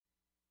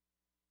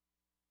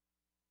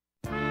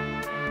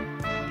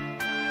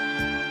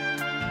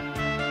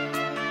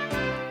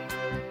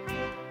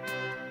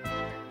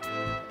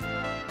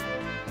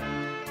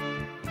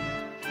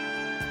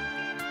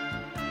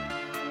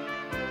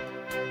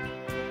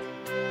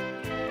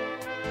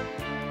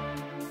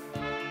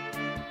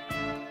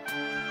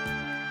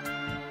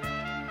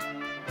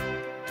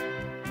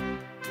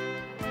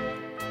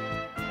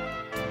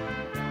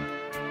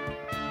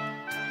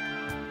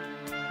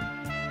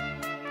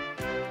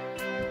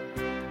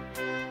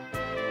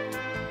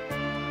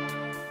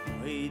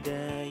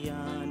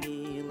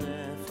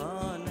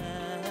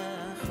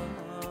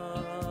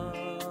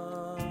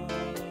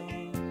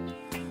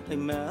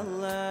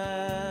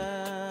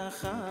melech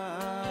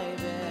chai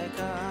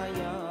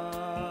v'kayam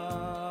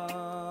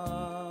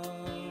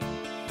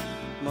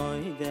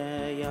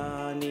moidei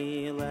ani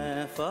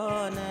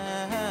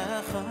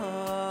lefanecha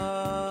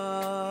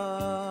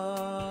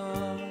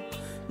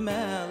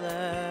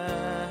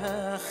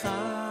melech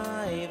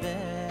chai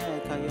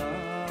v'kayam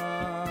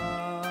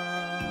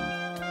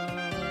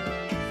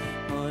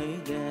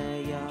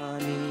moidei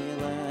ani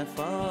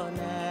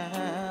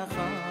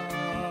lefanecha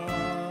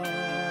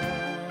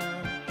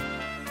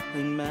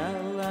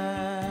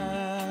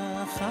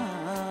melech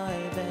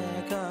chai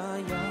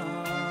v'kayam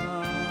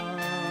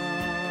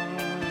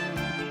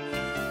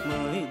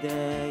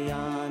moidei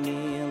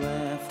ani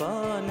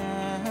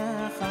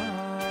lefanecha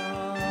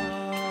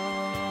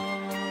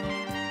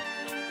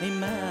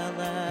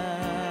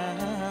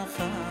melech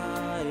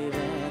chai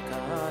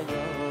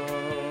v'kayam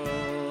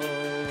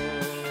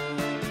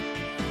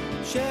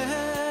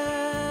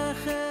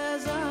shechazart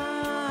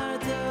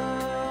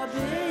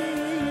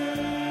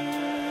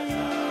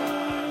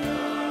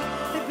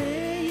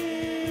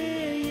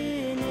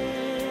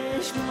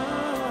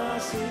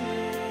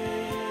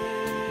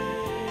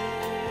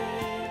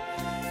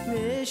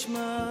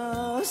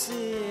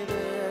Nishmasi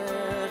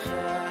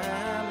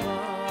b'chama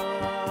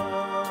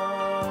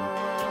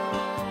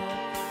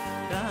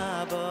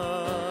Rabbo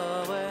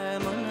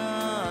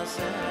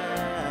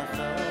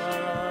emunasecha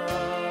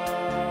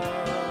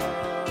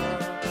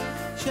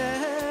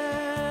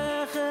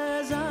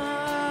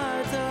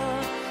shechazarta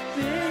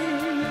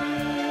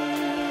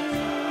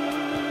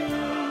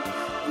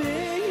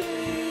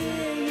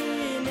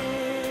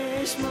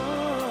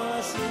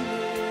nishmasi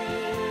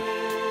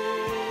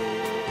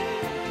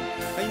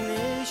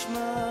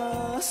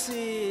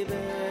Nishmasi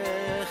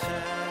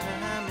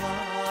b'chama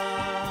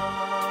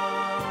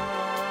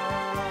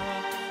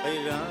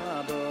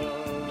Rabbo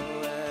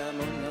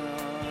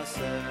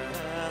emunasecha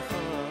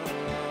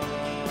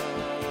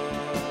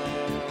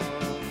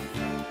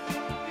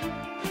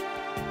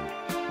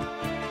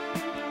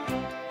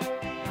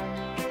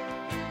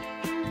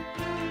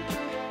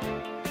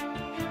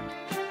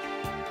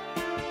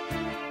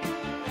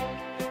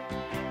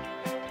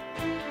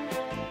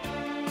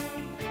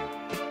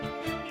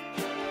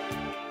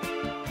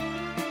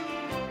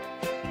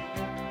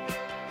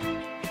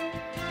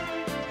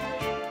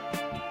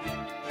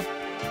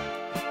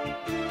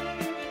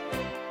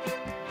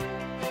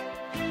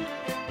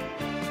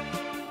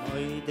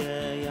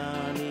moidei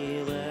ani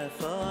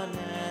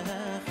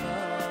lefanecha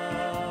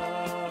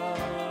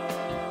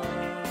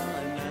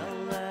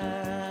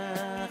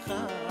melech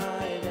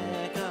chai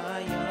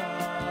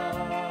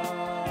v'kayam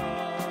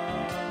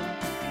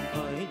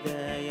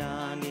moidei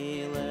ani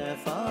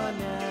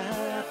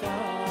lefanecha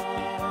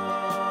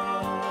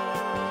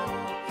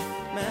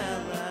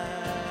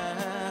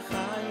melech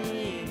chai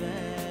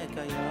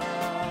v'kayam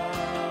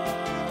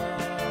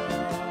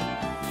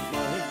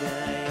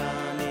moidei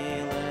ani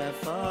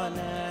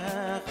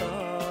lefanecha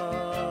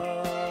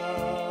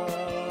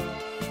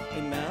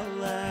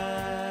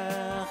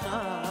melech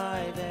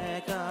chai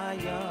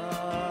v'kayam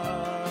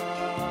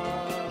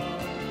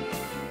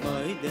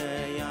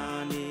moidei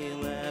ani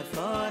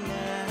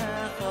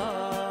lefanecha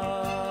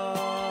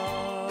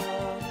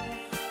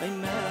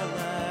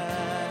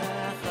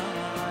melech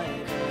chai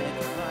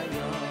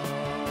v'kayam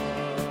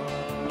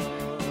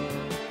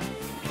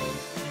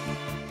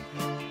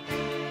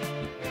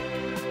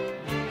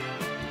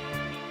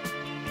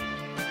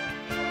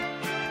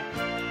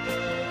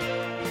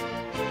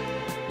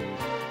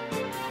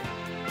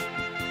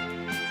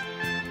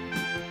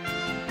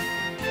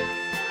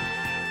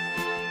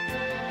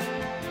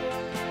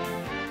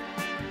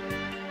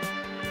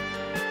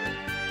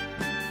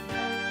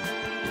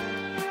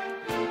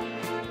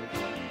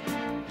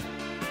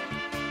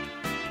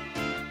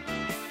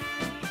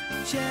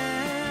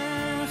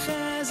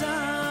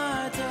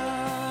shechazart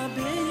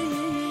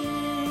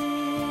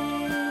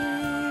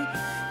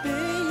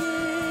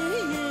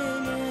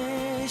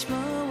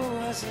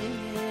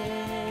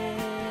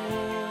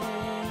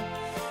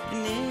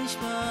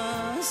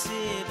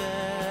nishmasi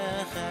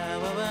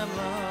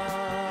b'chama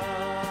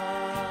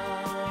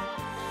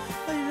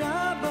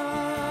Rabbo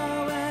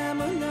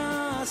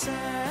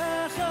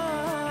emunasecha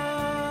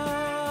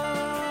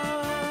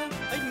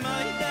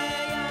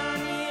moidei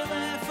ani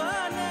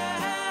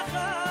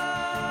lefanecha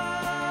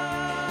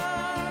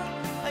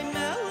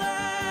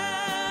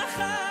melech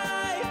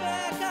chai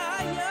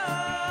v'kayam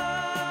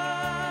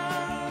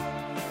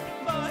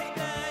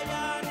moidei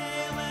ani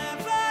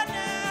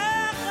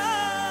lefanecha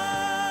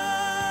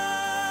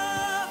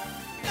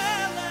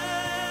melech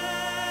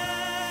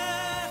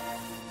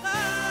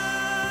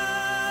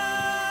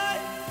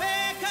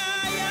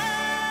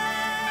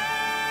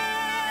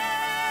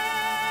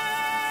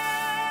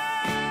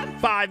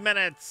 5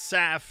 minutes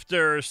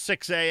after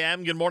 6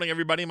 a.m. Good morning,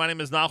 everybody. My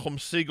name is Nachum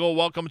Siegel.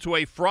 Welcome to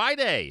a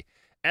Friday,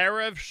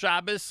 Erev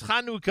Shabbos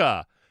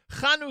Chanukah.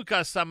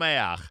 Chanukah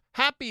Sameach.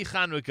 Happy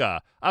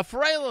Chanukah. A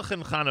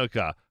Freilichen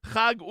Chanukah.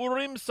 Chag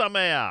Urim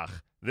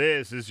Sameach.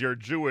 This is your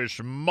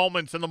Jewish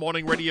Moments in the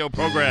Morning radio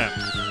program.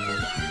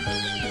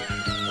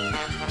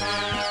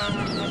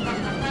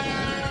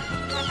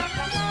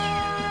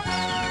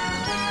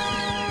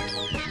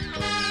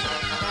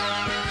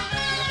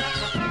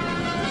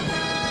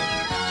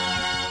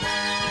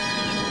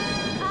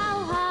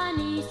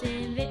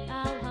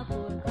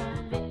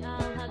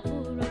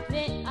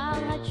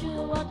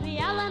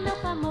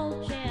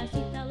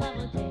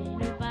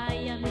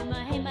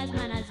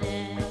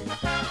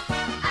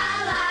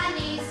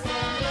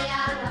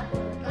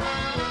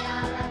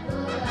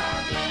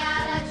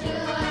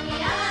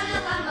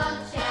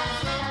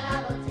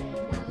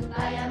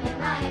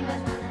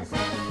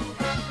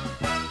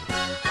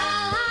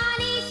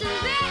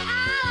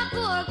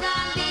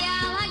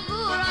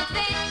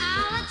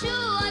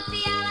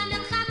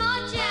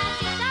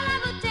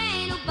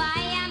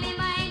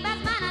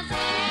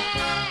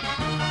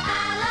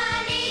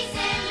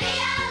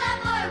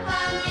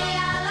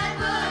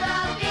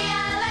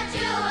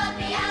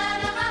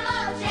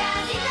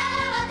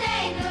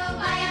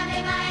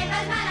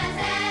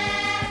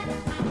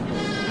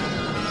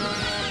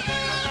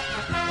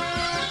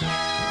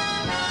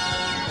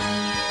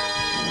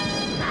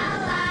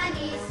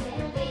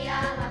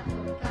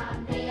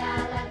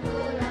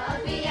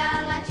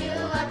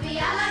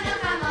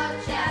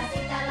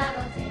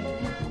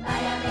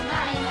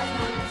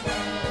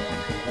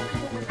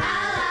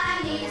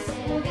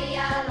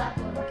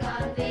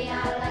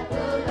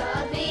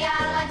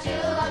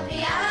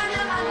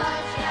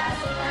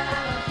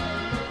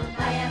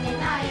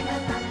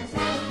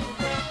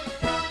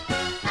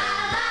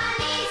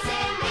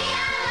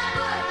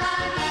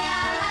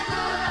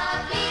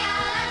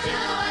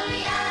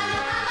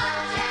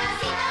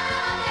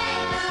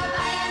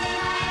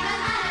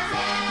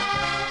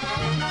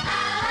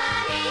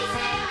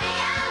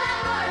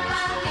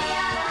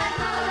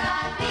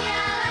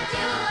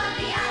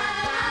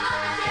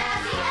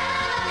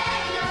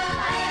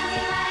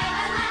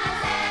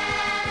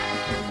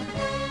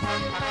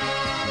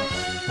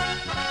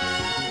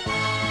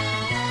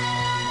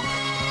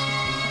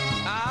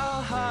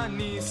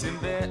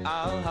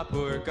 ועל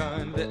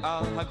הפורגן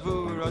ועל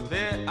הגבורות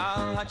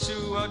ועל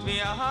התשועות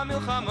ועל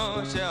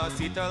המלחמות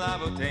שעשית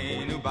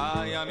לאבותינו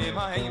בימים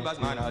ההם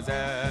בזמן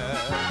הזה.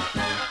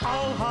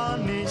 על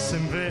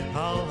הניסים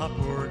ועל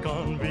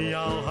הפורגן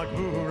ועל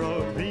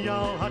הגבורות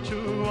ועל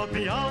התשועות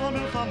ועל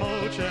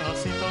המלחמות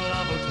שעשית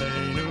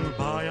לאבותינו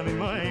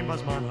בימים ההם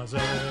בזמן הזה.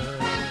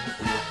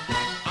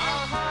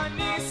 על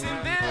הניסים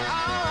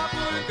ועל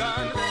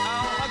הפורגן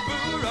ועל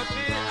הגבורות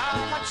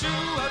ועל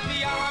התשועות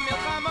ועל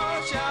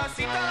המלחמות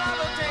שעשית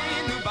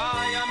לאבותינו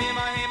בימים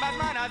ההם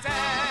בזמן הזה.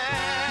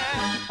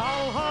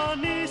 על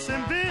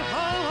הניסים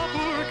ועל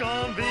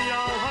הפורגן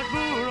ועל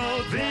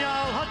הגבורות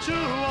ועל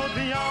התשועות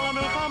ועל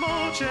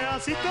המלחמות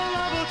שעשית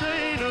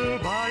לאבותינו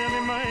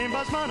בימים ההם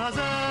בזמן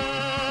הזה.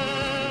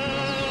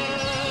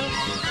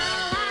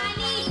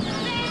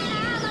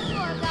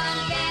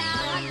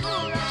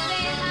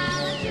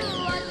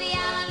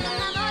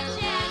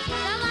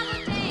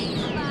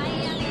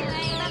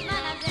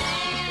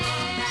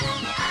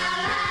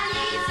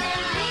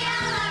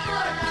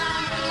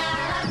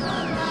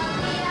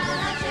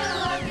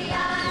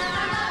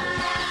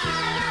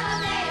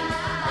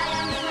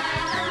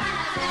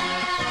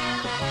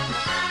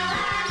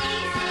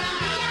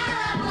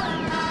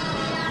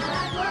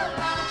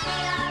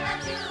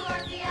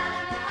 Yeah.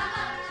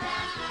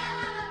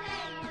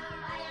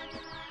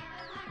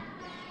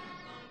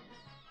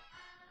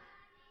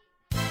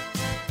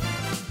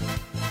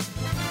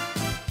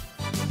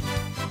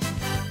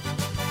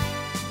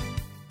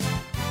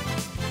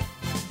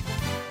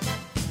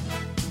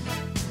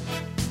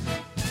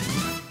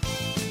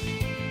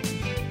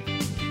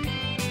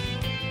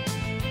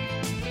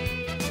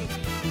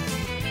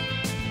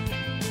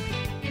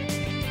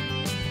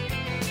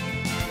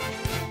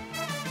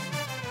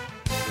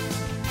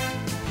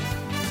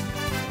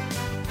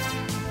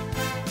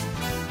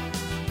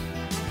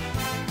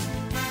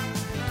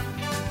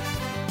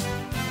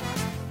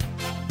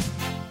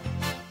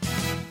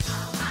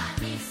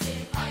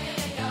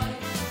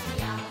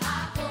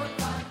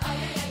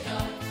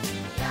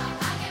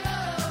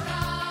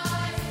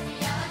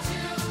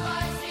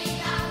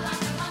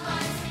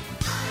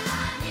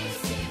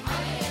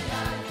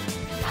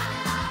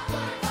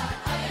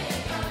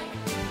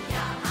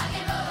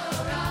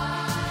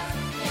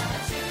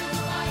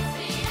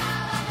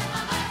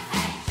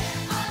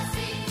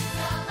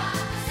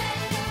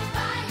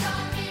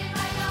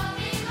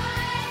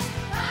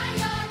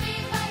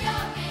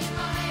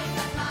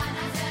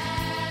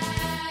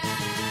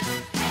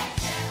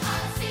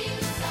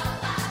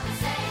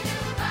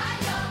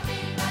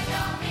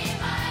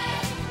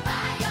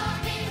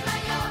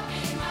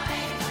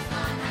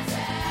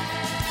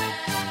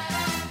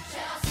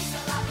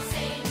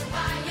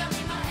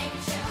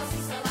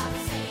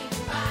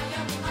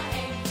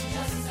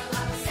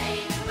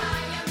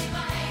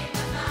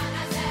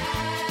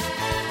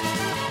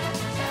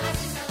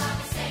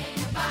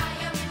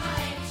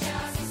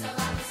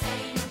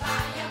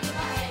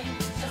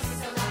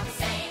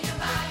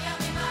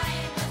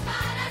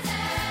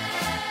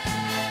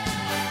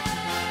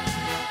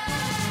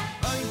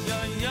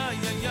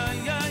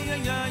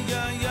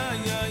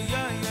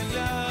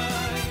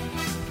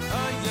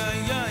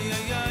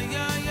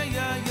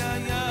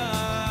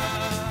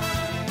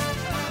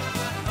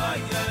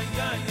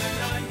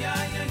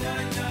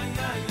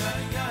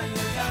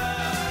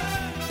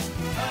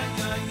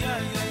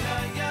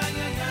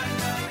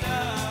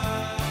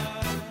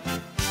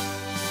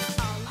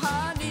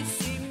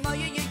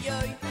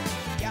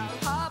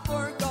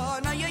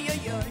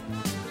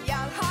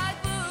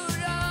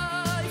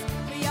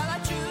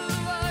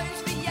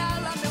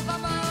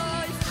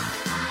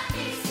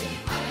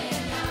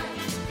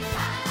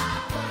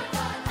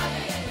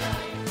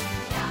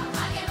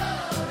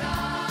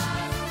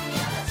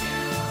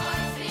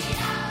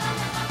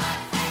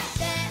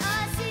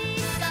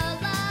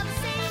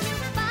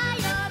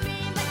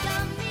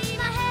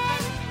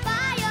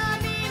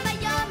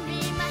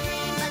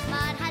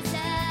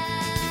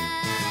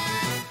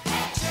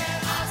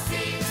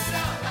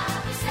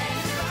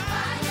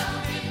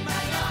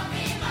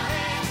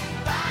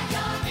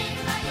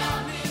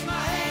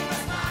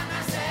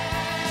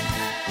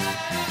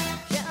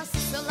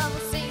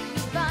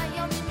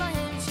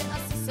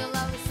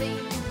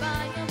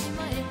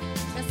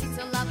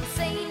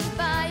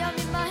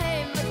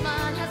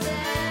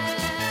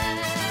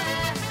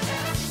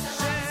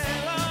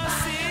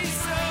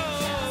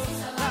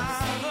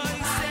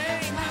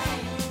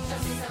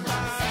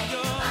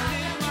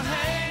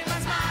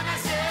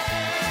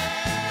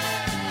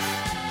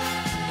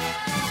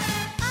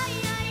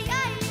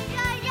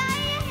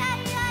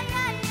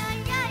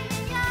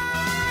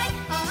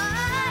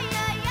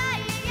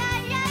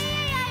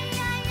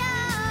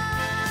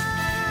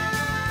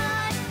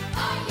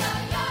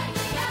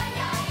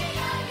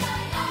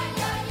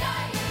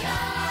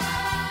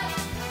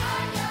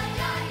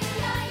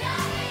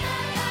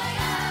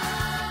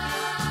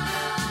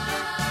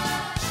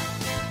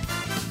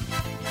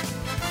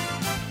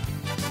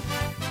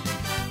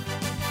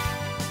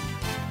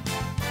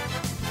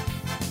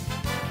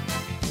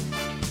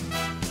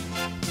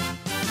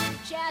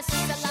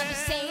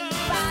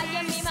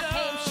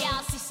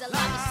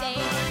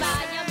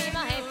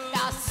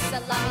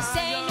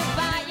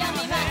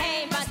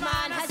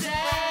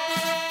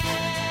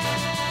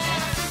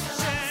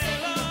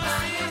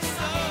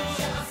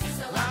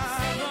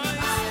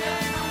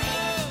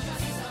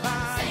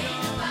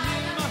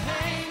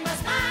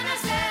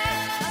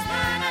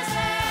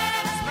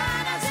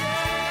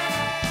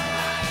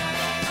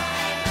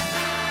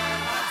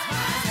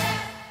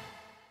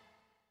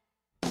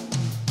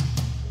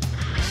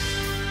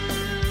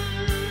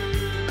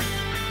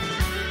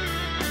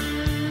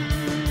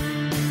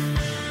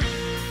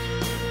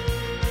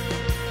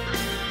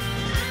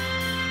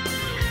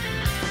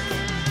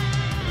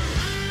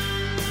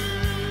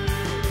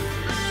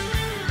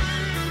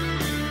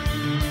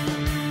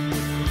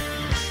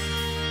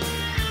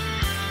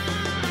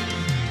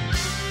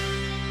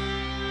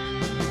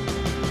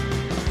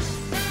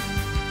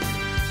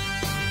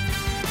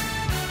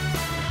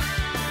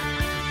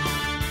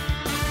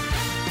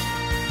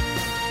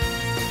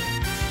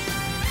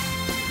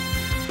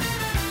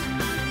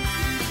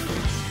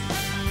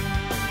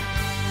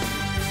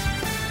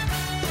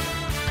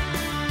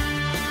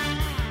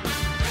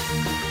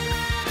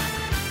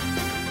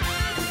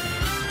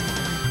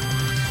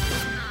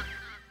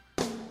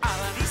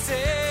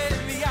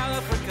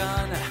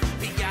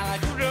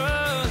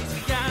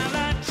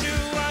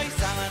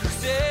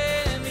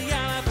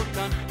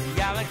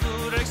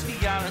 Furex,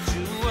 Viala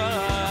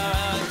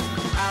Chuas.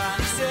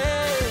 Alani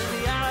says,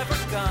 Viala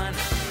Furkan,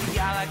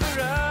 Viala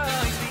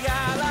Gurais,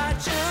 Viala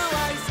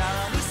Chuas.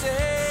 Alani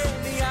says,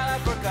 Viala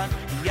Furkan,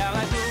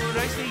 Viala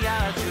Gurais,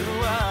 Viala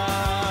Chuas.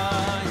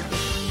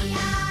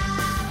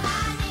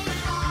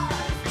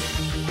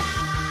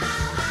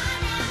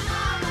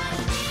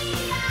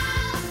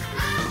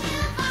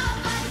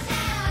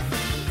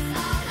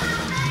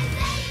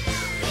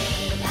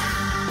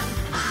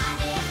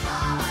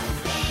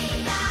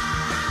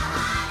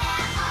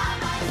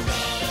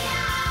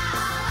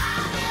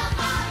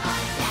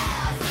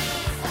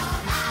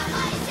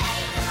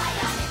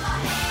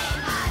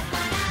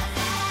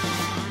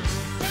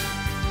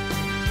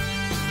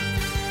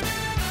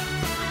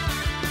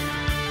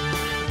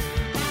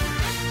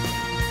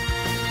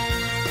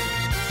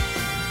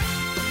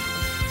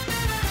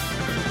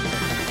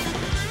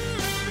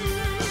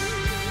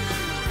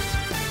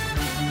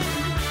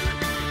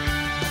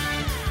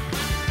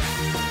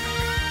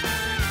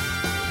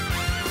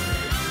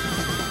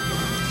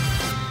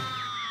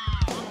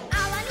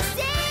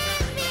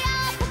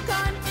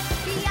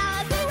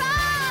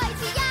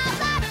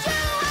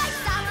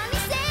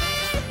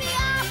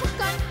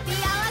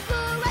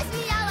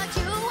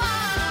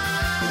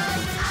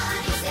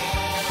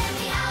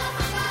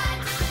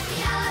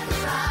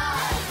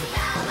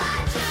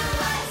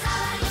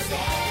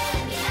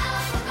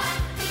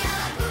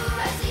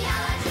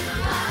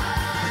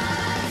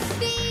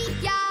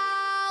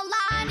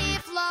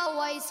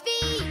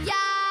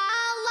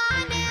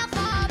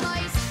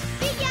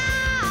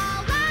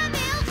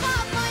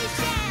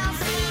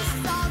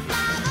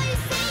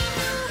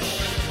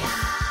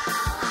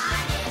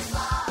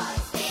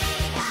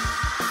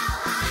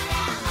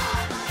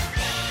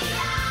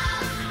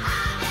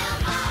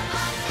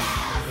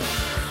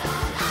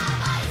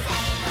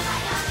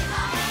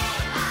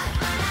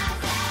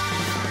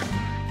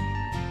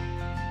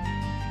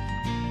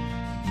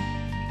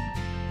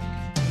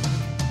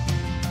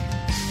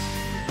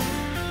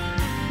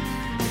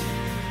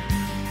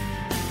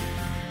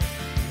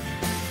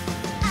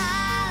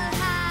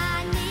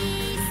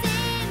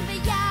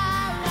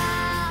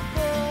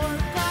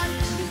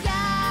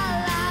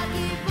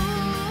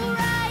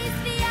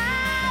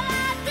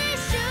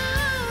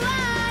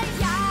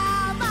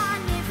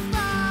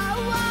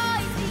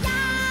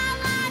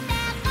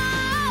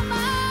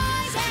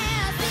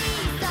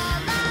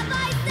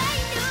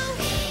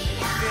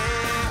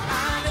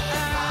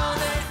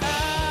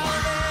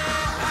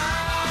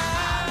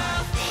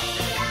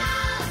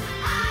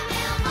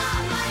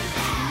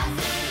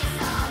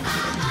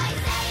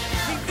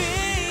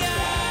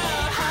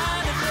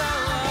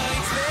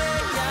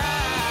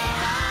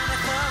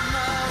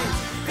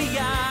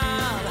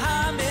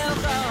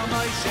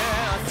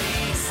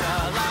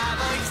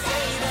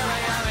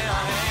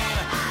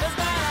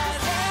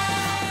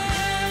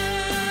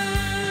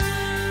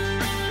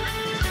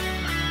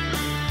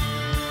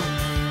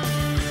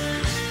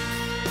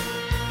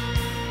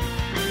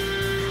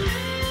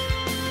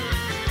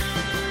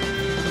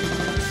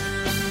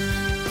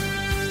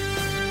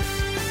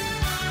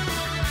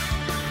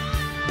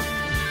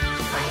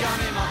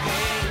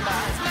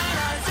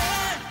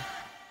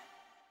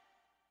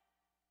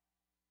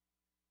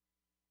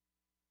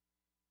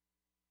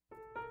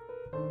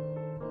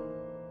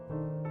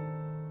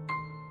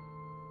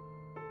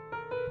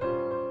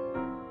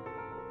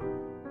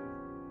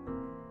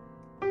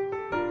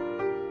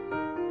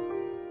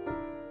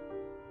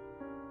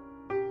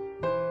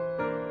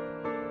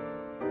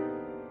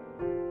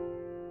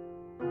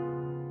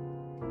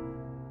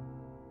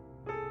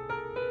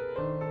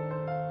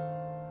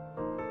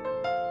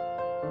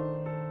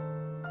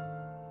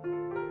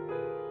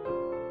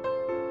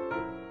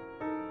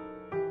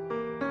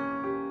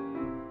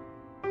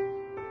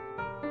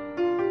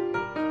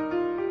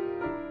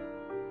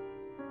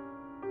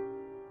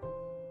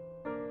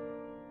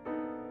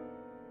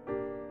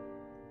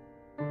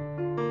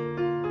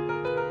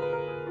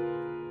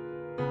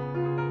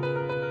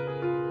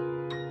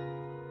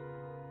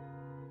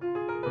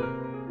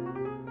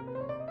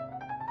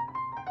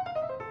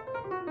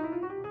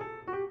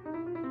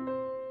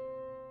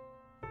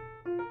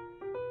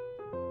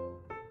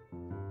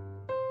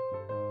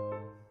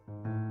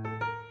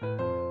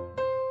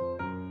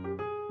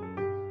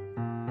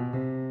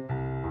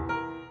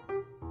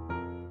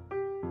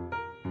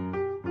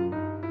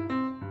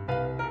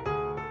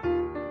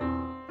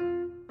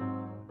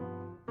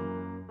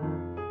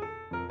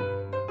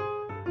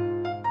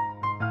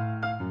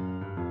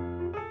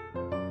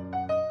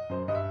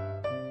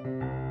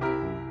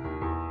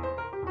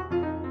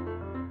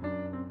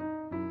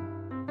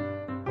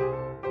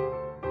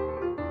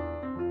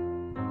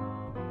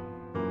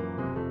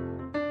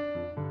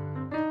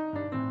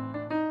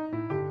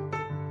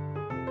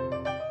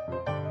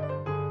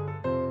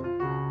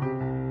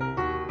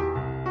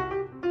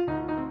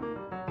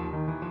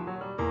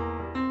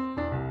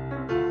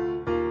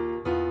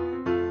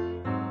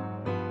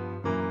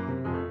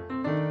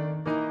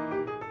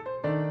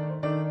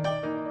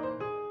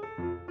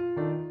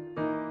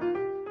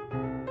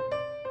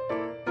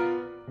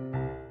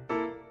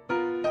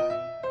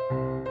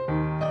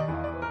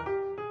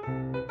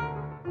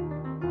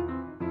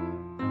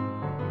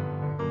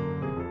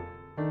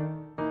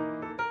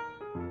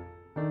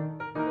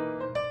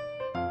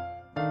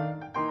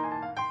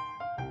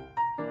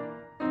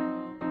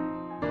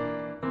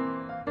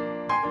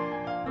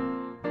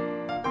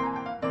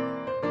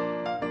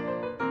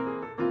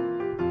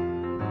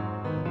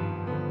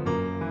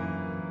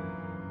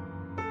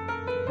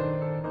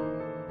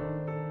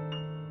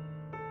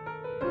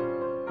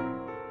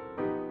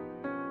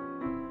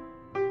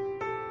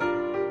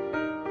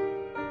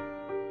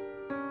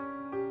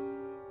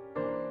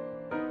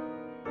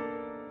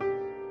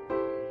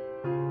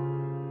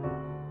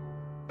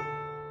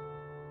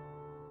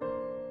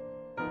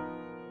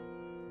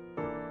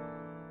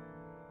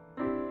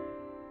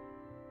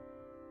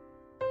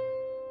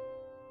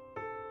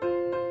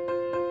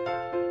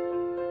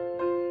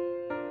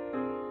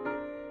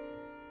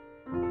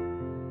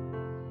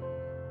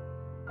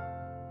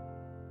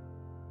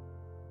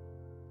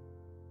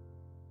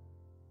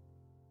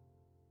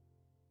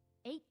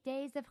 8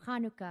 days of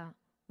Hanukkah,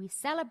 we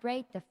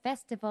celebrate the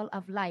festival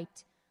of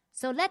light.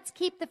 So let's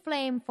keep the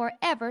flame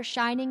forever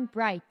shining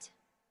bright.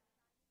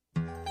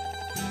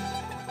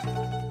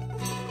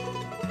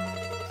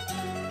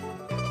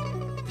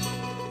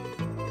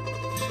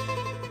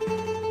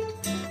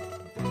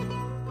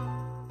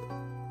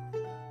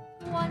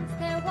 Once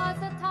there was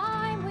a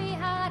time we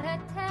had a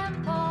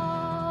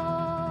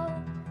temple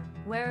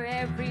where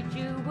every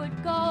Jew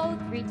would go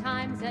 3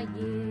 times a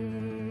year.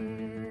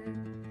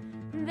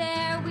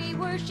 There we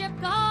worship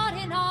God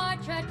in our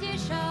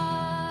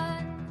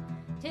tradition,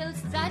 till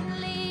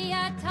suddenly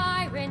a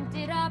tyrant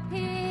did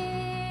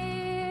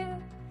appear.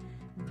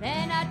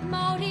 Then at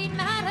Modin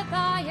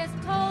Mattathias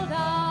told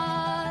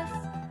us,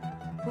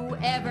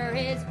 whoever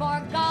is for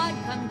God,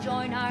 come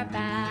join our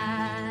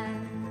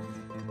band.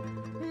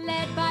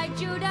 Led by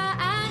Judah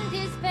and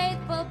his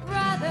faithful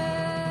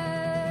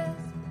brothers,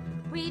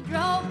 we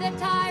drove the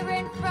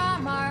tyrant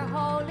from our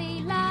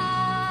holy land.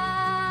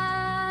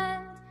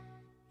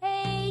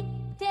 8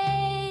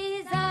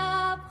 days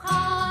of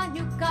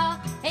Hanukkah,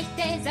 8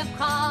 days of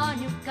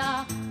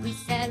Hanukkah, we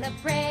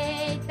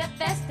celebrate the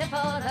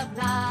festival of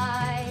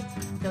light.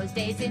 Those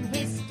days in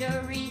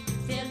history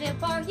still live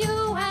for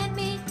you and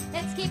me.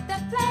 Let's keep the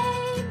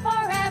flame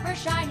forever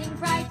shining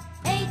bright.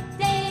 8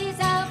 days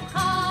of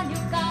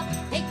Hanukkah,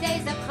 8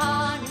 days of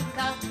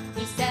Hanukkah,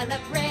 we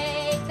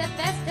celebrate the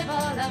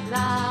festival of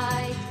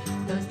light.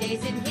 Those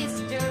days in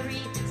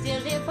history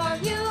still live for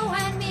you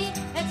and me.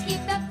 Let's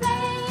keep the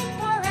flame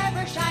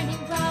forever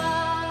shining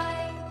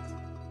bright.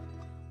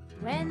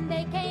 When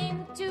they came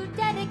to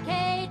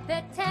dedicate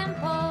the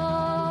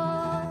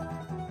temple,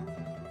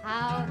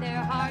 how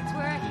their hearts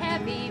were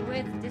heavy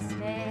with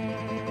despair.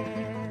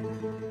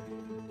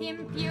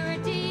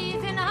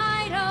 Impurities and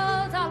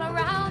idols all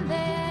around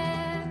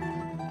them,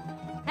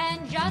 and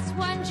just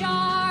one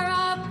jar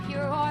of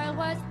pure oil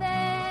was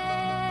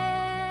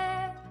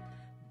there.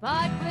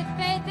 But with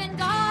faith in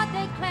God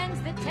they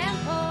cleansed the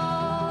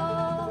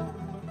temple,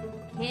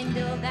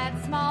 kindled that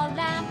small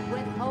lamp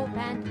with hope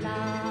and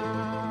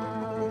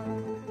love.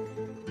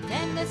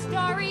 Then the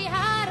story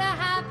had a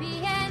happy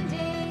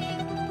ending.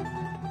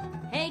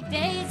 8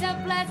 days of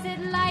blessed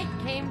light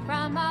came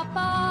from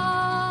above.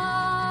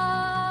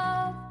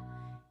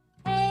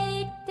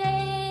 8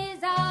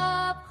 days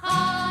of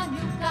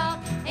Hanukkah,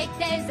 8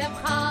 days of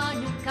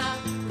Hanukkah,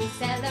 we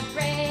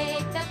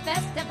celebrate the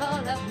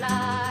festival of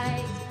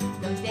light.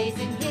 Those days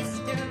in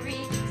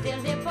history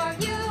still live for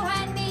you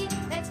and me.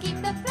 Let's keep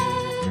the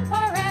flame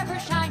forever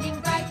shining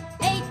bright.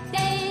 8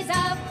 days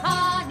of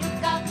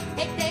Hanukkah,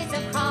 8 days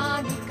of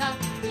Hanukkah,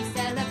 we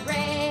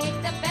celebrate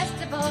the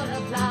festival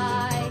of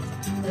light.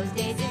 Those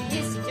days in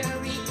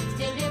history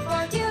still live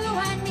for you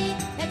and me.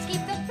 Let's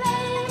keep the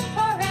flame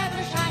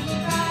forever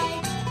shining bright.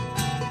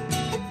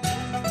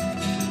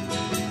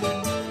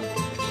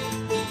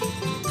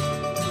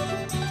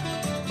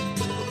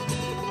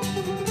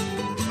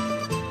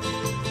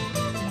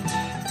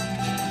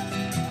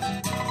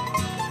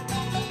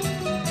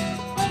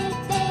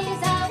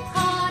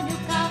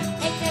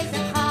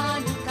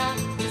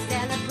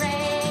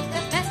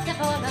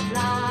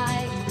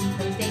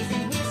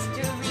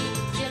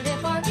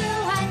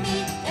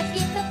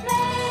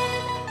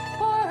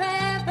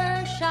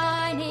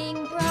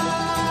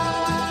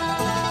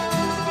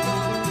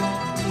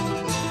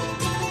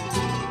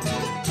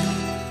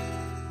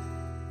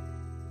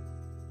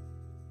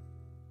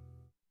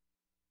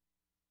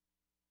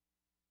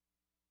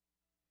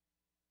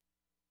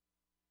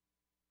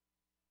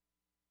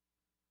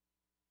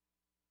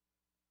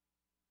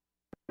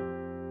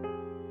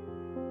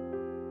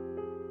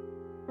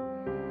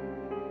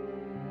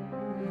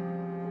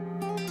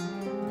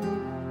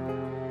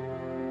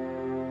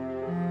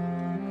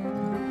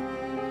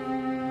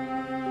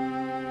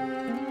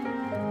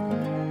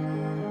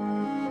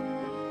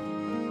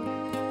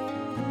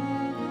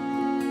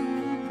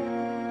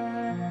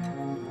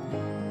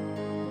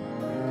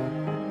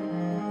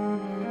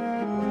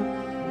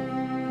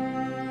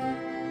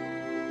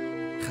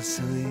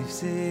 Chasoif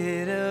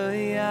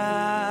zeroya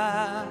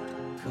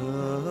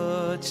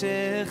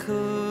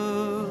kochechu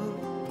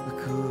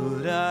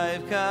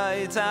kurayv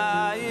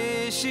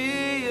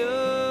kaitayishiyo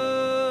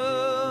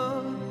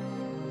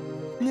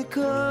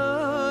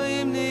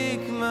nikoim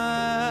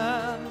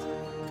nikmat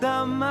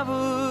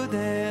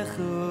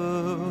damavudechu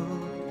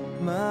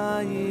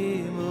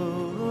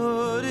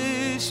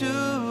mayimurishu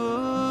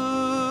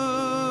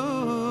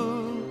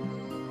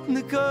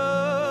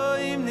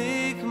nikoim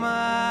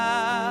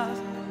nikmat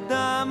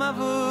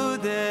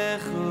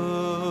damavudechu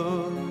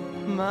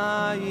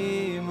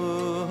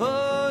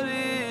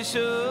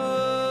mayimurishu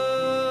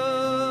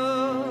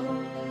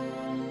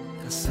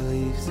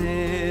chasoif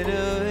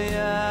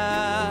zeroya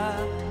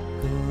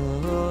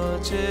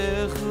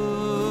kochechu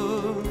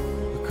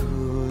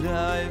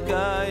kurayv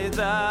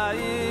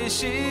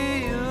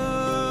kaitayishiyu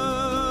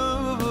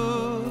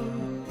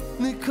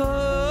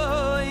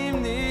nikoim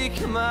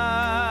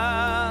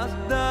nikmat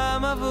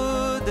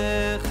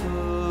damavudechu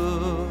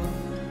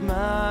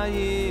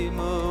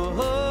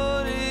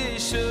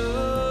mayimurishu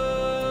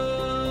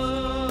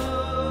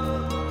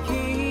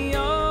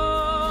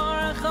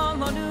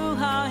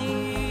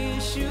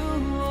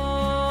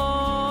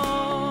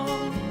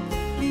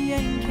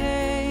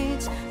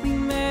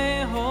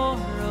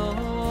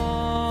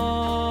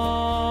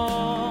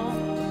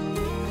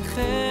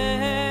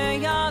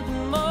Chayad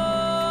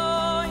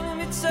moin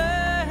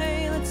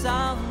mitzel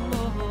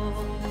tzalmo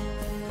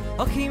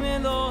Okim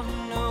elo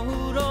no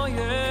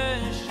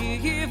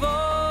yeshivo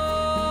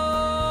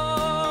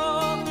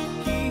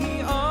Ki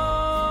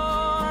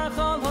ar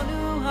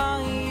chalonu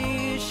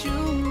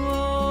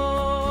ha'yeshuo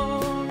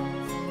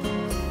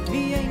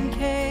V'yein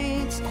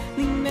kates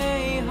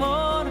limei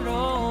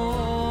horo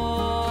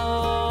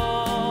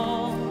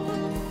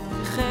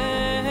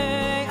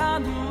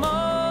Chayad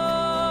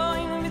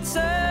moin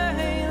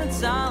mitzel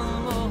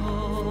tzalmo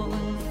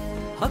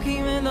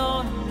Okim elo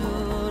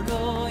no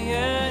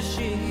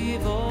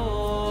yeshivo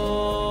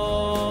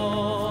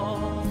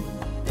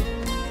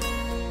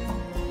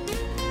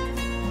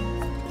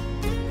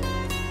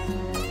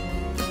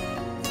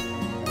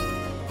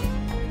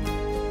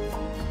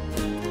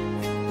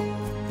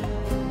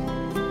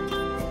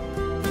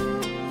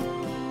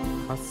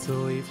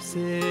Asoif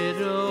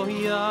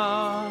seroya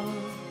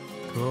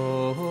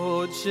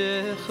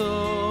kodshecho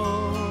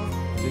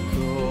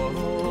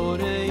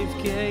v'korev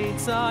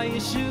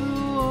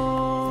keitzayishuo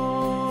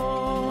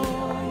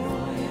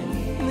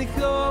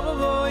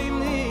nikovoim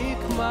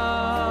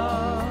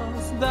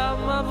nikmas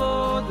dam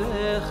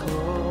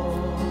avodecho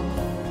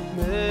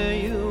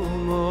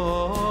meyumor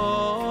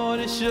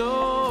shoy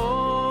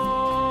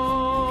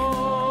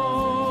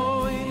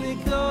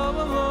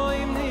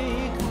nikovoim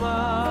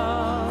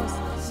nikmas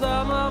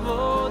dam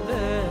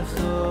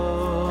avodecho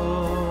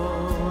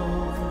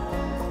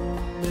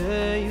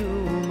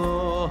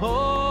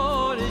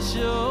meyumor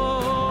shoy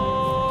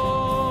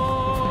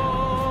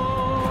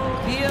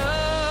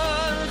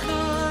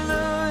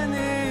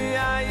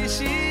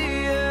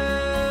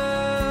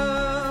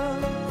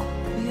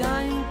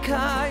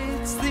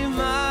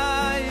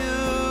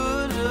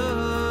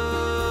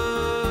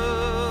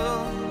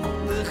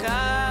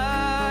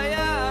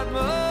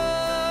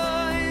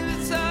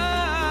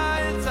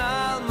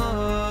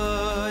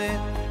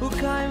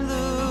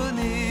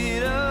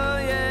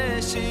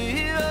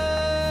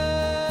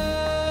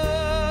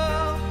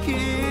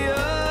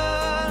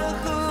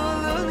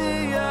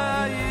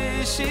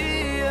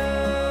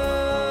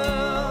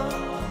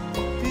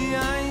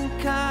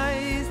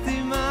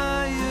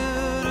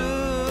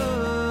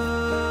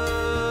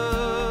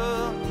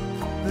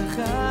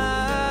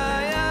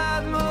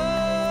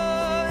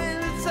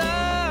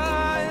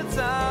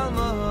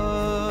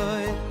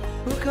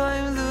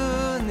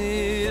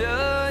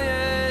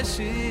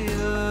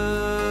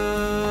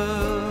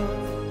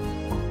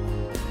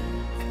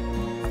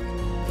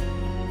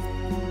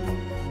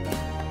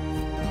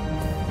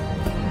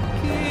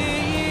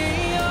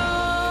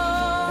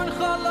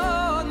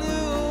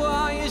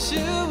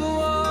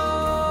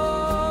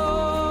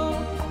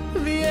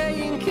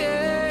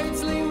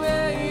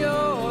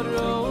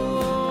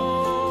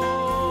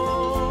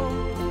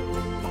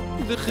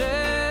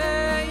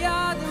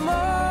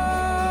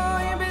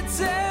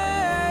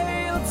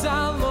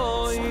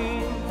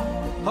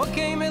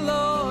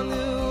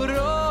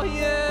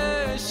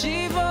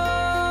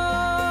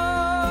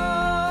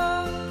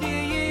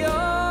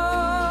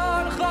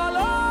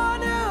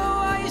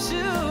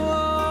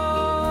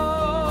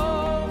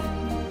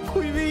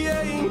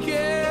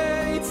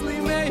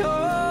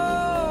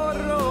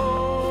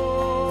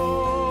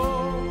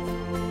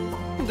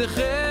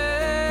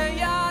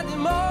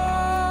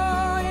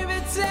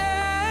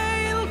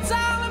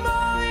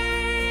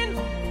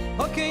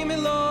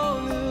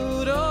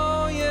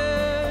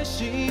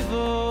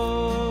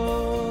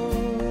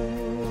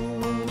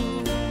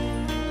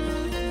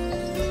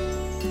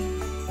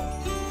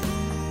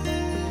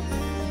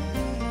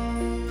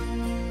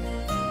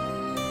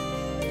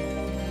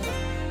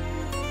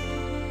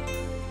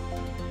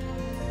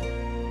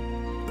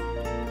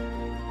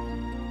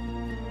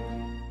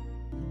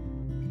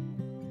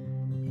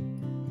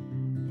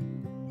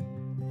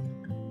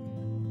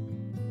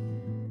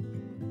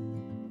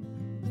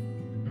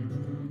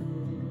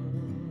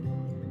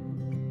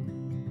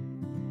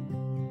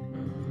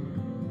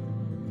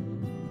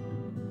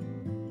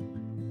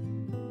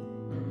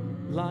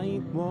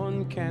Light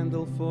one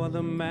candle for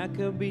the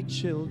Maccabee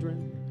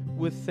children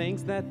with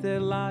thanks that their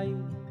light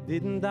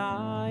didn't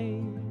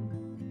die.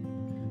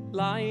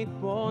 Light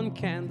one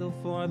candle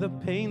for the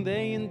pain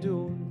they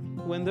endured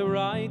when the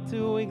right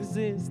to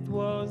exist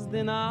was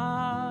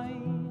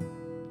denied.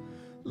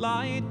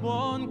 Light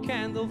one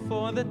candle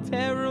for the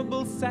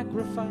terrible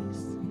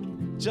sacrifice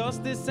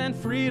justice and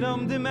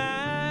freedom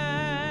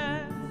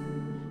demand.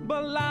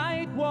 But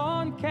light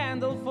one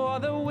candle for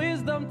the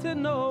wisdom to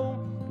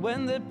know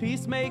when the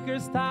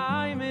peacemaker's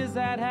time is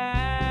at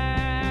hand.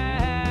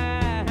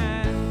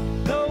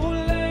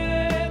 Don't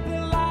let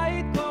the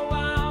light go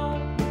out,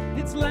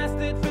 it's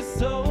lasted for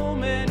so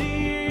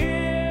many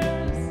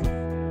years.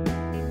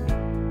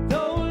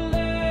 Don't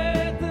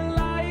let the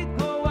light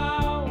go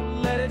out,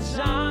 let it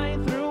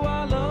shine through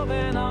our love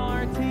and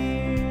our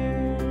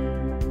tears.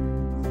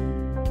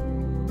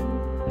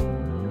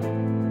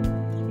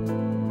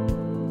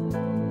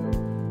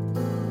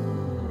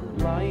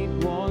 Light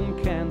one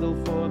candle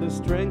for the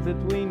strength that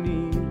we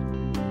need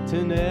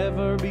to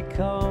never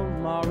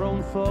become our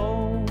own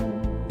foe.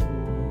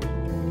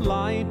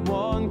 Light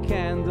one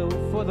candle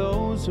for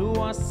those who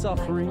are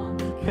suffering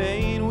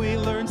pain we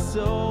learned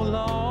so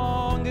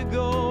long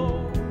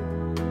ago.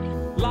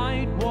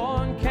 Light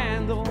one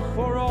candle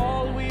for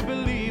all we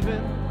believe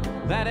in,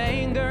 that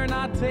anger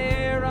not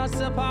tear us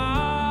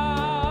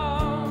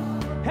apart.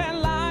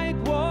 And light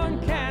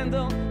one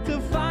candle to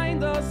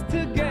find us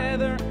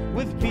together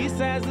with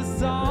peace as a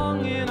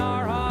song in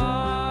our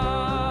heart.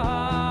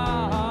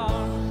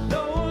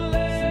 Don't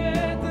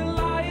let the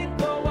light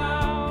go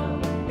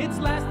out, it's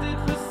lasted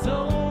for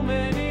so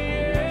many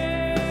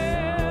years.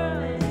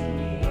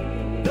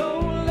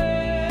 Don't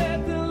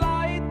let the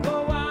light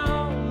go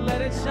out,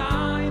 let it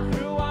shine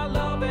through our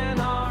love and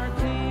our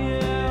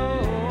tears.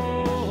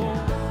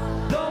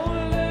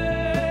 Don't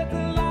let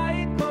the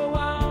light go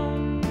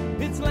out,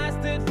 it's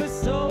lasted for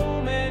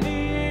so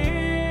many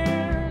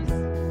years.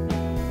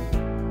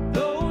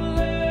 Don't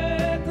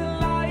let the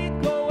light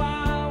go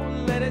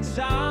out, let it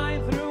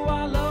shine through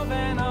our love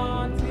and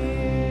our tears.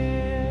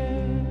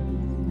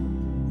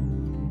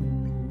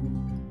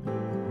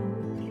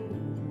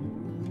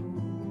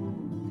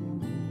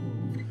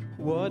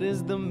 What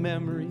is the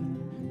memory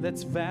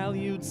that's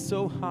valued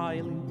so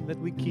highly that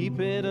we keep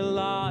it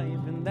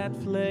alive in that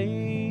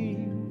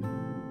flame?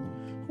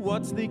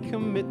 What's the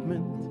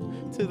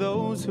commitment to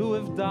those who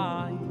have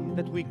died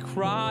that we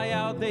cry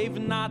out they've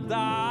not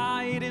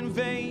died in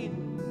vain?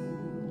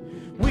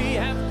 We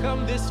have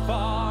come this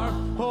far,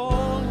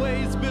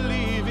 always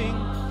believing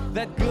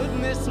that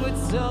goodness would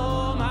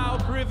somehow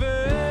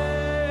prevail.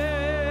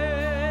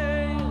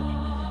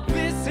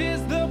 This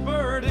is the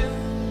burden,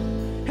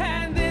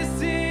 and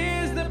this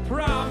is the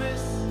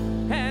promise,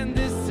 and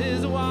this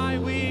is why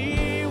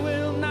we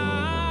will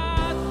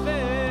not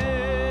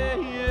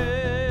fail.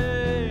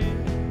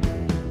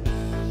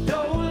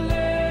 Don't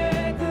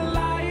let the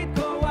light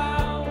go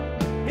out,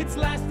 it's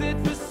lasted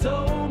for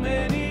so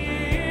many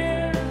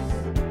years.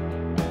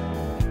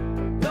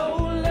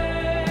 Don't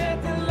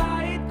let the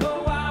light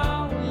go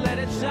out, let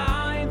it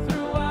shine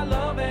through our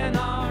love and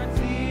our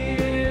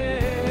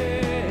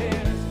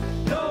tears.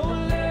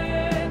 Don't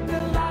let the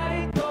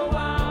light go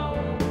out,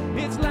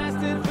 it's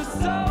lasted for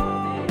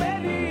so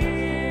many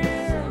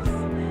years.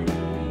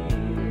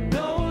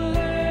 Don't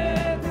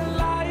let the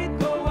light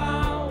go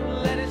out,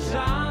 let it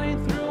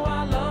shine through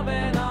our love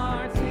and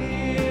our tears.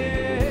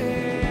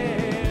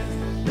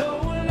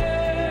 Don't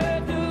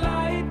let the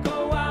light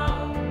go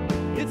out,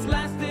 it's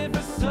lasted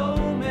for so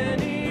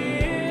many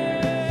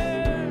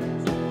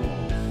years.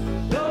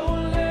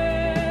 Don't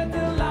let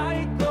the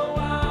light go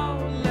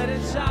out, let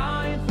it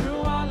shine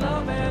through our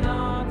love and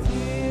our tears.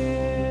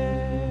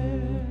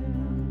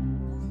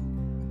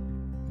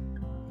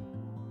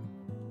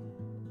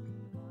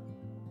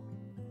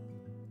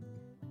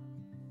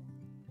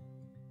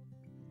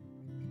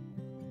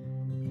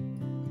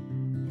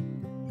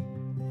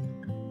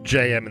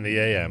 JM in the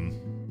AM.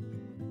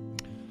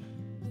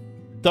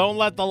 Don't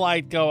let the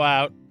light go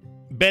out.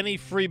 Benny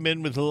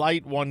Friedman with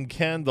Light One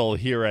Candle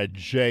here at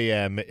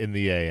JM in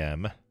the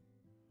AM.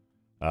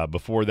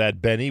 Before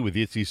that, Benny with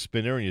Yitzi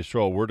Spinner and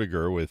Yisrael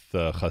Werdiger with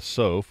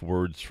Chasof,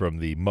 words from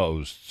the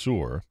Maoz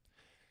Tzur.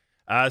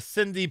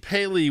 Cindy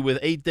Paley with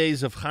 8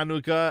 Days of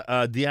Chanukah.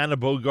 Deanna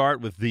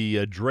Bogart with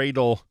the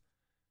dreidel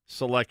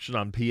selection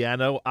on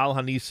piano. Al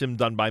Hanisim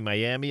done by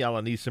Miami. Al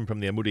Hanisim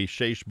from the Amudei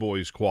Sheish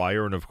Boys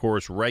Choir. And, of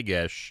course,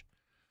 Regesh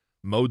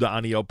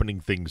Modani opening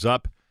things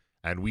up.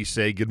 And we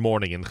say good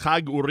morning. And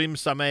Chag Urim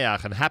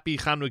Sameach and Happy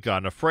Chanukah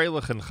and a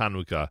Freilichen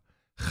Chanukah.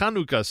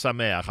 Chanukah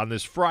Sameach on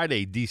this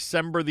Friday,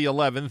 December the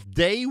 11th,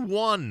 day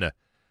 1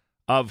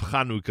 of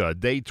Chanukah,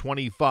 day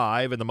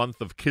 25 in the month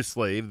of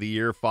Kislev, the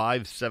year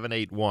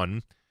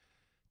 5781,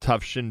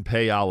 Tafshin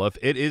Pei Aleph.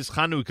 It is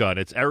Chanukah, and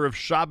it's Erev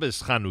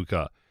Shabbos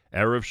Chanukah,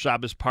 Erev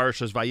Shabbos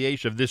Parshas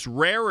Vayeshev. This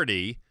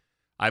rarity,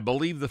 I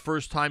believe the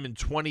first time in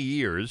 20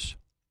 years.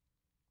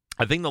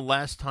 I think the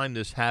last time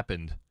this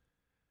happened,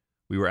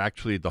 we were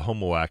actually at the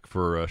Homoac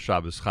for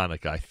Shabbos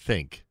Chanukah, I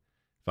think.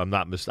 If I'm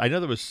not mistaken. I know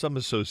there was some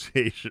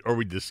association, or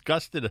we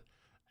discussed it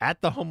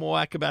at the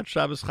Homoac about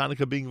Shabbos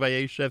Chanukah being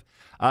Vayeshev.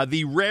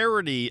 The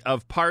rarity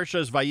of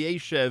Parshas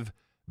Vayeshev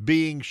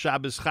being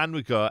Shabbos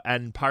Chanukah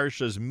and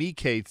Parshas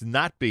Miketz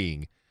not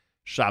being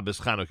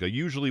Shabbos Chanukah.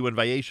 Usually when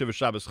Vayeshev is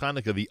Shabbos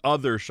Chanukah, the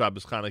other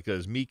Shabbos Chanukah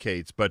is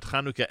Miketz, but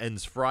Chanukah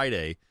ends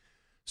Friday.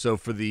 So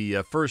for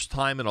the first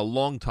time in a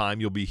long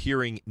time, you'll be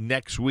hearing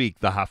next week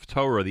the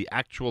Haftorah, the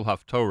actual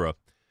Haftorah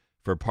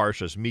for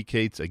Parshas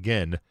Miketz.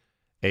 Again,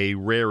 a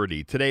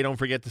rarity. Today, don't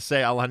forget to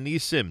say Al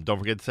Hanisim. Don't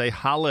forget to say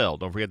Hallel.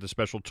 Don't forget the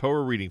special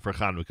Torah reading for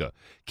Chanukah.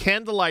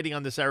 Candle lighting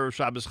on this Erev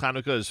Shabbos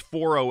Chanukah is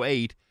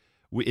 4:08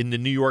 in the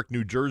New York,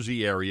 New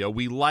Jersey area.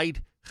 We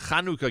light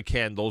Chanukah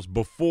candles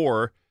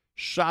before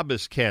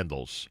Shabbos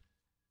candles.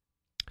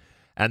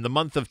 And the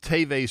month of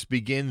Teves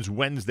begins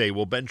Wednesday.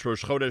 We'll bench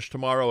Rosh Chodesh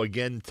tomorrow.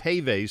 Again,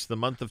 Teves, the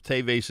month of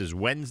Teves is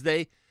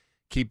Wednesday.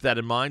 Keep that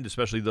in mind,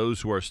 especially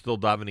those who are still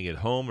davening at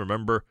home.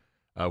 Remember,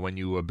 when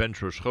you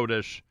bench Rosh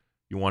Chodesh,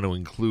 you want to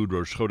include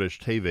Rosh Chodesh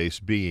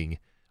Teves being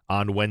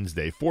on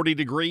Wednesday. 40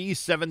 degrees,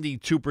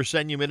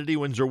 72% humidity,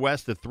 winds are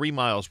west at 3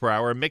 miles per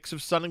hour. A mix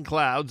of sun and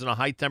clouds and a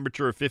high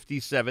temperature of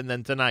 57.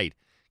 Then tonight,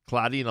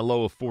 cloudy and a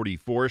low of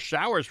 44.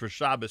 Showers for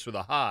Shabbos with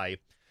a high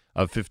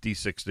of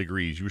 56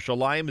 degrees.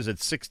 Yerushalayim is at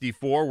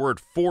 64. We're at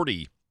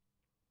 40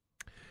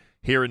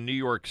 here in New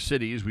York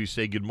City as we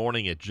say good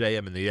morning at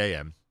JM and the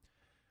AM.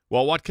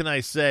 Well, what can I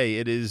say?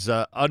 It is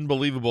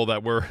unbelievable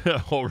that we're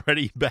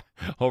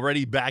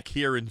already back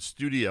here in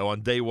studio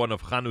on day one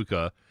of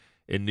Hanukkah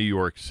in New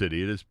York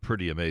City. It is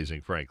pretty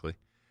amazing, frankly.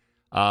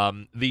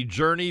 The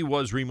journey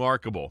was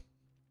remarkable.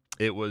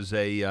 It was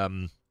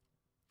an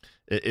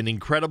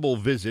incredible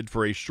visit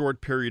for a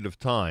short period of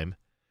time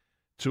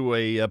to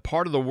a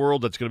part of the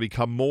world that's going to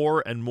become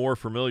more and more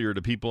familiar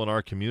to people in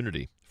our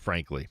community,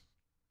 frankly.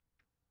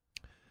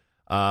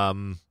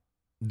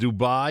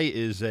 Dubai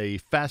is a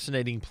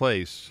fascinating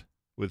place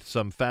with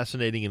some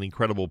fascinating and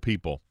incredible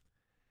people,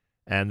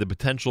 and the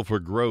potential for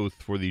growth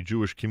for the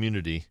Jewish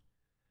community,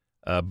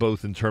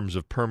 both in terms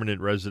of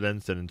permanent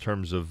residents and in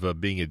terms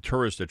of being a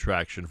tourist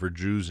attraction for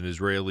Jews and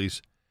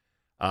Israelis,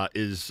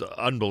 is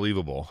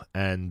unbelievable.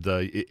 And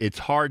it's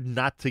hard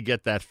not to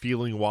get that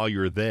feeling while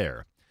you're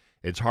there.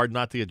 It's hard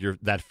not to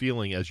get that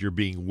feeling as you're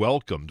being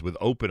welcomed with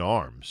open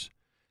arms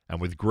and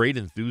with great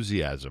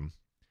enthusiasm.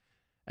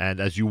 And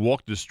as you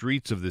walk the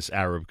streets of this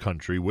Arab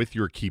country with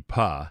your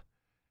kippah,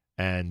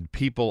 and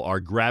people are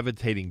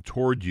gravitating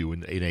toward you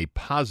in a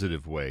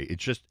positive way,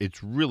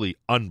 it's really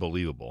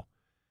unbelievable.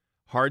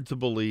 Hard to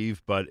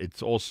believe, but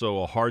it's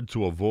also hard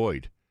to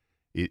avoid.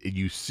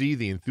 You see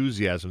the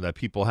enthusiasm that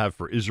people have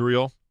for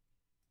Israel,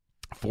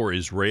 for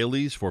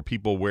Israelis, for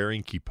people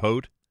wearing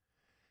kippot.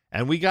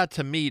 And we got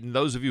to meet, and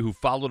those of you who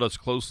followed us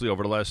closely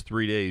over the last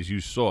 3 days, you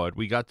saw it.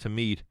 We got to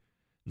meet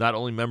not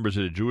only members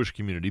of the Jewish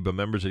community, but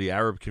members of the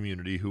Arab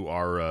community who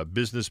are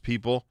business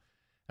people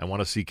and want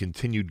to see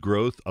continued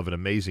growth of an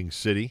amazing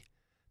city.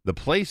 The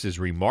place is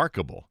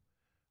remarkable.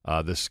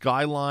 The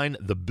skyline,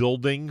 the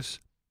buildings,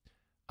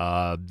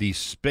 the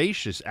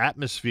spacious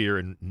atmosphere,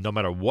 and no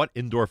matter what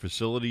indoor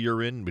facility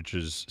you're in, which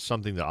is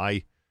something that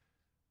I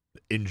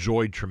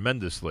enjoyed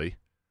tremendously.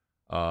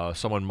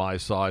 Someone my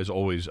size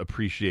always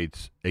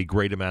appreciates a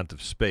great amount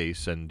of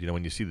space. And,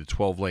 when you see the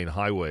 12-lane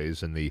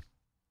highways and the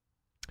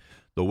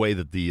way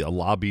that the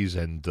lobbies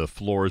and the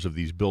floors of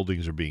these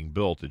buildings are being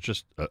built,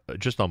 it's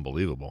just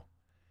unbelievable.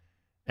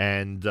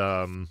 And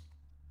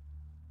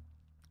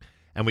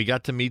we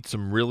got to meet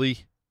some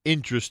really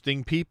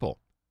interesting people,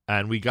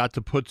 and we got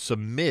to put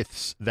some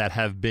myths that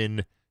have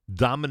been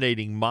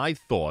dominating my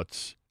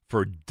thoughts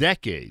for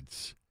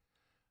decades.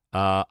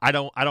 I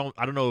don't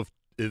know if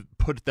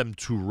put them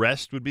to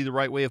rest would be the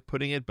right way of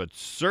putting it, but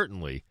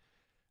certainly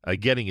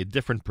getting a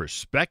different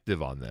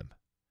perspective on them.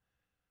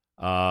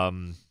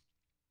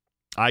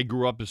 I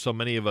grew up, as so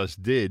many of us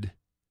did,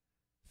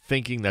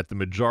 thinking that the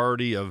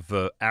majority of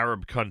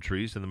Arab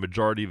countries and the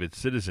majority of its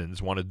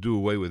citizens want to do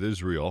away with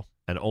Israel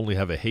and only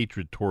have a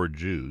hatred toward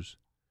Jews.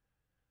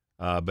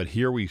 But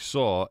here we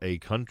saw a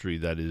country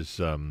that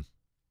is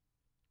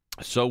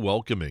so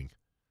welcoming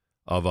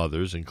of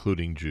others,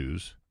 including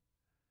Jews,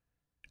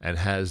 and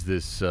has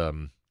this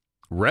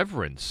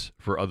reverence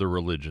for other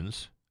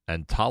religions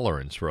and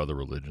tolerance for other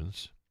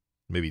religions,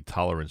 maybe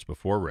tolerance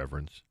before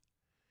reverence.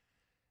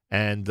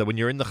 And when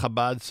you're in the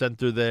Chabad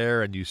Center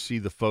there and you see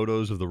the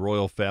photos of the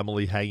royal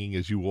family hanging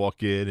as you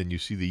walk in, and you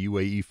see the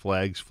UAE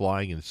flags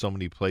flying in so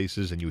many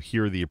places, and you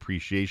hear the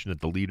appreciation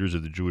that the leaders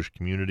of the Jewish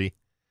community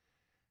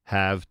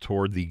have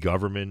toward the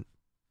government,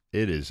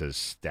 it is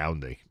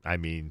astounding. I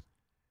mean,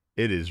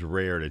 it is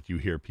rare that you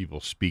hear people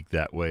speak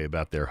that way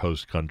about their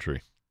host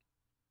country,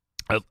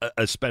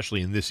 especially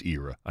in this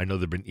era. I know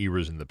there have been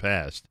eras in the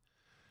past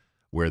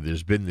where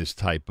there's been this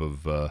type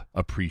of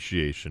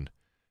appreciation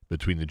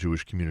between the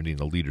Jewish community and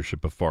the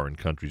leadership of foreign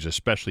countries,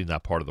 especially in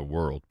that part of the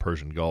world,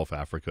 Persian Gulf,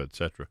 Africa,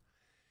 etc.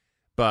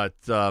 But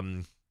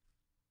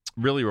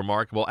really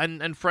remarkable,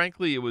 and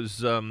frankly, it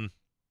was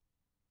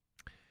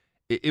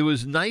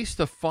nice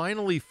to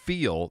finally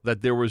feel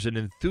that there was an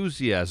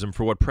enthusiasm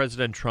for what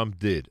President Trump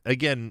did.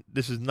 Again,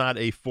 this is not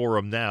a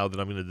forum now that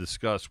I'm going to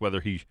discuss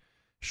whether he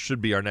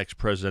should be our next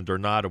president or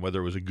not, and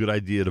whether it was a good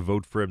idea to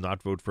vote for him,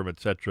 not vote for him,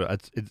 etc.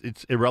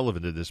 It's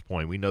irrelevant at this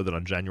point. We know that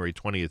on January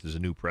 20th is a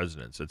new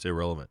president, so it's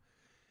irrelevant.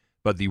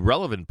 But the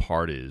relevant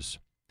part is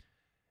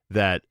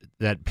that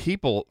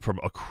people from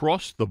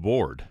across the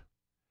board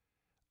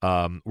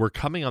were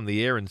coming on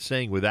the air and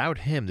saying, without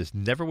him, this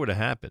never would have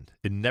happened.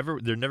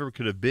 There never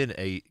could have been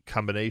a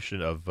combination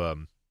of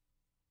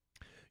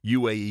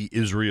UAE,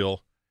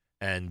 Israel,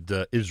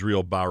 and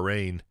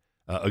Israel-Bahrain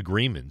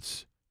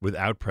agreements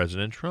without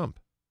President Trump.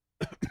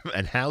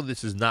 And how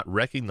this is not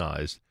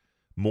recognized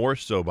more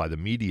so by the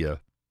media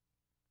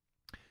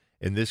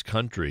in this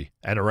country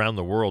and around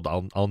the world,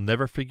 I'll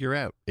never figure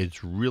out.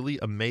 It's really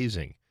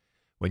amazing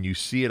when you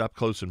see it up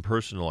close and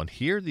personal and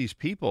hear these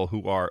people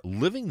who are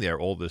living there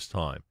all this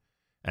time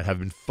and have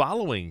been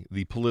following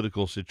the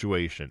political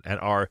situation and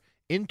are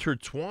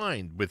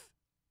intertwined with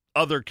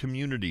other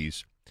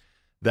communities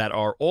that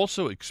are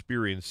also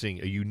experiencing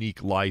a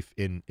unique life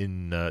in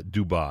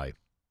Dubai.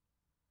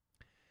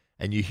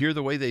 and you hear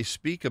the way they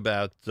speak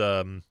about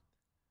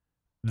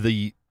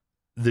the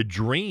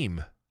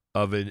dream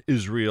of an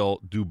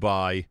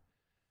Israel-Dubai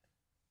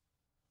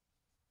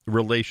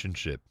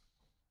relationship,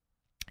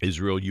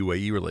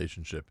 Israel-UAE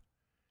relationship.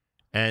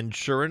 And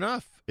sure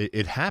enough,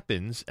 it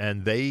happens,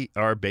 and they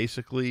are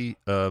basically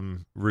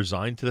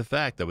resigned to the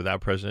fact that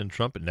without President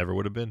Trump, it never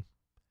would have been.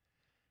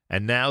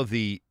 And now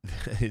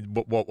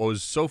what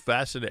was so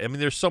fascinating, I mean,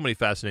 there's so many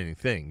fascinating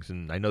things,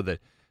 and I know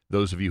that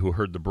those of you who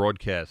heard the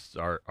broadcasts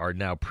are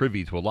now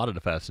privy to a lot of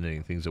the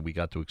fascinating things that we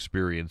got to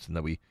experience and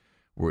that we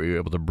were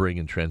able to bring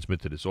and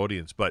transmit to this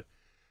audience. But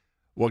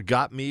what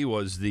got me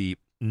was the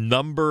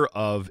number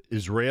of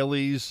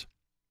Israelis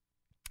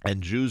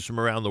and Jews from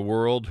around the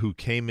world who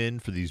came in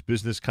for these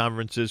business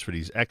conferences, for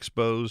these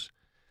expos.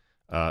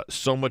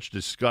 So much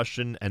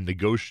discussion and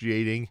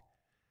negotiating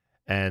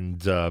and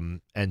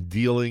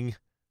dealing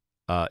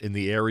in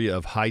the area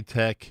of high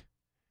tech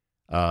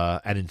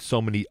and in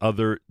so many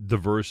other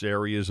diverse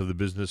areas of the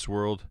business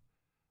world.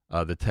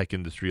 The tech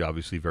industry,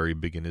 obviously, very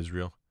big in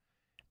Israel.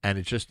 And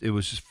it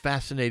was just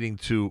fascinating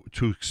to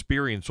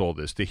experience all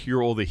this, to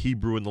hear all the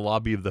Hebrew in the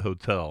lobby of the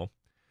hotel,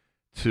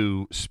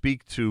 to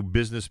speak to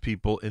business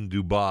people in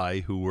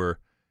Dubai who were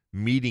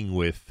meeting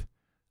with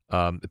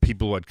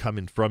people who had come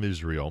in from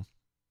Israel,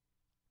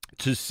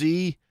 to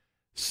see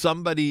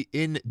somebody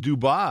in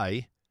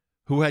Dubai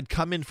who had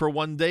come in for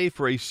one day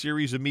for a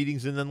series of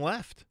meetings and then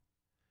left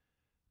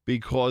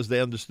because they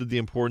understood the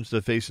importance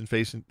of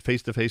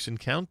face-to-face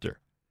encounter.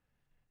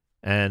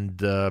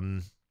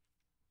 And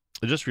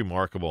just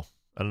remarkable.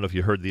 I don't know if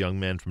you heard the young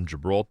man from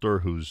Gibraltar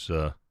who's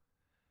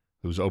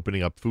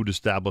opening up food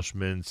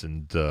establishments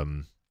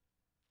and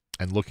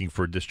looking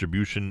for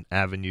distribution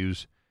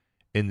avenues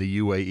in the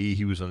UAE.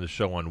 He was on the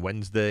show on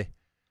Wednesday.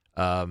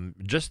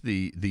 Just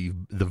the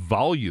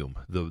volume,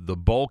 the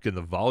bulk and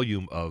the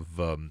volume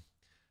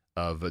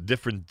of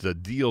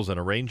different deals and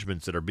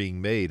arrangements that are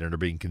being made and are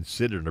being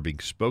considered and are being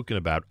spoken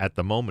about at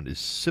the moment is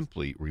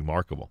simply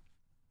remarkable.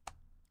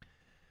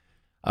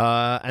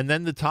 And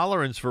then the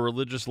tolerance for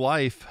religious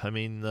life. I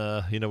mean,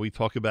 we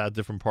talk about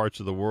different parts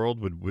of the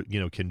world.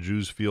 Can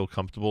Jews feel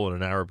comfortable in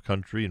an Arab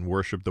country and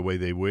worship the way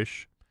they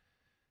wish?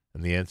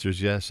 And the answer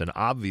is yes. And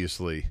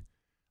obviously,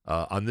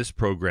 on this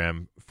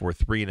program for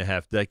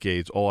 3.5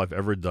 decades, all I've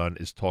ever done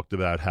is talked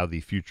about how the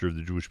future of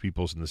the Jewish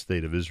people is in the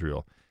state of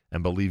Israel.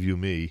 And believe you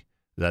me,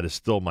 that is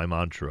still my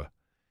mantra.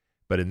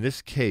 But in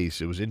this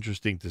case, it was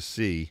interesting to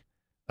see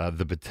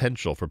the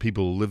potential for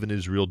people who live in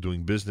Israel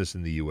doing business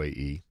in the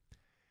UAE.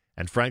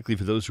 And frankly,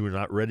 for those who are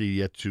not ready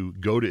yet to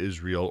go to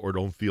Israel or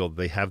don't feel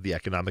they have the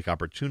economic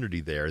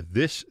opportunity there,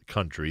 this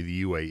country,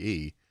 the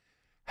UAE,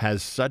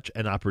 has such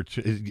an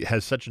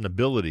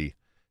ability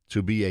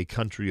to be a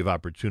country of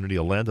opportunity,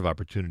 a land of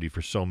opportunity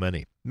for so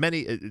many.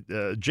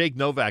 Jake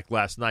Novak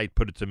last night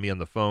put it to me on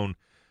the phone,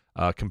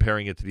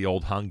 comparing it to the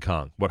old Hong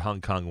Kong, what Hong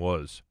Kong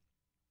was.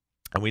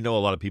 And we know a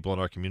lot of people in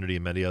our community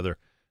and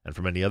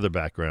from many other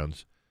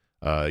backgrounds,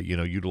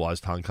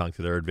 utilized Hong Kong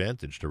to their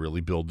advantage to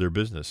really build their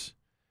business.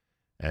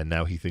 And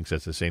now he thinks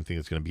that's the same thing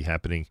that's going to be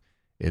happening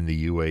in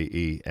the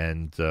UAE.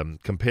 And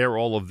compare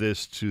all of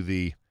this to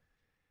the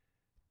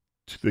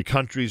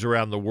countries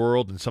around the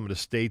world and some of the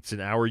states in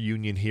our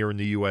union here in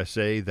the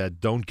USA that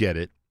don't get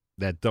it,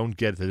 that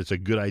it's a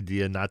good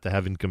idea not to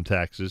have income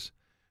taxes,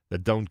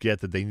 that don't get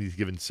that they need to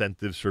give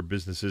incentives for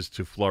businesses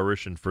to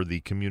flourish and for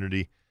the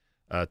community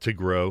to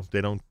grow.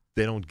 They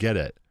don't get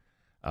it.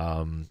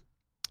 I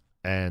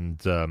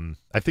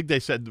think they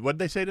said, what did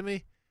they say to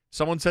me?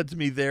 Someone said to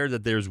me there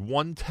that there's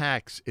one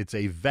tax. It's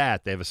a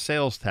VAT. They have a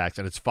sales tax,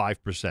 and it's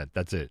 5%.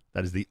 That's it.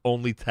 That is the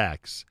only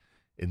tax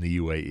in the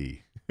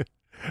UAE,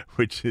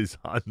 which is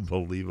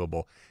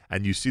unbelievable.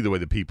 And you see the way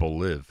the people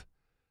live.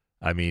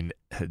 I mean,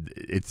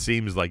 it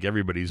seems like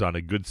everybody's on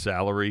a good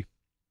salary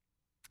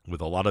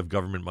with a lot of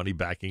government money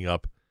backing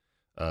up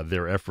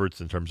their efforts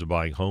in terms of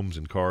buying homes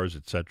and cars,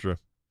 etc.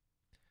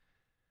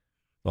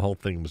 The whole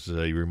thing was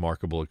a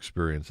remarkable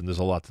experience, and there's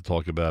a lot to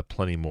talk about,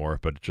 plenty more,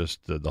 but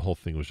just the whole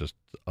thing was just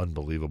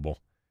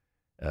unbelievable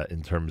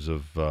in terms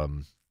of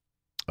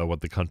what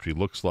the country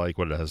looks like,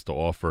 what it has to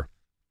offer,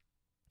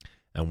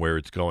 and where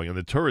it's going. And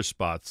the tourist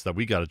spots that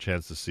we got a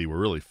chance to see were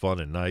really fun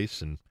and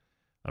nice, and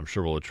I'm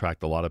sure will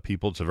attract a lot of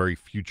people. It's a very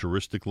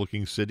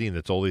futuristic-looking city, and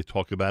that's all they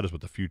talk about is what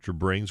the future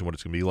brings and what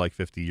it's going to be like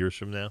 50 years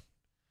from now.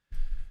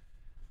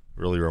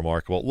 Really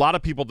remarkable. A lot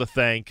of people to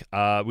thank.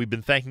 We've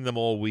been thanking them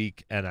all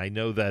week, and I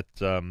know that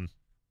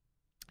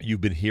you've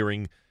been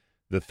hearing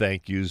the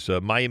thank yous.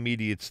 My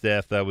immediate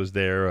staff that was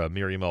there,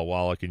 Miriam L.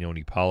 Wallach and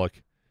Yoni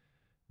Pollack,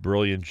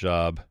 brilliant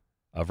job.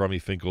 Rami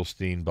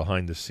Finkelstein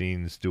behind the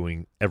scenes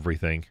doing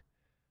everything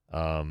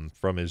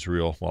from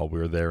Israel while we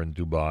were there in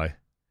Dubai.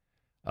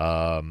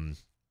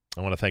 I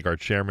want to thank our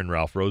chairman,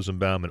 Ralph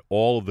Rosenbaum, and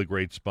all of the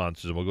great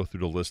sponsors, and we'll go through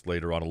the list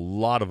later on. A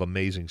lot of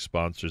amazing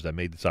sponsors that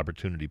made this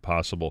opportunity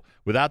possible.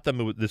 Without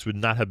them, this would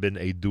not have been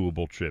a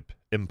doable trip.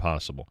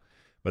 Impossible.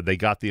 But they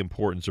got the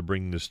importance of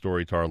bringing this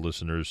story to our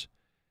listeners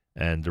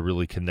and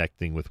really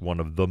connecting with one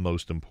of the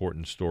most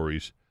important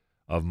stories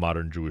of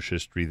modern Jewish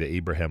history, the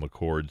Abraham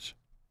Accords.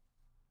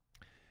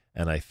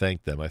 And I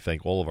thank them. I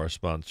thank all of our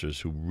sponsors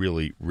who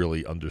really,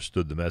 really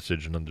understood the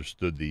message and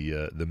understood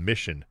the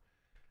mission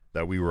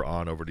that we were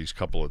on over these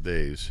couple of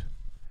days.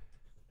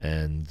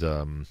 And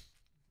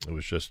it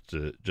was just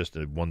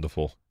a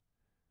wonderful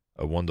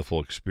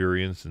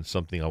experience and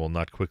something I will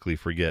not quickly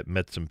forget.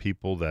 Met some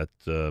people that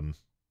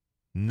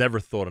never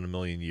thought in a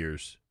million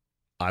years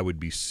I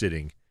would be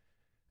sitting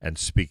and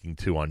speaking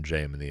to on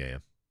JM in the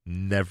AM.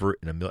 Never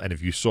in a million. And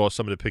if you saw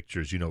some of the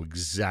pictures, you know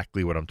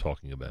exactly what I'm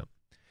talking about.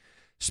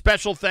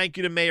 Special thank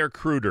you to Mayor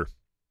Kruder.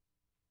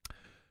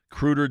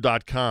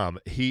 Kruder.com.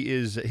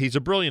 He's a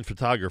brilliant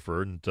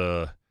photographer, and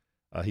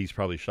he's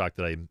probably shocked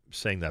that I'm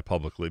saying that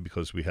publicly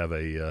because we have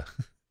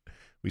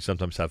we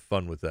sometimes have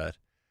fun with that.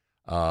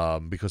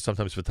 Because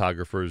sometimes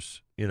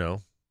photographers, you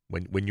know,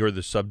 when you're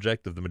the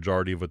subject of the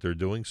majority of what they're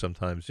doing,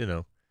 sometimes, you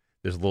know,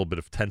 there's a little bit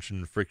of tension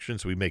and friction,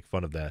 so we make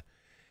fun of that.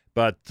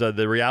 But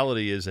the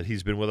reality is that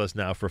he's been with us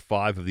now for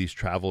 5 of these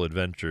travel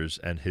adventures,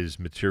 and his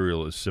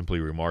material is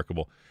simply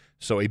remarkable.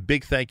 So a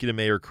big thank you to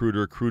Mayor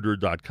Kruder,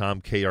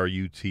 Kruder.com,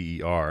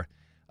 Kruter.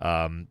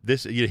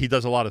 He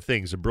does a lot of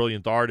things. A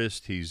brilliant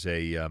artist. He's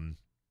a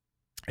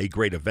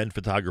great event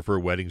photographer,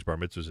 weddings, bar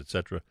mitzvahs,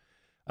 etc.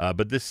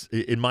 But this,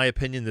 in my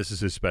opinion, this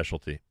is his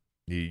specialty.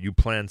 You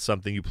plan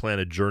something, you plan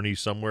a journey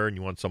somewhere, and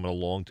you want someone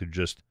along to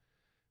just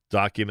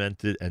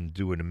document it and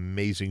do an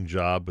amazing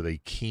job with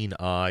a keen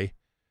eye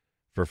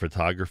for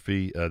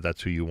photography.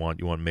 That's who you want.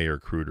 You want Mayor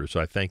Kruder. So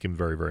I thank him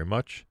very, very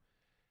much.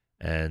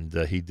 And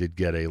he did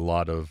get a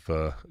lot of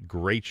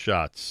great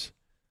shots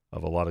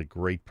of a lot of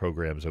great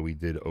programs that we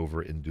did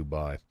over in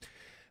Dubai.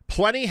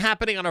 Plenty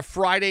happening on a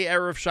Friday,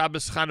 Erev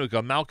Shabbos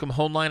Chanukah. Malcolm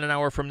Hoenlein, an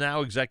hour from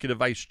now, Executive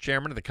Vice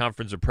Chairman of the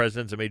Conference of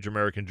Presidents of Major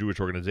American Jewish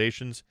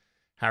Organizations.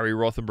 Harry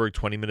Rothenberg,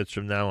 20 minutes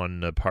from now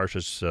on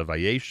Parshas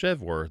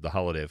Vayeshev, or the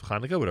holiday of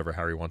Chanukah, whatever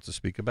Harry wants to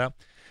speak about.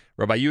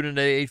 Rabbi Yudin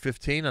Day,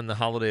 8:15 on the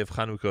holiday of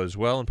Chanukah as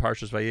well in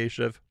Parshas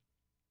Vayeshev.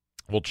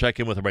 We'll check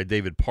in with Rabbi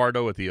David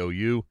Pardo at the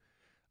OU.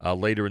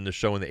 Later in the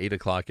show in the 8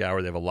 o'clock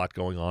hour. They have a lot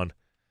going on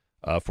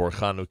for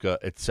Chanukah,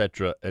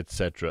 etc.,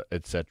 etc.,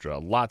 etc.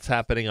 Lots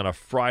happening on a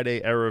Friday,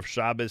 Erev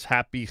Shabbos.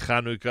 Happy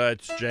Chanukah.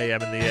 It's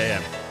JM in the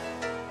AM.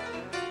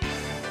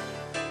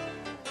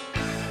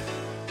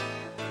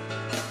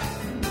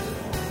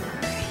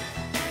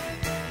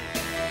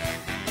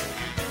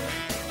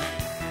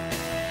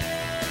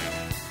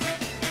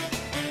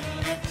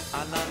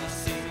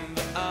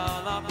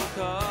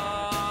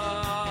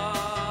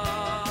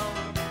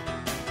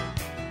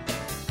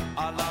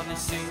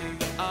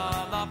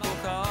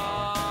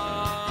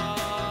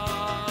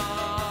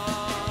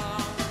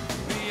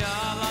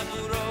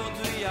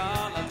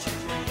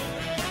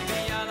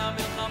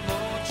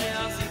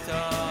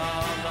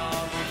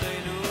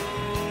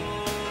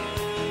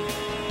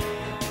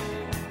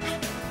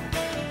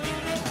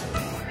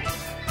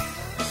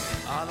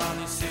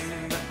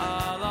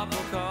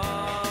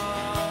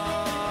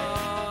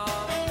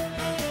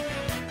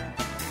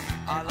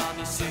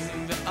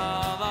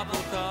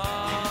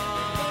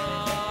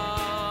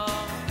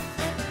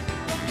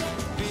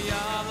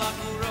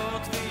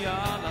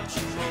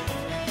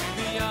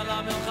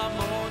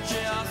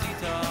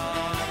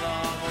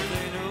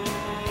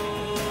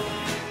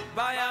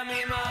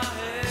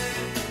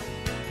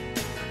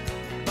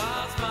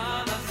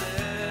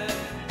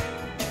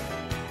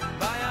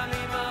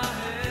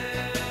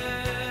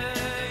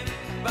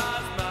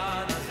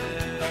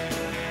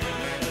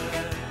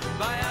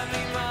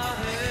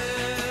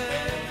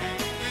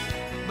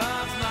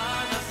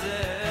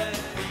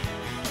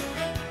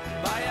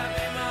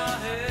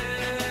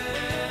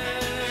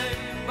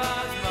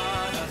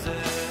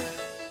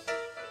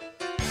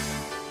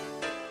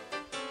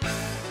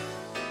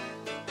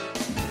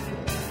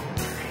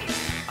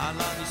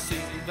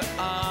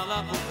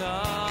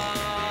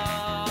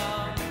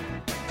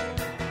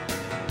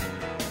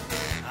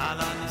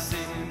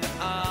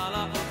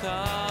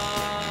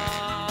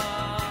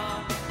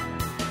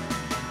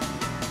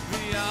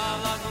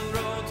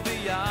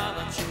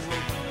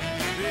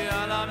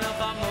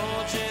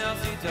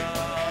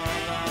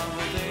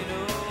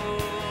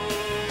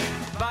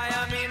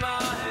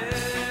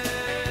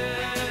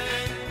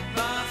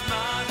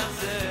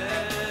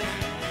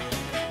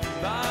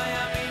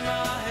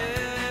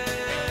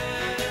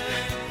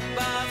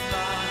 Bye.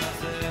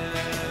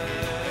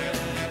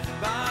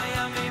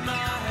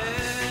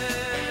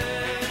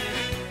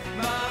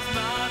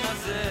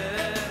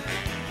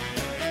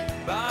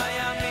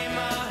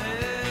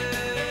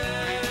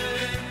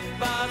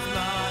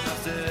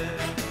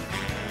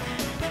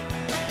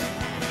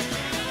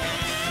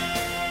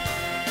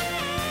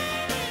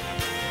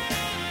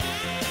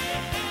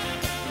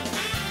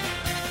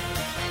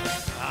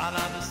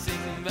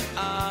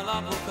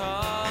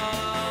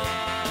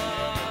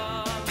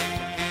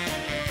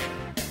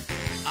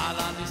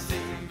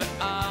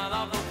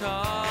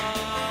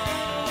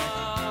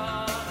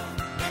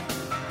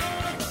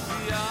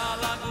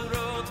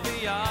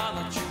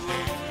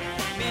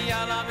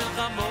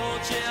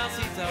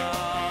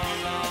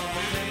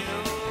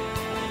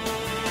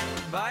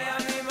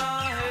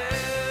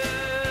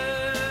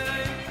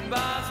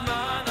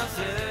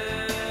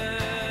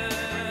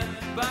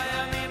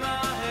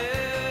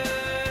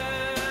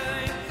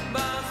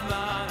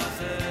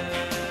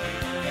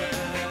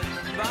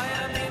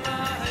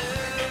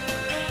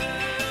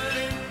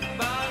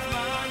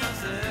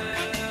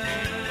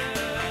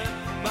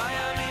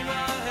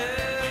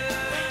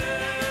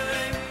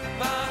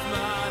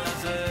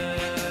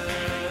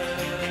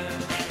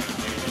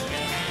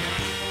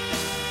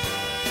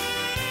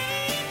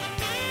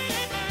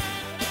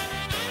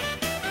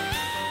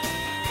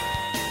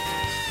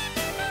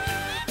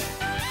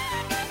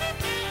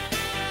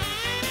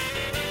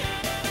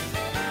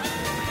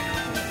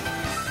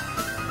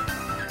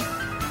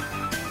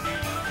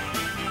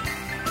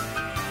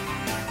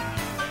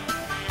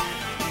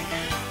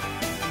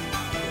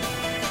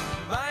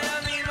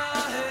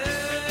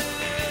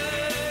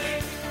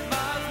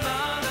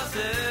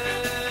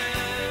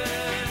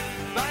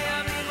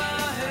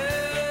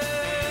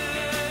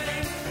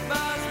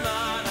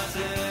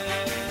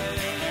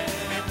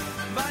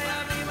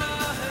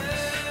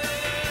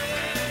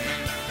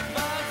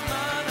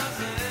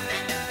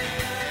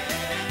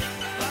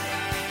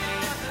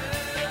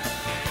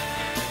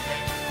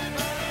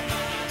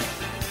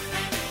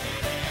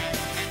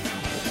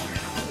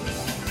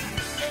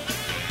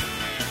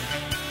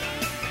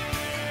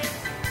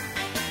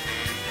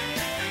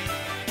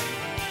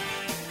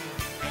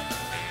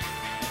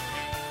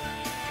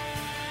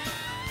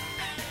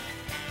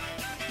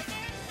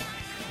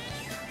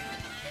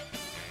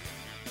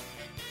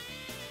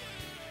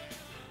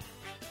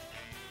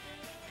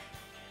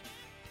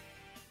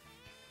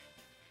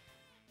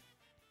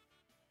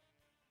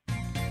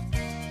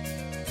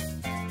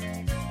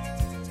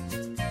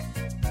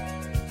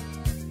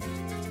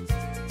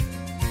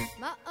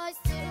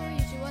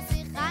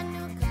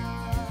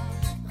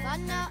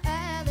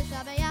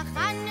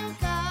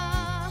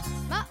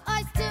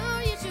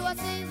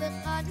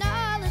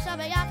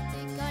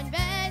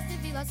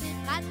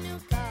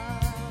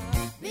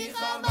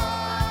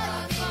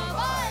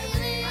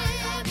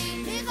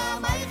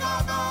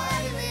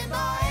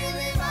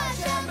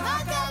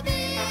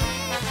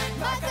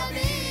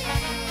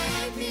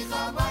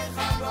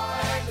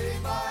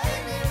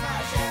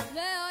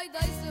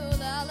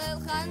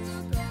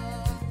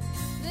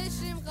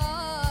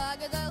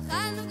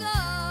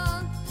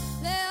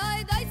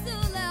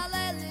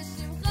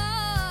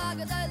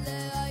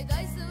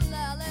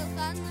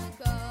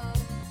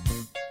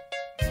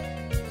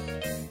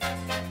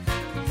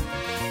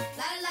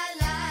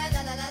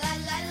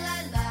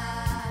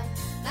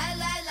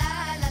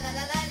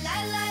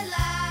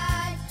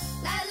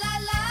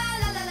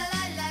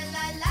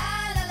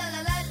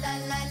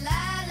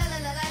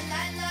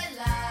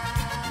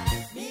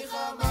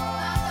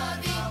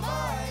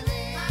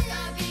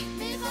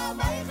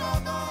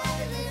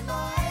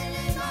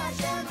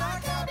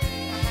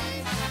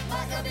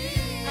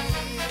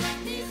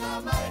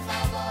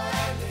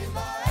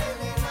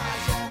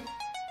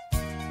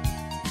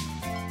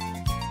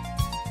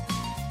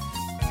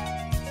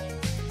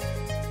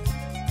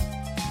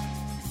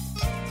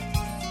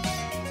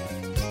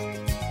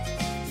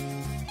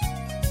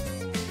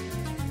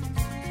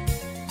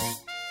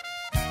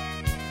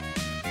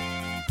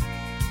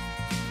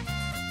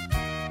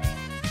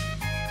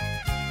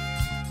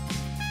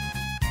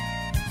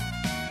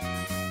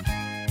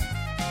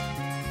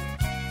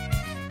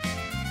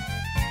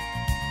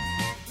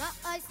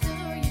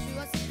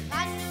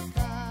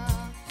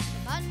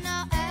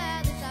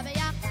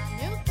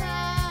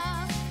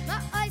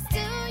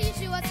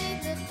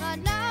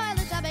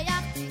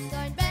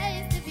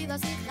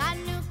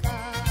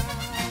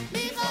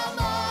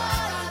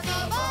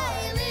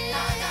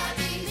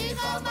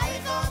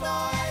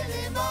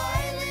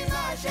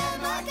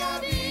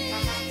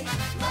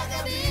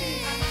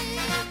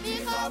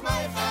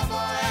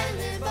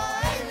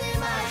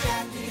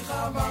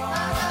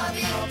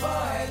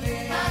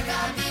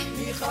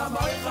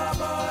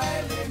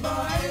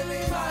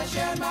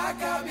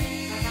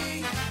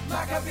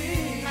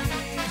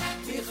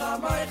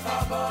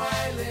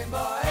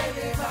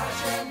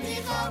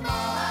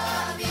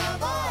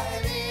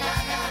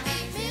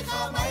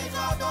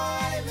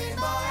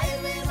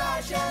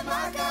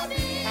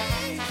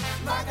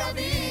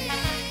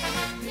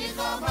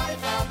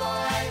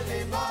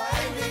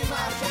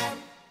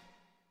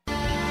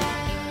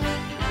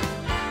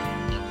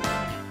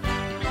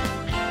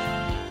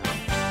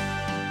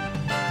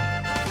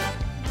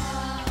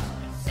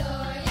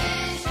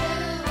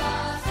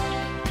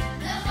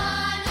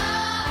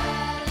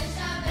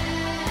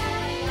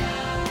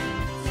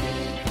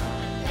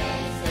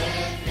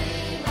 Say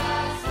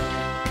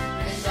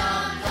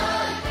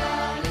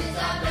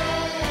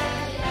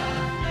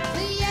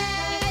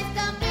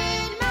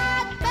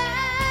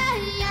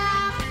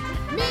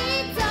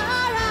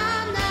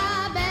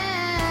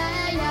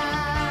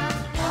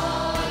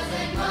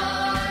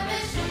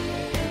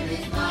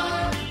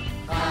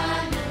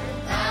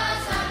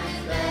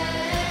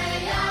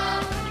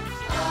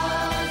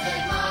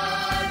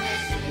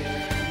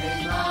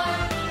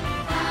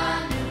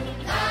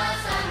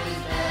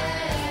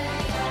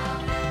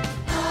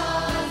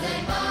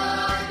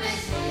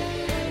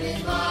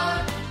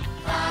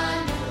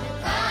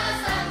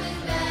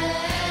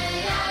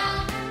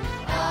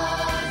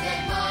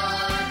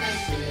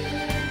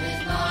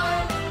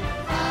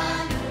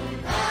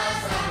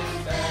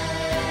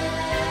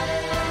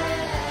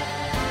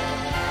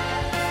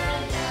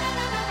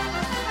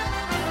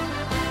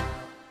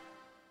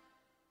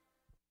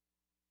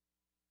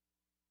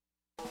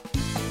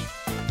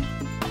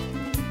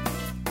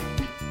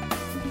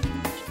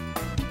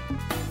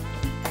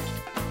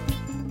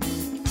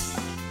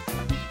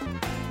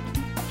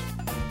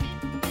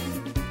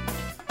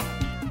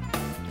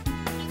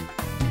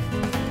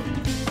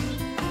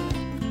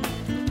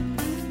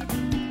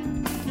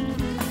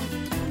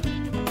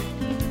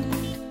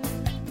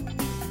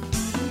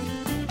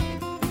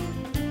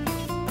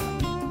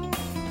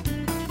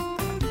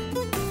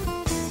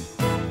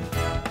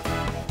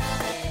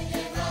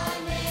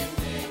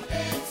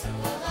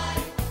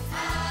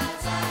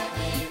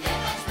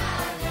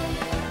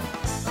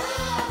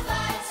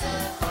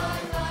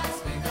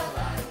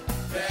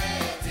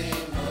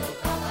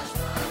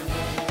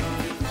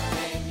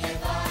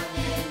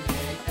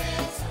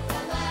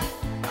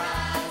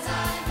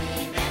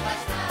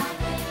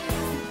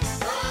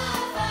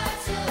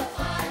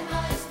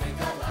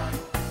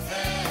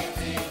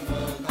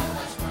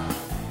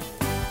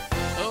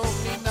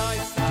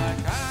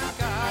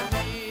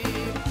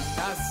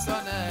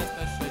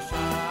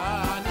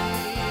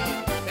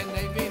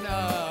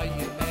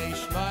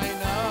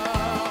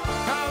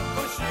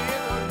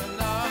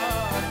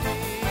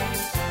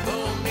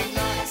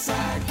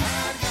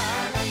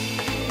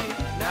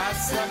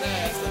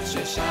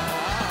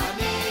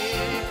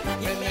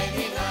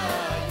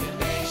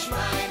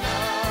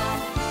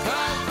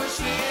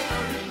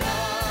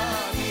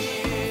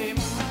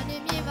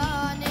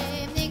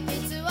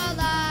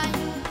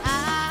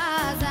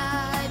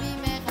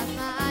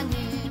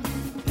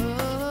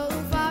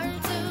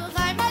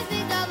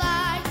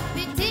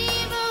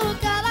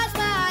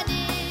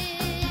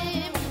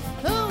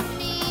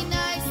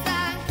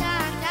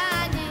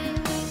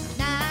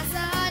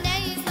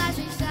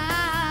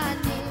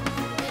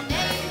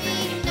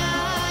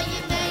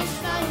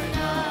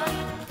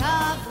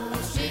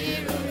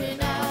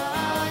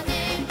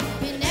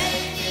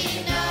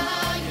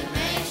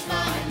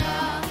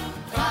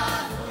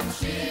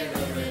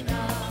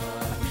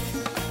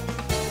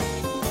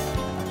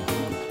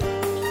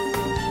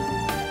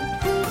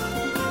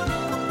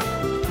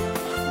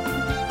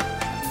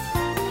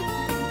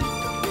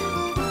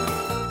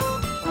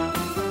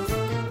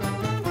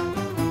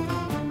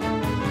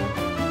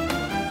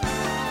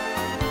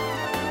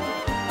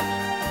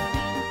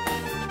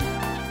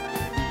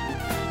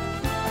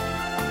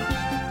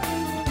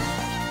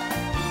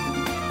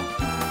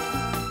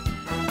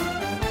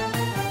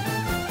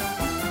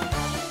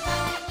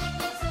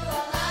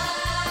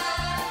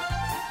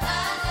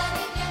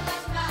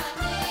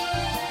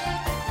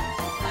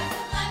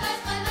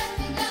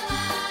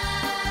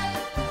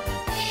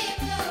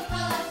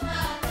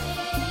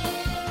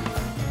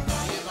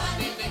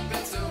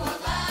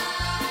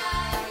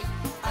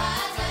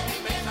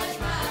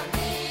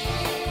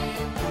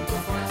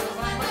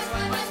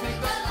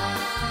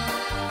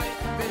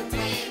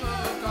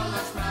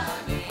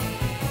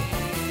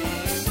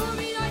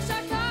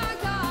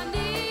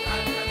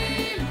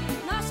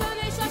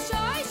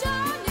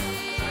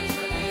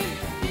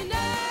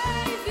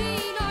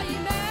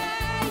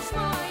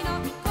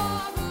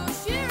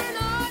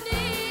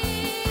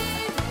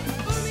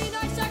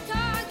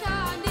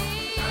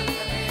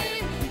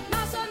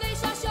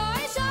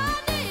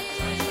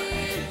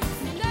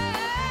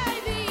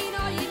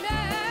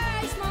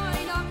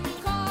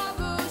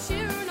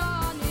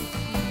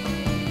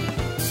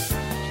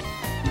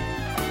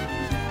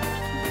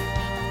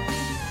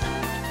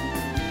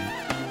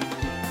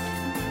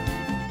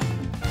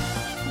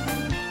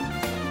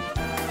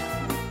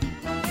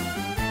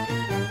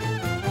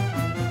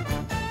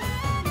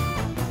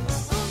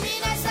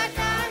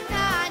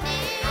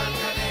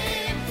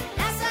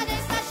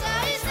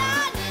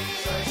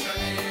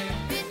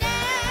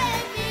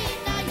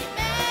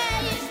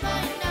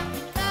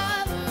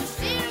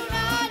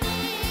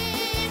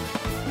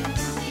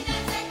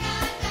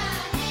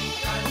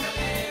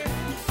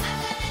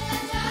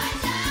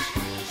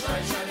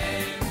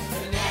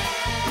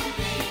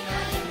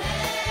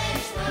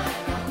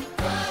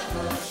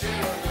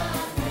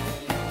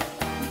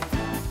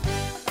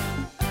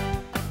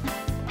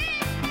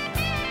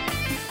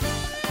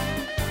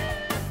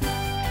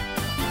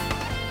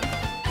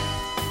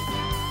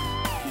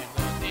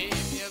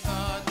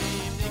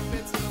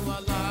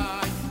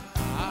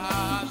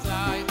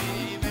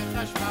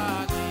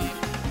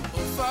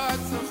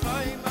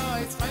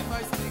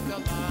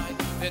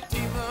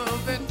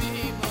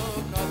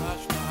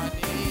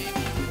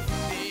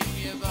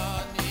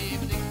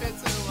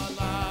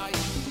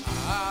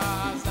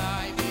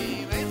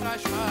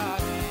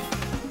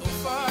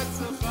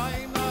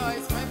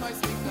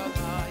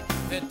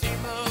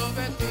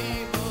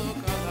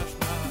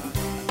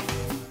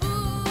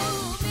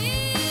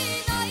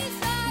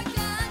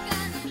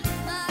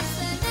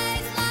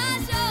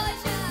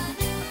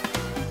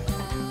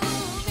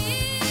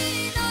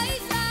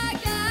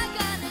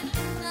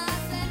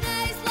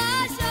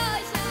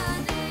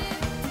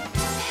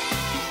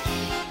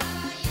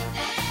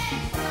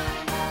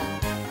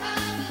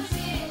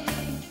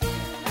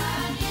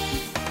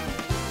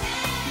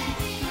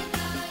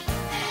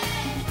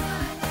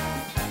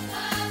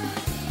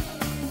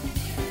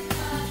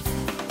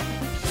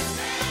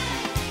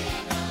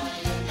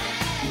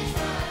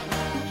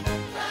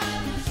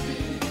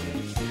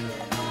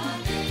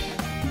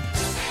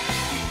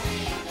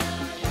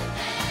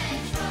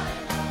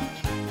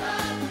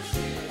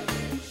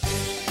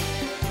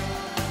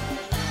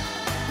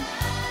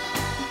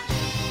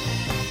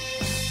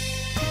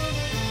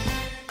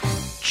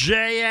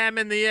JM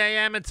in the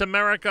AM, it's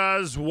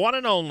America's one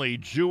and only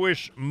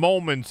Jewish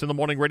Moments in the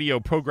Morning radio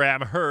program,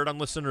 heard on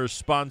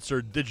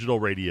listeners-sponsored digital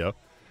radio.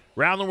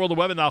 Around the world, the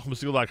web at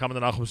NachumSegal.com and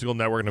the Nachum Segal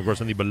Network, and of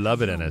course on the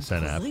beloved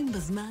NSN app.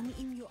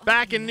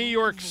 Back in New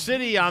York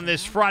City on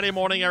this Friday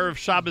morning, Erev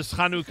Shabbos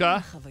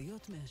Chanukah.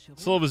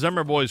 Silva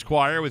Zemmer Boys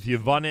Choir with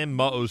Yevanim,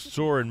 Ma'oz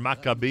Tzur, and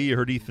Maccabi. You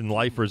heard Ethan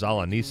Leifer's Al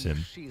Anisim.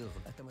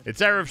 It's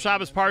Erev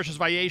Shabbos Parshas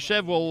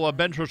Vayeshev. We'll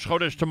bench Rosh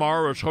Chodesh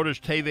tomorrow. Rosh Chodesh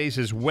Teves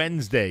is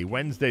Wednesday.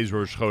 Wednesday's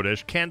Rosh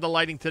Chodesh. Candle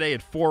lighting today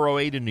at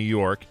 4:08 in New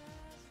York.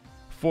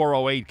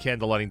 4:08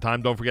 candle lighting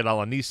time. Don't forget Al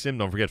Anisim.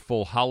 Don't forget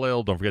full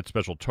Hallel. Don't forget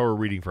special Torah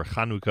reading for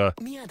Chanukah.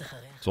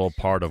 It's all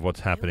part of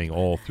what's happening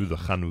all through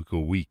the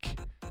Chanukah week.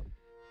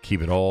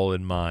 Keep it all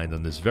in mind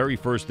on this very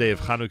first day of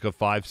Chanukah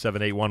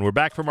 5781. We're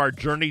back from our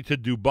journey to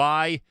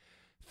Dubai.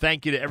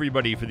 Thank you to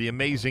everybody for the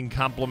amazing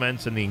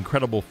compliments and the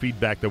incredible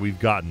feedback that we've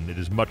gotten. It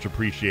is much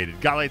appreciated.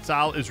 Galei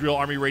Tzahal, Israel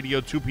Army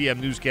Radio, 2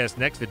 p.m. newscast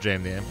next at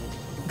JM.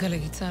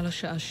 גלי צהל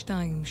השעה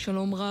 2,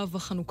 שלום רב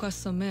וחנוכה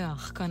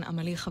שמח, כאן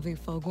עמלי חביב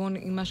פרגון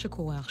עם מה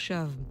שקורה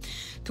עכשיו.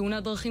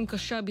 תאונת דרכים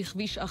קשה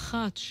בכביש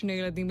 1, 2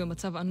 ילדים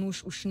במצב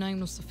אנוש ו2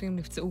 נוספים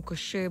נפצעו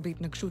קשה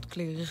בהתנגשות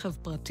כלי רכב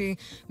פרטי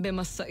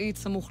במסעית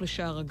סמוך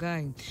לשער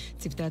הגיא.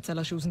 צוותי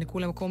הצלה שהוזנקו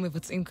למקום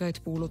מבצעים כעת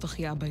פעולות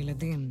החייאה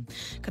בילדים.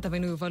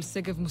 כתבנו יובל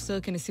סגב מוסר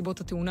כי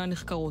נסיבות התאונה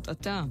נחקרות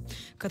עתה.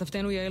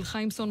 כתבתנו יעל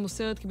חיימסון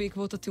מוסרת כי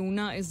בעקבות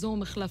התאונה אזור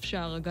מחלף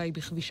שער הגיא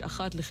בכביש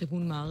 1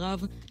 לכיוון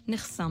מערב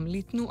נחסם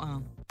לתנועה.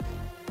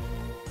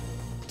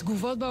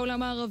 תגובות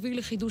בעולם הערבי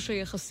לחידוש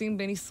היחסים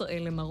בין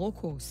ישראל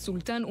למרוקו.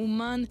 סולטן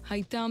אומן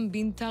הייתם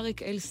בן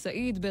טארק אל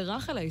סעיד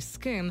ברח על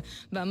ההסכם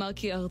ואמר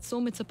כי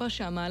ארצו מצפה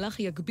שהמהלך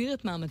יגביר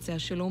את מאמצי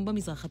השלום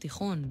במזרח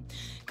התיכון.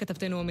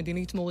 כתבתנו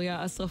המדינית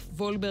מוריה אסרף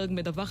וולברג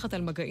מדווחת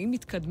על מגעים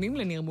מתקדמים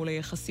לנרמול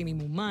היחסים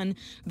עם אומן,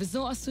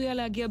 וזו עשויה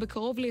להגיע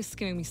בקרוב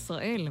להסכם עם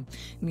ישראל.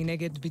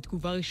 מנגד,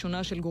 בתגובה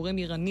ראשונה של גורם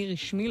איראני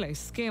רשמי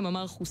להסכם,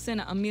 אמר חוסיין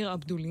אמיר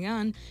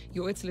עבדוליאן,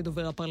 יועץ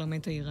לדובר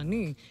הפרלמנט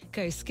האיראני,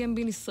 כי ההסכם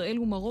בין ישראל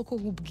ומרוקו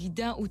הוא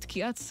בגידה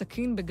ותקיעת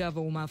סכין בגב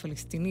האומה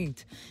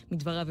הפלסטינית.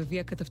 מדבריו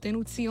הביאה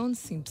כתבתנו ציון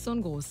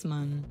סימפסון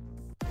גרוסמן.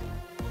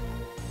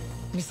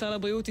 משרד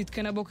הבריאות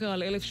התקן הבוקר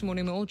על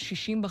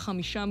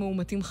 1,865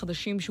 מאומתים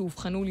חדשים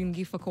שהובחנו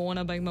לנגיף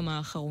הקורונה ביממה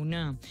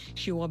האחרונה.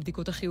 שיעור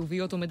הבדיקות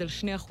החיוביות עומד על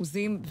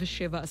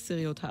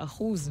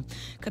 2.7%.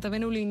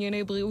 כתבנו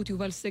לענייני בריאות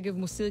יובל סגב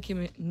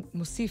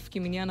מוסיף כי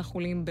מניין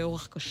החולים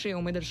באורח קשה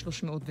עומד על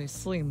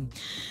 320.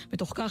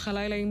 בתוך כך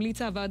הלילה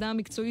המליצה הוועדה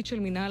המקצועית של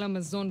מנהל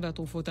המזון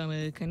והתרופות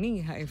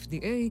האמריקני,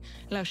 ה-FDA,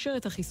 לאשר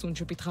את החיסון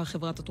שפיתחה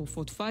חברת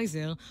התרופות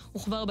פייזר,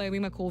 וכבר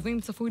בימים הקרובים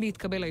צפוי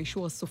להתקבל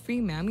האישור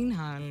הסופי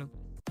מהמנהל.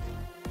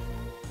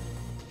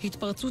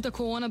 התפרצות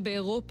הקורונה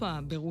באירופה.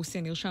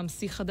 ברוסיה נרשם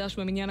שיא חדש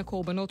במניין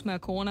הקורבנות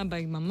מהקורונה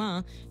ביממה,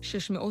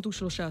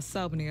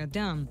 613 בני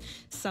אדם.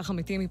 סך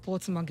המתים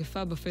מפרוץ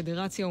מגפה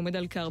בפדרציה עומד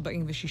על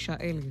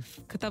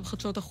כ-46,000. כתב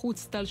חדשות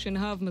החוץ טל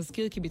שנהב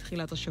מזכיר כי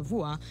בתחילת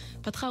השבוע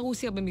פתחה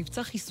רוסיה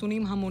במבצע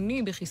חיסונים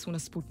המוני בחיסון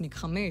הספוטניק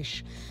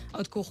 5.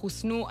 עד כה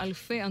חוסנו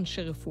אלפי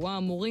אנשי רפואה,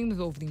 מורים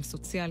ועובדים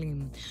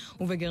סוציאליים.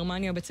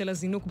 ובגרמניה בצל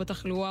הזינוק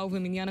בתחלואה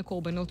ובמניין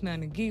הקורבנות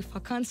מהנגיף,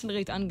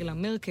 הקנצלרית אנגלה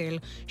מרקל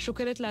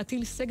שוקלת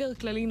להטיל סגר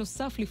כללי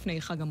נוסף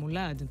לפני חג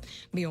המולד.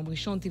 ביום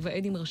ראשון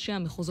תיוועד עם ראשי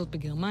המחוזות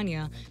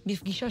בגרמניה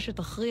בפגישה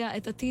שתכריע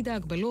את עתיד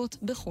ההגבלות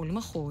בכל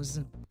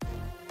מחוז.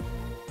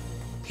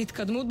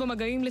 התקדמות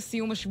במגעים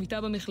לסיום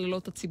השביתה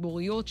במכללות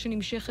הציבוריות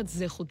שנמשכת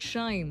זה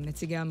חודשיים.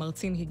 נציגי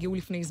המרצים הגיעו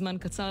לפני זמן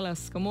קצר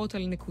להסכמות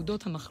על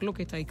נקודות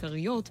המחלוקת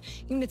העיקריות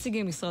עם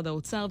נציגי משרד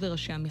האוצר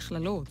וראשי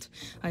המכללות.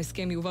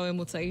 ההסכם יובא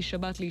במוצאי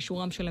שבת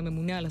לאישורם של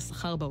הממונה על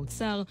השכר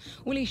באוצר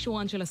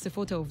ולאישורן של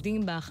אספות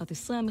העובדים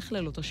ב-11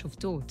 המכללות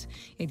השובתות.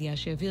 ידיעה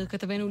שהעביר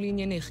כתבנו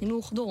לענייני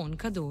חינוך דורון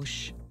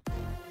קדוש.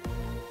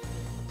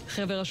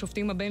 חבר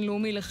השופטים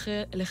הבינלאומי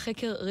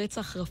לחקר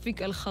רצח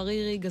רפיק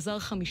אל-חרירי גזר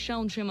 5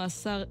 עונשי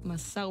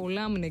מאסר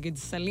עולם נגד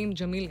סלים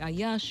ג'מיל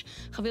עייש,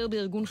 חבר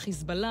בארגון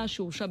חיזבאללה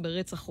שהורשע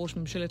ברצח ראש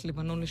ממשלת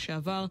לבנון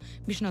לשעבר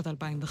בשנת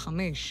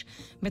 2005.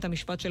 בית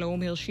המשפט של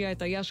האו"ם הרשיע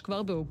את עייש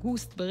כבר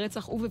באוגוסט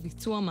ברצח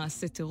ובביצוע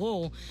מעשה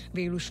טרור,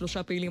 ואילו 3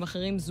 פעילים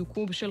אחרים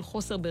זוכו בשל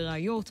חוסר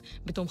בראיות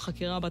בתום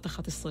חקירה בת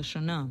 11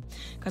 שנה.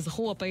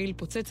 כזכור, הפעיל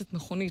פוצץ את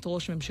מכונית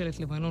ראש ממשלת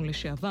לבנון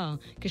לשעבר,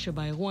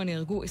 כשבאירוע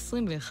נהרגו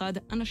 21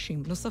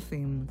 אנשים נוספים.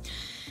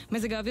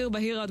 מזג האוויר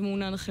בהיר עד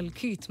מעונן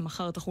חלקית,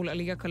 מחר תחול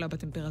עלייה קלה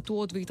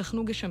בטמפרטורות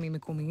ויתכנו גשמים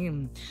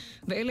מקומיים.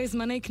 ואלה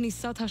זמני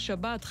כניסת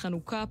השבת,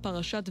 חנוכה,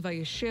 פרשת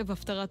וישב,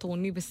 הפטרת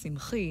רוני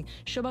ושמחי,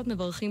 שבת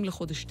מברכים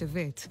לחודש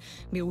טבת.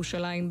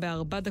 בירושלים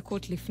ב4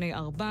 דקות לפני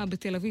 4,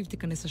 בתל אביב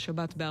תיכנס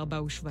השבת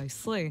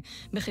ב4:17,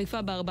 בחיפה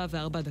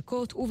ב4:04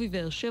 דקות,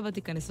 ובבאר שבע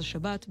תיכנס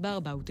השבת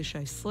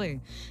ב4:19.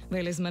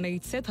 ואלה זמני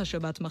צאת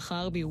השבת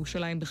מחר,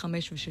 בירושלים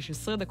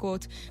ב5:16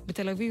 דקות,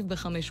 בתל אביב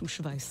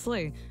ב5:17,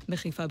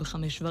 בחיפה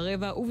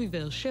ב5:15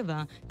 ובבאר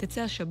שבע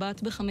תצא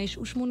השבת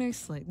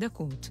ב5:18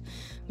 דקות.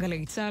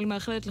 גלי צהל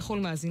מאחלת לכל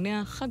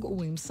מאזיניה חג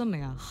אורים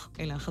שמח.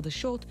 אלה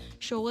החדשות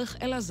שעורך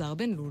אלעזר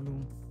בן לולו.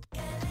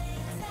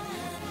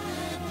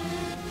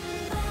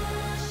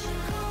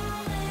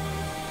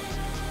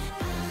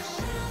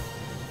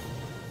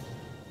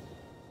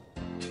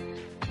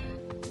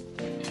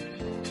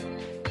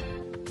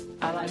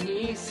 על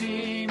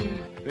הניסים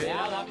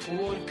ועל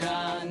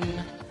הפורקן,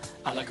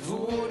 על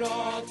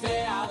הגבורות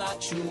ועל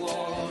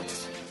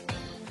התשועות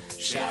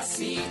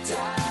שעשית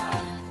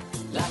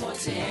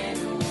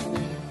לאבותינו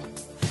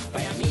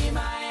בימים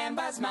ההם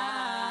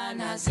בזמן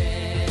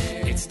הזה.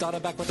 It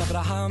started back with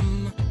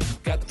Abraham,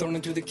 got thrown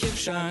into the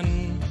Kivshan,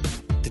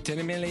 to tell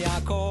him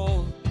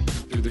Yaakov,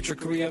 through the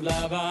trickery of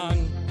Lavan,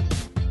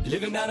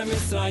 living down in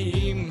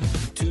Mitzrayim,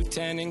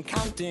 210 and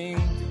counting,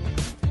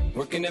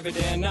 working every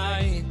day and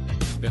night,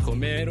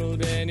 בחומר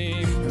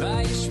ולבנים.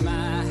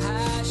 וישמע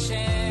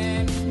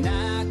השם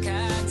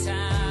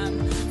נקתם,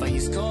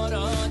 ויזכור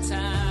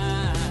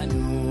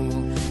אותנו,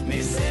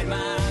 מזר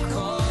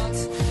מכות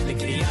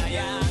לקריאה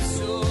ים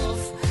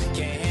סוף,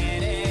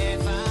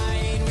 כהרף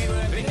עין. We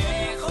were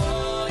בני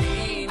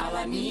חורין, על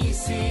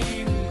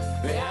הניסים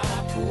ועל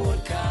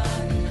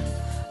הפורקן,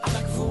 על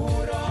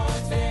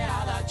הגבורות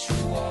ועל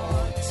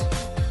התשועות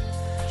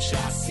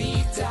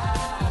שעשית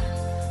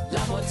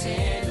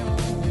לאבותינו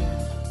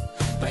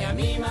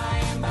בימים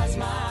ההם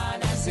בזמן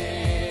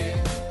הזה,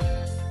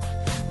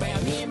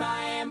 בימים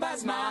ההם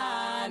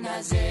בזמן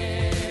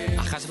הזה.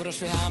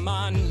 אחשוורוש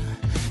והמן,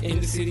 in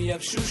the city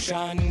of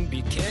Shushan,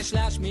 ביקש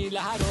להשמיד,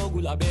 להרוג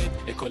ולאבד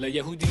את כל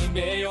היהודים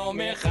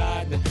ביום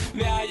אחד,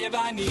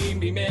 והיוונים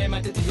בימי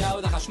מתתיהו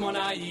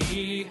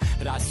החשמונאי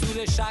רצו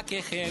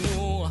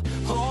לשכחנו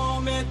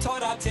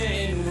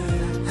מתורתנו.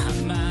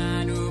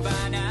 המן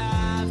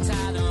ובניו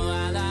צעדו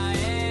על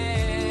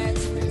העץ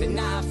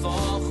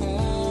ונהפוך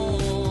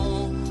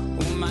הוא,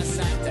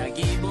 ומסעת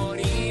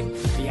גיבורים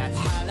ביד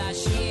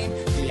חלשים,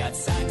 ביד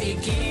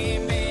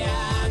צדיקים,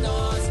 ביד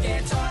עוז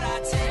כתורתך.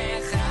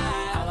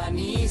 על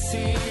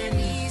הניסים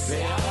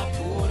ועל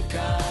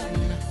הפורקן,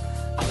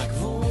 על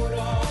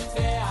הגבורות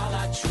ועל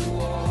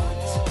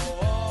התשועות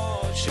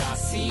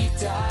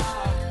שעשית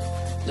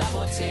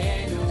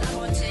לאבותינו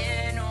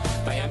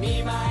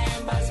בימים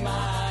ההם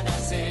בזמן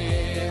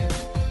הזה,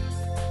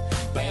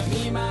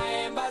 בימים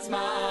ההם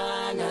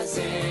בזמן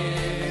הזה.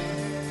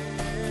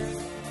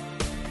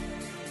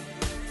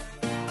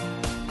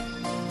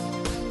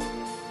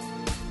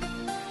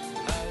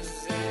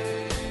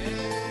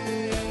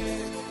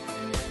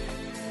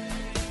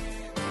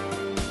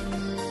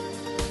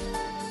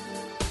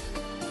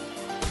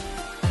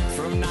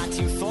 From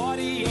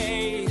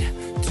 1948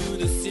 to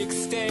the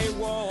Six-Day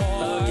War,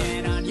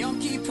 Again on Yom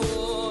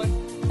Kippur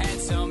and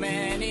so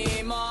many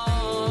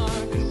more.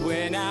 and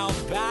when our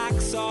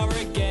backs are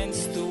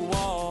against the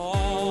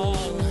wall,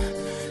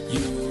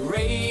 you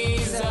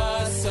raise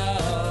us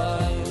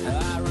up.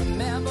 I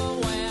remember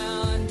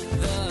when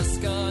the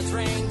scuds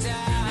rained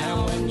down, And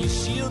when you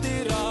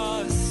shielded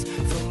us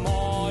from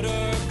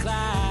mortar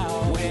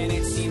clouds, when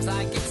it seems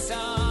like it's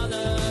all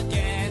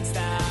against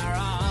our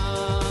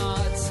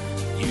odds,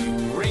 you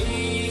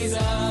raise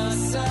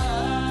us up.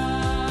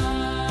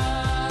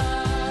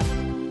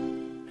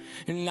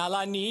 על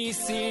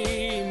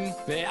הניסים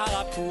ועל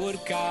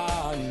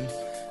הפורקן,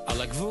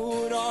 על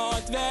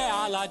הגבורות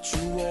ועל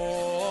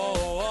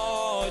התשועות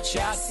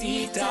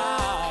שעשית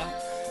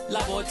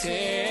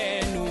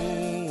לאבותינו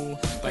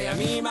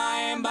בימים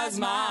ההם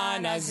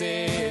בזמן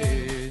הזה.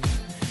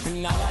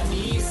 על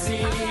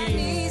הניסים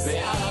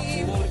ועל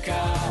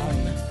הפורקן,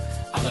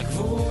 על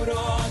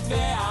הגבורות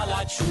ועל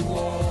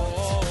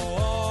התשועות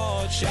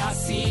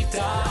שעשית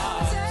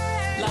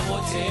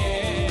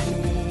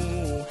לאבותינו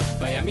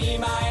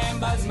בימים ההם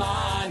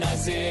בזמן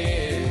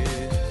הזה,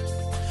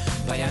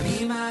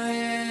 בימים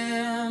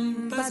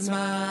ההם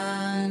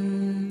בזמן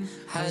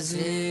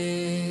הזה.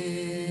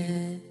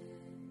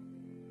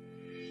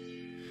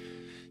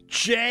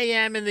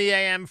 JM in the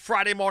AM,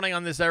 Friday morning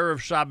on this Erev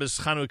Shabbos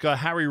Chanukah.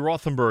 Harry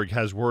Rothenberg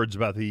has words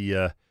about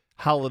the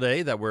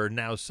holiday that we're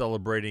now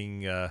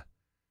celebrating,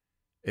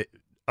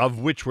 of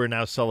which we're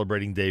now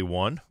celebrating day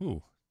one.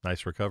 Ooh,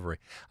 nice recovery.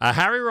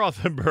 Harry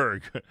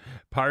Rothenberg,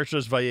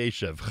 Parshas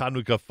Vayeshev,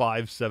 Chanukah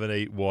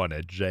 5781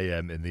 at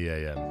JM in the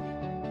AM.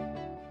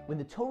 When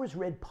the Torah is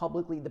read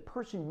publicly, the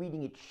person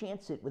reading it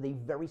chants it with a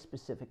very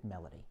specific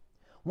melody.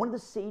 One of the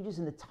sages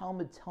in the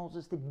Talmud tells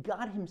us that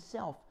God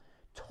himself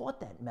taught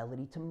that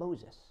melody to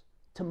Moses,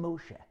 to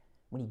Moshe,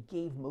 when he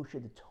gave Moshe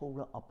the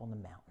Torah up on the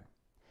mountain.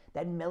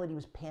 That melody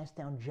was passed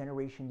down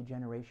generation to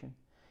generation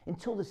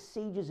until the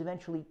sages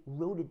eventually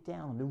wrote it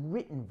down, the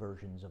written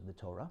versions of the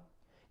Torah,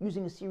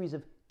 using a series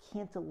of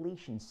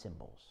cantillation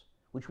symbols,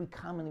 which we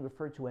commonly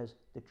refer to as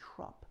the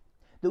trup.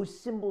 Those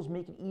symbols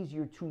make it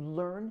easier to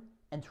learn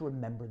and to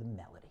remember the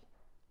melody.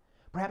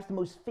 Perhaps the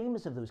most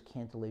famous of those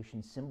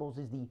cantillation symbols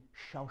is the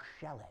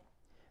shalshelet.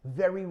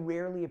 Very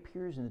rarely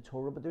appears in the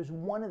Torah, but there's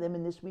one of them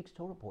in this week's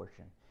Torah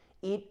portion.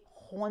 It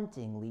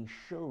hauntingly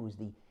shows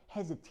the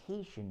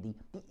hesitation,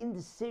 the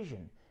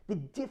indecision, the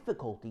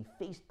difficulty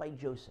faced by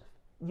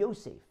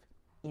Yosef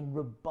in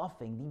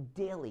rebuffing the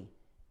daily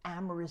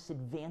amorous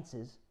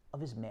advances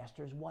of his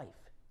master's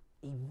wife.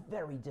 A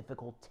very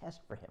difficult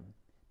test for him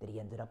that he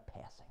ended up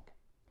passing.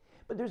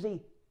 But there's a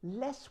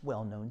less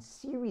well-known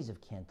series of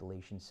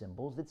cantillation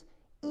symbols that's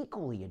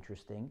equally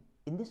interesting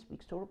in this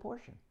week's Torah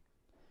portion.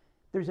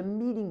 There's a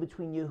meeting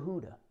between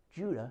Yehuda,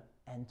 Judah,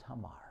 and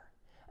Tamar.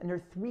 And there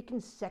are 3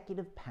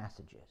 consecutive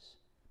passages,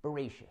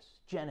 Bereshis,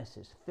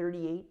 Genesis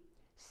 38,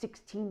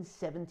 16,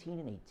 17,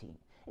 and 18.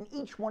 And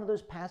each one of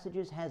those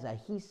passages has a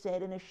he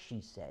said and a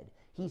she said.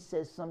 He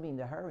says something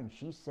to her and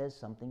she says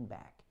something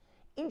back.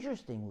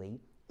 Interestingly,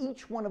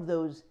 each one of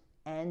those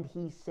and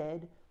he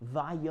said,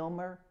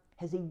 Vayomer,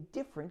 has a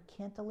different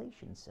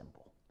cantillation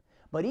symbol.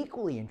 But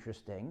equally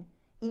interesting,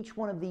 each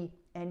one of the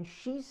and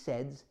she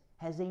saids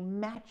has a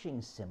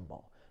matching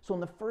symbol. So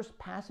in the first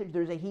passage,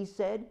 there's a he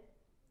said,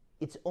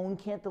 its own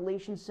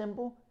cantillation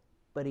symbol,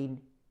 but an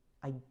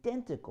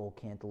identical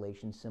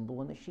cantillation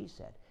symbol in the she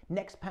said.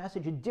 Next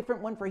passage, a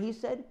different one for he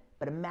said,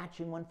 but a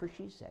matching one for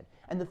she said.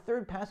 And the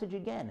third passage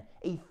again,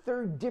 a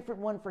third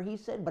different one for he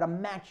said, but a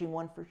matching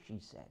one for she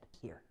said.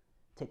 Here,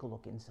 take a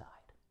look inside.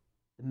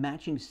 The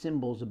matching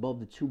symbols above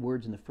the 2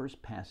 words in the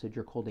first passage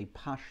are called a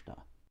pashta.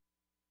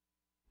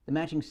 The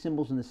matching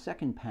symbols in the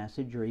second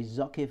passage are a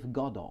zakif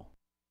gadol.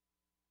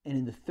 And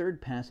in the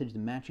third passage, the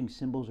matching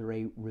symbols are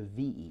a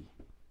revi'i.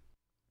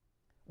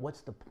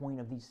 What's the point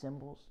of these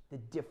symbols? The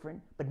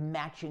different but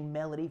matching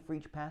melody for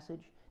each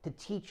passage? To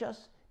teach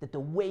us that the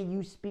way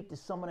you speak to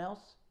someone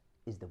else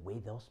is the way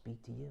they'll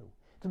speak to you.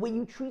 The way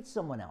you treat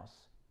someone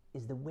else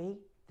is the way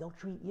they'll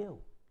treat you.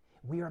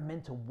 We are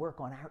meant to work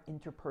on our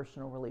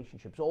interpersonal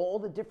relationships, all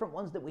the different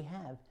ones that we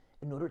have,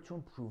 in order to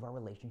improve our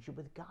relationship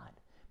with God.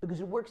 Because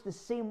it works the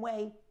same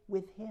way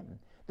with Him.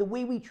 The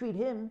way we treat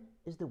Him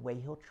is the way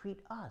He'll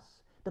treat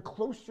us. The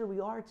closer we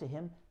are to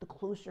Him, the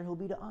closer He'll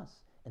be to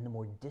us. And the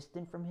more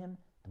distant from Him,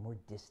 the more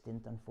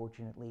distant,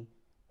 unfortunately,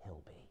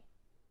 He'll be.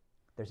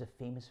 There's a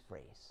famous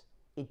phrase,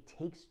 it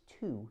takes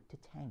 2 to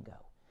tango,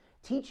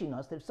 teaching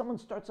us that if someone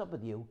starts up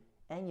with you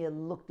and you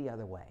look the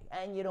other way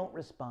and you don't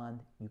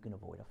respond, you can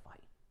avoid a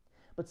fight.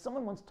 But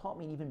someone once taught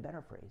me an even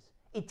better phrase,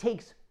 it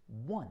takes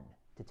 1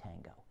 to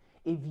tango.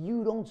 If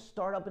you don't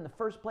start up in the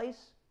first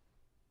place,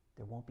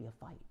 there won't be a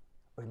fight,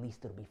 or at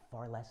least it'll be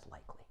far less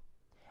likely.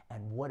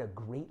 And what a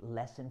great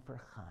lesson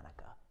for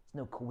Hanukkah. It's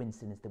no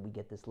coincidence that we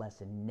get this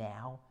lesson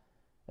now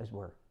as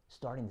we're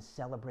starting to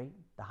celebrate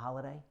the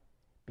holiday,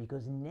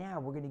 because now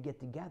we're going to get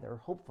together,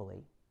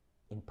 hopefully,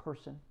 in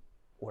person,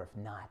 or if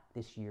not,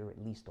 this year,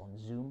 at least on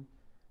Zoom,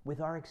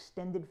 with our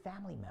extended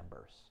family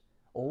members.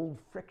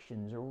 Old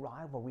frictions or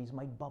rivalries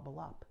might bubble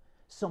up.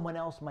 Someone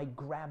else might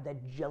grab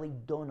that jelly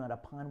donut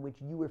upon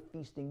which you were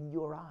feasting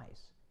your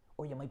eyes.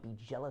 Or you might be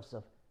jealous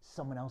of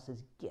someone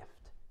else's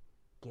gift.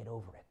 Get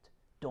over it.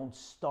 Don't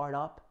start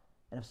up,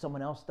 and if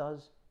someone else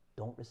does,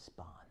 don't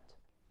respond.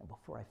 And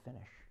before I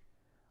finish,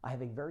 I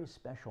have a very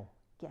special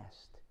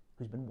guest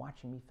who's been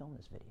watching me film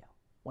this video,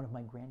 one of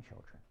my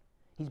grandchildren.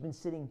 He's been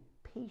sitting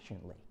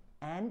patiently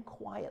and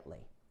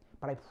quietly,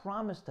 but I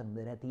promised him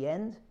that at the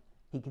end,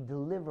 he could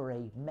deliver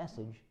a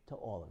message to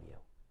all of you.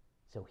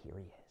 So here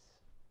he is.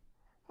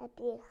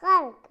 Happy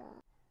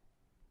Hanukkah.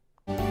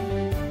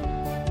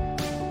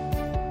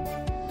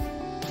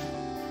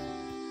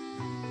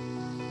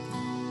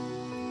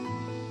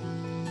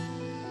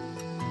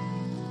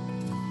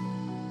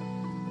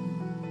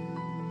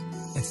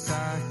 It's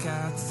dark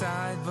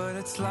outside, but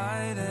it's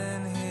light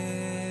in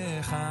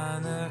here.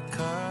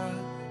 Hanukkah,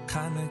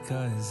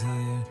 Hanukkah is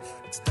here.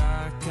 It's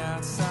dark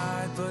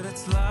outside, but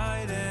it's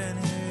light in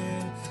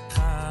here.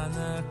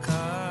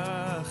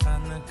 Hanukkah,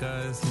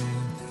 Hanukkah is here.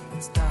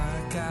 It's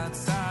dark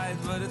outside,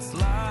 but it's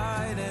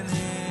light in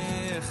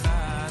here.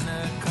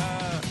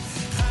 Hanukkah,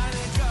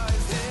 Hanukkah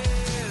is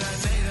here.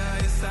 Aneda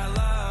Yisrael,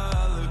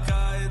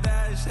 Lukai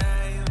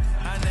Dashem.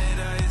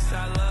 Aneda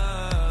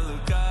Yisrael,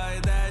 Lukai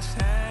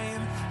Dashem.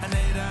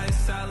 Aneda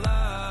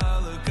Yisrael,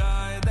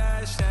 Lukai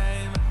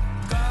Dashem.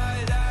 Kai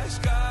Dash,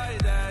 Kai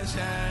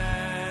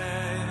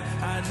Dashem.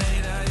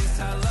 Aneda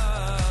Yisrael,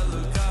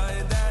 Lukai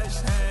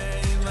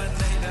Dashem.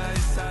 Aneda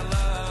Yisrael,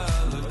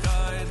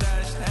 Lukai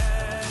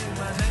Dashem.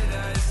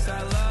 Aneda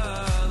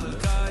Yisrael,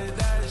 Lukai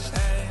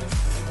Dashem.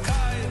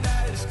 Kai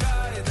Dash,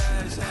 Kai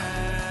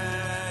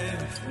Dashem.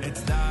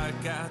 It's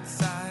dark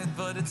outside,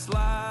 but it's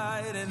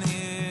light in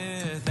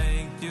here.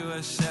 Thank you,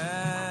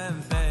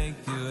 Hashem. Thank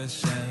you,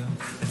 Hashem.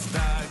 It's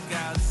dark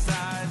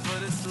outside,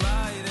 but it's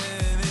light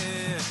in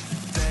here.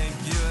 Thank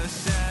you,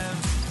 Hashem.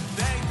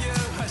 Thank you,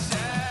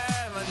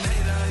 Hashem.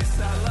 Aneda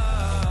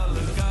Yisrael,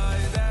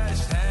 Lukai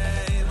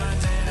Dashem.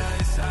 Aneda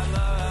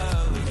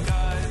Yisrael,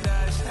 Lukai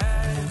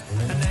Dashem.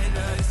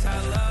 Aneda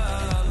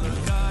Yisrael,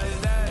 Lukai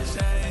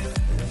Dashem.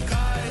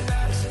 Kai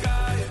Dash,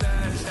 Kai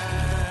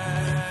Dashem.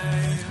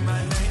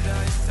 Aneda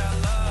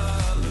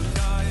Yisrael,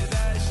 Lukai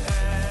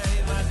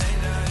Dashem.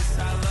 Aneda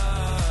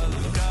Yisrael,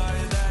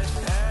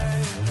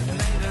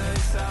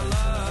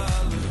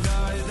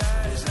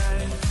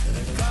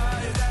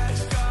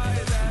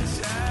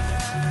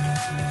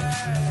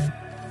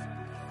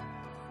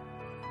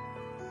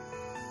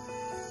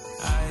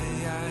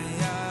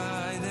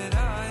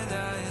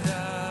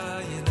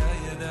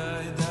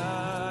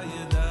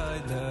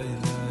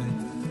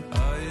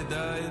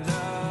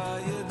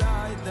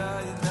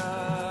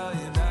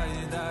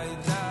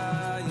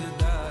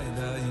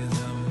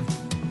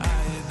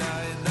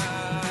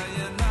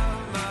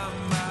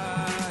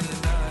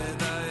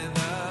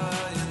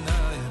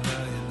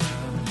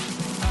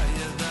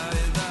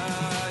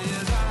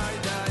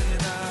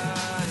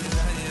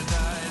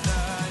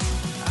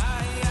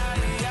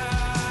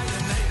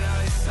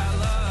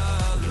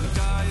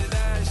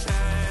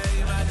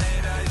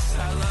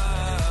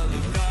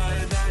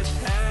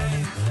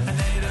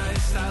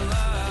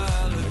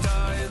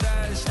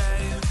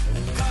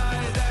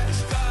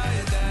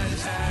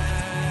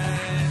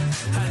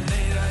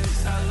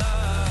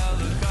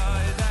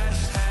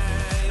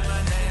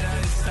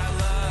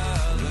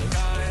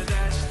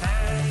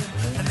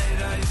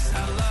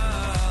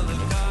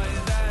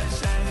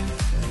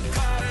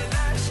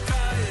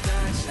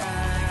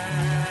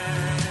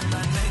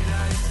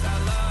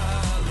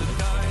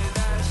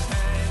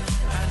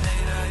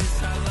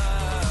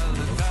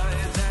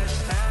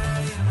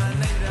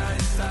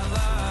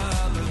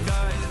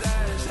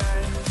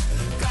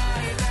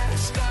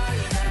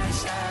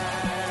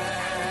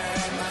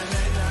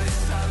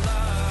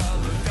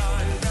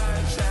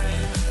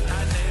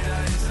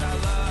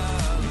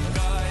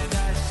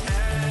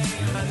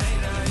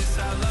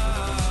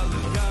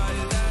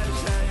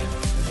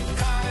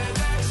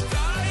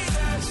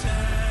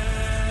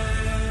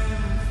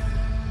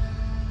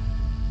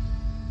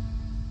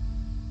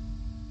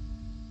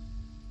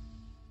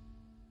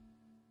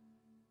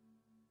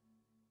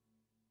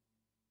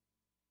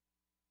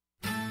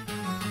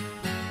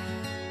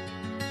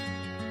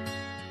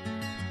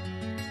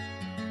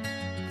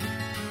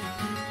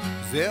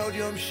 זה עוד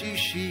יום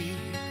שישי,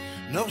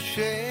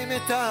 נושם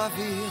את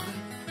האוויר,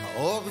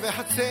 האור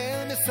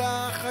והצל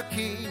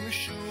משחקים,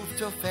 שוב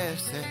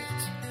תופסת.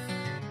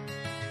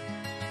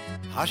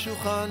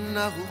 השולחן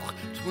ערוך,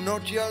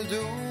 תמונות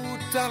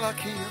ילדות על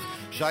הקיר,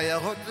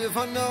 שיירות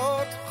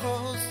לבנות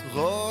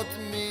חוזרות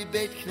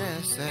מבית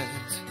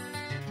כנסת.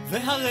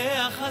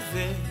 והריח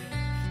הזה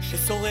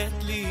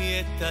ששורט לי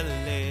את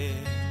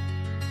הלב,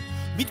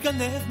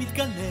 מתגנב,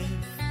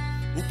 מתגנב,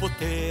 הוא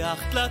פותח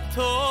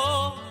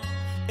דלתות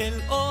אל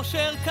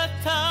אושר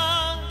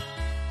קטן,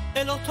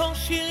 אל אותו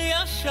שיר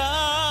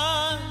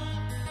ישן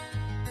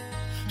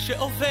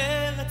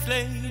שעובר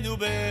אצלנו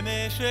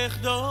במשך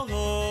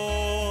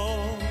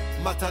דורות.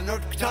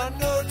 מתנות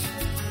קטנות,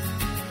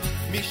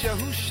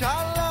 מישהו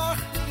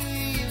שלח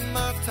לי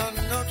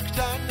מתנות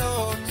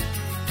קטנות,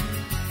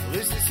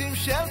 רסיסים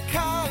של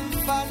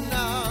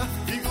כוונה,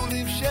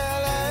 עיגולים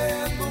של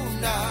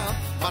אמונה.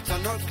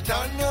 מתנות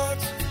קטנות,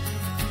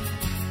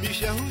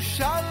 מישהו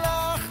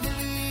שלח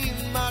לי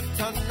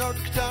מתנות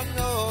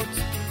קטנות,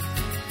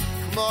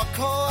 כמו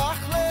כוח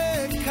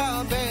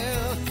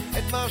לקבל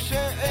את מה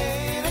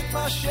שאין, את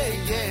מה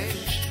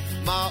שיש,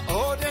 מה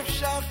עוד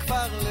אפשר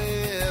כבר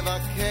לבקש.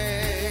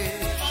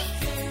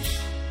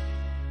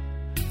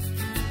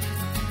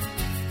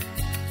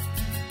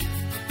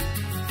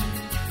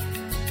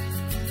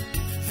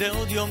 זה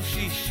עוד יום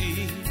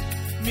שישי,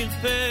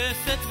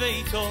 מרפסת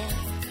ואיתו,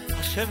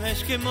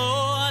 השמש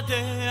כמו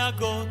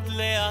הדאגות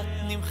לאט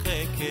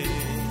נמחקת,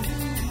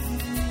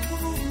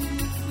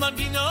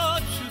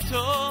 מנגינות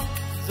פשוטות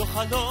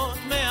זוחלות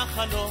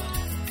מהחלום,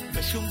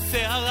 ושום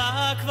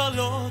שערה כבר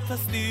לא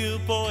תסתיר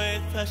פה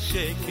את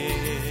השקט.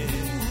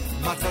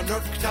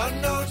 מתנות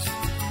קטנות,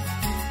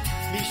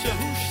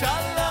 מישהו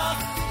שלח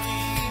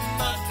לי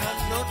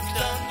מתנות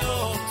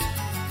קטנות,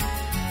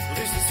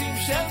 רסיסים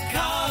של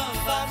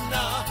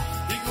כוונה,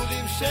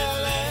 עיגולים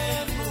של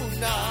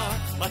אמונה.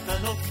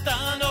 מתנות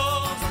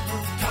קטנות,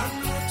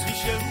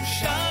 מישהו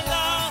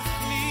שלח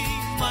לי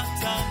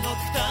מתנות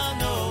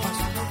קטנות,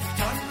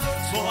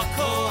 כמו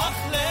הכוח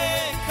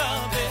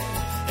לקבל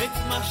את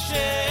מה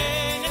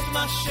שאין, את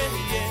מה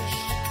שיש,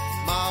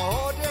 מה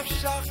עוד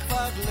אפשר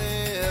כבר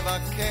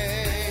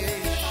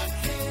לבקש.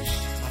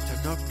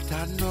 מתנות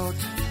קטנות,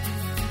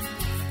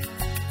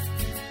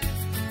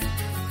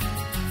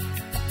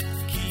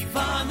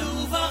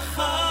 כיוונו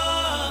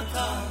בחרת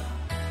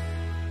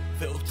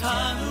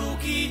ואותנו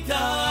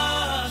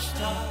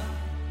קידשת,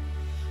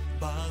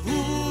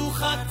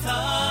 ברוך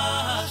אתה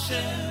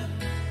אשר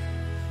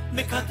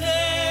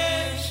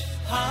מקדש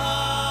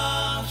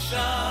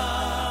השבת.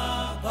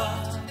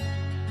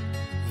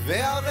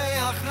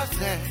 והריח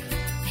הזה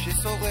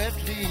ששורט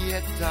לי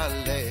את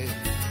הלב,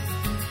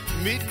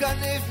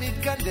 מתגנב,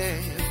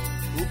 מתגנב,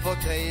 הוא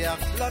פותח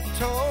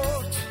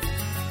דלתות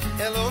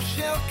אל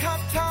אושר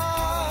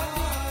קטן,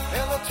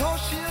 אל אותו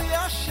שיר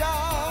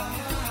ישן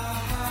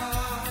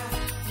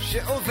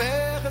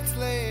שעובר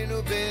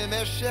אצלנו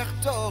במשך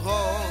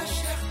דורות.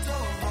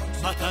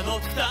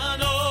 מתנות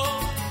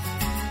קטנות,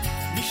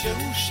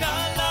 מישהו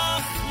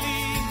שלח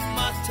לי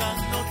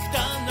מתנות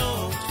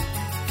קטנות,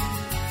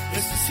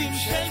 רסיסים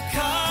של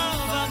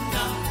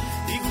כוונה,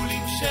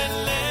 עיגולים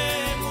של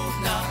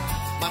אמונה.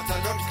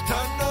 מתנות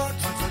קטנות,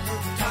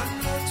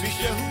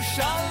 מישהו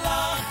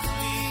שלח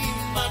לי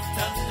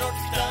מתנות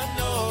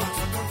קטנות,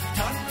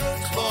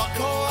 כמו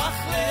הכוח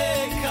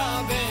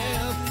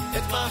לקבל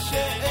את מה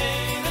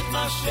שאין, את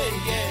מה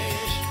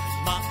שיש,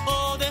 מה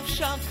עוד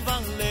אפשר כבר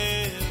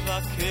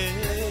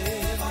לבקש.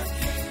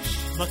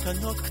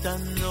 מתנות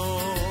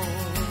קטנות.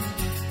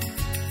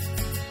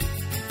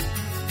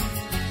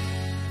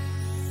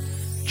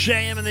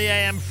 JM in the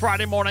AM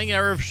Friday morning,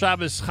 Erev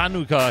Shabbos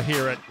Chanukah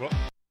here at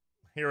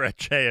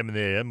JM in the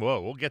AM. Whoa,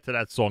 we'll get to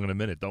that song in a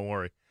minute. Don't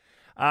worry.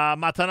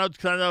 Matanot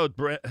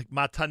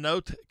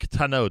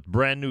Ktanot,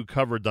 brand new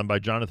cover done by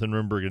Jonathan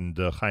Rimberg and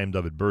Chaim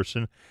David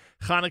Burson.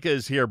 Hanukkah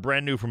is here,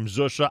 brand new from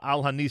Zusha.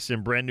 Al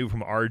Hanisim, brand new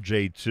from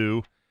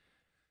RJ2.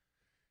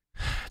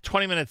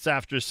 20 minutes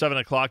after 7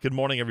 o'clock. Good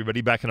morning,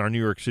 everybody. Back in our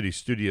New York City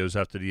studios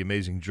after the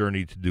amazing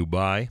journey to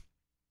Dubai.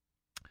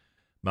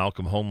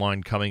 Malcolm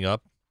Homeline coming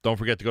up. Don't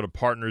forget to go to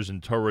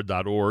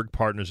partnersintorah.org,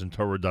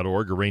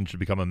 partnersintorah.org. Arrange to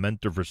become a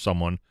mentor for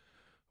someone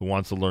who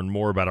wants to learn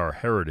more about our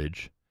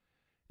heritage.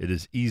 It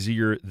is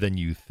easier than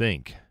you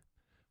think.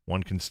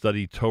 One can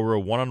study Torah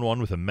one-on-one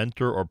with a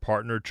mentor or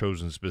partner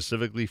chosen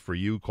specifically for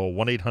you. Call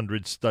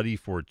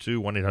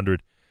 1-800-STUDY-42,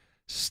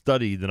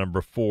 1-800-STUDY, the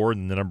number 4,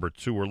 and the number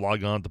 2, or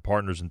log on to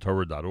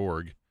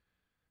partnersintorah.org.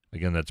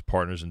 Again, that's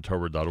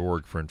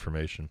partnersintorah.org for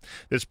information.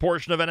 This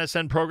portion of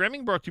NSN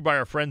programming brought to you by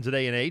our friends at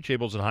A&H.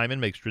 Abels and Hyman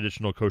makes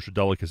traditional kosher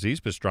delicacies,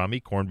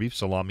 pastrami, corned beef,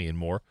 salami, and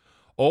more.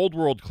 Old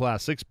world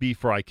classics, beef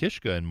fry,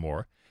 kishka, and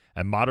more.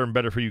 And modern,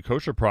 better-for-you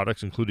kosher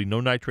products, including no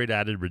nitrate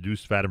added,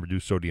 reduced fat, and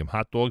reduced sodium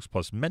hot dogs,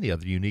 plus many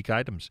other unique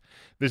items.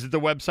 Visit the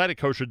website at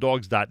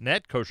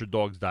kosherdogs.net,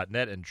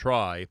 kosherdogs.net, and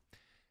try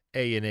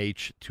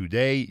A&H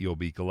today. You'll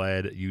be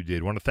glad you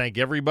did. I want to thank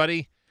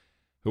everybody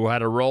who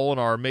had a role in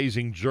our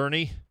amazing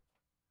journey.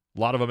 A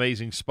lot of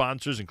amazing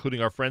sponsors,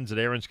 including our friends at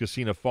Aaron's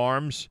Casino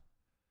Farms.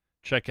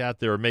 Check out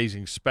their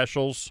amazing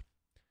specials,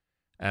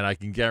 and I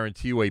can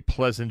guarantee you a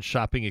pleasant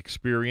shopping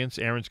experience.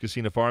 Aaron's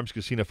Casino Farms,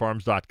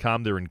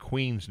 CasinoFarms.com. They're in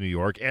Queens, New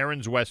York.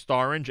 Aaron's West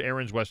Orange,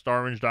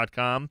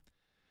 AaronsWestOrange.com.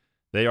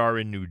 They are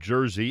in New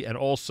Jersey. And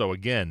also,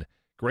 again,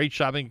 great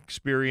shopping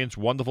experience,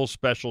 wonderful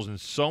specials, and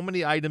so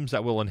many items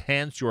that will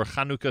enhance your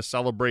Hanukkah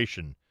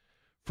celebration,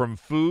 from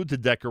food to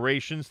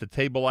decorations to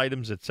table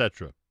items,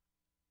 etc.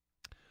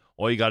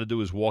 All you got to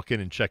do is walk in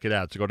and check it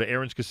out. So go to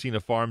Aaron's Casino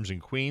Farms in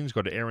Queens.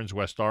 Go to Aaron's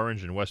West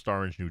Orange in West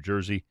Orange, New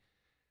Jersey.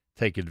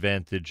 Take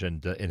advantage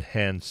and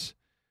enhance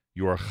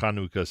your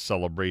Hanukkah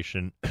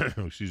celebration.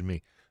 Excuse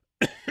me.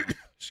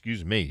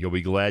 Excuse me. You'll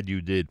be glad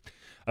you did.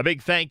 A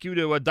big thank you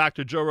to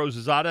Dr. Joe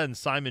Rosazada and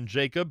Simon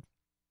Jacob,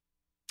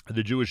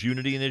 the Jewish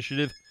Unity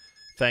Initiative.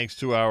 Thanks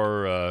to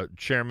our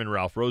chairman,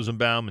 Ralph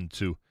Rosenbaum, and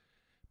to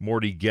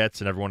Morty Getz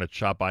and everyone at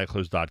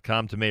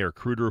ShopEichlers.com, to Mayor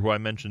Kruder, who I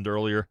mentioned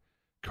earlier,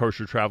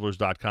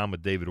 KosherTravelers.com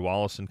with David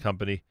Wallace and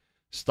Company,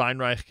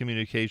 Steinreich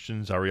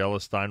Communications, Ariella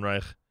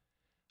Steinreich,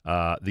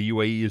 the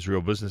UAE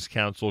Israel Business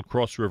Council,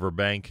 Cross River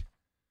Bank,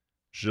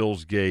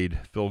 Gilles Gade,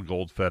 Phil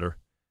Goldfeder.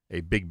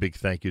 A big, big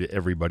thank you to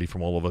everybody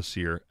from all of us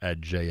here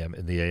at JM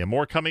in the AM.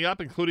 More coming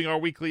up, including our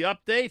weekly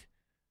update.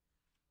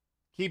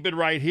 Keep it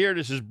right here.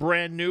 This is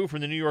brand new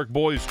from the New York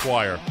Boys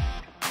Choir.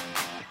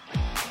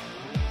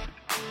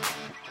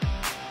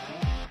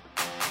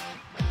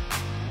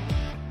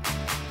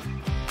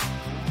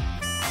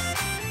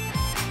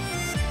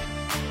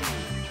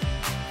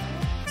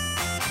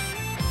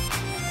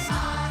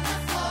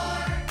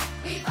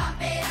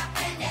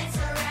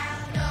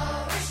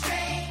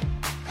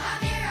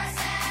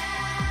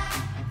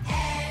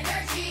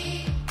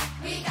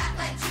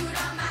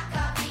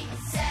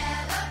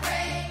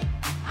 Celebrate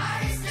our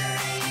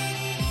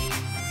history,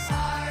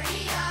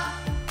 party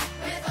up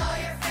with all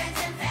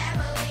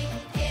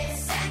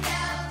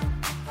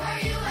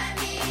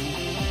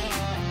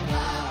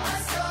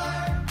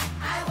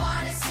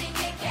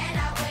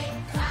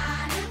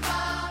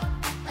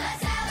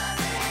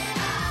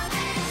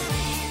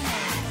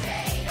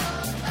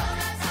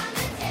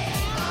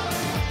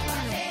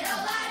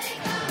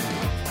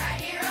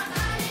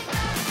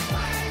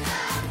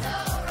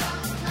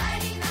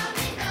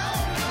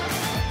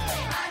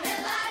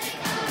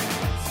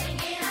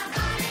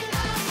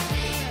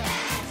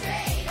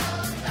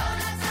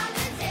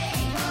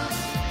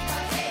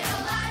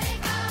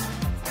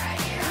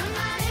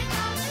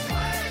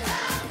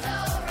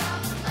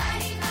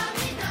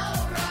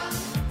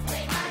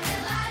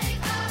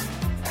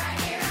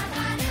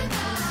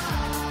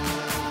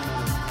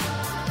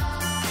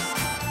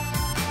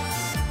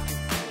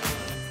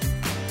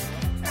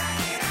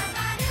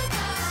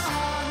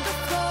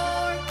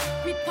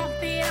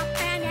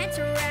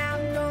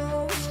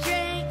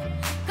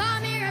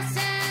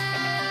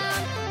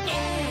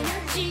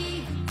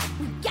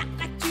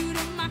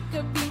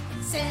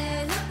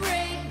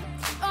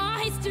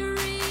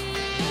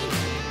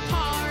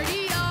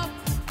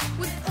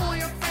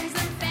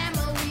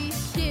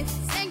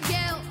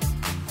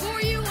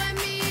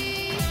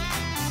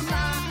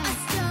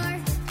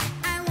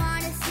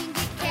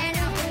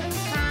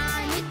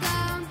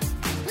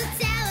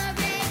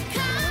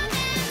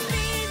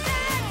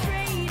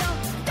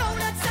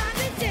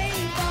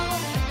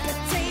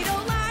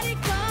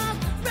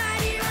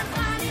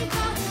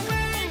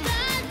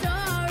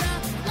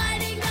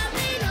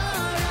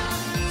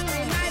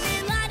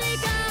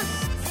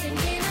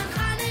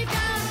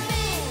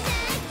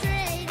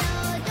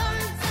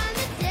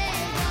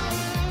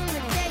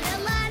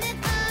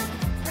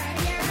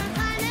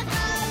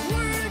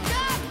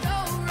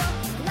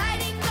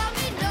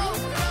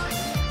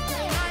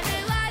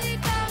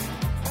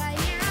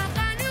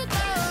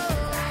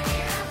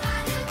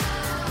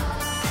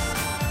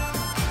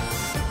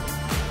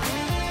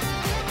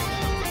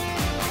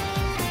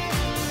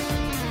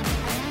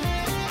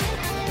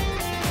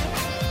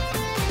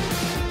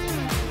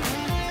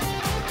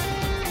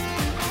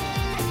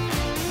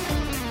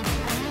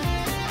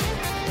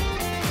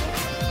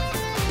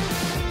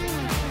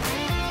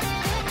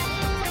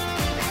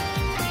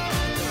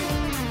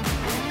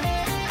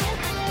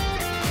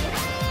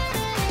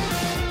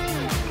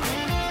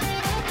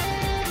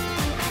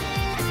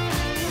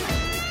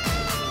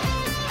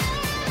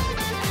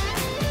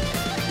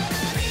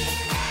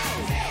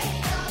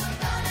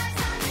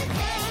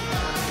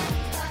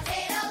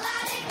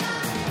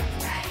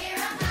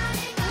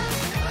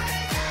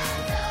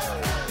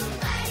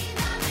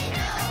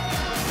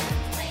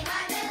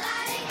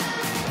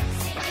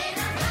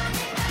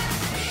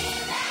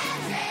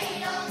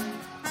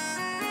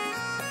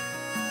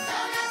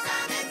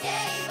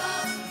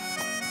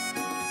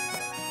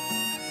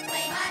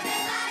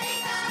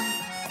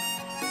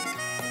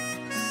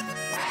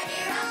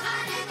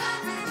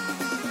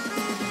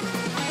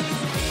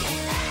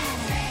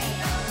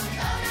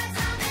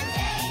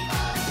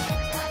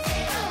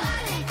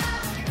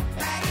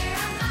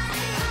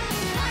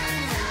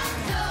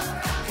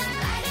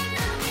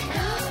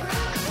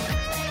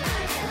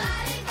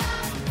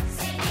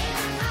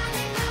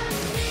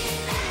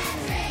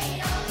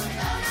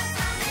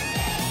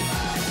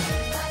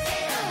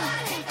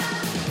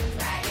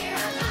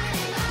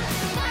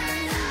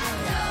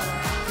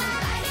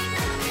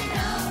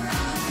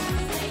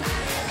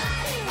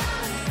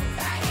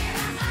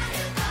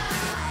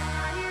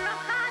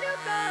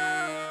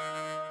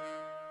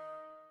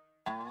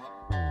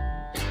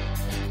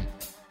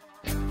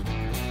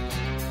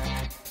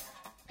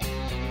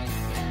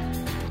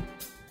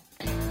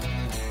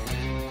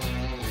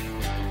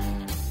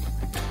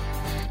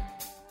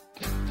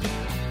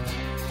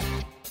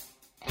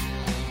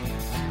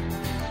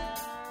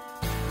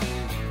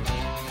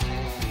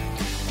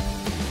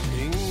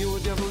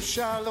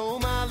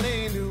shalom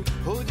aleinu,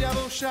 od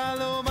yavo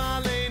shalom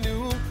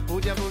aleinu,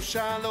 od yavo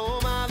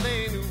shalom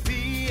aleinu,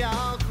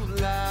 v'al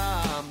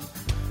kulam.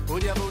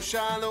 Od yavo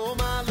shalom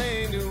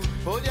aleinu,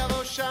 od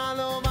yavo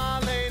shalom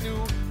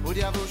aleinu, od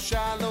yavo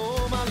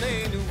shalom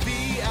aleinu,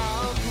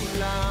 v'al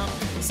kulam.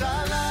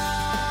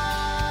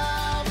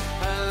 Salam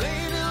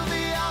aleinu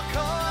v'al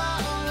kol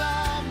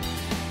ha'olam.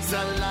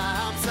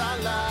 Salam,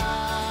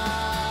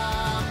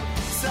 salam,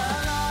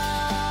 salam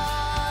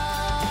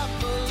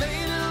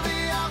aleinu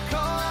v'al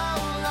kol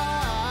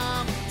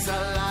ha'olam.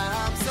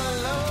 Salam,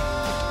 salam.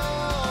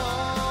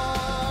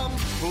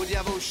 Od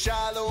yavo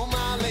shalom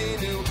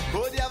aleinu,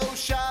 od yavo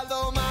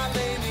shalom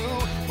aleinu,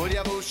 od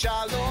yavo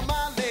shalom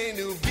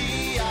aleinu,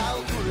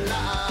 v'al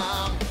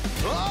kulam.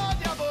 Od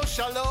yavo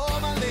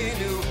shalom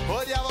aleinu,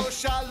 od yavo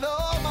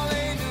shalom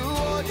aleinu,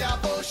 od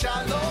yavo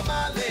shalom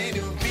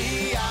aleinu,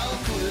 v'al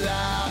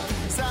kulam.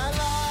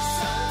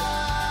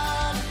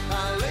 Salam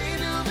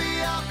aleinu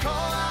v'al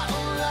kol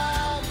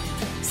ha'olam.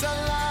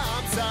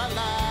 Salam,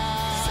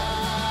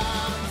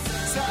 salam,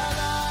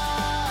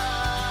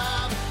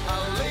 salam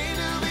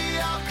aleinu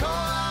v'al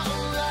kol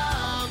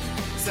ha'olam.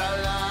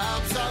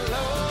 Salam,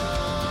 salam.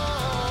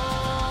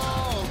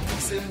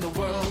 Peace in the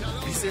world,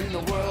 peace in the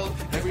world.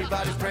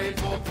 Everybody's praying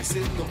for peace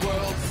in the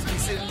world,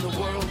 peace in the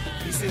world,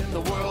 peace in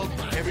the world.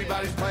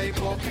 Everybody's praying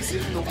for peace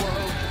in the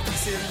world,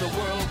 peace in the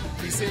world,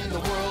 peace in the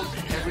world.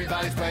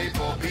 Everybody's praying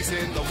for peace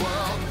in the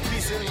world,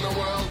 peace in the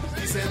world,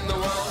 peace in the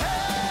world. Hey!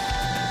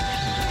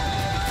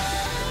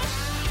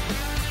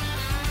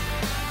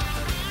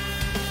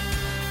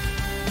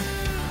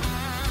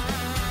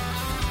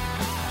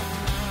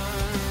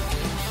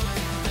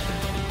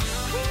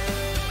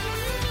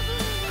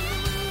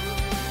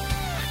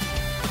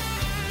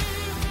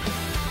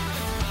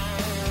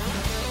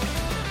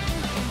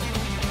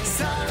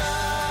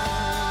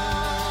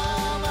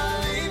 Salam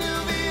aleinu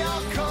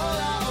v'al kol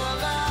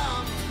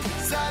ha'olam.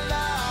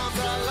 Salam,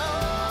 salam,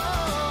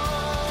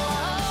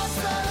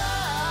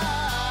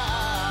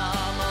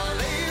 salam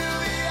aleinu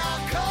v'al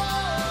kol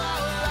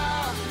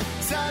ha'olam.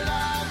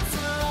 Salam,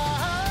 salam,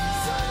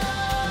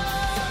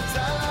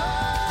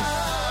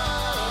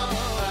 salam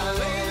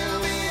aleinu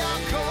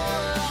v'al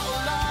kol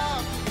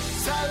ha'olam.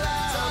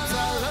 Salam,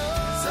 salam,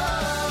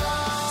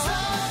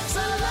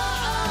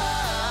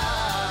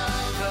 salam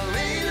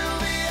aleinu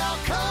v'al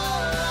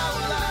kol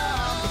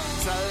ha'olam.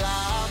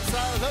 Salam,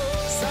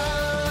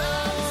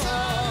 salam,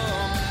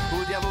 salam.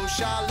 Od yavo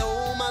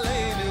shalom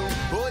aleinu,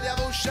 od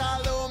yavo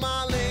shalom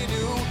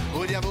aleinu,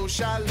 od yavo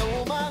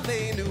shalom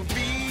aleinu,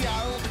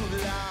 v'al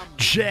kulam.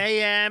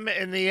 JM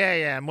in the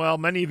AM. Well,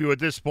 many of you at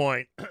this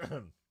point,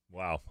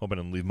 wow, hoping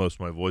to leave most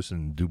of my voice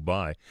in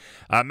Dubai.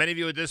 Many of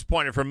you at this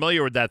point are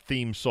familiar with that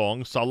theme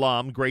song,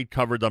 Salam, great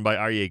cover done by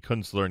Aryeh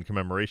Kunstler in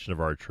commemoration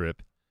of our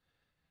trip.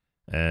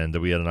 And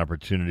we had an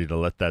opportunity to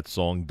let that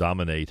song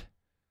dominate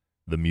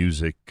the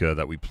music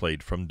that we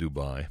played from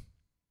Dubai.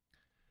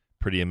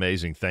 Pretty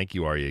amazing. Thank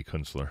you, Aryeh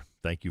Kunstler.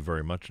 Thank you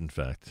very much, in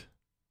fact.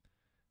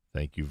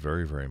 Thank you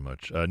very, very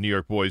much. New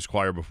York Boys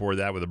Choir before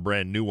that with a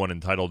brand new one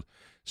entitled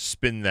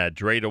Spin That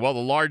Dreidel. Well, the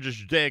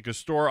largest Judaica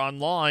store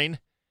online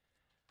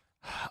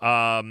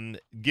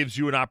gives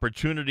you an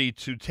opportunity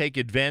to take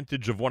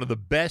advantage of one of the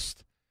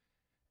best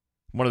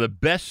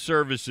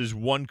services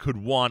one could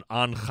want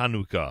on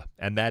Chanukah,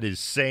 and that is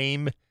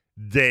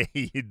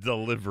same-day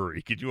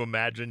delivery. Could you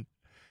imagine?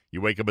 You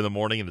wake up in the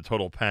morning in a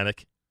total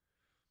panic.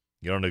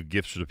 You don't have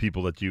gifts for the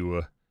people that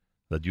you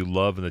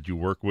love and that you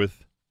work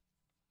with.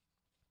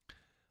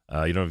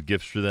 You don't have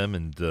gifts for them,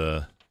 and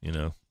you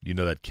know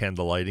that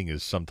candle lighting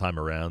is sometime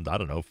around, I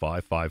don't know,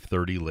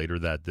 5:30 later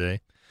that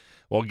day.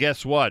 Well,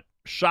 guess what?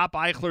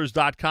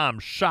 ShopEichlers.com.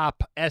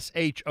 Shop,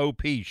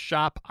 S-H-O-P,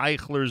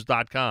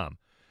 ShopEichlers.com.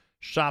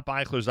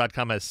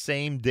 ShopEichlers.com has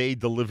same-day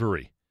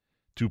delivery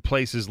to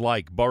places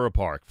like Borough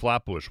Park,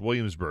 Flatbush,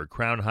 Williamsburg,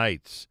 Crown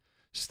Heights,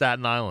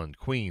 Staten Island,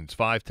 Queens,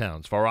 Five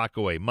Towns, Far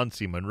Rockaway,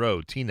 Muncie,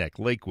 Monroe, Teaneck,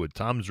 Lakewood,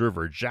 Toms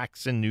River,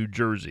 Jackson, New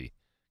Jersey.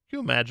 Can you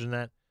imagine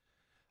that?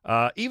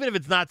 Even if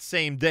it's not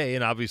same day,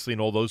 and obviously in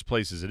all those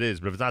places it is,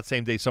 but if it's not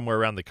same day somewhere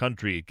around the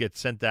country, it gets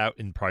sent out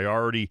in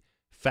priority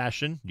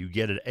fashion. You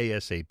get it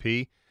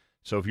ASAP.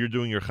 So if you're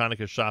doing your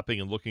Hanukkah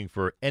shopping and looking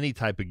for any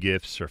type of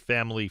gifts for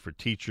family, for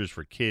teachers,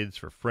 for kids,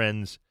 for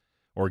friends,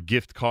 or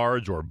gift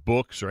cards or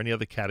books or any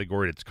other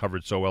category that's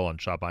covered so well on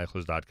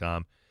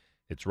ShopEichlers.com,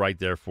 it's right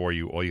there for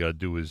you. All you got to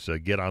do is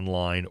get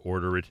online,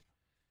 order it,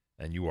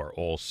 and you are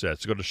all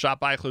set. So go to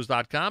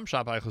ShopEichlers.com,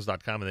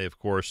 ShopEichlers.com, and they, of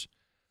course,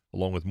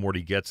 along with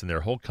Morty Getz and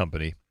their whole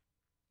company,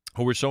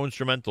 who were so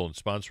instrumental in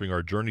sponsoring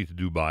our journey to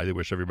Dubai. They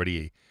wish everybody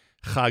a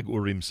Chag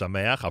Urim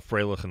Sameach, a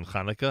Freilichen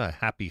Chanukah, a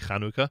happy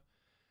Chanukah.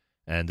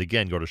 And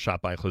again, go to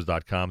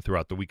ShopEichlers.com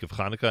throughout the week of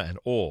Chanukah and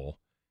all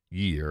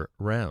year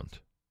round.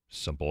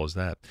 Simple as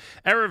that.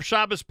 Erev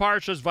Shabbos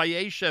Parshas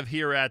Vayeshev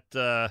here at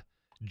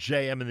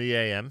JM in the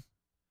AM.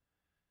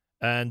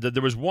 And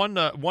there was one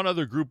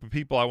other group of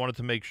people I wanted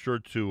to make sure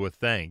to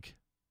thank.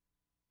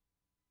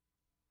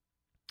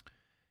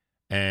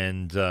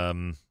 And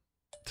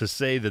to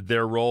say that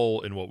their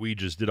role in what we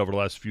just did over the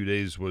last few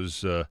days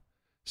was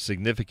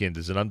significant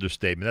is an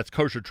understatement. That's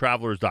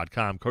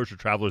koshertravelers.com,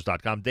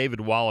 koshertravelers.com.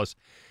 David Wallace,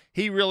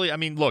 he really, I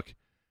mean, look,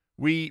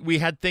 we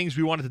had things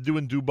we wanted to do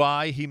in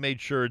Dubai. He made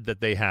sure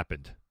that they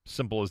happened.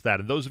 Simple as that.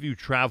 And those of you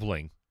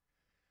traveling,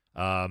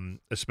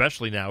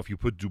 especially now if you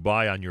put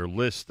Dubai on your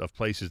list of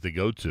places to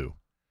go to,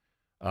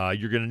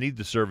 you're going to need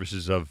the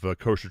services of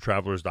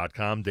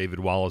koshertravelers.com, David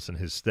Wallace and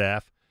his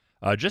staff,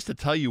 just to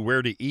tell you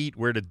where to eat,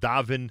 where to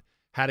daven,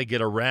 how to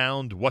get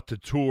around, what to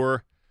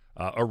tour,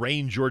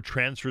 arrange your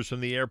transfers from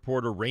the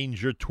airport,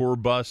 arrange your tour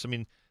bus. I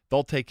mean,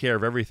 they'll take care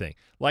of everything,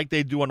 like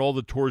they do on all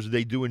the tours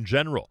they do in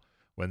general.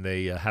 When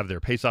they have their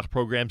Pesach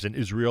programs in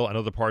Israel and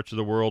other parts of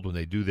the world, when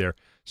they do their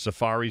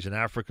safaris in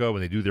Africa,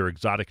 when they do their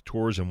exotic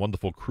tours and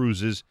wonderful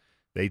cruises,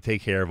 they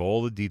take care of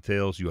all the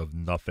details. You have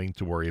nothing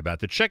to worry about.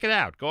 To check it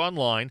out, go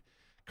online,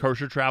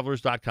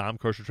 koshertravelers.com,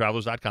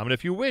 koshertravelers.com. And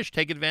if you wish,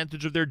 take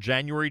advantage of their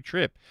January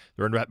trip.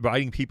 They're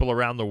inviting people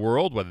around the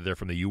world, whether they're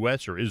from the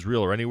U.S. or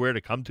Israel or anywhere,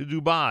 to come to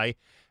Dubai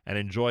and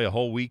enjoy a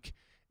whole week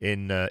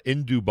in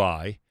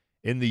Dubai,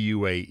 in the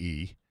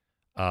UAE,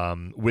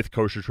 with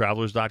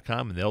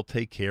koshertravelers.com, and they'll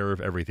take care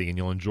of everything, and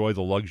you'll enjoy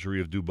the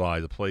luxury of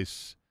Dubai. The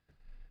place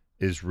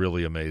is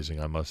really amazing,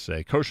 I must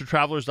say.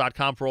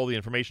 koshertravelers.com for all the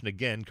information.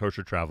 Again,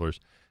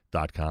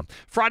 koshertravelers.com.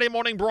 Friday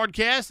morning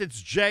broadcast.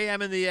 It's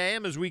JM in the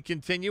AM as we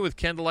continue with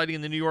candlelighting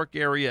in the New York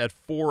area at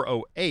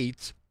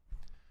 4:08.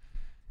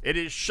 It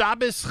is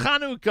Shabbos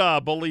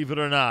Chanukah, believe it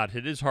or not.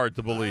 It is hard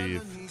to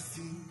believe.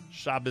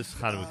 Shabbos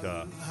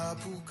Chanukah.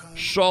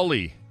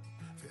 Sholi.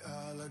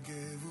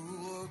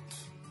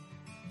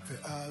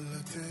 ועל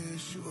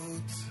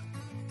התשועות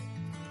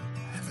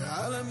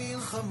ועל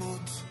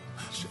המלחמות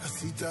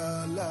שעשית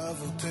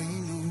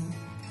לאבותינו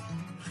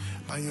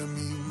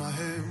בימים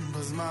ההם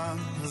בזמן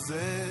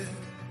הזה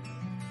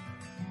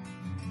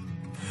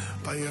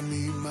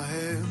בימים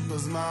ההם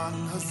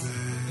בזמן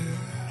הזה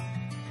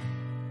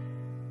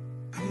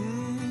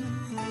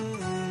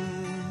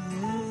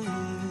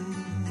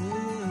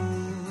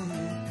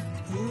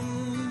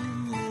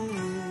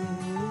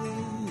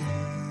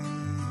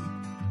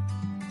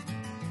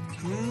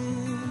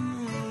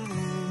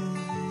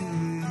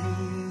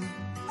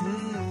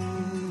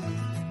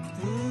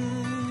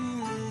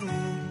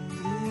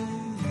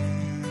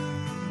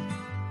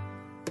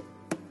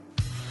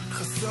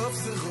חשוף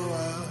זרוע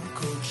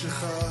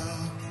קודשך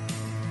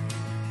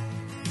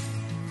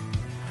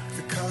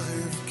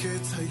וקרב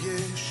קץ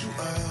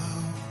הישועה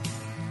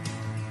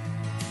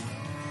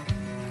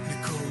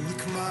לכל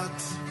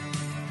נקמת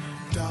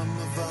דם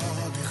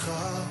עבדך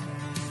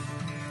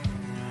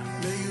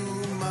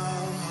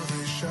ליומר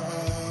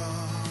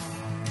הרשעה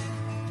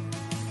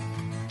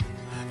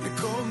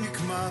לכל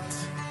נקמת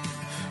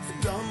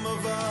דם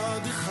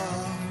עבדך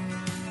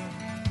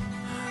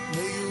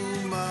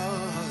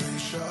ליומר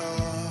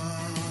הרשעה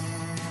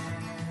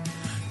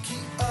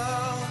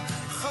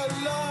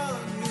חלנו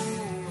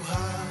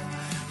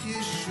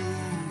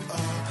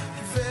הישועה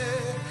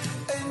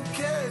ואין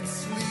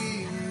קץ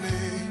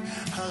לימי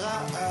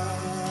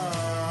הרעה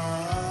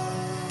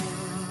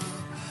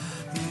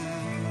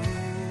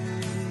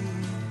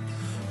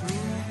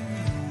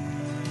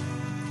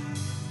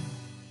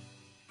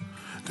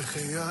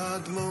דחי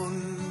האדמון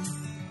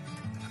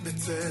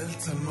בצל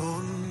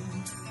צלמון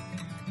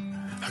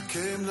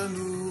הקם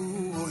לנו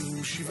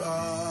רואים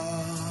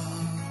שבעה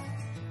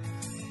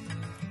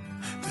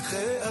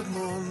דחי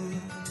אדמון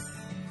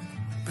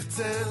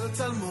בצל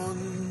צלמון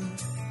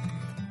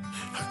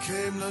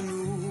הקם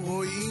לנו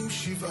רואים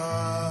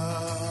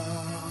שבעה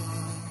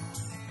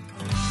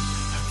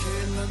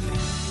הקם לנו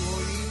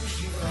רואים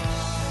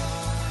שבעה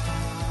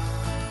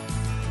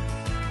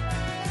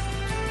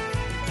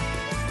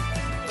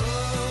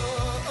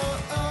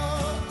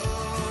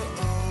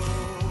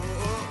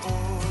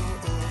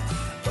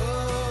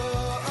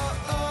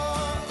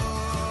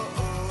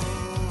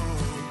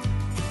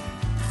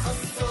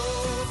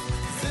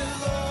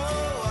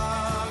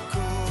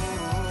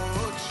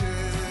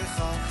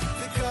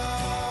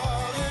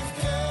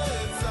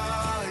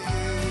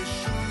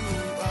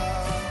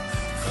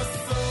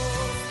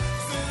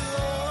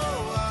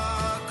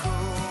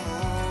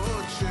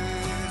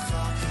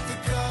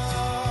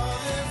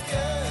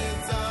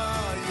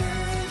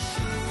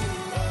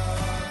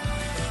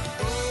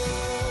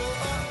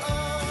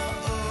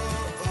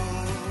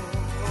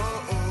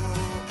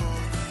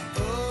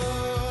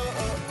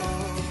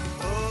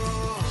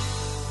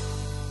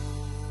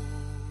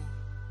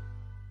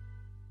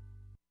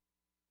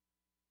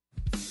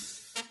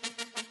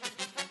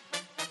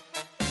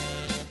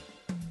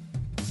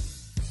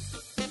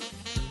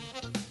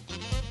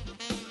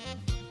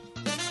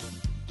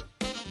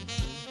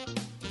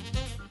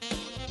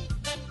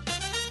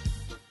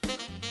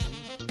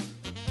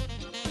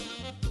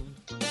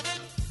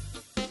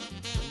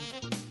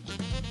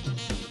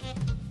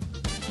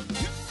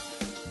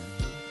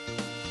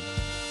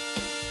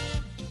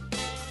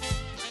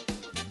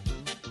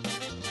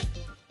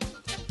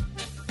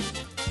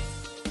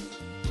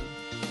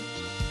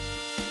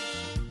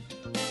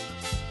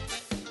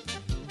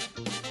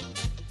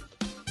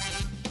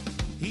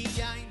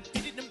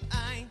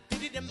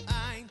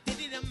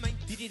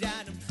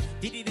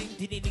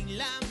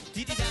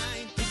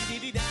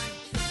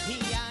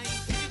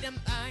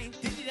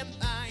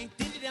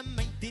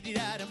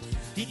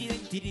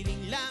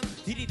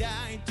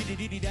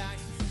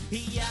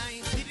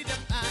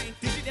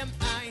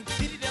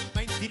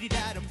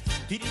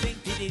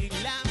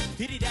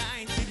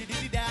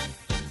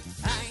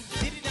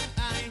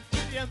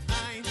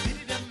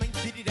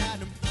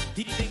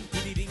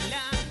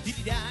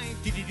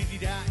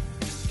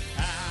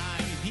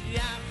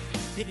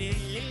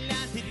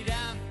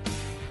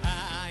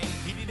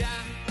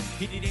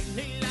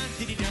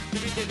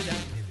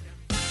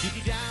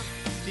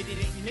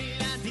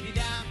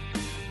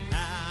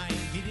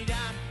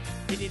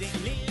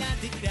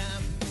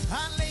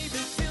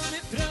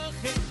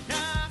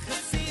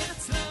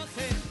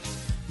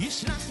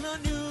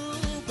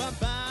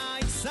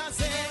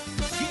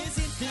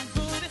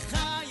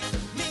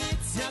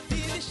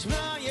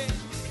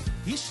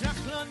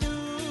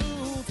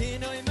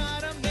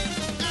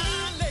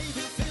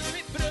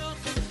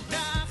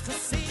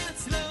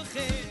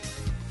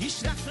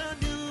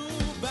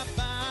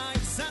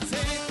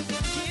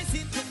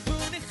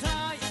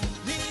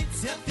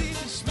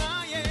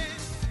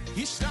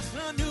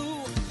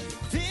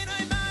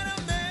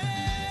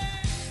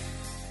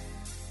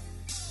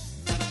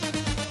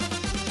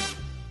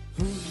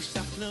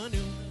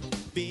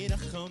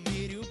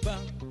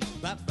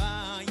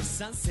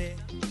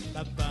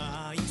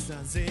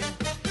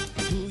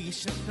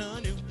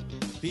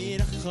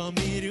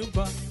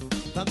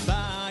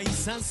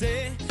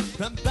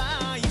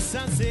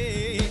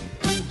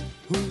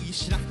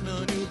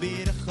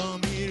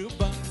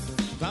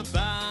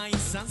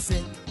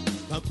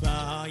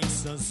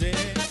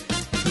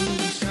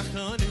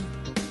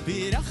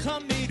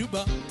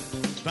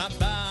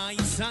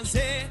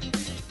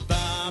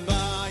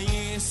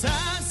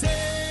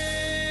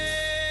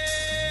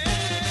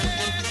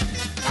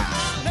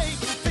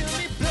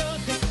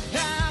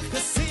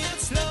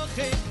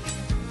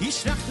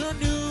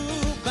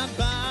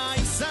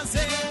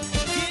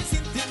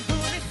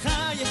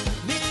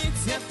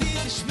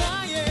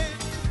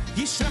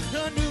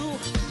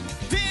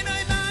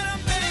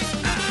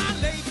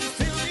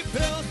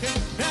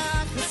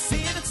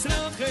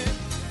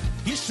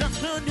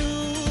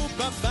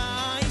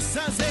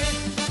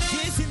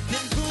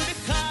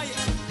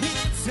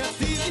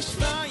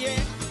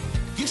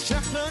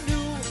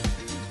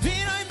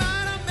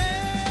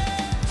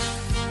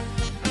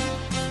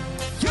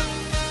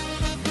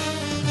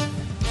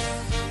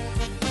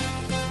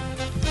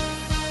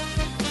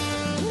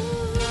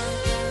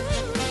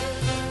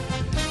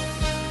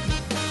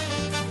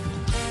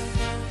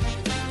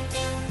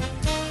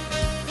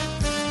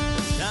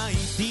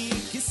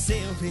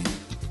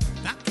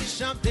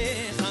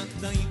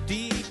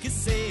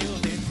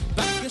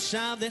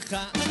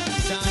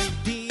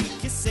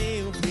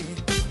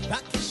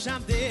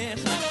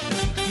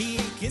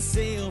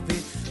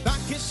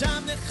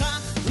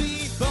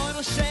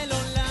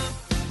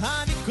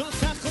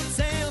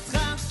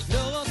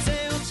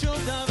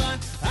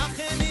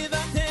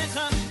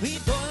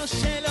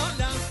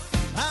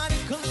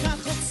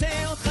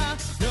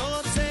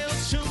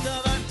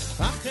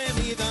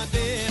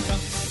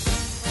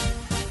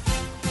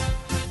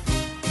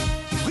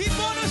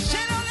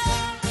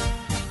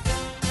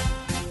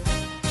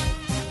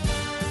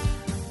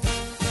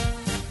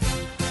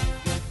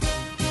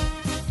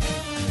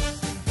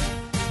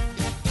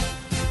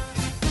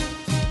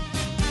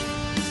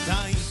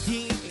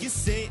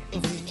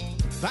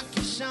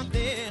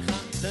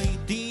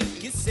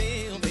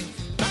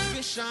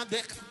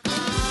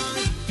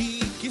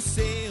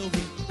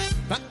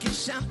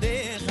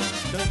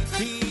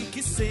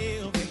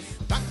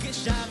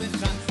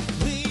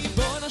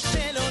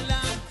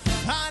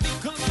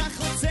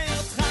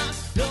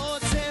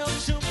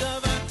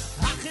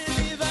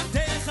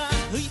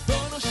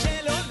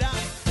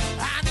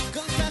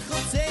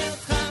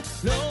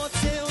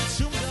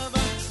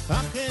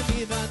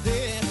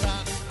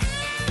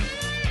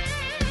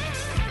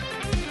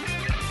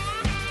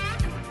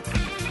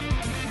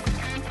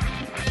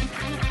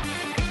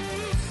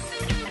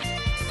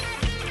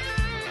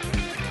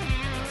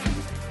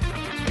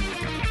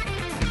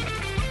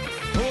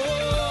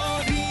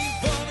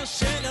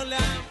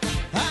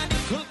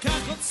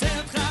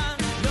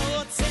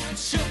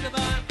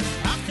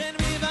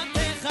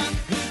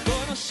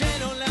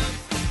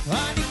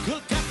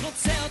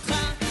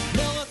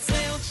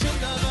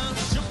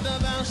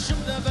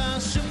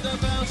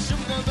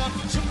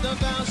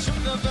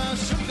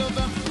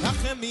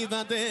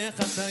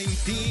אתה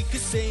איתי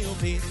כזה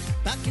עובד,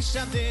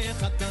 בבקשה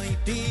דרך אתה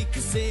איתי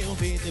כזה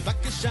עובד,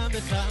 בבקשה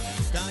דרך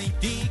אתה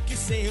איתי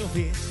כזה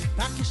עובד,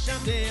 בבקשה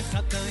דרך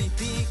אתה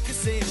איתי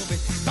כזה עובד,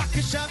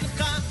 בבקשה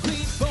דרך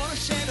ריבונו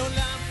של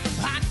עולם,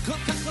 אני כל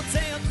כך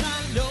רוצה אותך,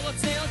 לא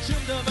רוצה עוד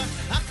שום דבר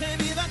אחרי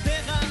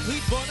מלבדך,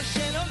 ריבונו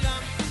של עולם,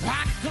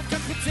 אני כל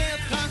כך רוצה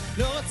אותך,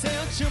 לא רוצה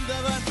עוד שום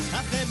דבר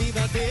אחרי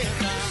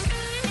מלבדך.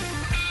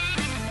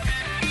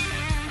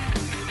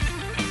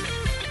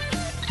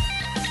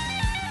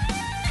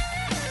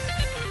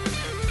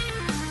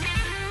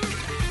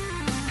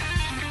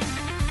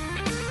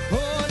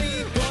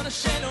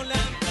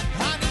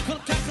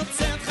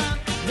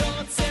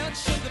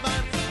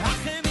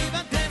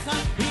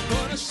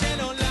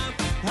 של עולם,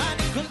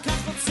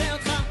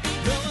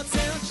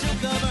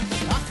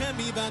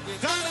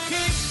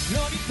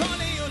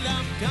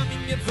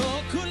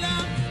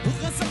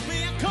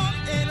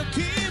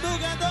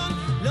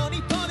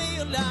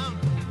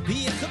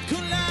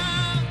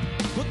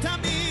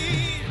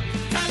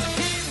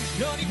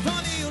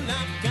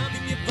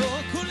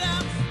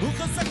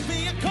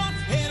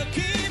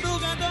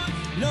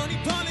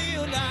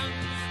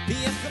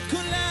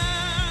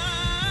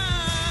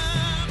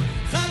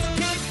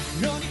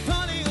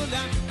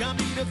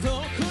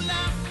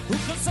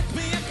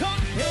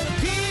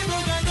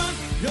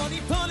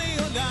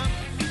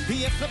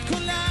 ביחד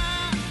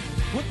כולם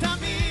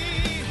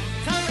ותמיד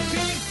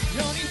חזקים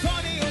לא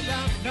ניפול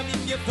לעולם גם אם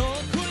יבוא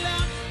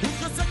כולם הוא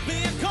חזק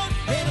ביכון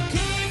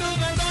אלוקים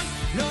ובלבון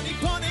לא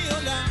ניפול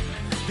לעולם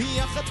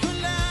ביחד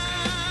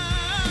כולם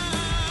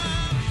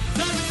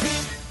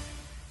חזקים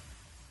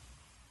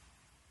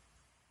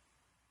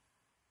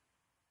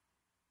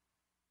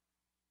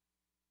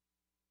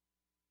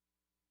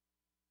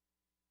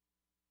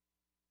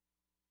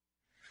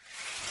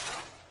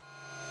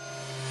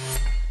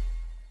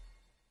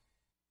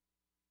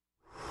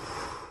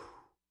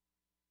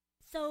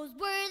Those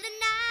were the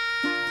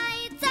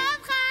nights of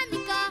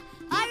Hanukkah.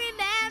 I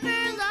remember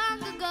long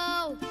ago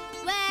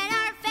when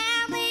our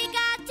family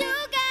got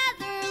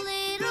together.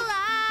 Little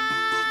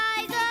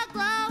eyes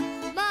aglow,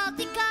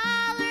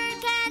 multicolored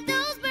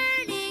candles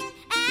burning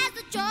as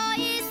the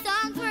joyous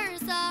songs were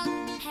sung.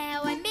 How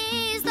I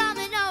miss the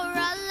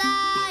menorah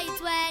lights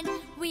when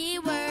we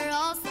were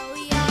all so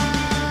young.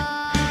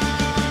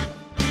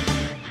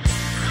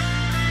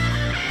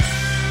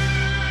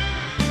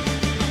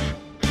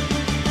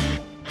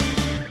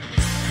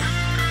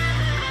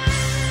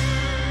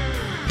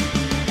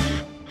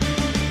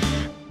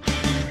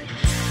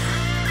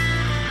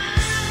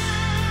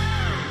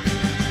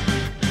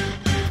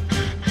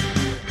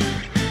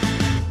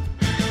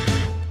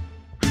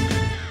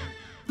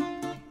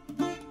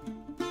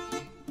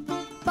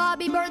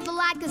 Bobby burned the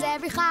latkes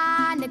every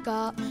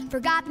Hanukkah,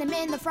 forgot them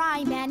in the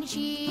frying pan each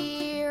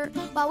year.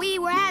 While we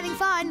were having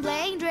fun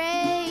playing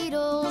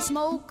dreidel,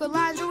 smoke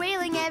alarms were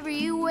wailing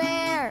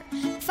everywhere.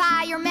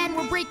 Firemen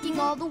were breaking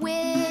all the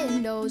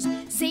windows.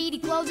 Sadie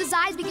closed his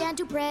eyes, began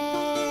to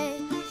pray.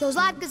 Those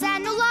latkes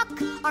had no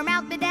luck, our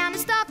mouth bit down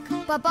and stuck,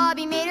 but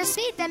Bobby made us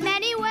eat them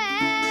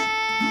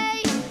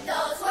anyway.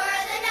 Those were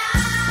the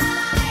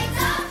nights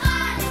of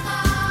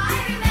Hanukkah. I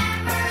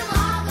remember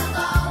long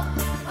ago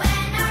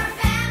when our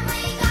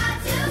family got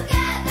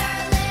together.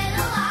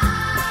 Little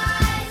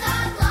eyes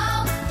aglow,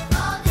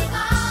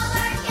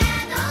 multicolored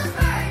candles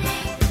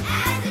burning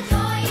as the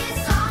joyous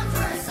songs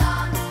were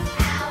sung.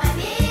 How I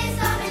miss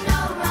the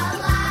menorah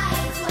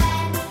lights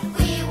when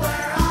we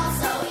were all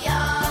so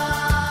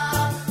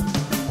young.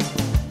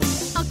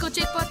 Uncle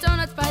Jake bought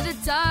donuts by the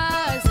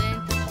dozen.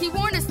 He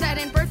warned us that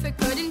imperfect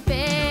couldn't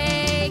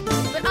bake,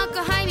 but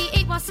Uncle Jaime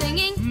ate while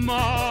singing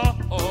Ma.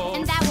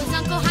 And that was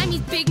Uncle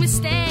Jaime's big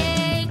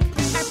mistake.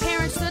 Our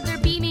parents stood there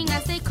beaming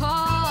as they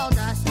called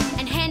us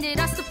and handed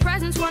us the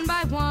presents one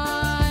by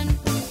one.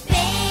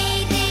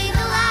 Fading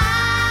the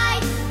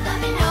light, the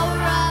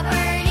menorah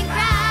burning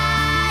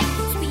bright,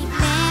 sweet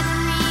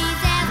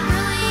memories as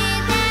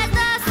brilliant as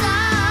the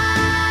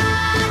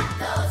sun.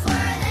 Those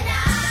were the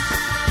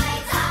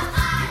nights of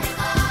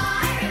Hanukkah.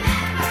 I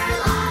remember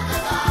long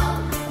ago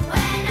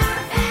when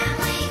our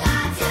family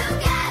got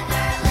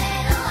together.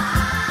 Little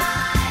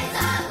eyes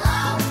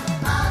aglow,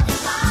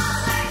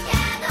 multicolored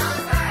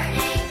candles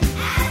burning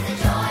as the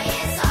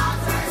joyous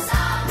songs were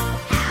sung.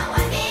 How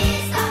I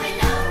miss the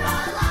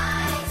menorah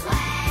lights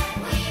when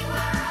we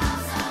were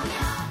all so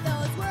young.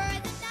 Those were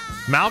the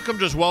nights. Malcolm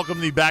just welcomed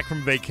me back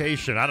from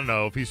vacation. I don't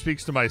know. If he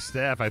speaks to my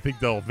staff, I think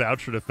they'll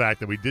vouch for the fact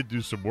that we did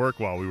do some work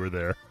while we were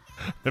there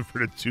for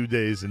the 2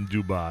 days in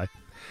Dubai.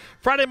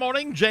 Friday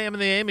morning, JM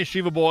and the AM,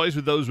 Yeshiva Boys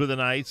with Those Were the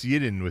Nights.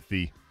 Yidden with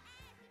the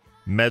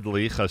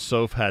medley.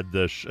 Chasof had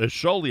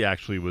Sholi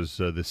actually was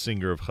the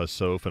singer of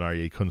Chasof, and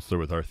Aryeh Kunstler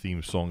with our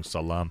theme song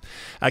Salam.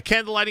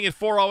 Candlelighting at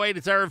 4:08.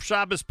 It's Erev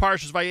Shabbos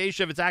Parshas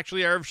Vayeshev. It's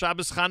actually Erev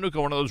Shabbos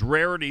Chanukah, one of those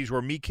rarities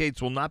where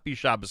Mikates will not be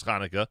Shabbos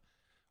Chanukah,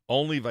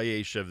 only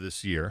Vayeshev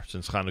this year,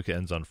 since Chanukah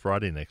ends on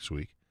Friday next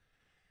week.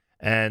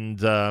 And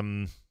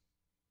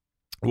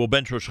we'll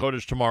bench Rosh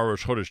Chodesh tomorrow.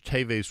 Rosh Chodesh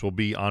Teves will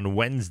be on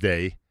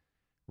Wednesday,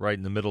 right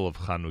in the middle of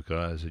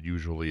Chanukah, as it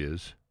usually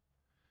is.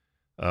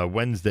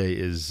 Wednesday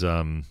is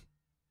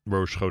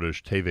Rosh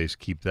Chodesh Teves.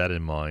 Keep that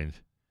in mind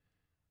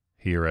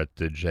here at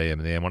the JM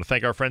and the AM. I want to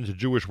thank our friends at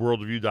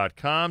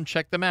JewishWorldReview.com.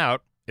 Check them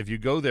out. If you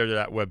go there to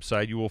that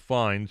website, you will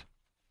find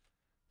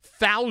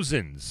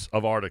thousands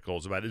of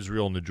articles about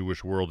Israel and the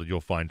Jewish world that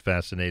you'll find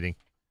fascinating.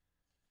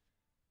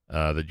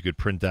 That you could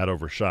print out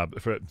over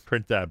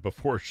print that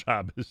before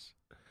Shabbos,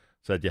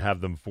 so that you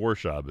have them for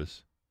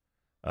Shabbos.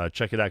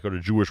 Check it out. Go to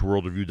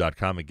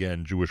JewishWorldReview.com.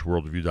 Again,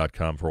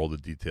 JewishWorldReview.com for all the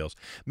details.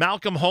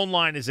 Malcolm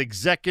Hoenlein is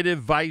Executive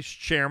Vice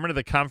Chairman of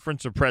the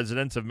Conference of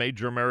Presidents of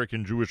Major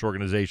American Jewish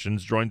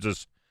Organizations. Joins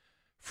us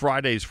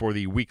Fridays for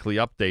the weekly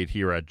update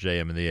here at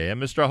JM and the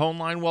AM. Mr.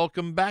 Hoenlein,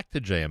 welcome back to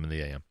JM and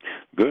the AM.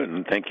 Good,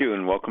 and thank you,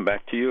 and welcome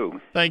back to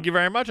you. Thank you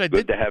very much.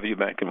 Good to have you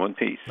back in one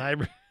piece.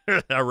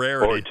 A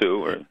rarity. Or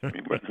two. Or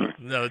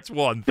no, it's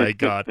one, thank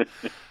God.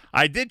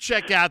 I did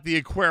check out the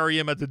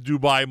aquarium at the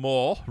Dubai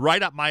Mall,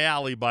 right up my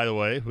alley, by the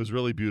way. It was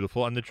really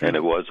beautiful. And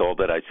it was all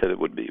that I said it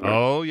would be. Right?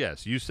 Oh,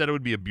 yes. You said it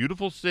would be a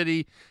beautiful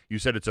city. You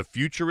said it's a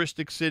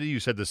futuristic city.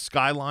 You said the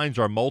skylines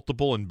are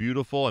multiple and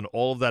beautiful, and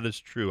all of that is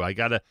true.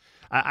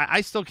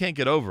 I still can't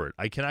get over it.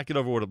 I cannot get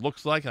over what it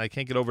looks like, and I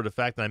can't get over the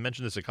fact, and I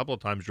mentioned this a couple of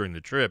times during the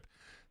trip,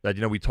 that,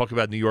 we talk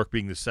about New York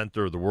being the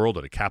center of the world,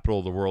 or the capital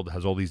of the world, that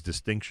has all these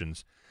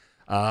distinctions.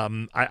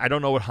 I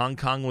don't know what Hong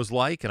Kong was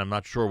like, and I'm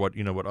not sure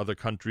what other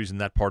countries in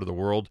that part of the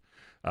world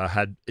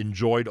had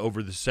enjoyed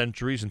over the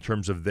centuries in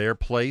terms of their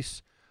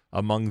place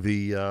among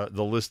the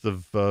list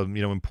of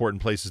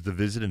important places to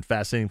visit and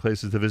fascinating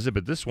places to visit.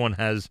 But this one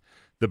has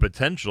the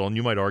potential, and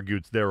you might argue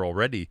it's there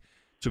already,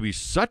 to be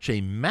such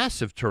a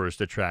massive tourist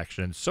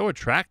attraction and so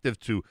attractive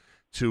to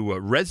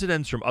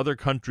residents from other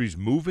countries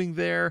moving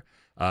there,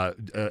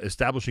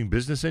 establishing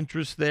business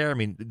interests there. I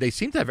mean, they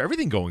seem to have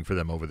everything going for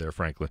them over there,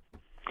 frankly.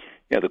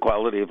 Yeah, the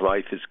quality of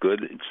life is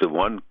good. It's the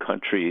one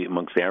country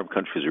amongst the Arab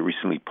countries who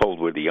recently polled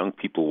where the young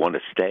people want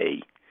to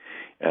stay,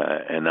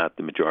 and not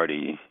the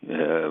majority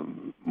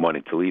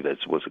wanting to leave, as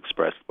was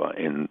expressed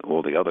in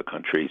all the other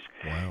countries.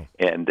 Wow.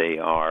 And they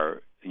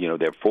are,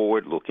 they're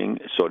forward-looking.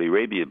 Saudi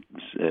Arabia's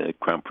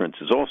crown prince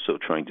is also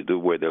trying to do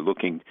where they're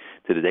looking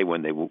to the day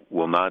when they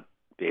will not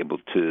be able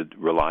to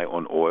rely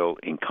on oil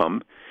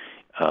income.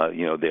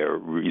 Their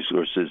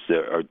resources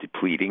are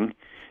depleting.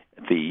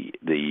 The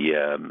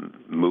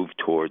move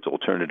towards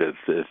alternative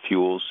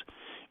fuels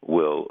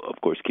will, of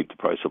course, keep the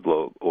price of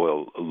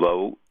oil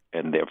low,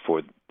 and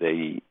therefore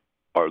they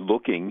are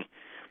looking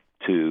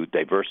to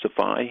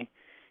diversify,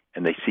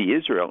 and they see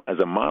Israel as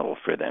a model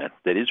for that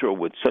Israel,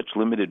 with such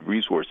limited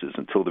resources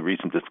until the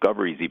recent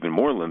discoveries, even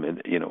more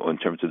limited, in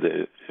terms of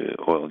the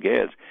oil and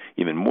gas,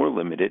 even more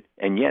limited,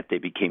 and yet they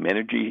became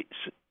energy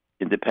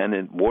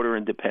independent, water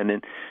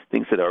independent,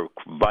 things that are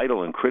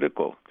vital and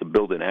critical to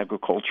build an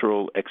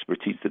agricultural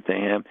expertise that they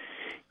have,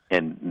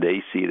 and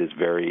they see it as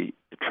very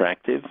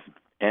attractive,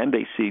 and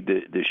they see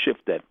the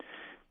shift that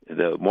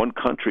the one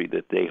country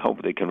that they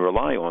hope they can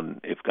rely on,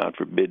 if God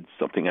forbid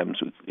something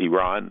happens with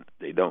Iran,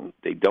 they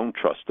don't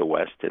trust the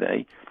West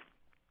today.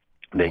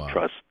 They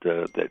trust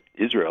that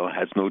Israel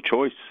has no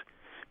choice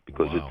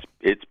because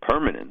it's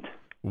permanent.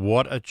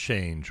 What a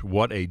change.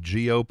 What a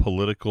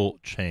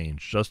geopolitical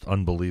change. Just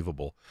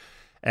unbelievable.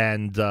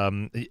 And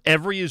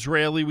every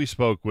Israeli we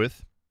spoke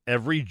with,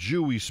 every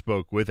Jew we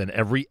spoke with, and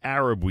every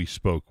Arab we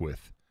spoke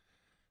with,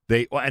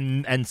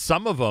 and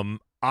some of them,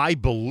 I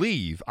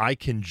believe, I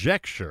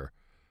conjecture,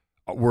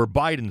 were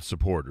Biden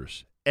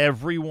supporters.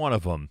 Every one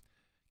of them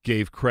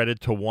gave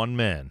credit to one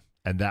man,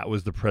 and that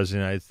was the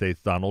President of the United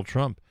States, Donald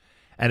Trump.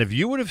 And if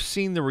you would have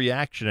seen the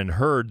reaction and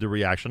heard the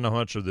reaction, I don't know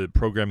how much of the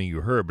programming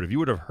you heard, but if you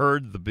would have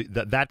heard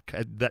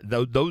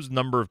those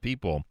number of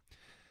people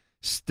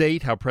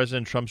state how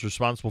President Trump's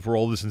responsible for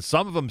all this, and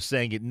some of them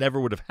saying it never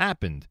would have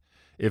happened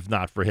if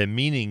not for him,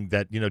 meaning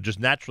that, just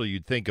naturally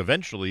you'd think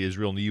eventually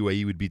Israel and the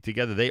UAE would be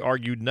together. They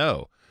argued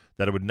no,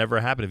 that it would never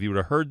happen. If you would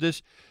have heard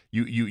this,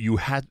 you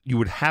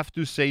would have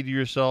to say to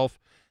yourself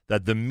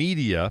that the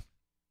media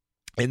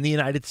in the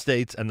United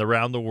States and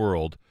around the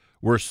world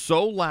were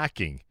so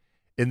lacking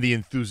in the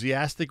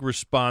enthusiastic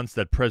response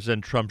that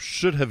President Trump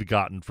should have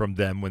gotten from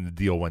them when the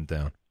deal went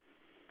down.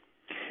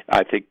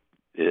 I think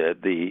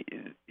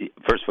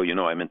first of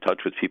all, I'm in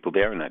touch with people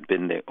there, and I've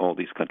been to all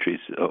these countries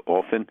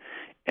often,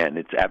 and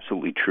it's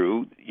absolutely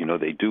true.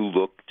 They do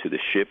look to the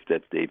shift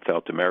that they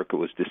felt America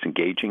was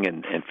disengaging,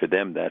 and for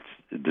them that's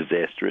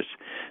disastrous.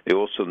 They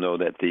also know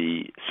that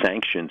the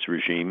sanctions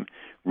regime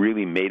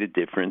really made a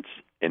difference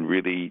and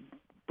really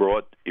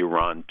brought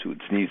Iran to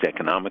its knees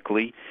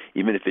economically.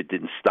 Even if it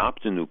didn't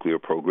stop the nuclear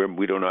program,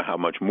 we don't know how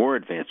much more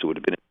advanced it would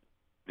have been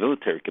in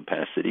military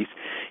capacities.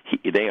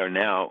 They are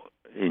now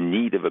in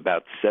need of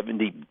about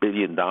 $70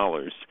 billion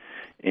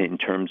in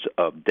terms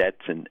of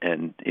debts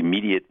and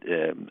immediate,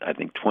 I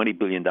think, $20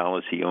 billion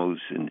he owes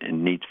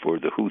in needs for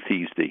the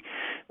Houthis, the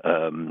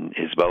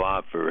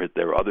Hezbollah, for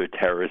their other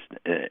terrorist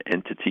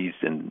entities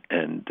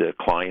and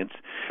clients,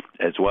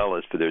 as well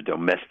as for their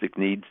domestic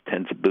needs,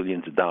 tens of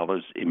billions of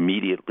dollars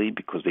immediately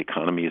because the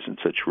economy is in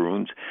such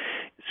ruins.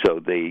 So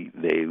they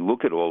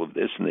look at all of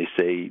this and they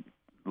say,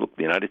 look,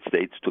 the United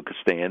States took a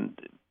stand,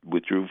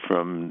 withdrew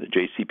from the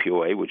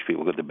JCPOA, which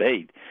people could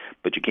debate,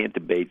 but you can't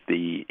debate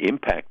the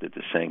impact that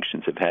the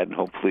sanctions have had, and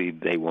hopefully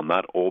they will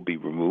not all be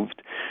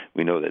removed.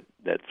 We know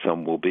that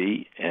some will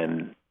be,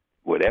 and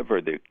whatever,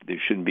 there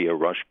shouldn't be a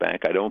rush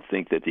back. I don't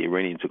think that the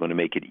Iranians are going to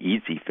make it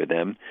easy for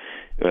them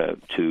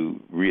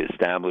to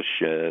reestablish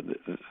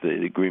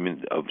the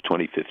agreement of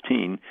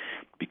 2015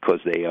 because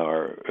they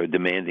are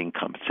demanding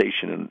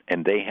compensation,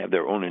 and they have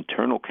their own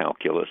internal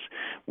calculus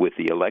with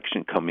the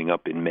election coming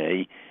up in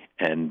May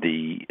and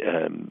the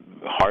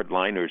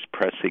hardliners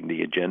pressing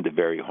the agenda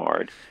very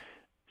hard.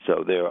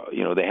 So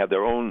they have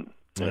their own.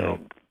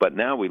 But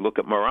now we look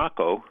at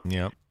Morocco,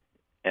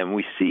 and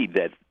we see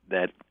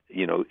that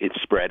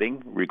it's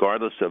spreading,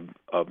 regardless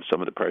of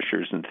some of the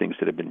pressures and things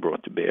that have been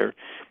brought to bear.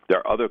 There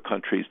are other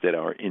countries that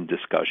are in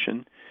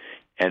discussion,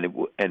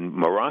 and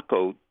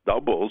Morocco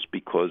doubles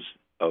because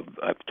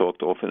I've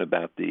talked often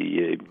about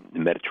the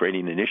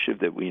Mediterranean initiative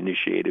that we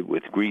initiated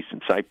with Greece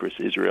and Cyprus,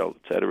 Israel,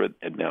 et cetera,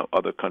 and now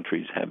other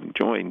countries having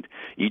joined.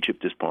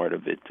 Egypt is part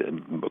of it,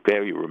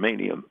 Bulgaria,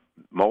 Romania,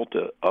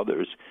 Malta,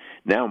 others.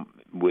 Now,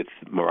 with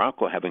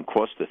Morocco having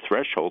crossed the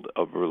threshold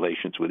of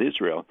relations with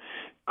Israel,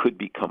 could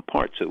become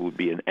part. So it would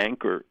be an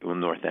anchor in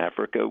North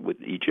Africa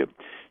with Egypt,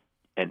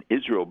 and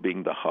Israel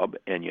being the hub,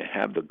 and you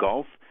have the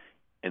Gulf,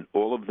 and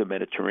all of the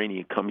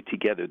Mediterranean coming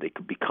together, they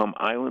could become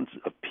islands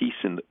of peace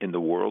in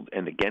the world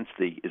and against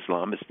the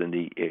Islamists and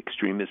the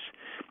extremists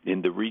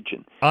in the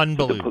region.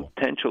 Unbelievable. So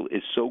the potential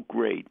is so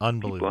great.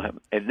 Unbelievable.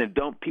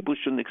 People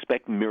shouldn't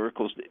expect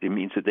miracles. It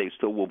means that they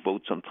still will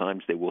vote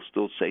sometimes. They will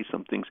still say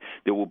some things.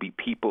 There will be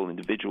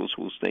individuals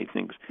who will say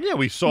things. Yeah,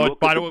 we saw it.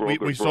 By the way,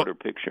 we saw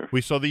picture.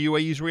 We saw the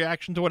UAE's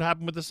reaction to what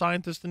happened with the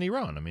scientist in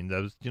Iran. I mean,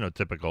 that was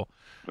typical.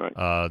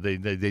 Right.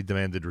 They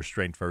demanded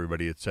restraint for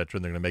everybody, etc.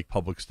 And they're going to make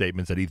public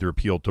statements that either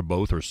appeal to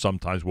both or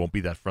sometimes won't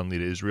be that friendly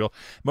to Israel.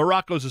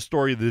 Morocco's a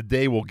story of the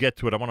day. We'll get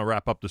to it. I want to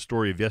wrap up the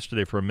story of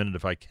yesterday for a minute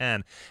if I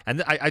can.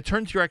 And I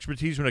turn to your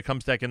expertise when it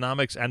comes to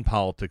economics and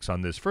politics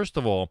on this. First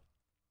of all,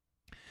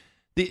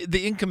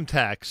 the income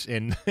tax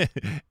in the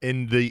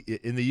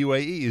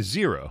UAE is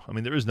zero. I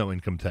mean, there is no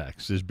income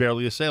tax. There's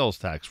barely a sales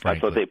tax, frankly.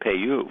 I thought they pay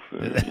you.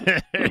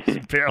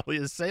 It's barely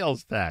a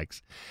sales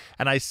tax.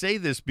 And I say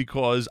this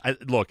because,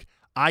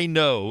 I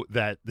know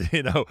that,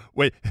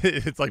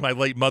 it's like my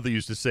late mother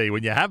used to say,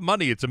 when you have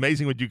money, it's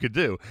amazing what you could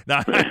do.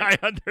 Now, I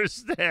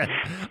understand.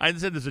 I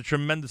understand there's a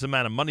tremendous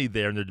amount of money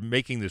there, and they're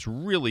making this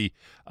really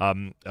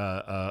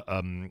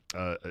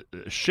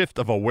shift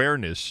of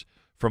awareness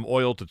from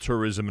oil to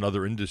tourism and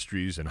other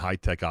industries and high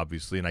tech,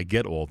 obviously, and I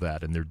get all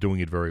that, and they're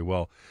doing it very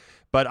well.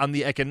 But on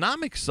the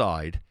economic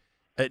side,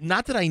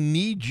 not that I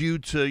need you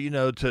to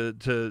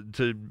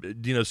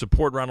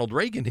support Ronald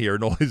Reagan here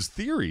and all his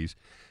theories,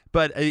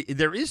 but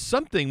there is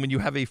something when you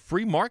have a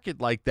free market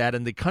like that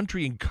and the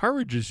country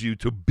encourages you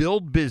to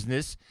build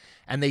business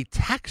and they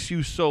tax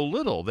you so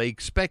little. They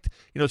expect,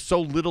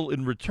 so little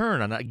in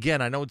return. And again,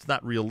 I know it's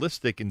not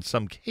realistic in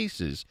some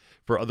cases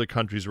for other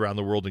countries around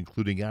the world,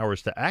 including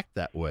ours, to act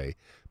that way.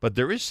 But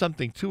there is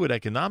something to it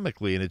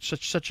economically, and it's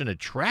such an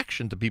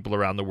attraction to people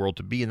around the world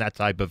to be in that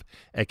type of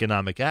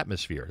economic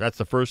atmosphere. That's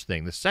the first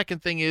thing. The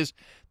second thing is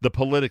the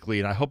politically,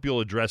 and I hope you'll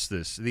address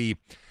this.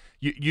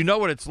 You know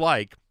what it's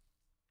like.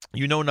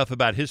 You know enough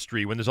about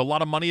history. When there's a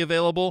lot of money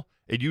available,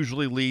 it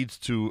usually leads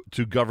to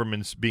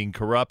governments being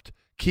corrupt,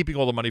 keeping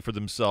all the money for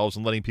themselves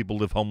and letting people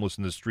live homeless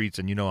in the streets.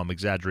 And I'm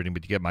exaggerating,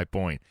 but you get my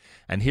point.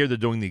 And here they're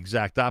doing the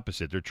exact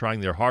opposite. They're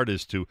trying their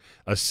hardest to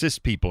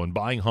assist people in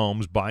buying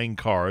homes, buying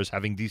cars,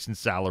 having decent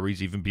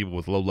salaries, even people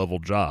with low-level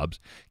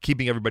jobs,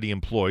 keeping everybody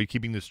employed,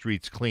 keeping the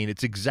streets clean.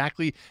 It's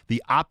exactly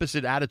the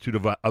opposite attitude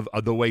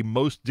of the way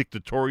most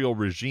dictatorial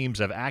regimes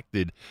have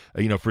acted,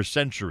 for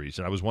centuries.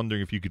 And I was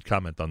wondering if you could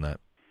comment on that.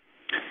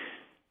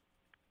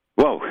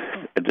 Well,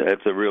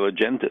 that's a real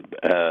agenda.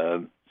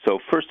 So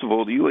first of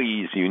all, the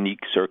UAE is a unique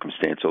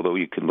circumstance. Although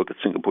you can look at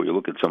Singapore, you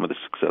look at some of the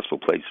successful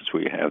places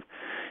where you have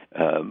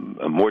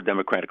a more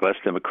democratic, less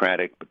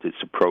democratic, but this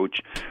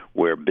approach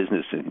where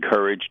business is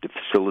encouraged,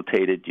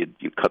 facilitated,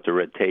 you cut the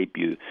red tape,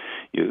 you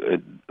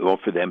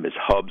offer them as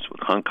hubs,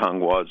 what Hong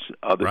Kong was,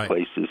 other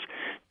places,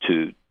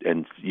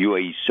 and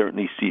UAE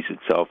certainly sees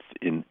itself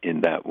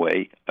in that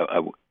way.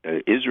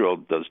 Israel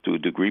does to a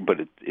degree, but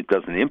it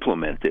doesn't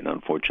implement it,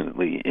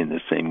 unfortunately, in the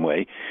same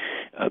way.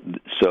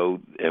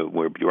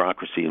 Where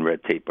bureaucracy and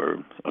red tape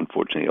are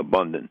unfortunately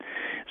abundant.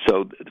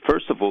 So,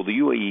 first of all, the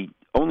UAE,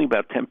 only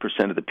about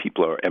 10% of the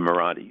people are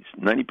Emiratis.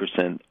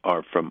 90%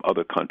 are from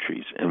other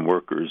countries and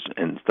workers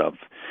and stuff.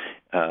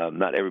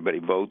 Not everybody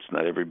votes.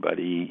 Not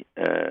everybody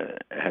has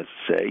a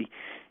say.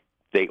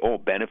 They all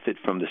benefit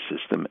from the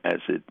system as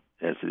it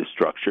is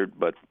structured,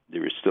 but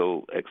there is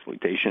still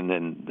exploitation,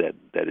 and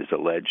that is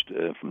alleged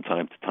from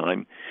time to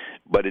time.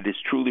 But it is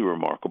truly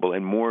remarkable,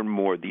 and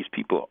more these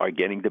people are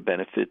getting the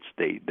benefits.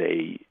 They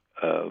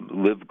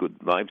live good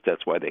lives.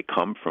 That's why they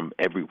come from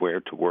everywhere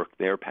to work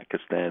there,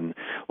 Pakistan,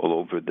 all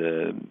over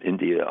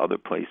India, other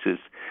places.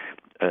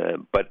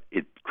 But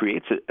it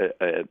creates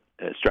a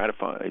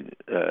stratified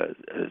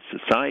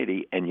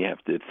society, and you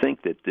have to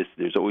think that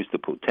there's always the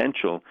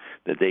potential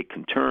that they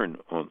can turn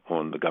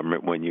on the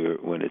government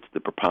when it's the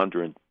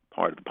preponderant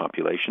part of the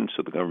population.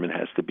 So the government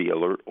has to be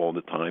alert all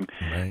the time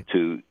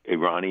to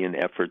Iranian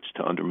efforts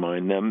to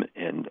undermine them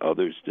and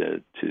others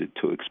to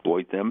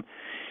exploit them.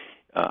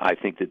 I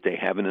think that they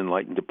have an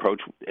enlightened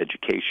approach,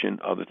 education,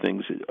 other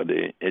things.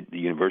 The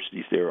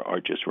universities there are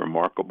just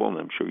remarkable, and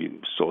I'm sure you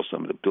saw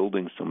some of the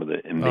buildings, some of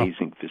the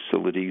amazing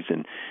facilities,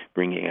 and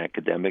bringing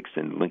academics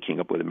and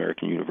linking up with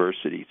American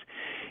universities.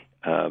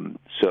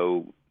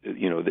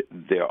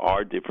 There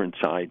are different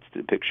sides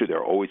to the picture. There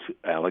are always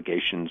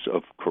allegations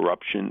of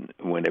corruption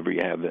whenever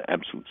you have an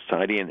absolute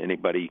society, and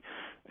anybody.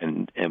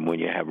 And when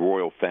you have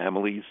royal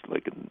families,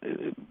 like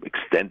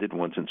extended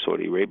ones in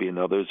Saudi Arabia and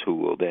others, who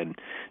will then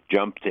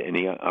jump to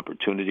any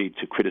opportunity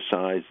to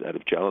criticize out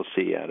of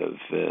jealousy, out of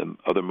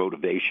other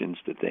motivations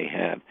that they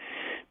have.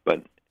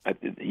 But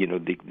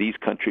these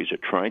countries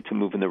are trying to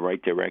move in the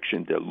right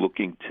direction. They're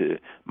looking to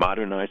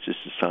modernize their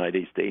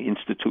societies. They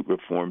institute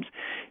reforms.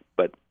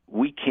 But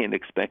we can't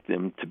expect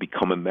them to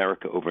become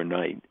America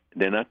overnight.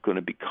 They're not going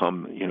to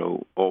become,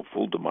 all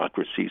full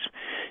democracies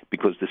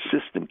because the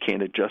system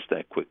can't adjust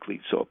that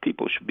quickly. So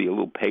people should be a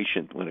little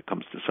patient when it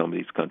comes to some of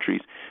these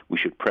countries. We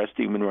should press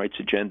the human rights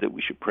agenda.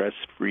 We should press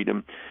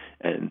freedom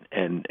and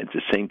at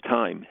the same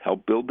time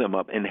help build them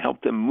up and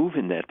help them move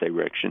in that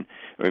direction.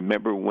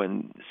 Remember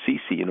when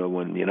Sisi,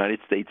 when the United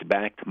States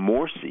backed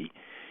Morsi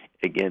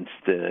against,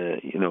 the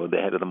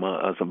head of the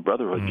Muslim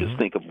Brotherhood, just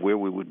think of where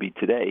we would be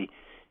today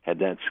had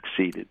that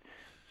succeeded.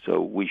 So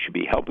we should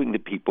be helping the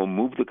people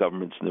move the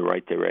governments in the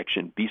right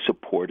direction, be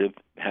supportive,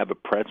 have a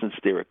presence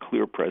there, a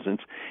clear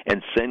presence,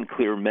 and send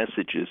clear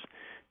messages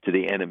to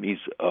the enemies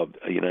of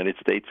the United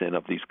States and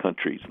of these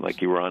countries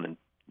like Iran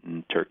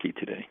and Turkey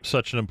today.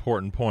 Such an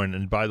important point.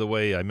 And by the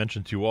way, I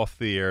mentioned to you off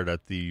the air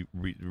that the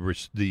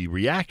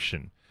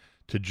reaction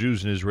to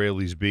Jews and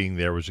Israelis being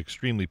there was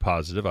extremely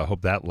positive. I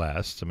hope that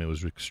lasts. I mean, it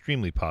was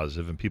extremely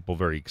positive, and people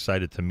very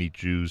excited to meet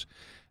Jews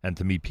and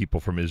to meet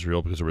people from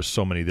Israel because there were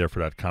so many there for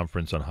that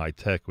conference on high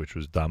tech, which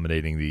was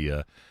dominating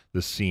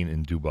the scene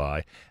in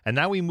Dubai. And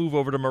now we move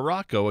over to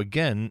Morocco.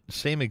 Again,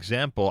 same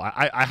example.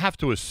 I have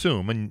to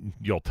assume, and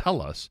you'll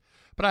tell us,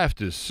 but I have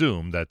to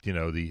assume that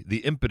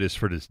the impetus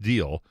for this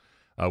deal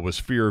was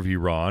fear of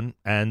Iran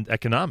and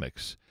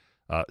economics.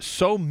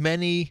 So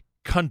many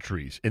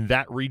countries in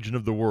that region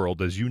of the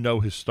world, as you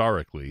know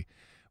historically,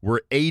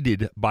 were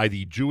aided by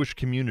the Jewish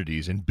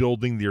communities in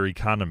building their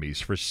economies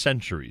for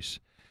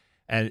centuries.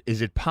 And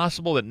is it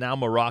possible that now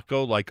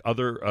Morocco, like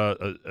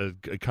other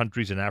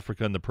countries in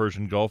Africa and the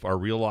Persian Gulf, are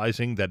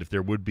realizing that if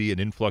there would be an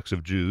influx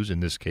of Jews,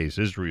 in this case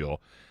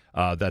Israel,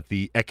 that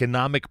the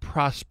economic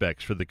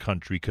prospects for the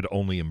country could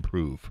only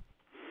improve?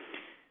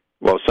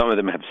 Well, some of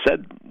them have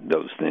said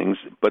those things,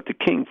 but the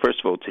king,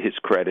 first of all, to his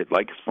credit,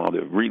 like his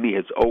father, really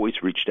has always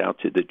reached out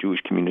to the Jewish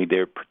community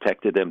there,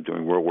 protected them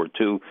during World War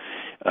II,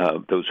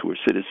 those who were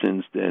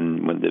citizens.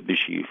 Then when the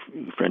Vichy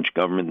French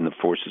government and the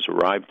forces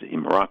arrived in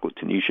Morocco,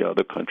 Tunisia,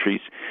 other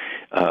countries,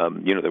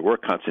 there were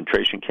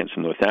concentration camps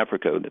in North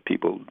Africa that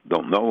people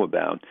don't know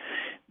about.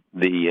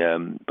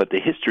 But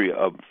the history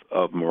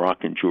of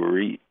Moroccan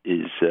Jewry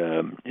is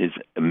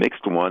a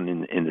mixed one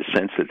in the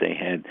sense that they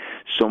had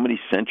so many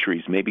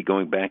centuries, maybe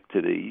going back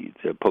to the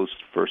post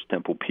First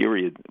Temple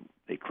period,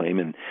 they claim,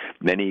 and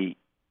many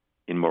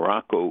in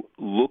Morocco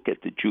look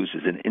at the Jews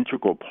as an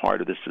integral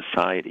part of the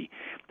society,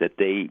 that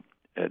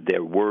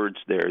their words,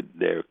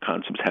 their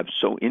concepts have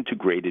so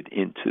integrated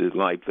into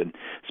life, and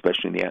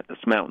especially in the Atlas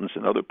Mountains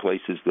and other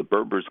places. The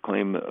Berbers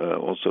claim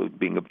also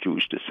being of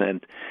Jewish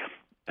descent.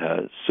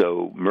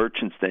 So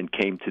merchants then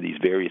came to these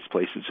various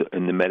places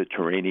in the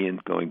Mediterranean,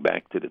 going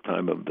back to the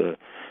time of the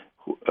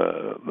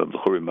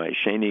Hurim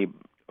Ma'asheni,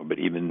 but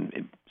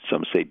even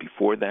some say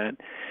before that.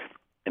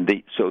 And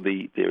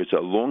there's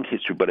a long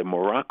history, but in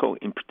Morocco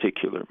in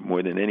particular,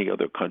 more than any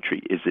other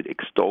country, is it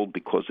extolled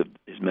because of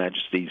His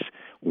Majesty's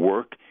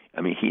work.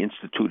 I mean, he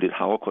instituted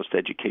Holocaust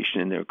education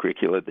in their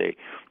curricula.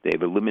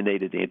 They've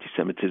eliminated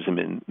anti-Semitism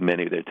in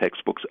many of their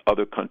textbooks.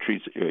 Other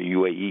countries,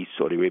 UAE,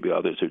 Saudi Arabia,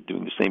 others are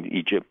doing the same.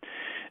 Egypt,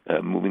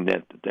 moving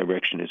that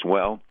direction as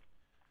well.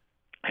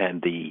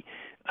 And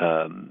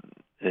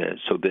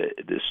so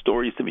the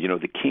stories of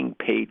the king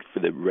paid for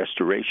the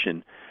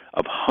restoration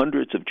of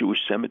hundreds of Jewish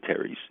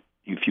cemeteries.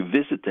 If you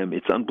visit them,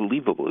 it's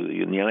unbelievable.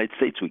 In the United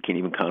States, we can't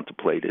even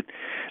contemplate it.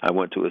 I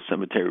went to a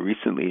cemetery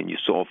recently, and you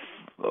saw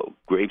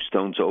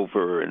gravestones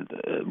over and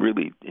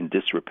really in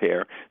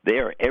disrepair.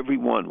 There,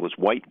 everyone was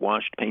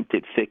whitewashed,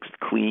 painted, fixed,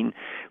 clean.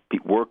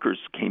 Workers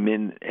came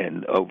in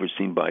and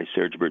overseen by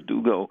Serge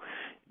Verdugo,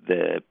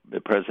 the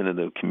president of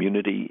the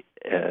community,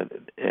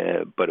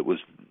 but it was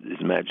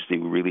His Majesty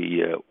who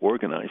really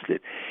organized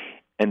it.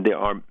 And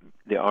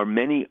there are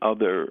many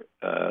other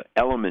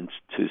elements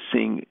to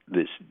seeing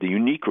the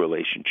unique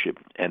relationship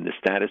and the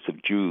status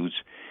of Jews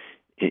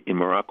in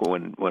Morocco.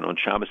 When on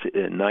Shabbos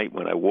at night,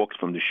 when I walked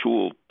from the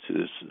shul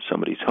to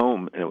somebody's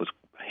home, and it was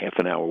a half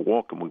an hour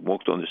walk, and we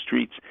walked on the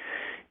streets,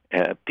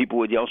 people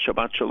would yell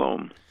Shabbat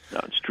Shalom.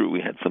 Now, it's true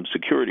we had some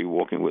security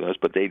walking with us,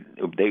 but they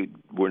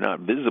were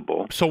not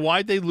visible. So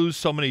why'd they lose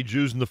so many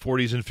Jews in the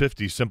 40s and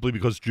 50s? Simply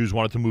because Jews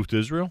wanted to move to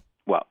Israel?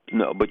 Well,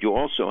 no, but you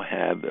also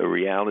have a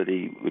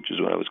reality, which is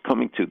what I was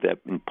coming to, that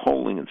in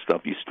polling and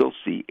stuff, you still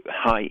see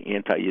high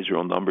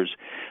anti-Israel numbers,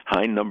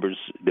 high numbers.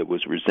 There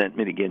was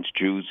resentment against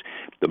Jews.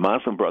 The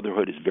Muslim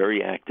Brotherhood is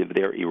very active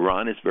there.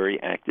 Iran is very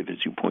active,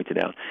 as you pointed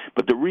out.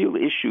 But the real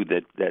issue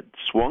that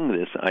swung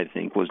this, I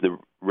think, was the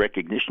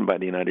recognition by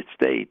the United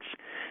States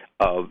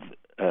of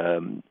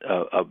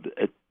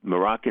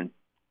Moroccan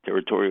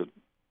territorial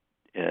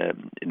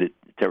the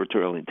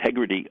territorial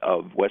integrity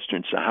of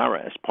Western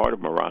Sahara as part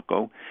of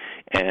Morocco,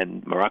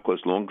 and Morocco has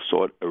long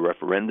sought a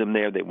referendum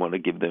there. They want to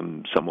give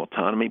them some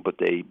autonomy, but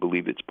they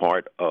believe it's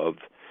part of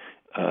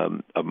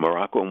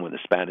Morocco. And when the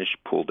Spanish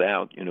pulled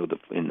out, in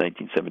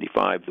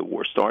 1975, the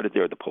war started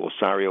there. The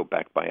Polisario,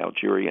 backed by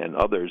Algeria and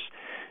others,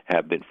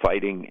 have been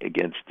fighting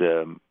against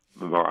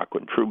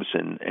Moroccan troops,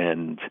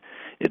 and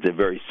it's a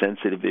very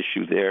sensitive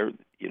issue there.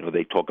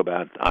 they talk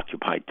about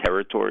occupied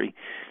territory,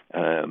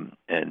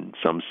 and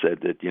some said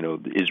that,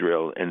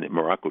 Israel and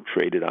Morocco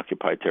traded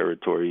occupied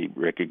territory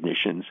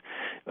recognitions.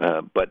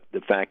 But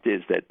the fact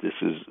is that this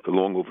is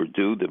long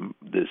overdue.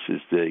 This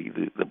is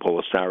the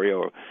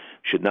Polisario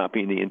should not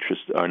be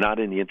not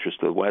in the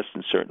interest of the West,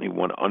 and certainly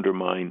want to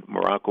undermine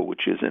Morocco,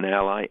 which is an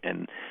ally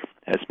and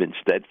has been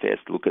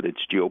steadfast. Look at its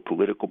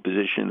geopolitical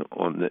position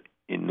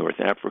in North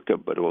Africa,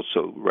 but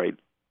also right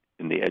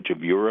in the edge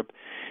of Europe.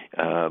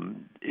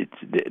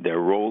 Their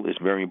role is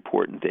very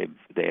important.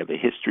 They have a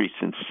history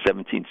since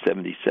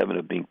 1777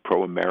 of being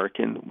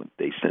pro-American.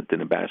 They sent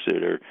an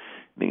ambassador,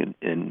 and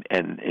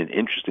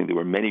interesting, there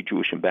were many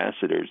Jewish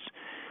ambassadors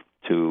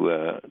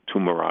to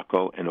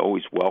Morocco, and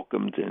always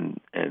welcomed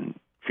and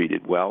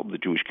treated well. The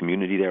Jewish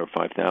community there,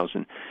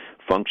 5,000,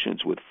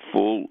 functions with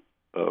full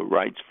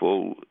rights,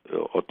 full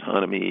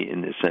autonomy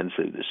in the sense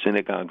of the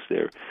synagogues,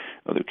 their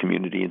other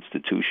community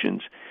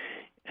institutions.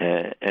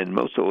 And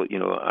most of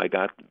I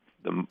got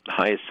the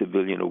highest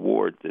civilian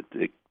award that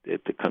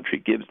the country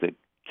gives. The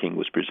king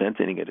was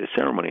presenting at a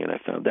ceremony, and I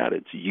found out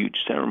it's a huge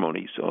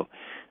ceremony. So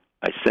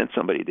I sent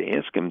somebody to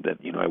ask him that,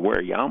 I wear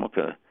a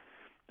yarmulke.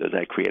 Does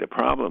that create a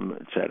problem,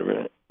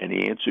 etc.? And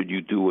he answered,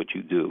 "You do what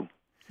you do."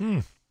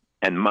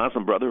 And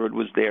Muslim Brotherhood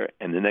was there,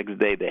 and the next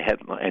day they had,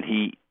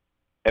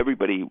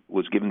 everybody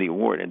was given the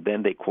award, and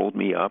then they called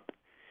me up.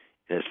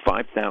 There's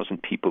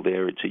 5,000 people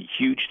there. It's a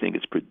huge thing.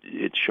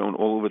 It's shown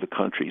all over the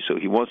country. So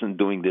he wasn't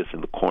doing this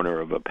in the corner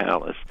of a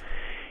palace.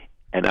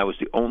 And I was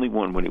the only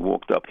one, when he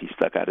walked up, he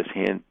stuck out his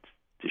hand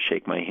to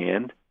shake my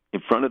hand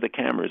in front of the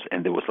cameras,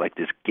 and there was like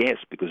this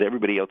gasp because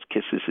everybody else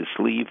kisses his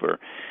sleeve or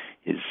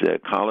his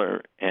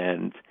collar,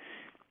 and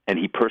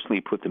he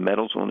personally put the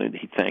medals on it.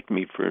 He thanked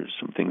me for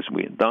some things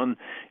we had done,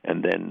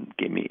 and then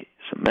gave me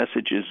some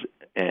messages,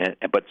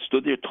 but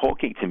stood there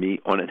talking to me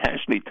on a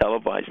nationally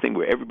televised thing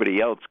where everybody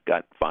else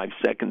got 5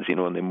 seconds,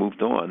 and they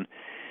moved on.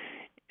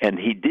 And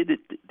he did it.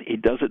 He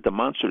does it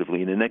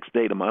demonstratively. And the next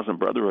day, the Muslim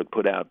Brotherhood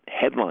put out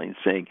headlines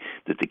saying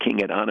that the king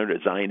had honored a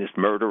Zionist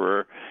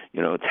murderer,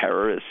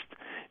 terrorist,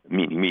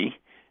 meaning me.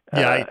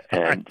 Yeah,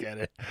 I get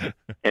it.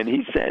 And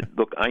he said,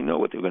 "Look, I know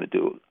what they're going to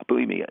do.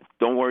 Believe me,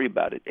 don't worry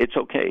about it. It's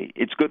okay.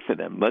 It's good for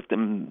them. Let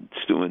them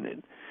stew in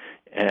it."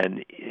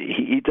 And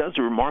he does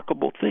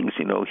remarkable things.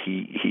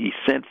 He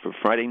sent for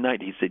Friday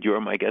night. He said,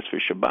 "You're my guest for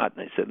Shabbat."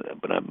 And I said,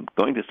 "But I'm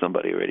going to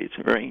somebody already. It's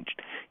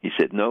arranged." He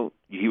said, "No,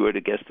 you were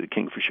the guest of the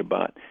king for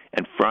Shabbat."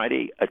 And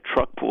Friday, a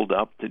truck pulled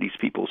up to these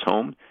people's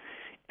home,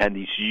 and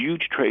these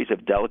huge trays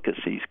of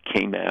delicacies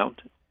came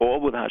out, all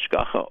with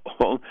hashgacha,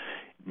 all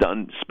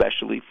done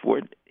specially for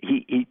it.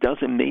 He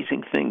does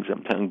amazing things.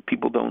 I'm telling you,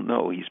 people don't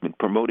know. He's been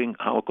promoting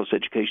Holocaust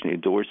education. He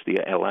endorsed the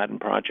Aladdin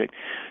Project.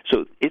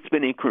 So it's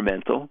been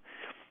incremental.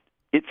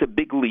 It's a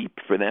big leap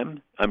for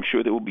them. I'm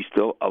sure there will be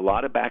still a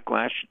lot of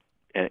backlash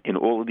in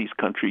all of these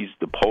countries.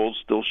 The polls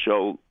still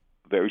show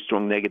very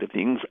strong negative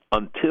things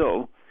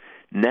until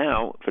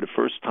now, for the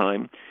first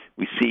time,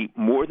 we see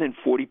more than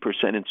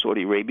 40% in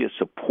Saudi Arabia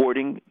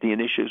supporting the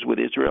initiatives with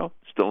Israel,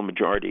 still a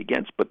majority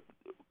against, but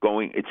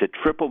it's a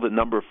triple the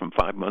number from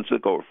 5 months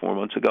ago or 4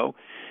 months ago.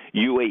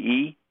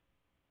 UAE,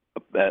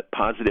 a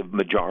positive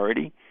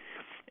majority,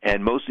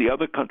 and most of the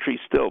other countries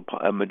still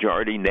a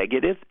majority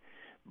negative,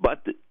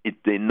 but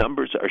the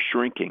numbers are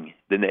shrinking.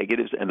 The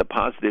negatives and the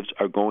positives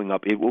are going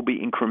up. It will be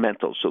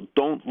incremental. So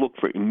don't look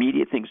for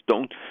immediate things.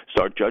 Don't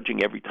start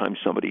judging every time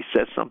somebody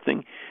says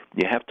something.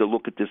 You have to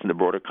look at this in the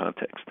broader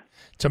context.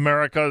 It's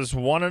America's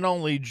one and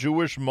only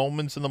Jewish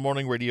Moments in the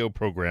Morning radio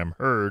program,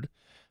 heard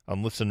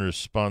on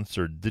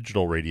listeners-sponsored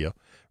digital radio.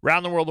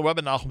 Around the world, the web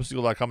at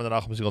NachumSegal.com and the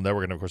Nachum Segal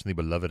Network, and, of course, the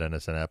beloved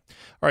NSN app.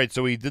 All right,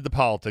 so we did the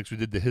politics, we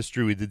did the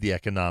history, we did the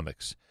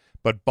economics.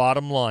 But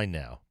bottom line,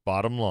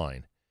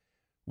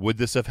 would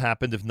this have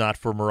happened if not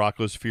for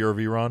Morocco's fear of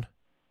Iran?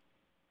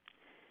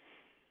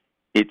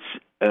 It's,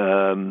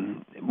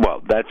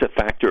 that's a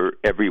factor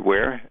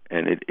everywhere,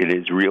 and it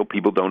is real.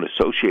 People don't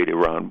associate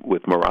Iran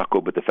with Morocco,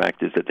 but the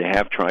fact is that they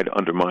have tried to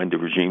undermine the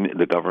regime,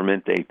 the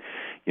government. They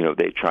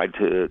tried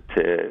to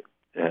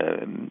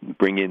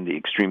bring in the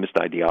extremist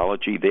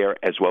ideology there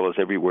as well as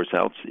everywhere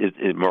else.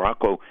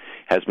 Morocco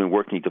has been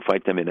working to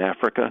fight them in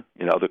Africa,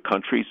 in other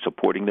countries,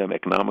 supporting them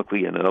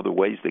economically and in other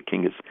ways. The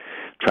king has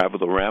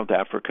traveled around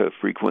Africa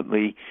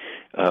frequently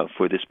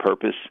for this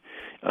purpose.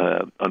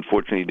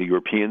 Unfortunately, the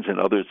Europeans and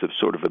others have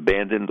sort of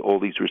abandoned all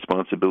these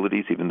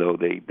responsibilities, even though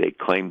they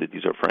claim that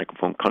these are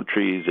Francophone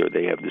countries or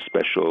they have the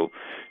special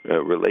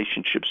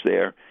relationships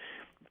there.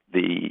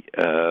 The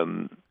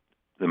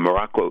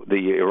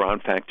Iran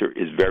factor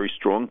is very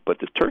strong, but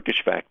the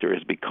Turkish factor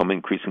has become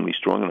increasingly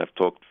strong, and I've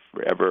talked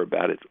forever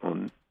about it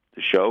on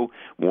the show,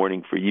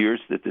 warning for years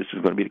that this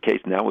is going to be the case.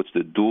 Now it's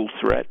the dual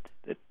threat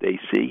that they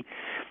see.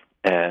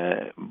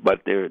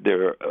 But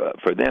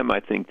for them, I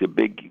think the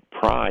big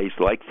prize,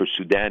 like for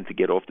Sudan to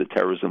get off the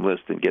terrorism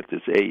list and get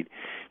this aid,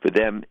 for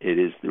them it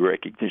is the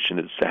recognition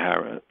of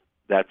Sahara.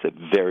 That's a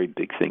very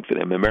big thing for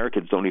them.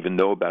 Americans don't even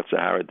know about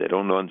Sahara. They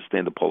don't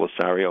understand the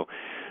Polisario,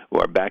 who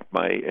are backed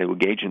by,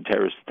 engage in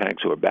terrorist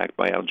attacks, who are backed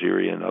by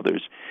Algeria and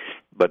others.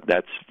 but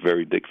that's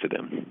very big for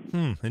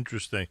them.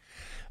 Interesting.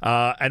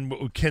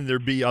 And can there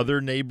be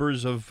other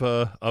neighbors of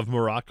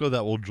Morocco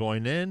that will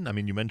join in? I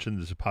mean, you mentioned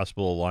there's a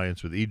possible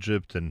alliance with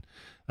Egypt, and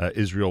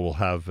Israel will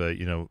have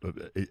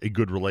a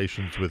good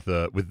relations with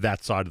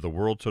that side of the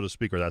world, so to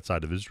speak, or that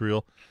side of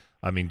Israel.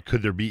 I mean,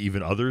 could there be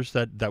even others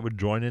that would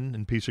join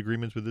in peace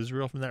agreements with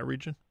Israel from that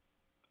region?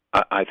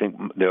 I think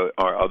there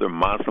are other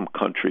Muslim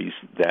countries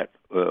that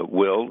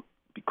will,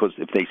 because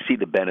if they see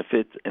the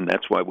benefit, and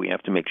that's why we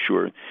have to make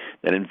sure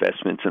that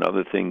investments and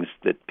other things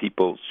that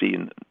people see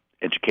in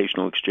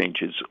educational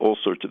exchanges, all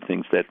sorts of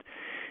things that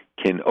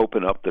can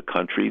open up the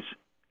countries.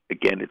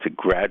 Again, it's a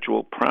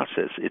gradual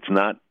process. It's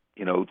not,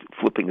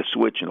 flipping a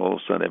switch and all of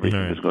a sudden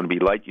everything is going to be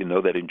light. You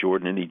know that in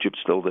Jordan and Egypt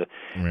still the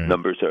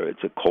numbers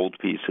it's a cold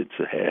piece, it's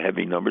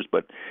heavy numbers,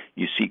 but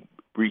you see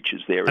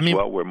breaches there as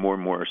well where more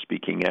and more are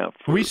speaking out.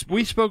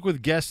 We spoke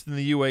with guests in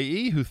the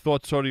UAE who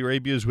thought Saudi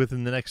Arabia is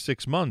within the next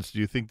 6 months. Do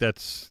you think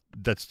that's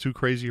too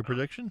crazy a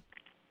prediction?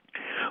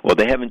 Well,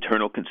 they have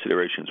internal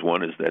considerations.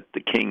 One is that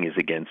the king is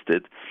against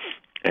it,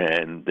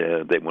 and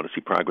they want to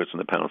see progress on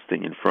the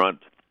Palestinian front.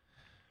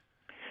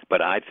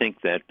 But I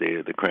think that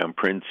the Crown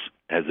Prince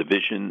has a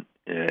vision.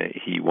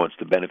 He wants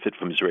to benefit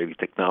from Israeli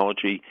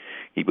technology.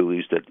 He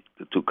believes that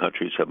the two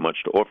countries have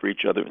much to offer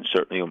each other, and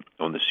certainly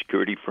on the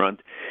security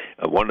front.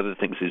 One of the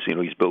things is,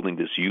 he's building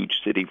this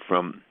huge city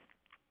from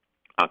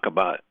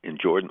Aqaba in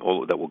Jordan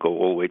that will go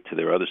all the way to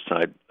their other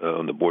side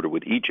on the border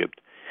with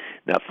Egypt.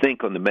 Now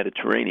think on the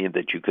Mediterranean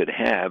that you could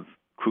have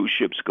cruise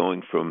ships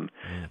going from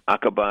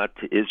Aqaba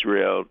to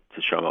Israel,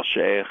 to Sharm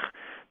el-Sheikh,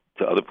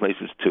 to other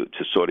places,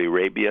 to Saudi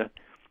Arabia.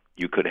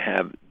 You could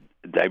have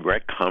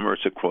direct commerce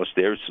across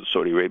there, so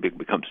Saudi Arabia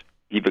becomes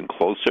even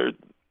closer.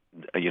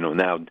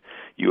 Now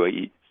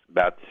UAE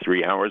about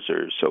 3 hours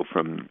or so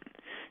from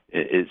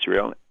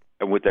Israel.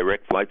 And with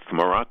direct flights to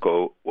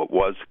Morocco,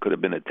 what could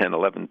have been a 10,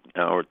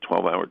 11-hour,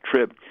 12-hour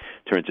trip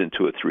turns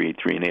into a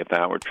 3.5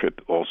 hour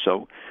trip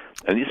also.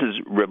 And this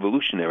is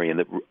revolutionary, and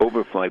the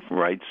overflight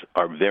rights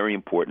are very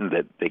important.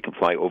 That they can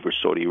fly over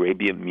Saudi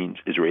Arabia means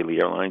Israeli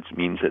Airlines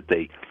means that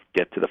they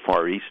get to the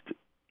Far East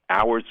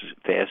hours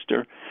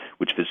faster,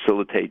 which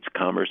facilitates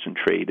commerce and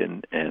trade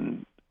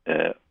and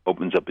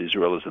opens up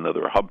Israel as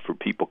another hub for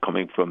people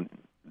coming from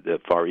the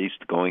Far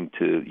East going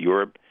to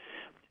Europe.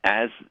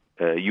 As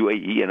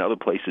UAE and other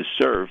places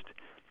served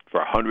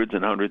for hundreds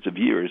and hundreds of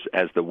years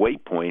as the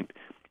waypoint,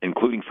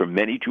 including for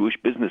many Jewish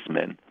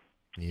businessmen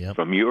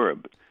from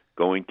Europe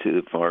going to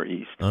the Far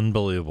East.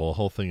 Unbelievable. The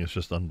whole thing is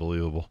just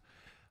unbelievable.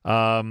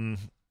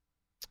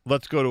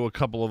 Let's go to a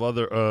couple of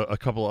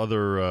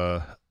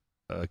other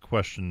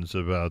questions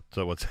about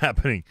what's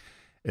happening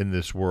in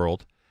this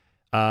world.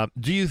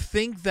 Do you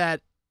think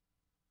that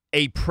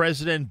a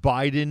President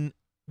Biden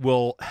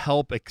will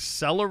help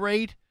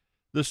accelerate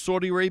the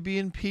Saudi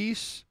Arabian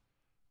peace,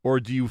 or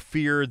do you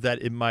fear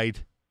that it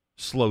might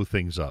slow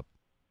things up?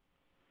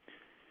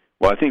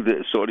 Well, I think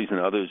the Saudis and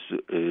others,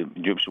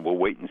 Egyptians, will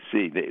wait and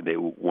see. They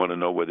want to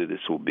know whether this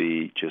will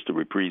be just a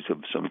reprise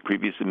of some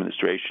previous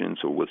administrations,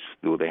 or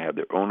will they have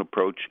their own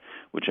approach,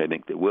 which I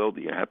think they will.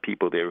 You have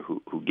people there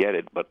who get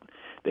it, but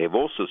they have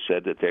also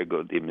said that the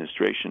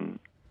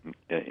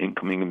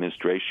incoming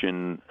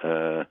administration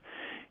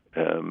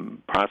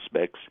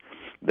prospects,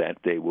 that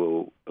they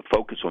will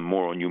focus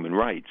more on human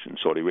rights in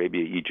Saudi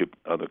Arabia, Egypt,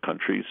 other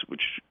countries,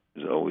 which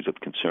is always of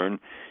concern,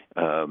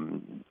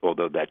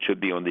 although that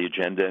should be on the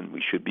agenda and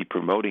we should be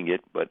promoting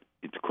it. But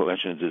the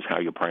question is how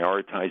you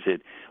prioritize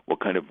it. What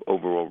kind of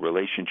overall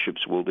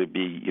relationships will there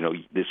be?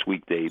 This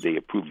week they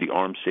approved the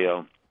arms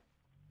sale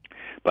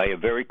by a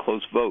very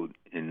close vote,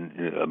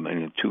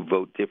 in 2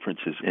 vote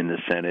differences in the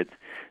Senate,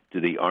 to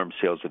the arms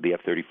sales of the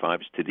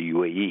F-35s to the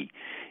UAE.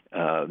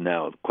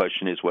 Now, the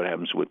question is what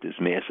happens with this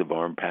massive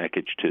arm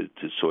package to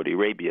Saudi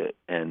Arabia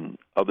and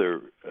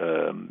other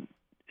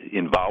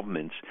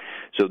involvements.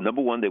 So,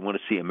 number one, they want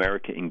to see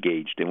America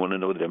engaged. They want to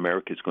know that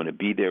America is going to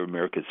be there,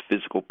 America's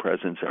physical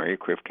presence, our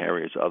aircraft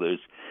carriers, others,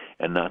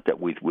 and not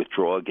that we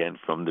withdraw again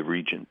from the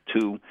region.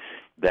 2,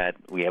 that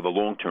we have a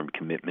long-term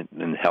commitment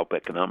and help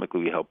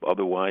economically, we help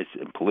otherwise,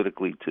 and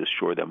politically to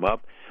shore them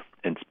up,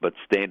 but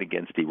stand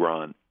against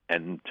Iran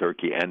and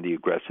Turkey and the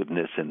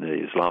aggressiveness and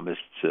the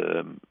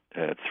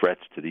Islamists'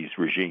 threats to these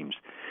regimes.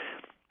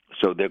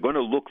 So they're going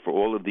to look for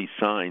all of these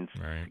signs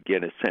to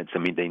get a sense. I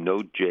mean, they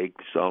know Jake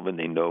Sullivan,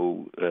 they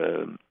know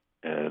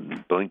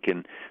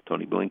Blinken,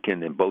 Tony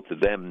Blinken, and both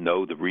of them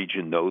know the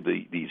region, know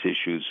these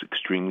issues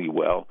extremely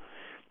well.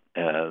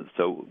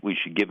 So we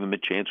should give them a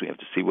chance. We have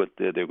to see what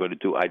they're going to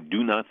do. I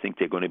do not think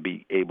they're going to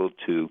be able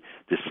to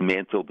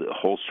dismantle the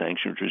whole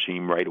sanctions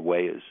regime right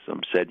away. As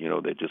some said,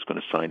 they're just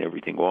going to sign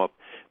everything off.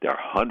 There are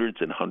hundreds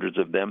and hundreds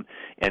of them,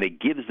 and it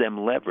gives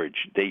them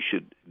leverage. They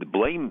should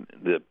blame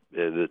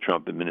the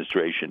Trump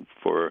administration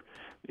for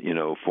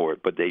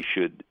it, but they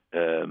should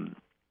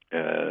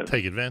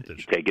take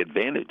advantage. Take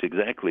advantage,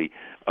 exactly,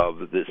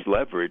 of this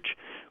leverage,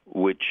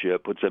 which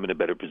puts them in a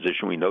better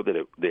position. We know that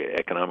the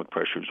economic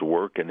pressures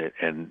work,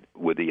 and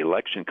with the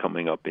election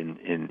coming up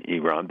in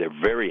Iran, they're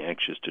very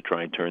anxious to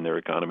try and turn their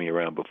economy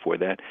around before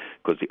that,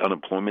 because the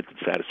unemployment,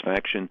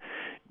 dissatisfaction,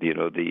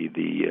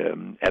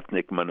 the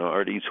ethnic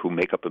minorities who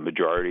make up a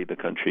majority of the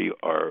country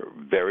are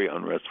very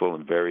unrestful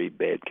and very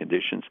bad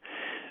conditions.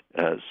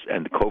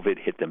 And COVID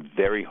hit them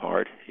very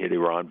hard, hit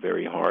Iran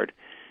very hard.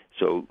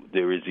 So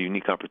there is a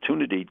unique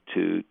opportunity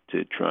to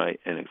try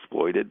and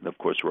exploit it. And, of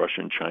course,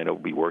 Russia and China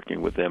will be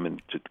working with them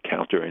and to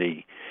counter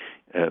any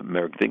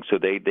American thing. So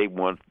they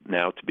want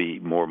now to be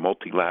more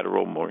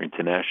multilateral, more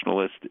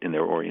internationalist in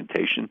their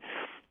orientation.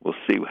 We'll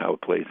see how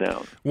it plays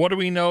out. What do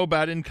we know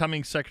about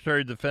incoming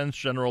Secretary of Defense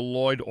General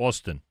Lloyd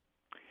Austin?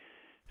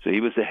 So he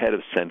was the head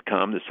of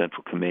CENTCOM, the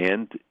Central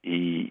Command.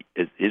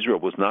 Israel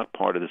was not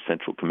part of the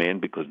Central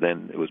Command because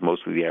then it was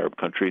mostly the Arab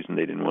countries and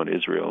they didn't want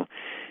Israel.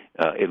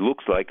 It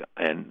looks like,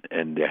 and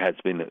there has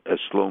been a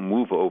slow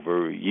move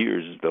over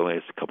years, the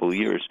last couple of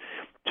years,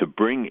 to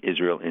bring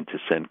Israel into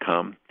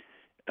CENTCOM.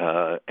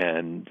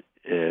 And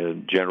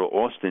General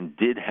Austin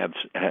did have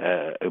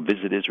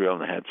visit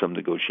Israel and had some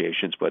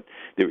negotiations, but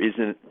there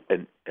isn't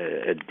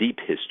a deep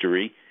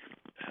history.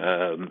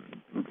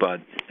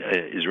 But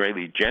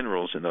Israeli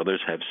generals and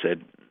others have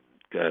said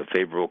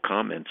favorable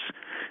comments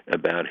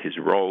about his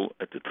role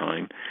at the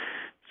time.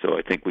 So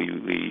I think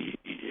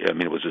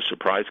it was a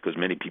surprise because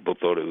many people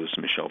thought it was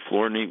Michel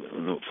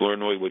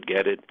Flournoy would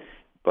get it,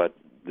 but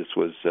this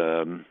was,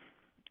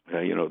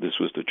 this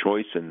was the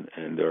choice, and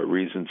there are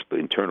reasons,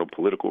 internal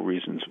political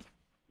reasons,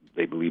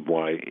 they believe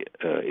why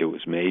it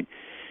was made.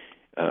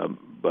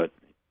 But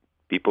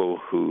people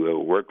who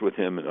worked with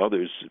him and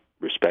others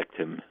respect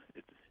him.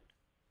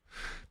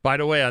 By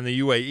the way, on the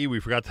UAE,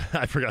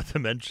 I forgot to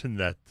mention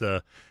that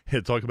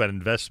talk about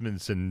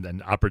investments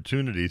and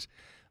opportunities.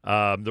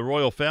 The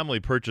royal family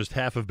purchased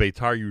half of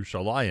Beitar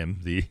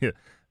Yerushalayim,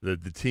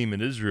 the team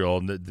in Israel,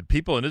 and the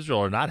people in Israel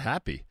are not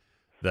happy.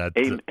 That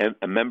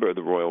a member of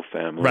the royal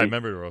family, right?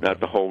 Member of the royal family.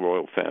 The whole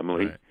royal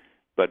family, right.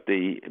 But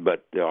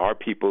there are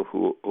people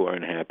who are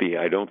unhappy.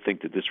 I don't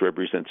think that this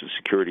represents a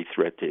security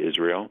threat to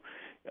Israel.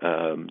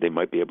 They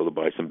might be able to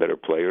buy some better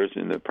players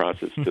in the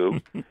process too,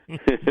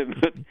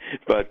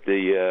 but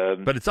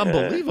it's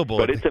unbelievable.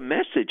 But it's a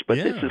message. But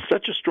this is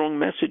such a strong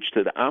message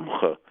to the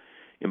Amcha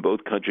in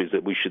both countries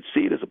that we should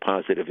see it as a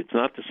positive. It's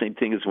not the same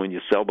thing as when you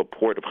sell the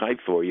port of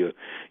Haifa or you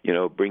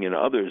bring in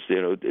others.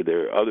 There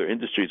are other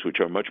industries which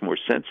are much more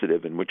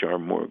sensitive and which are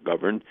more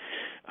governed.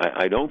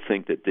 I don't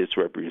think that this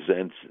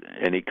represents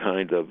any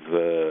kind of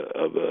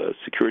a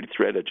security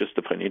threat or just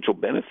a financial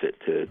benefit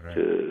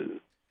to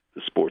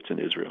the sports in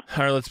Israel.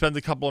 All right, let's spend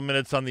a couple of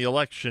minutes on the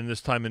election,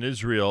 this time in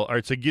Israel. All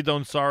right, so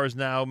Gideon Sa'ar is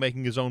now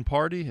making his own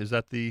party. Is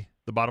that the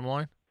bottom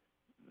line?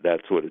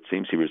 That's what it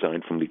seems. He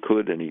resigned from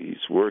Likud, and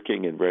he's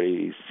working and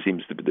ready.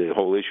 The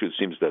whole issue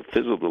seems to have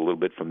fizzled a little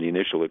bit from the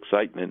initial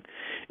excitement,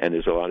 and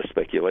there's a lot of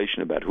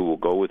speculation about who will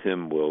go with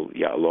him. Will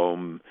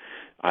Yalom,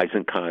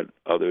 Eisenkot,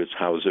 others,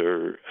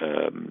 Hauser,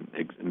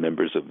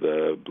 members of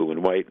Blue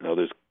and White, and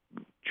others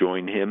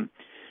join him?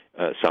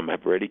 Some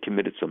have already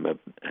committed, some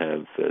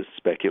have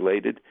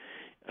speculated.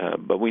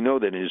 But we know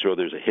that in Israel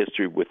there's a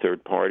history with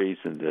third parties,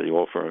 and they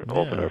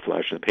often are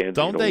flash in the pan.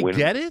 Don't they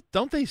get it?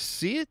 Don't they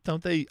see it?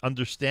 Don't they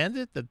understand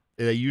it, that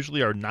they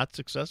usually are not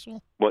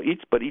successful? Well,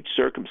 each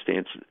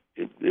circumstance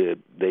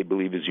they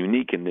believe is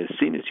unique, and is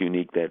seen as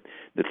unique, that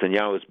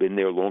Netanyahu has been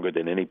there longer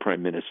than any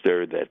prime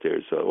minister, that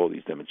there's all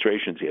these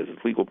demonstrations, he has his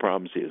legal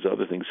problems, he has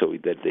other things, so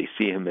that they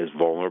see him as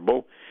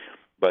vulnerable.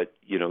 But,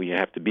 you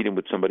have to beat him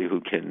with somebody who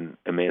can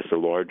amass a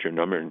larger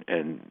number,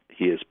 and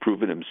he has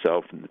proven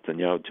himself,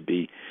 Netanyahu, to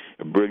be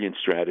a brilliant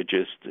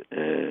strategist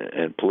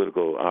and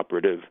political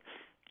operative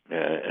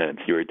and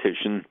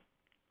theoretician.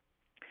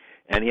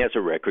 And he has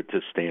a record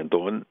to stand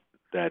on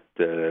that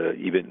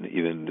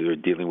even they're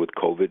dealing with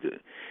COVID,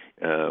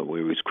 where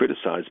he was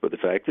criticized. But the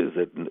fact is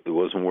that it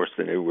wasn't worse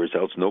than everywhere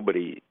else.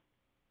 Nobody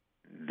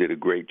did a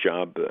great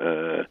job,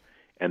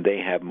 and they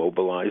have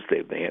mobilized.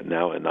 They are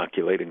now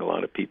inoculating a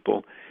lot of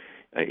people.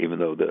 Even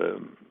though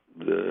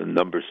the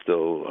numbers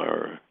still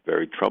are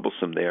very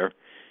troublesome there,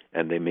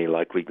 and they may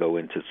likely go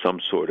into some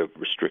sort of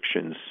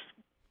restrictions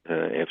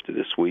after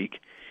this week.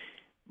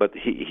 But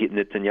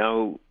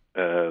Netanyahu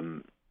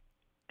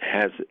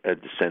has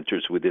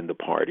dissenters within the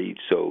party,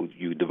 so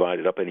you divide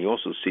it up, and he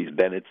also sees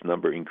Bennett's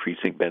number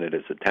increasing. Bennett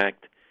has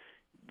attacked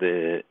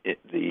the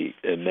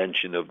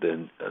mention of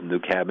the new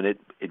cabinet.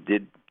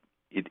 It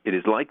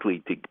is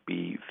likely to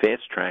be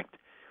fast-tracked.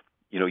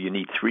 You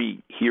need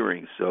 3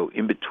 hearings, so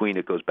in between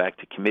it goes back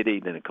to committee,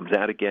 then it comes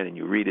out again, and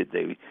you read it.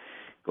 They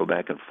go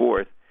back and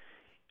forth,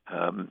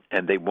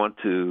 and they want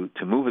to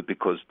move it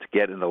because to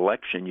get an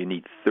election, you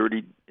need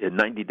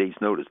 90 days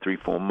notice, 3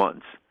 full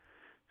months.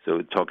 So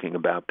we're talking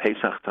about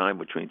Pesach time,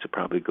 which means it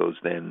probably goes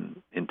then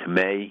into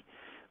May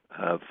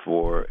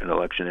for an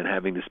election, and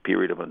having this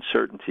period of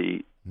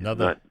uncertainty is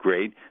not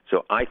great.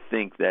 So I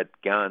think that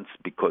Gantz,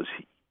 because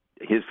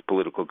his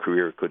political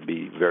career could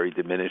be very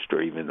diminished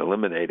or even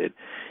eliminated,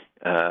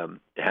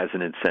 has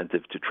an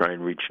incentive to try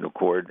and reach an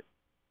accord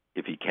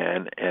if he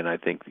can, and I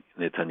think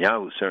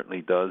Netanyahu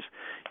certainly does,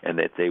 and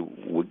that they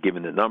would,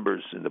 given the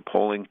numbers in the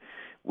polling,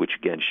 which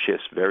again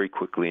shifts very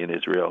quickly in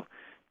Israel,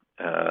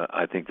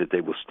 I think that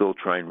they will still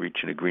try and reach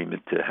an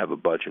agreement to have a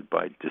budget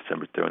by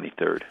December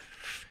 23rd.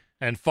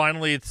 And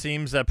finally, it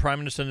seems that Prime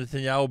Minister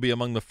Netanyahu will be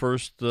among the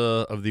first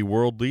of the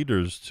world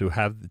leaders to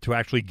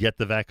actually get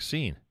the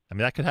vaccine. I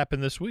mean, that could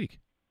happen this week.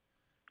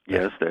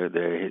 Yes,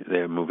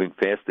 they're moving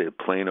fast. The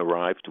plane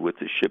arrived with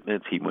the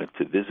shipments. He went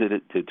to visit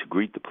it to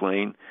greet the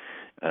plane.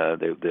 All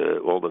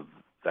the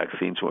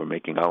vaccines who are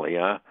making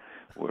Aliyah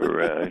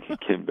were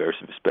given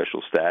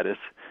special status.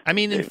 I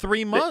mean, in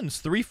 3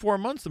 months, 3-4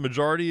 months, the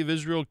majority of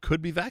Israel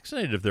could be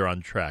vaccinated if they're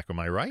on track. Am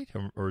I right,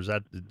 or is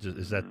that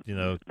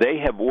They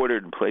have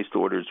ordered and placed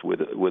orders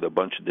with a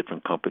bunch of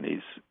different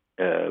companies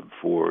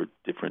for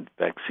different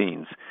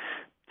vaccines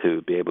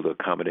to be able to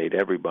accommodate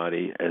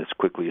everybody as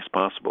quickly as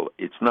possible.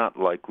 It's not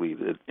likely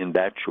that in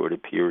that short a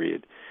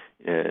period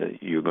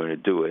you're going to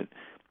do it.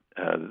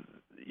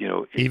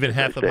 Even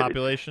half the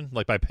population,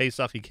 like by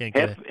Pesach, you can't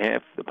get it.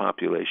 Half the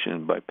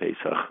population by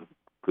Pesach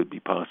could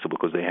be possible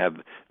because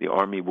the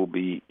army will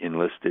be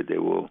enlisted. They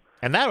will,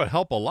 and that would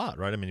help a lot,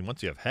 right? I mean,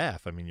 once you have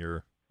half, I mean,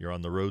 you're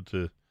on the road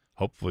to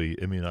hopefully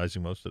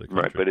immunizing most of the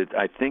country. Right, but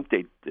I think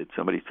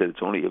somebody said it's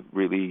only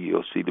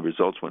you'll see the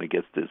results when it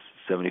gets to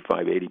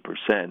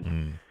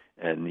 75-80%,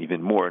 and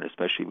even more, and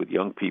especially with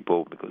young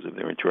people because of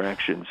their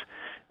interactions.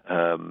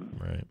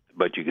 Right.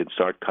 But you can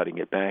start cutting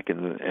it back,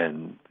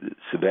 and the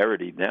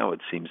severity now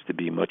it seems to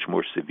be much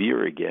more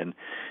severe again.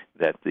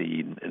 That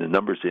the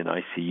numbers in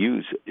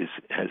ICUs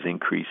has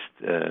increased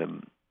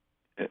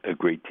a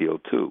great deal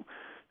too.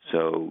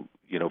 So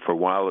for a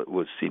while it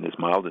was seen as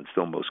mild, and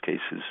still most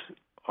cases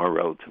are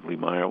relatively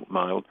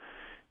mild.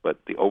 But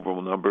the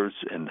overall numbers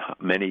in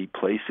many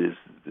places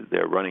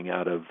they're running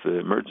out of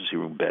emergency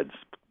room beds.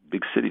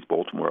 Big cities,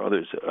 Baltimore,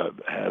 others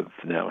have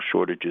now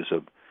shortages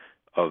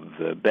of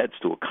beds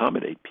to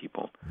accommodate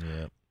people.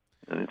 Yeah.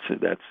 And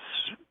that's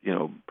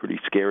pretty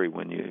scary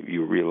when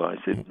you realize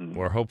it.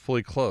 We're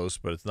hopefully close,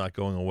 but it's not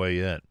going away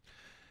yet.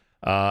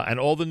 And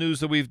all the news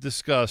that we've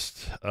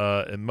discussed,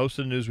 and most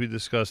of the news we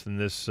discussed in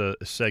this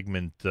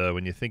segment,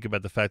 when you think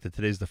about the fact that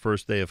today's the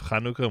first day of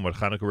Hanukkah and what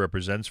Hanukkah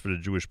represents for the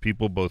Jewish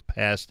people, both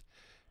past,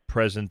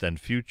 present, and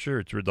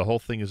future, the whole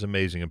thing is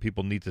amazing, and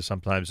people need to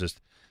sometimes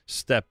just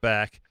step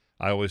back.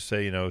 I always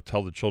say,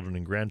 tell the children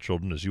and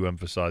grandchildren, as you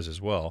emphasize as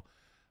well.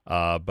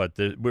 But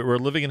we're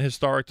living in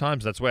historic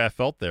times. That's the way I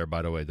felt there,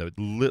 by the way.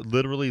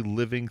 Literally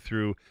living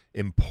through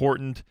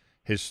important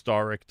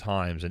historic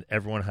times, and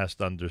everyone has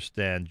to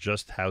understand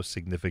just how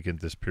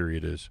significant this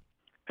period is.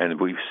 And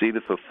we see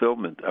the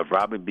fulfillment of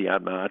Rabbi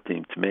Biad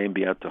Ma'atim, Tmeim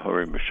Biad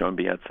Tahorim, Rishon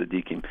Biad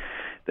Tzadikim,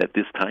 that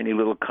this tiny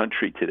little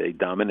country today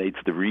dominates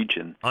the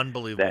region.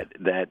 Unbelievable.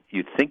 That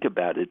you think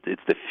about it,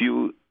 it's the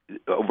few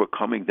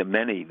overcoming the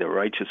many, the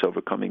righteous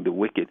overcoming the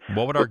wicked.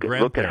 What would our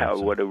grandparents look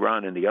at what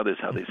Iran and the others,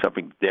 how they're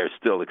suffering. They're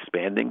still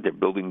expanding. They're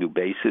building new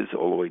bases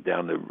all the way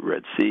down the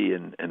Red Sea,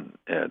 and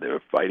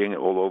they're fighting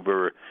all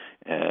over.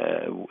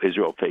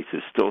 Israel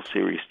faces still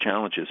serious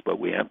challenges, but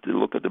we have to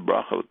look at the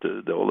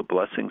brachot, all the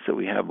blessings that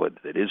we have,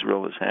 that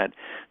Israel has had,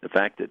 the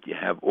fact that you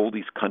have all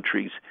these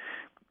countries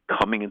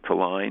coming into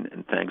line,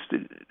 and thanks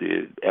to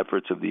the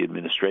efforts of the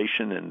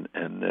administration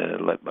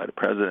and led by the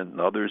president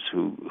and others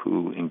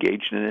who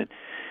engaged in it.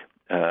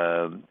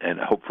 And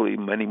hopefully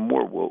many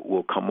more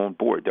will come on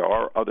board. There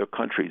are other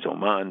countries,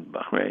 Oman,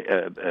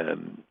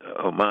 Bahrain,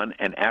 Oman,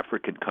 and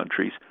African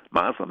countries,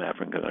 Muslim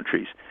African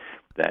countries,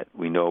 that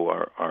we know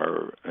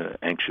are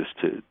anxious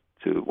to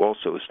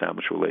also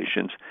establish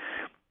relations.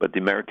 But the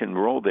American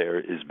role there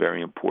is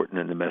very important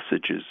in the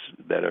messages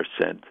that are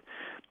sent.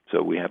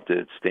 So we have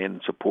to stand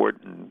and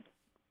support and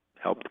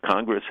help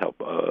Congress, help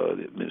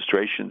the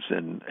administrations,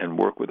 and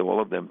work with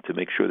all of them to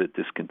make sure that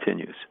this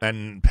continues.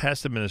 And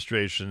past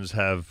administrations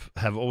have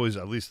always,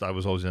 at least I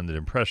was always under the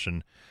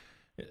impression,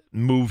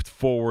 moved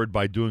forward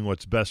by doing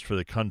what's best for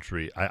the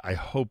country. I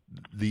hope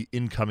the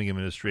incoming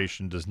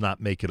administration does not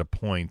make it a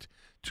point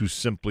to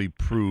simply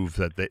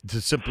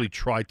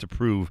try to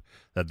prove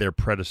that their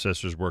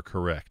predecessors were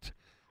correct,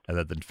 and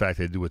that in fact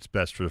they do what's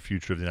best for the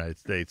future of the United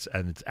States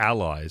and its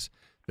allies,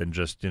 than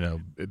just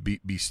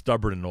be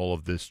stubborn in all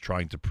of this,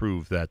 trying to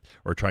prove that,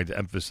 or trying to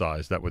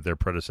emphasize that what their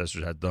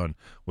predecessors had done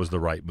was the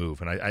right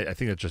move. And I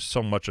think that's just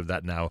so much of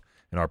that now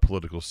in our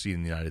political scene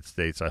in the United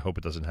States. I hope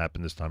it doesn't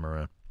happen this time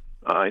around.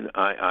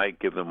 I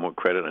give them more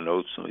credit. I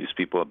know some of these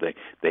people,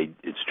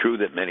 it's true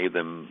that many of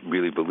them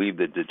really believe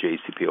that the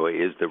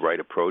JCPOA is the right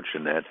approach,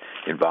 and that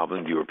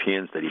involving the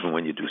Europeans, that even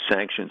when you do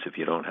sanctions, if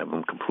you don't have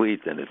them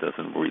complete, then it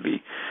doesn't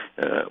really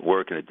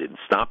work, and it didn't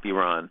stop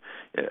Iran's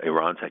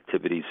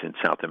activities in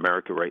South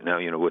America right now,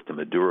 with the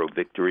Maduro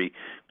victory,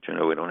 which I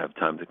know we don't have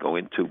time to go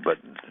into, but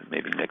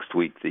maybe next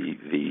week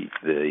the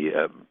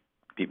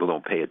people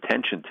don't pay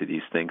attention to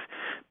these things,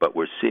 but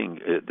we're seeing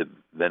the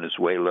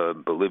Venezuela,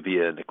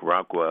 Bolivia,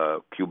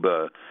 Nicaragua,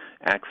 Cuba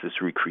axis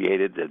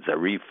recreated. That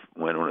Zarif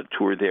went on a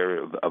tour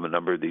there of a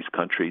number of these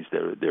countries.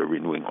 They're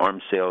renewing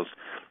arms sales.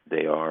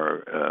 They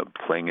are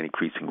playing an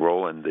increasing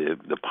role, and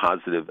the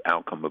positive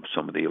outcome of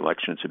some of the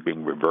elections are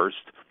being reversed.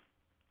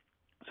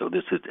 So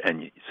this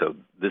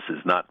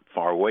is not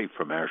far away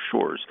from our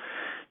shores.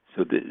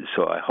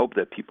 So I hope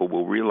that people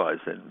will realize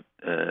that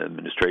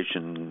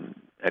administration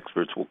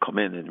experts will come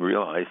in and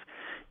realize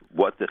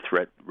what the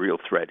real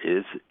threat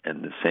is,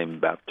 and the same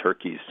about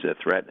Turkey's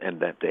threat, and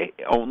that the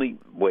only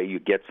way you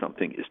get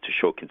something is to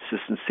show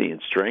consistency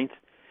and strength.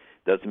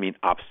 Doesn't mean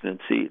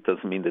obstinacy. It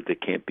doesn't mean that there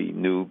can't be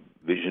new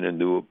vision and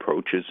new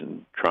approaches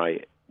and try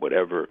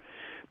whatever.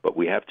 But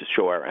we have to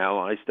show our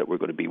allies that we're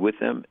going to be with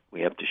them.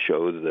 We have to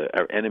show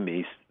our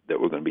enemies that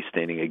we're going to be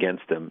standing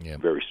against them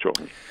very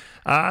strongly.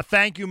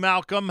 Thank you,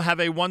 Malcolm. Have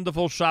a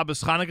wonderful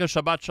Shabbos Chanukah,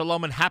 Shabbat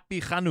Shalom, and Happy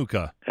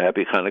Chanukah.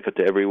 Happy Chanukah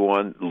to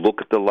everyone.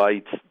 Look at the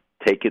lights.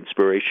 Take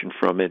inspiration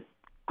from it.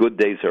 Good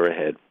days are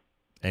ahead.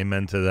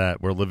 Amen to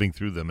that. We're living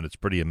through them, and it's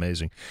pretty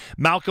amazing.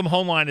 Malcolm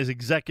Hoenlein is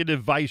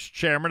Executive Vice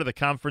Chairman of the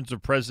Conference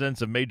of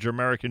Presidents of Major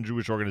American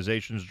Jewish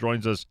Organizations.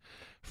 Joins us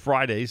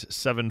Fridays,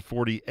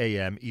 7:40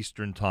 a.m.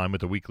 Eastern Time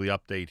with a weekly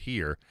update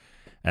here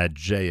at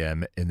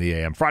JM in the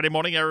AM. Friday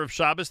morning, Erev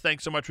Shabbos.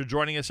 Thanks so much for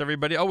joining us,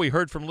 everybody. Oh, we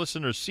heard from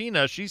listener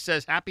Sina. She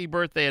says, happy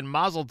birthday and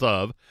Mazel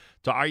Tov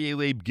to Aryeh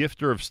Leib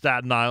Gifter of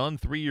Staten Island,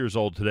 3 years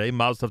old today.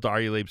 Mazel Tov to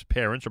Aryeh Leib's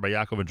parents, Rabbi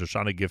Yaakov and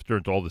Shoshana Gifter,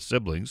 and to all the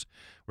siblings.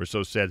 We're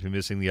so sad to be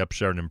missing the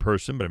Upsharon in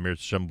person, but Amir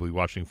Hashem will be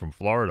watching from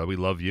Florida. We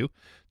love you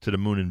to the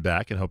moon and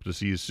back and hope to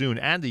see you soon.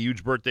 And a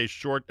huge birthday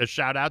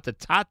shout out to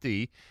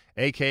Tati,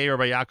 a.k.a.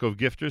 Rabbi Yaakov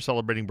Gifter,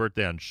 celebrating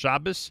birthday on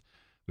Shabbos.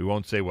 We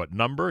won't say what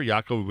number.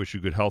 Yaakov, we wish you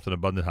good health and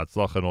abundant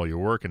hatzlacha in all your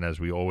work. And as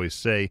we always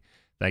say,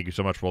 thank you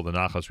so much for all the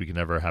nachas. We can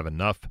never have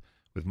enough.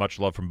 With much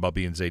love from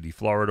Bubby in Zadie,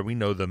 Florida. We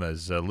know them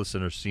as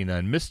Listener Sina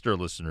and Mr.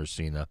 Listener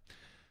Sina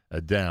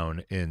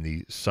down in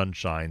the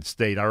Sunshine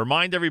State. I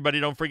remind everybody,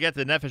 don't forget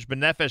that Nefesh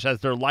B'Nefesh has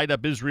their Light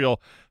Up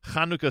Israel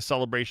Chanukah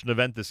celebration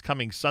event this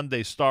coming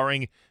Sunday,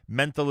 starring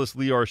mentalist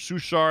Lior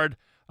Sushard,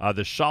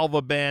 the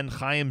Shalva Band,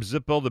 Chaim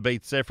Zippel, the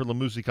Beit Sefer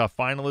LaMuzika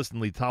finalist,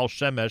 and Lital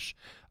Shemesh,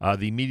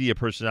 the media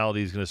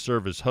personality, is going to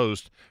serve as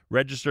host.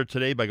 Register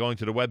today by going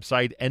to the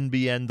website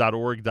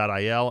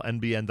nbn.org.il,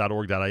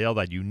 nbn.org.il.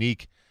 That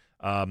unique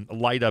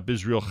Light Up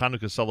Israel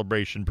Chanukah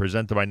celebration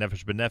presented by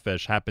Nefesh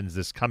B'Nefesh happens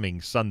this coming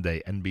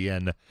Sunday,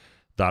 nbn.org.il.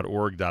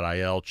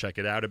 Check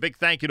it out. A big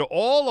thank you to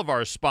all of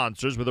our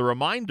sponsors, with a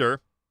reminder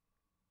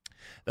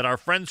that our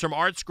friends from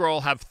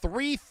ArtScroll have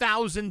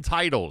 3,000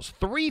 titles.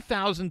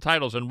 3,000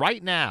 titles. And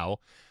right now,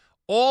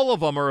 all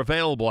of them are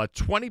available at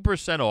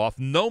 20% off,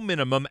 no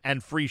minimum,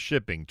 and free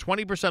shipping.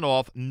 20%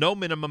 off, no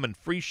minimum, and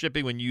free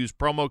shipping when you use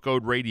promo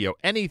code RADIO.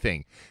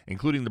 Anything,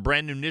 including the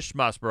brand new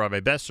Nishmas by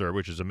Rabbi Besser,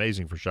 which is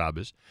amazing for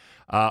Shabbos.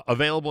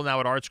 Available now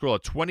at ArtScroll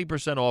at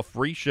 20% off,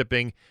 free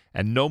shipping,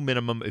 and no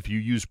minimum. If you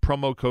use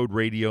promo code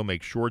RADIO,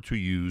 make sure to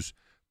use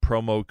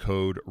promo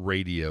code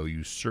RADIO.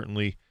 You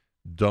certainly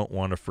don't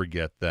want to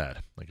forget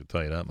that. I can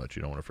tell you that much.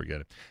 You don't want to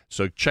forget it.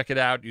 So check it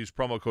out. Use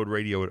promo code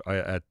RADIO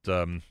at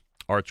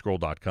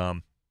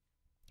artscroll.com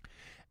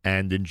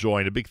and enjoy.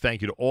 And a big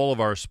thank you to all of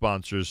our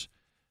sponsors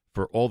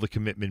for all the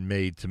commitment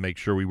made to make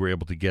sure we were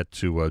able to get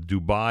to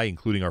Dubai,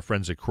 including our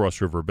friends at Cross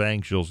River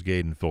Bank, Jules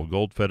Gade and Phil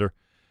Goldfeder,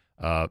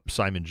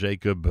 Simon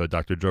Jacob,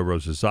 Dr. Joe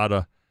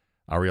Rosazada,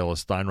 Ariella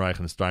Steinreich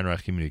and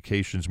Steinreich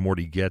Communications,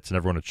 Morty Getz, and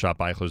everyone at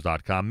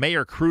shopeichels.com.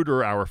 Mayor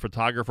Kruder, our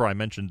photographer I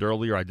mentioned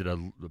earlier, I did a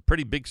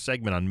pretty big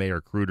segment on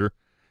Mayor Kruder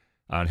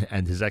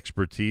and his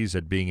expertise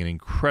at being an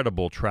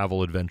incredible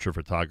travel adventure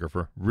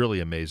photographer.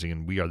 Really amazing,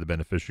 and we are the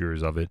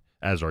beneficiaries of it,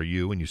 as are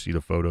you, and you see the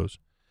photos.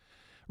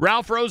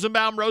 Ralph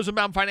Rosenbaum,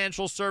 Rosenbaum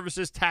Financial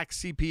Services,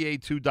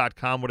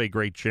 taxcpa2.com. What a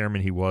great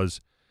chairman he was,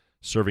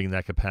 serving in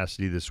that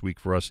capacity this week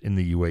for us in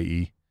the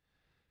UAE.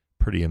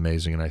 Pretty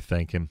amazing, and I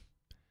thank him.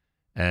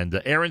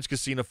 And Aaron's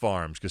Casino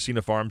Farms,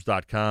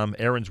 casinofarms.com,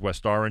 Aaron's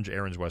West Orange,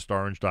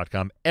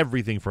 aaronswestorange.com.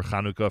 Everything for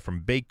Chanukah, from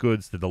baked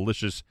goods to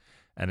delicious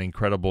and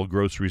incredible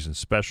groceries and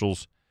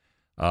specials.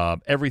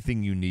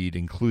 Everything you need,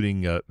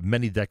 including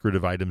many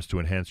decorative items to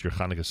enhance your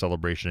Hanukkah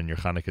celebration and your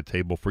Hanukkah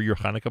table for your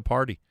Hanukkah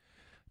party.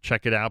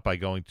 Check it out by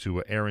going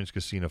to Aaron's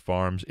Casino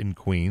Farms in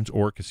Queens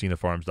or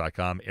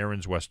casinofarms.com,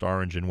 Aaron's West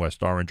Orange in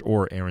West Orange,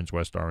 or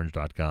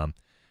aaronswestorange.com.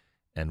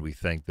 And we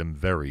thank them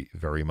very,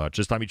 very much.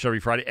 This time each every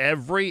Friday,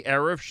 every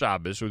Erev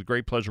Shabbos, with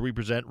great pleasure, we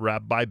present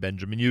Rabbi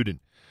Benjamin Yudin,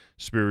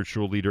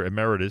 spiritual leader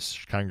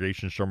emeritus,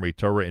 Congregation Shomrei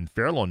Torah in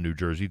Fair Lawn, New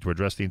Jersey, to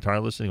address the entire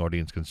listening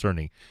audience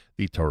concerning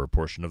the Torah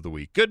portion of the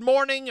week. Good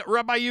morning,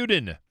 Rabbi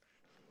Yudin.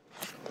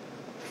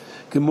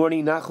 Good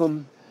morning,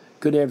 Nachum.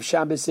 Good Erev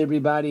Shabbos,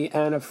 everybody,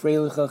 and a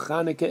Freiliche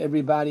Chanukah,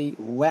 everybody.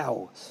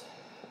 Wow.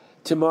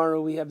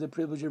 Tomorrow we have the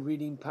privilege of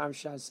reading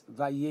Parshas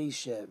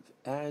Vayeshev,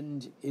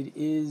 and it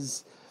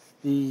is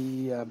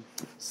the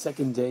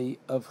second day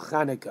of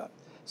Hanukkah.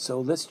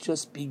 So let's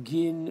just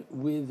begin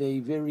with a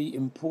very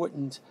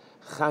important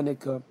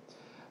Hanukkah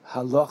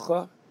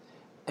halacha,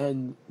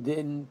 and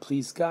then,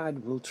 please God,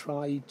 we'll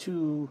try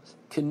to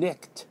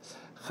connect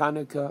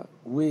Hanukkah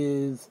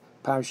with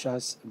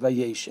Parshas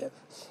Vayeshev.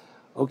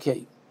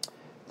 Okay,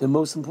 the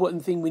most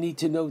important thing we need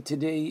to know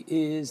today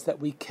is that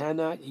we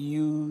cannot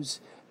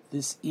use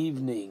this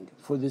evening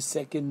for the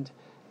second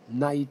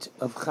night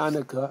of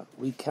Hanukkah,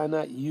 we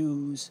cannot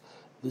use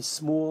the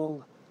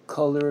small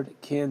colored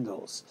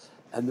candles.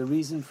 And the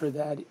reason for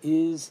that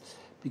is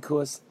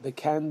because the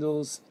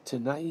candles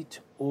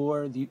tonight,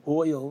 or the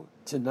oil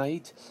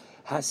tonight,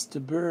 has to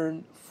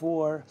burn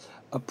for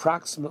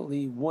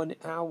approximately 1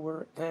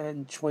 hour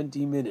and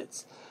 20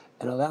 minutes.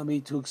 And allow me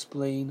to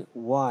explain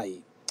why.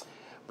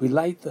 We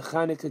light the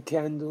Hanukkah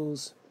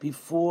candles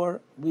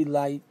before we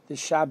light the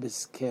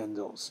Shabbos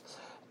candles.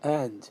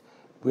 And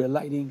we're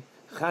lighting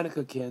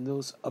Hanukkah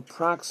candles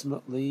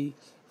approximately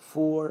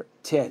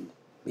 4:10,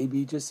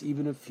 maybe just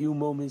even a few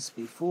moments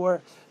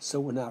before, so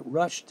we're not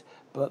rushed,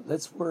 but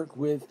let's work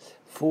with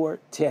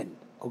 4:10,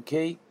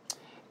 okay?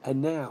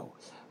 And now,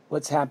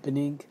 what's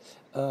happening?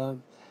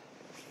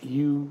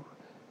 You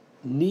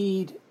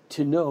need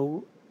to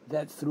know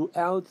that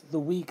throughout the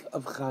week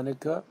of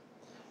Hanukkah,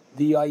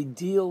 the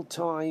ideal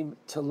time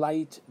to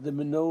light the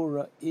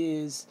menorah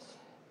is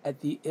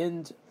at the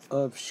end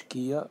of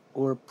Shkia,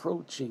 or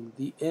approaching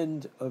the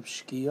end of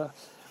Shkia,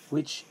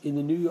 which in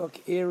the New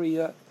York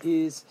area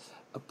is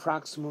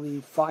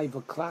approximately 5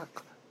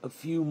 o'clock, a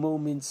few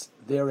moments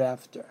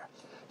thereafter.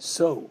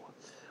 So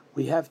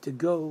we have to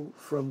go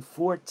from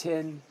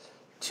 4:10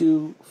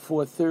 to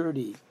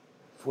 4:30,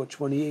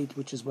 4:28,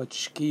 which is what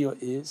Shkia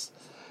is.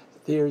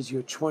 There's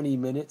your 20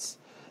 minutes.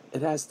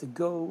 It has to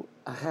go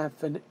a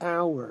half an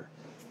hour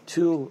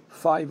till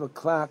 5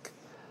 o'clock,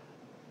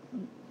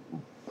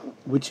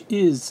 which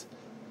is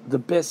the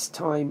best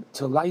time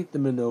to light the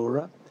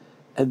menorah.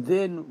 And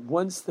then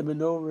once the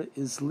menorah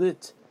is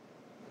lit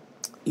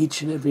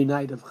each and every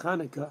night of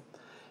Hanukkah,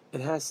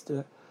 it has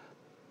to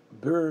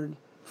burn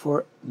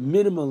for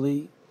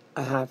minimally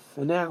a half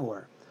an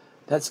hour.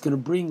 That's going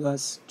to bring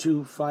us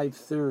to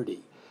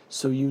 5:30.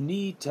 So you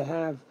need to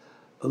have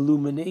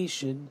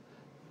illumination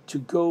to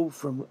go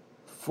from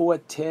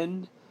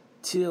 4:10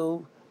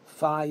 till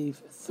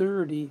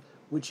 5:30,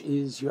 which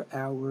is your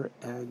hour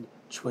and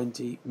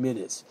 20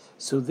 minutes.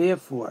 So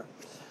therefore,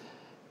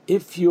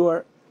 if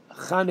your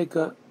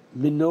Hanukkah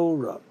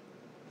menorah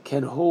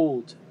can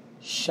hold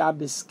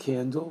Shabbos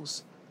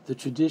candles, the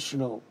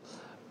traditional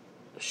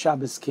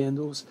Shabbos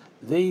candles,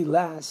 they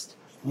last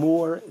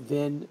more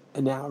than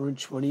an hour and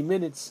 20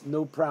 minutes,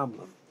 no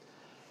problem.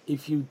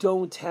 If you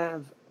don't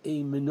have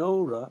a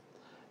menorah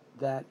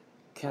that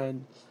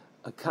can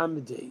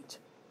accommodate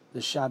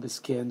the Shabbos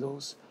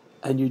candles,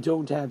 and you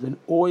don't have an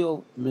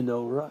oil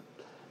menorah,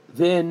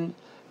 then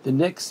the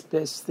next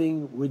best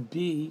thing would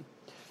be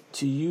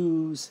to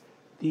use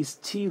these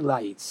tea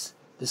lights,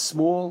 the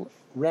small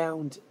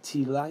round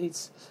tea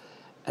lights,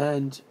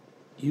 and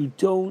you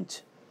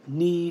don't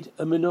need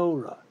a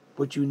menorah.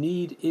 What you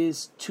need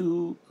is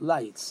 2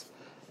 lights,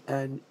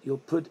 and you'll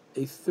put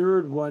a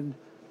third one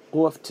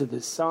off to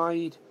the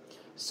side,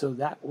 so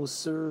that will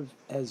serve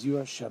as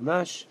your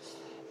shamash,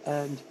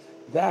 and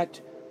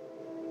that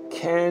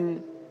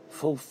can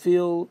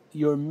fulfill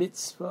your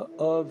mitzvah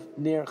of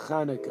Ner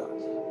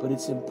Chanukah. But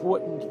it's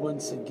important,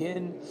 once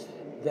again,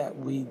 that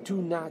we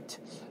do not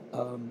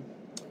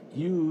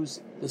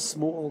use the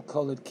small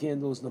colored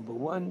candles, number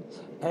one,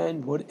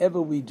 and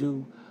whatever we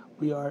do,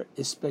 we are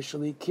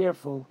especially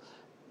careful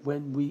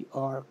when we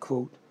are,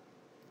 quote,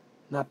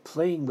 not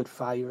playing with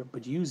fire,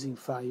 but using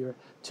fire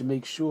to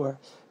make sure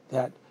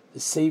that the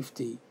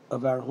safety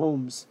of our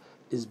homes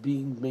is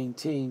being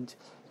maintained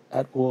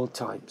at all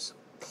times.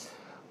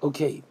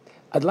 Okay,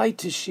 I'd like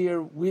to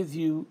share with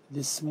you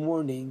this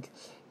morning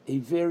a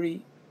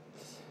very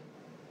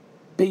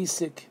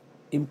basic,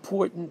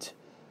 important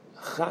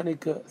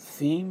Hanukkah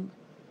theme,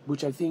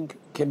 which I think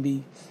can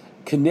be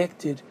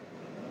connected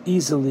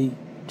easily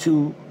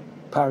to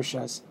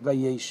Parshas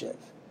Vayeshev.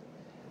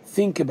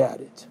 Think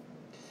about it.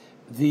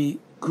 The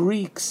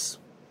Greeks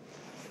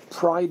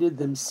prided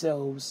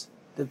themselves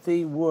that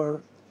they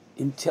were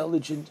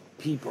intelligent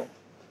people.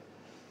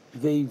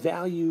 They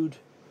valued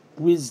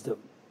wisdom,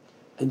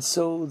 and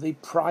so they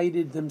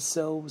prided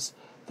themselves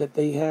that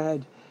they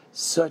had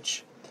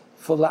such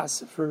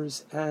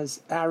philosophers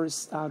as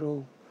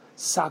Aristotle,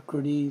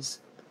 Socrates,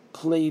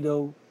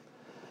 Plato.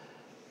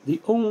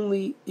 The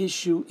only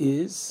issue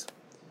is,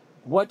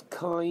 what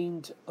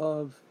kind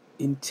of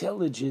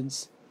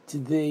intelligence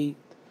did they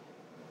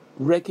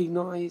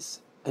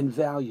recognize and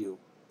value?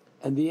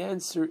 And the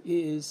answer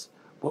is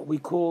what we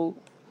call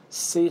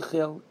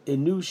Seichel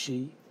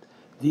Enushi,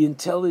 the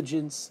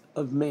intelligence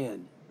of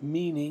man,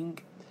 meaning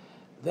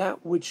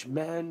that which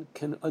man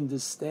can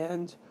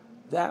understand,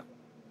 that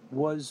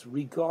was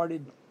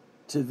regarded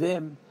to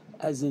them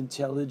as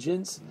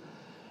intelligence,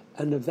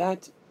 and of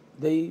that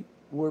they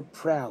were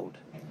proud.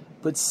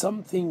 But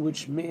something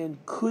which man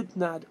could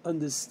not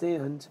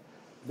understand,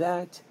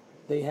 that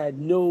they had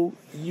no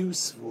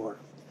use for.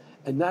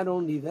 And not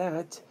only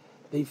that,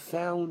 they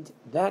found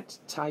that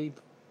type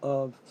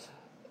of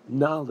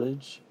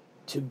knowledge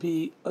to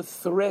be a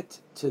threat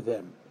to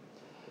them.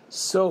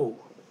 So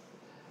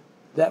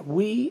that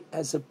we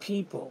as a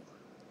people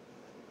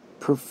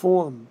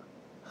perform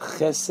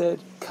chesed,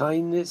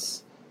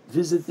 kindness,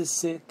 visit the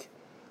sick,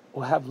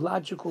 or have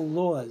logical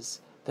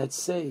laws that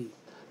say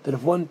that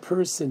if one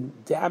person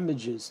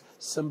damages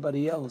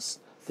somebody else,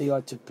 they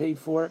are to pay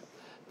for it.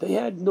 They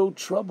had no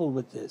trouble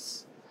with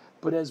this.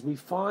 But as we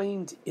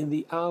find in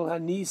the Al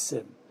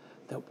Hanisim,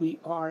 that we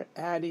are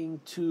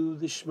adding to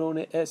the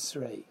Shmona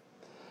Esrei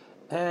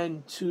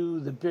and to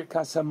the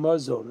Birkas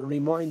HaMazon, a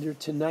reminder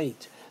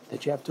tonight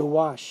that you have to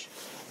wash,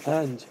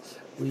 and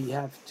we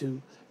have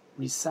to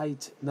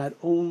recite not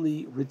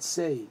only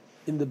Ritzei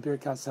in the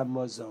Birkas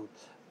HaMazon,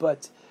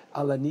 but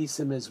Al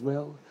Hanisim as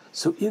well.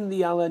 So in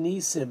the Al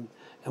Hanisim,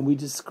 and we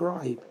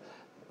describe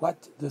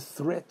what the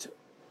threat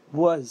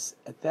was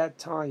at that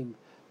time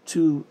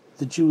to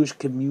the Jewish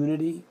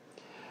community,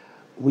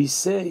 we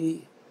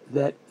say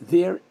that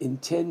their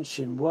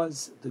intention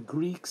was, the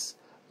Greeks,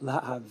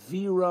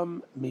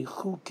 la'aviram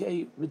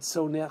mechuke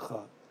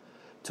ritzonecha,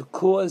 to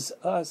cause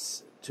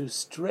us to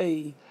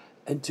stray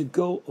and to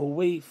go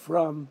away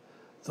from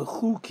the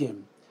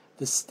chukim,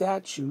 the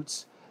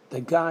statutes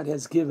that God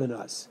has given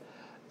us.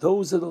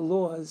 Those are the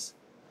laws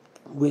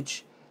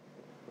which,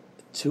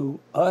 to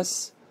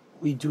us,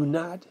 we do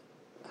not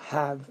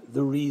have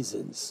the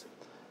reasons,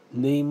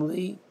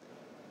 namely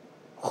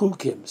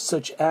chukim,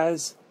 such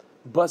as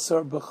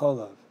basar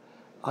b'cholav.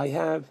 I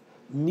have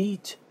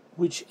meat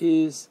which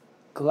is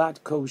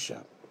glat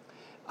kosher.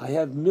 I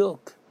have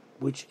milk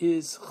which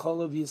is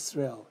cholav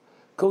Yisrael,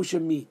 kosher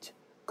meat,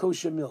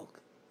 kosher milk.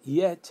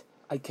 Yet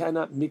I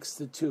cannot mix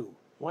the two.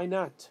 Why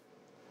not?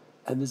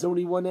 And there's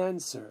only one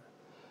answer,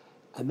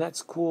 and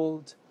that's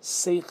called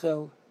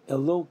seichel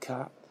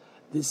eloka.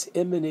 This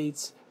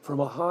emanates from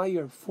a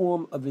higher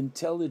form of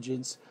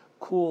intelligence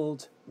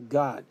called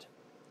God.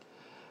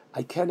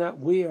 I cannot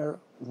wear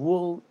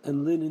wool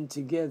and linen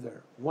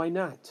together. Why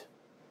not?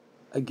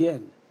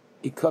 Again,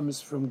 it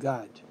comes from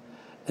God.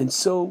 And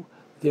so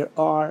there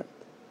are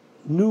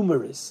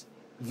numerous,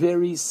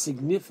 very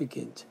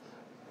significant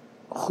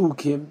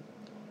chukim,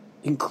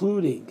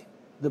 including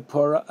the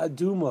para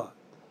aduma,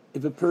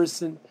 if a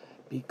person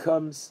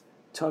becomes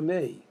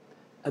tamei,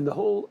 and the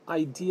whole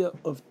idea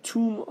of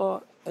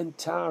tum'ah and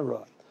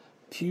tara,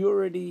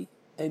 purity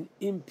and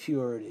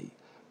impurity,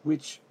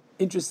 which,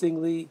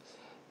 interestingly,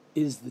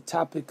 is the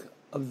topic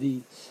of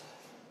the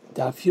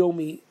Daf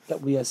Yomi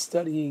that we are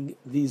studying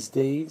these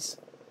days.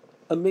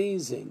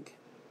 Amazing.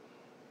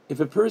 If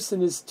a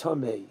person is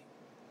tamei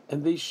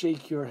and they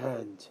shake your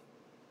hand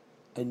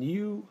and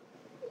you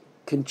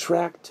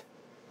contract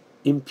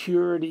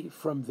impurity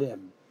from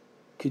them,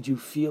 could you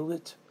feel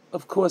it?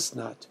 Of course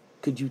not.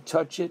 Could you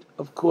touch it?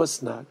 Of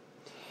course not.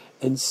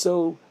 And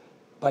so,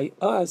 by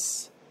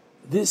us,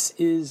 this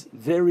is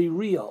very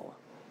real.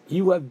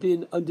 You have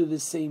been under the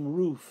same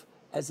roof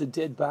as a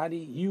dead body.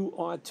 You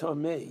are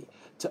tamei.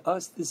 To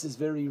us, this is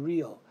very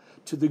real.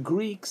 To the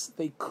Greeks,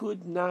 they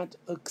could not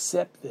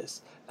accept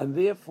this, and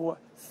therefore,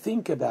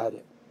 think about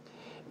it.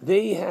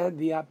 They had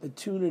the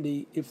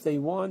opportunity, if they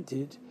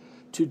wanted,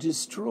 to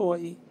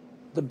destroy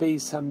the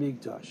Beis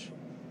Hamikdash.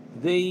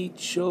 They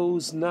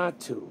chose not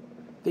to.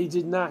 They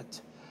did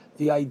not.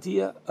 The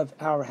idea of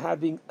our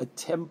having a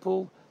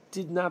temple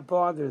did not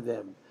bother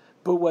them.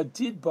 But what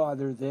did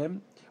bother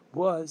them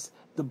was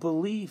the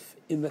belief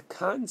in the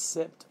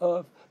concept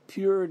of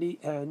purity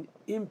and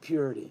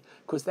impurity,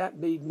 because that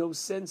made no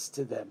sense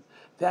to them.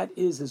 That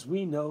is, as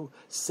we know,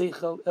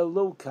 seichel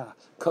eloka,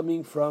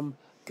 coming from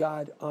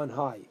God on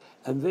high.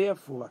 And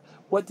therefore,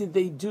 what did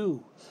they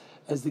do?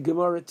 As the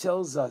Gemara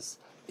tells us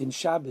in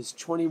Shabbos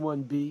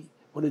 21b,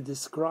 when it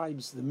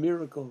describes the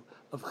miracle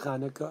of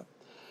Chanukah,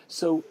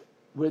 so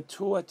we're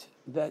taught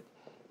that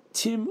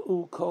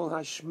tim'u kol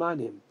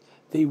hashmanim,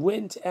 they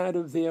went out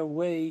of their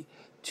way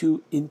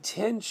to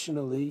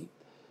intentionally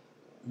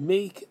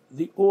make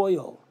the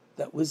oil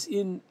that was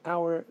in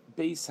our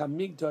Beis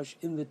Hamikdash,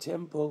 in the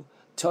temple,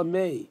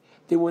 tamei.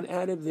 They went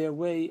out of their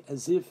way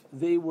as if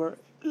they were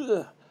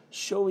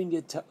showing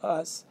it to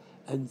us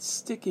and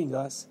sticking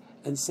us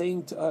and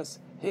saying to us,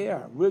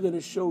 here, we're going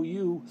to show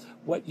you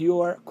what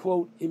your,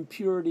 quote,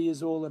 impurity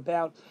is all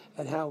about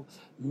and how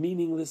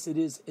meaningless it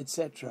is,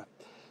 etc.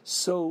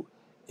 So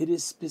it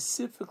is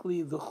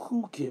specifically the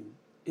chukim,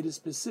 it is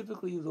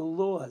specifically the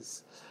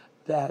laws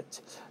that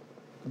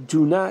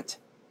do not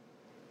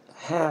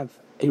have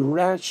a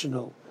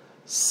rational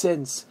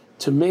sense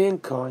to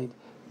mankind,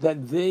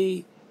 that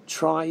they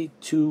try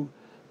to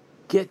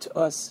get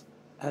us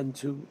and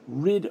to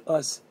rid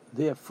us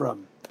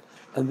therefrom.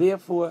 And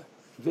therefore,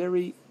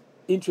 very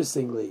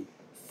interestingly,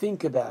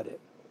 think about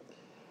it.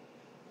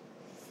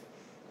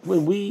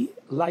 When we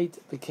light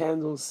the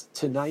candles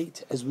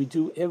tonight, as we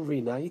do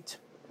every night,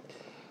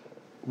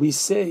 we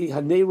say,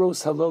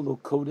 Haneros halolu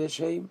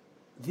kodeshem,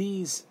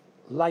 these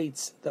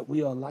lights that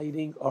we are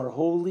lighting are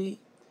holy,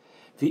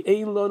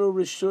 v'ein lanu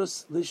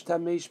rishus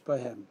lishtamesh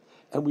bahem,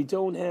 and we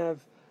don't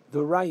have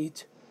the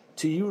right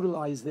to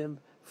utilize them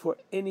for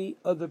any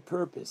other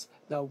purpose.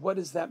 Now, what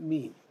does that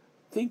mean?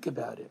 Think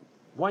about it.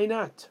 Why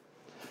not?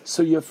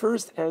 So your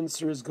first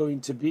answer is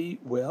going to be,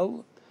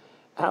 well,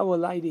 our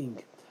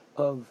lighting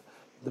of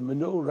the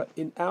menorah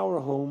in our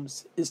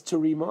homes is to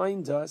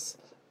remind us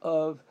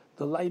of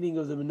the lighting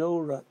of the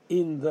menorah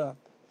in the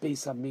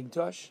Beis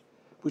Hamikdash,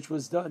 which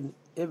was done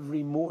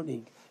every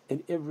morning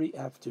and every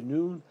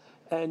afternoon.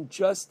 And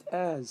just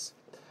as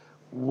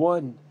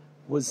one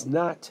was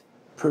not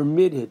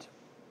permitted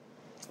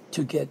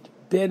to get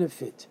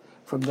benefit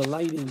from the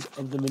lighting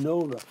of the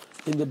menorah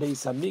in the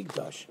Beis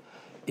Hamikdash,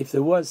 if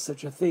there was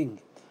such a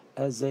thing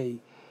as a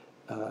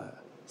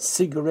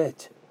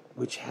cigarette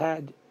which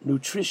had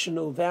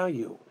nutritional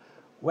value,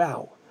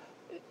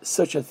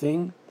 such a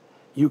thing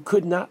you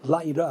could not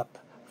light up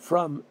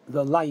from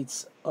the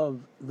lights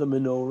of the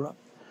menorah.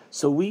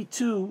 So we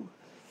too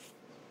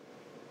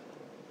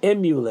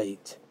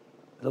emulate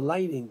the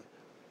lighting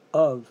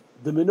of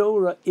the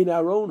menorah in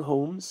our own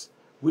homes,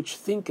 which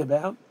think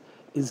about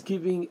is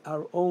giving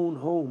our own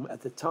home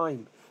at the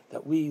time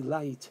that we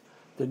light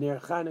the Ner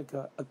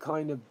Chanukah a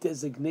kind of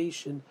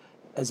designation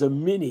as a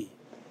mini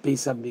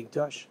Beis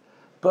Hamikdash.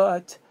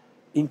 But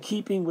in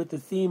keeping with the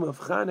theme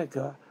of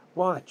Chanukah,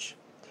 watch,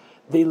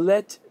 they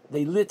lit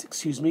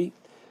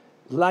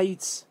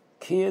lights,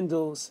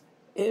 candles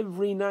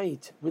every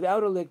night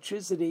without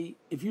electricity.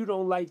 If you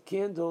don't light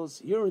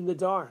candles, you're in the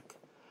dark.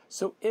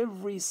 So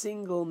every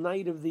single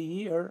night of the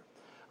year,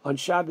 on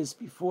Shabbos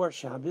before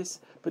Shabbos,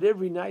 but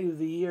every night of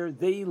the year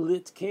they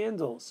lit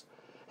candles.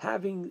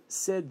 Having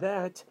said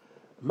that,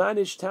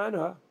 Manish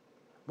Tana,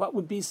 what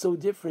would be so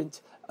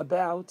different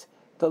about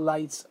the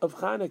lights of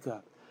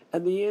Hanukkah?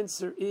 And the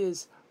answer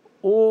is,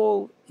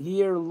 all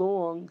year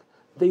long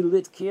they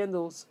lit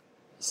candles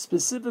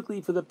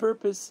specifically for the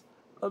purpose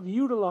of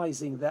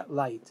utilizing that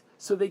light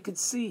so they could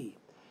see.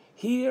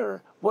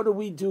 Here, what are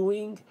we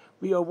doing?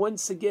 We are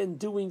once again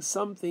doing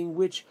something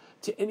which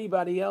to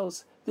anybody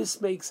else,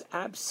 this makes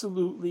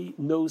absolutely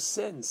no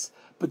sense.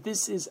 But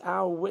this is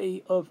our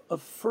way of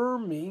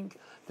affirming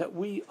that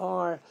we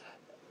are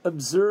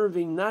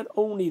observing not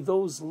only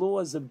those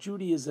laws of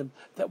Judaism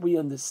that we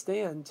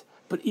understand,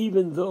 but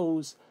even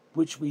those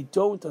which we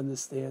don't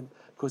understand,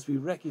 because we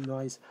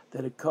recognize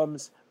that it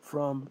comes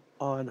from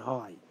on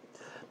high.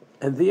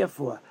 And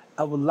therefore,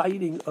 our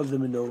lighting of the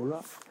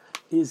menorah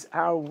is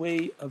our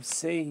way of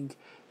saying,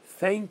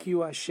 thank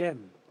you,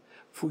 Hashem,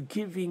 for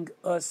giving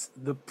us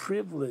the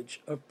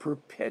privilege of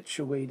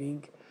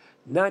perpetuating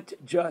not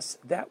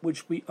just that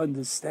which we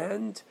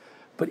understand,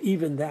 but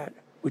even that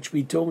which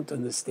we don't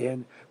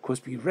understand,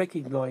 because we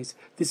recognize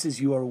this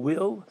is your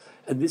will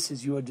and this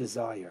is your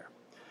desire.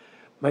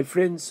 My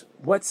friends,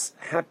 what's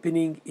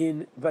happening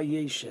in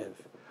Vayeshev?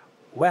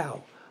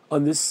 Wow,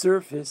 on the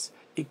surface,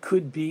 it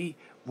could be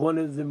one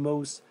of the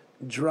most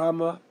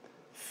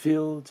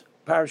drama-filled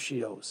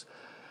parshios.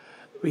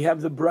 We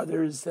have the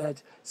brothers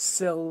that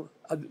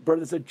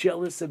brothers are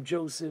jealous of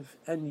Joseph,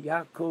 and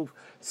Yaakov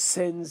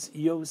sends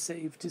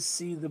Yosef to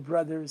see the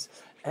brothers,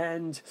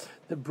 and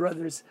the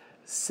brothers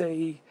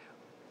say,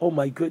 oh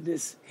my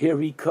goodness, here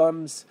he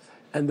comes.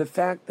 And the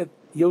fact that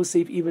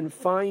Yosef even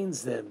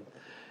finds them,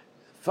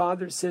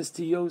 father says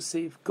to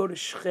Yosef, go to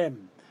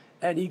Shechem,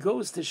 and he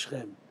goes to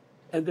Shechem,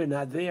 and they're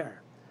not there.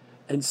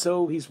 And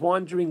so he's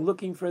wandering,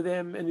 looking for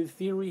them, and in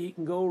theory he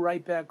can go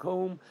right back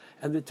home.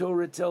 And the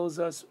Torah tells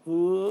us,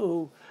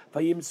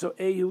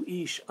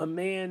 Vayimtzoehu ish, a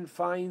man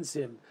finds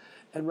him.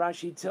 And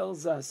Rashi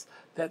tells us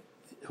that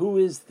who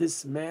is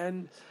this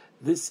man?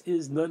 This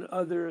is none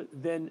other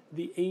than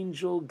the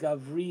angel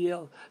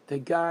Gabriel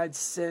that God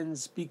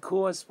sends,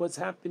 because what's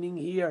happening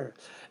here,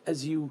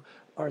 as you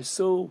are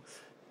so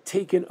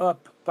taken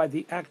up by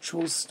the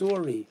actual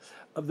story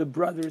of the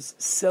brothers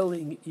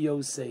selling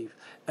Yosef,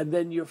 and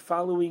then you're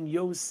following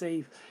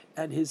Yosef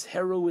and his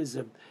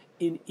heroism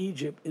in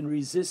Egypt in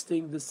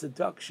resisting the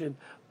seduction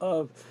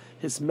of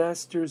his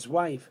master's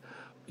wife.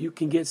 You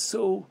can get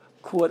so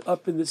caught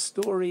up in the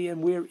story,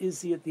 and where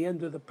is he at the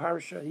end of the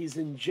parsha? He's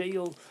in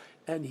jail,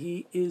 and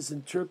he is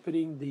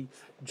interpreting the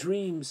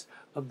dreams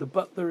of the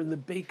butler and the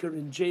baker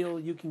in jail.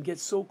 You can get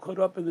so caught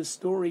up in the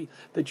story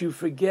that you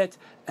forget,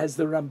 as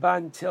the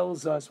Ramban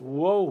tells us,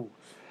 whoa.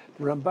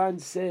 The Ramban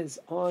says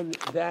on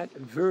that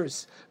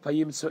verse,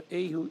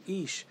 Vayimtzoehu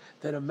ish,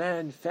 that a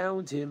man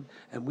found him,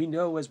 and we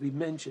know, as we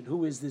mentioned,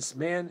 who is this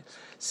man?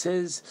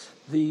 Says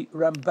the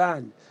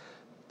Ramban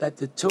that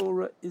the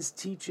Torah is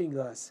teaching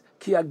us,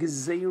 Ki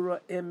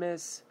hagzeira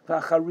emes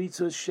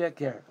v'charitzos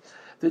sheker.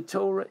 The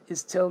Torah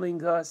is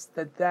telling us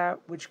that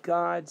which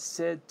God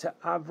said to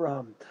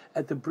Avraham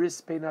at the Bris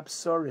Bein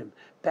Absorim,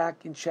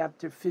 back in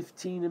chapter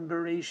 15 in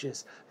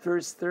Bereshis,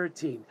 verse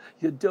 13,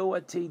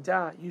 Yodoa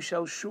Teda, you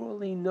shall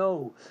surely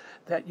know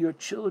that your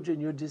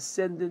children, your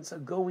descendants are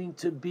going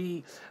to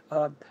be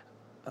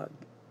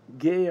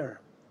Ger,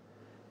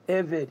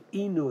 Eved,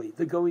 Inui.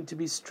 They're going to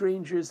be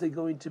strangers, they're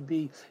going to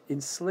be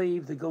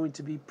enslaved, they're going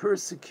to be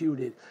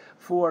persecuted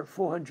for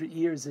 400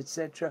 years,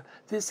 etc.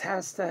 This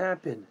has to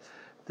happen.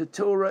 The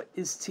Torah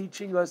is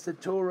teaching us, the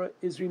Torah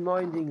is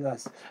reminding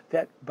us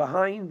that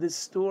behind this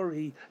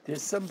story,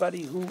 there's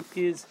somebody who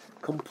is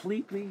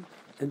completely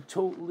and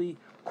totally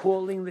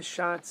calling the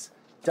shots,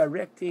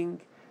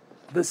 directing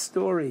the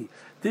story.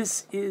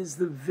 This is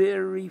the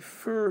very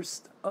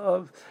first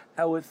of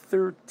our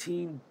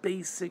 13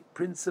 basic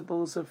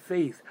principles of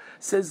faith.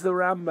 Says the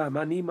Rambam,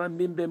 Ani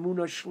Mamin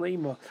B'Emunah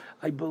Shlema,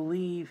 I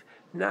believe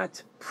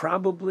not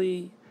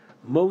probably,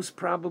 most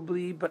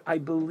probably, but I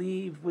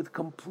believe with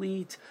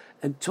complete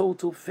and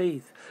total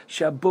faith,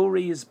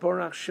 Shabori is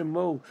Barach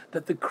Shemo,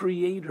 that the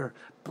Creator,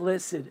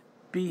 blessed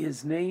be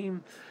His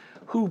name,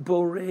 Hu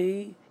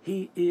Borei,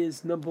 He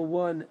is, number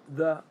one,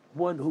 the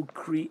one who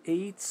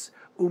creates,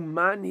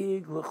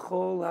 Umanhig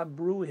L'chol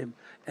Habruim,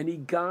 and He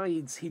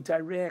guides, He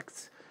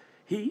directs,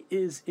 He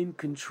is in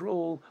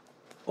control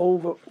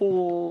over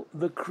all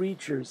the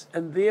creatures,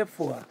 and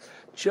therefore,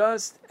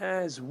 just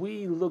as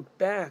we look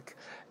back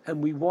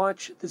and we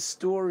watch the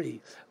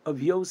story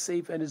of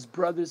Yosef and his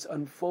brothers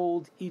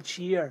unfold each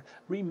year,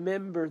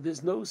 remember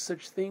there's no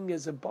such thing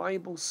as a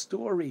Bible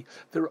story.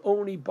 There are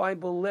only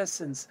Bible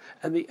lessons,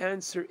 and the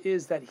answer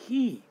is that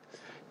He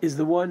is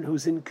the one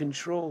who's in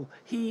control.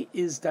 He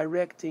is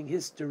directing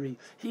history.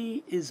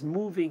 He is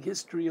moving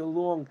history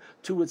along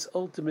to its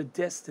ultimate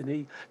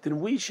destiny. Then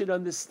we should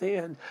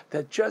understand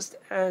that just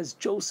as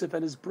Joseph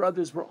and his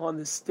brothers were on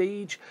the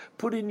stage,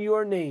 put in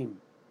your name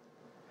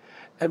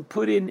and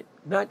put in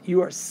not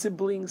your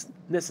siblings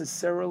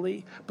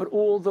necessarily, but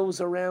all those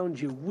around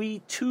you. We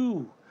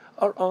too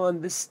are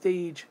on the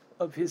stage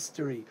of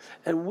history,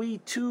 and we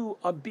too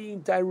are being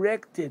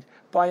directed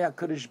by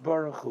HaKadosh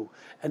Baruch Hu.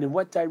 And in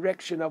what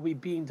direction are we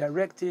being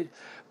directed?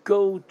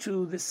 Go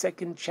to the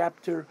second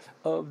chapter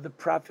of the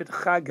prophet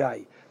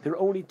Haggai. There are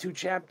only 2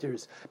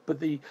 chapters,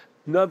 but the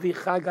Navi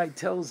Haggai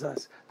tells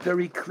us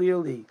very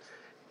clearly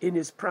in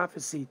his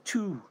prophecy,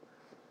 2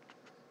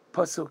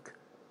 Pasuk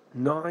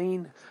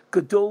 9,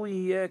 Gadol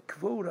yeh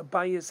kvod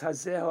habayis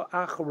hazeh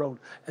ha'acharon.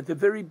 At the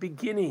very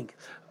beginning,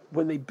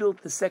 when they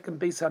built the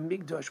second Beis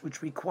HaMikdash,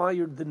 which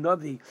required the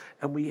Navi,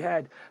 and we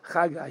had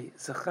Haggai,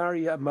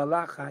 Zechariah,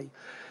 Malachi,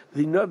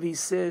 the Navi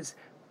says,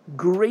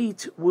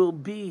 great will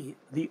be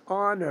the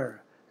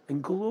honor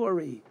and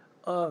glory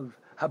of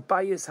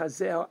Habayis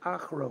Hazeh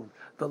Achron,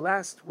 the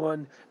last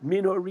one,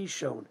 Min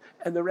Rishon.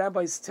 And the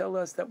rabbis tell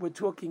us that we're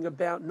talking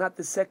about not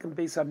the second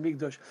Beis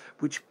HaMikdash,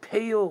 which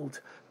paled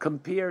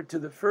compared to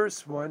the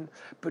first one,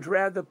 but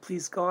rather,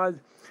 please God,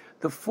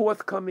 the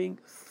forthcoming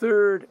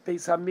third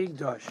Beis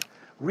HaMikdash.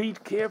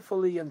 Read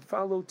carefully and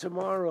follow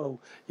tomorrow.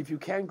 If you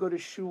can go to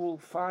shul,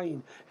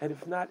 fine. And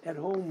if not, at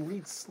home,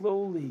 read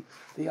slowly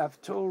the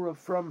Haftorah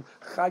from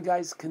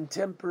Chaggai's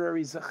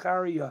contemporary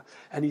Zechariah.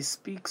 And he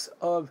speaks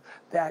of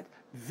that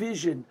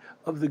vision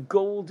of the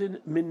golden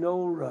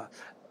menorah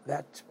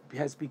that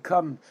has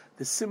become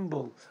the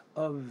symbol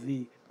of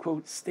the,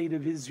 quote, state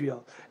of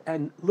Israel.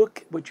 And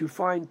look what you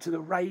find to the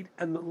right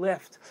and the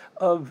left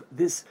of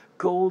this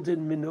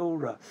golden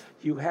menorah.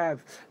 You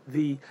have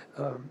the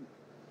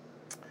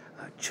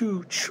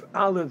 2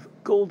 olive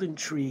golden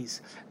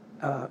trees,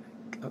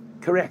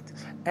 correct,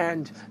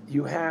 and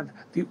you have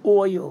the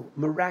oil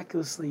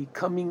miraculously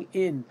coming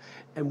in.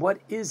 And what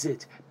is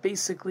it?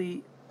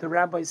 Basically, the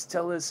rabbis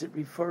tell us it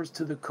refers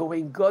to the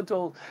Kohen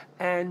Gadol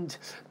and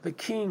the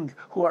king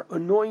who are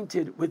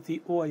anointed with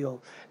the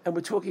oil. And we're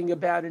talking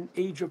about an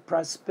age of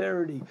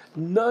prosperity.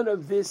 None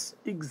of this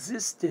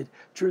existed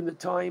during the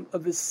time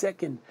of the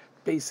second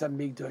Beis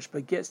HaMikdash.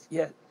 But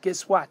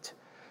guess what?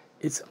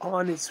 It's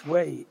on its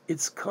way.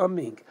 It's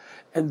coming.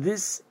 And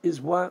this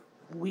is what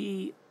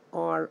we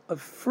are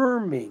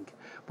affirming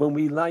when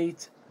we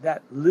light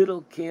that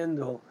little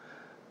candle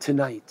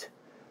tonight.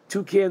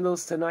 2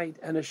 candles tonight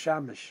and a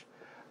shamash.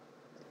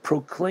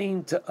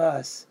 Proclaim to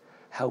us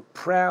how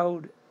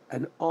proud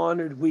and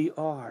honored we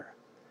are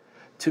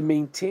to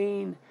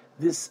maintain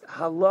this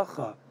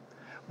halacha,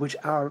 which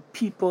our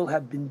people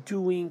have been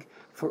doing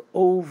for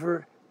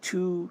over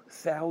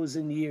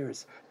 2,000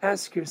 years.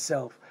 Ask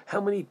yourself,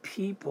 how many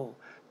people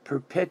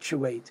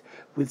perpetuate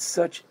with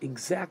such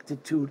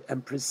exactitude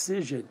and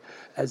precision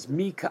as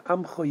Mika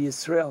Amcho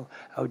Yisrael,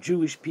 our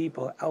Jewish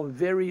people? Our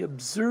very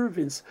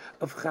observance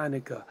of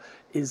Hanukkah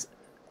is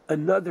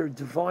another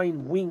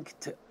divine wink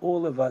to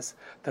all of us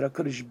that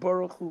HaKadosh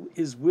Baruch Hu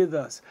is with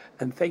us,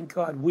 and thank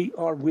God we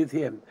are with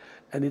Him.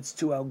 And it's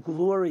to our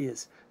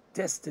glorious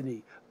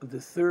destiny of the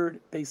third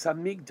Beis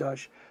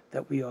HaMikdash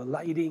that we are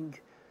lighting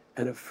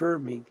and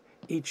affirming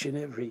each and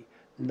every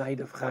night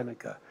of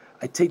Hanukkah.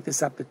 I take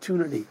this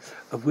opportunity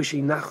of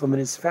wishing Nachum and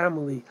his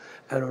family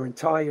and our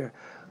entire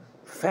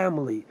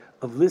family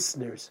of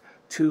listeners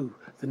to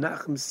the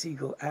Nachum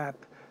Segal app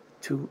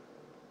to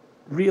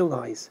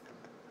realize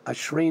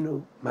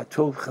Ashreinu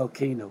Matov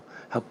Chalkeinu,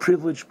 how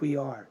privileged we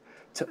are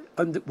to,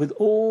 with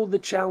all the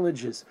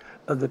challenges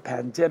of the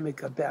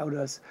pandemic about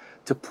us,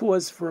 to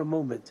pause for a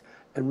moment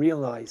and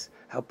realize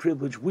how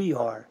privileged we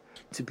are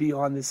to be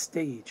on the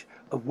stage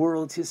of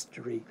world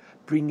history,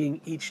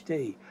 bringing each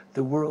day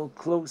the world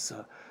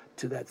closer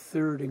to that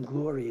third and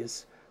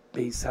glorious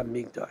Beis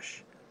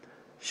HaMikdash.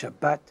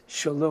 Shabbat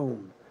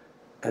Shalom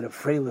and a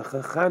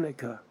Freiliche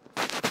Chanukah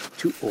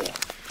to all.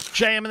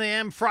 JM in the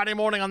AM, Friday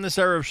morning on this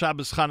era of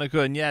Shabbos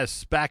Chanukah. And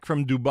yes, back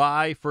from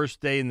Dubai,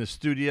 first day in the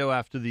studio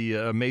after the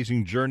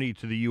amazing journey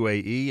to the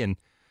UAE. And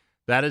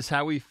that is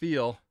how we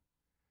feel,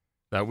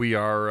 that we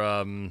are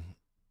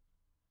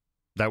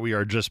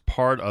just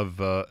part of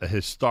a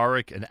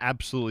historic, an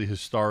absolutely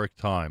historic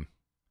time.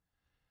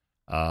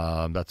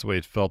 That's the way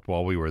it felt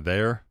while we were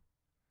there.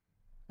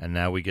 And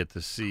now we get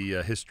to see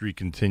history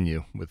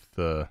continue with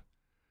the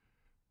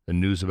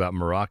news about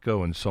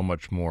Morocco and so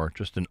much more.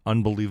 Just an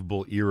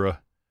unbelievable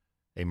era,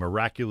 a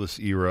miraculous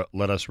era.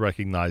 Let us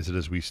recognize it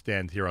as we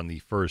stand here on the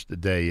first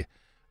day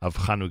of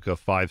Chanukah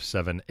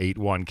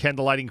 5781.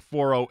 Candlelighting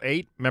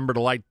 408. Remember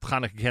to light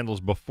Chanukah candles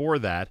before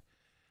that.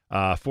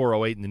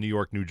 408 in the New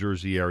York, New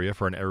Jersey area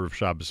for an Erev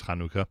Shabbos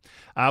Chanukah.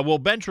 We'll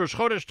bench Rosh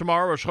Chodesh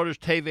tomorrow. Rosh Chodesh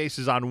Teves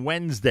is on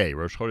Wednesday.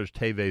 Rosh Chodesh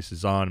Teves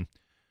is on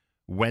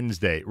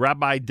Wednesday.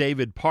 Rabbi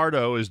David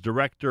Pardo is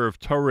Director of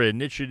Torah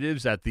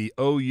Initiatives at the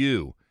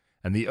OU.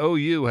 And the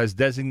OU has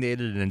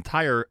designated an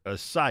entire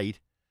site,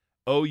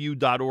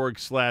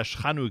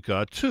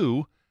 ou.org/Chanukah,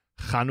 to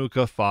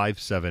Chanukah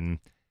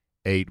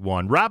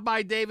 5781.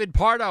 Rabbi David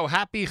Pardo,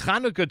 happy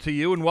Chanukah to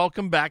you, and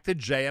welcome back to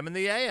JM and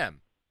the AM.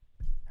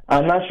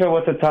 I'm not sure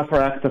what's a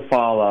tougher act to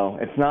follow.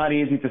 It's not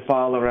easy to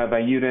follow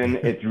Rabbi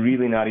Yudin. It's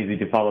really not easy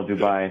to follow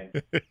Dubai.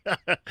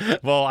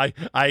 Well,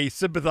 I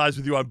sympathize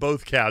with you on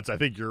both counts. I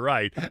think you're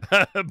right.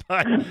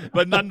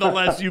 but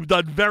nonetheless, you've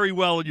done very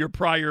well in your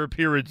prior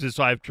appearances,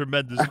 so I have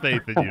tremendous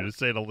faith in you, to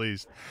say the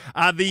least.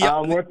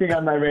 I'm working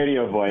on my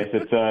radio voice.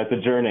 It's a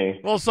journey.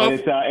 Well,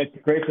 it's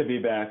great to be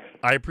back.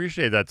 I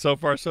appreciate that. So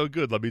far, so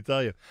good, let me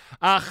tell you.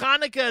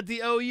 Chanukah at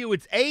the OU,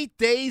 it's 8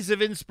 days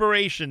of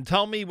inspiration.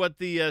 Tell me what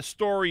the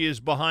story is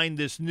behind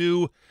this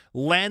new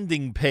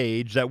landing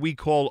page that we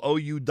call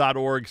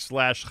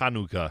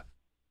ou.org/Chanukah.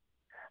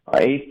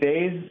 8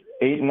 days,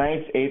 8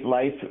 nights, 8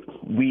 lights.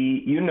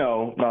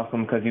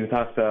 Malcolm, because you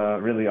talked to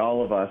really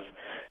all of us,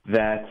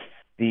 that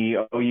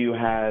the OU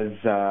has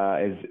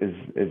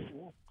is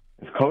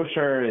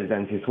kosher, is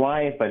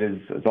NC-SWI, but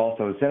is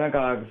also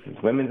synagogues, is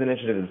women's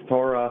initiative, is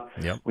Torah.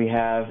 Yep. We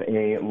have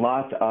a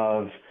lot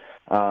of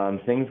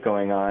things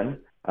going on.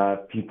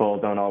 People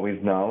don't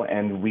always know,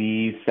 and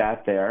we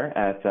sat there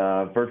at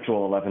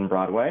virtual 11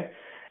 Broadway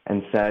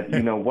and said,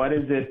 what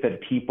is it that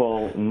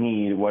people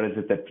need? What is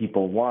it that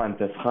people want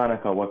this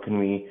Hanukkah? What can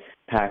we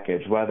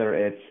package? Whether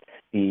it's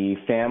the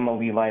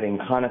family lighting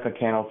Hanukkah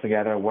candles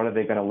together, what are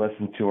they going to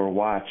listen to or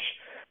watch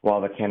while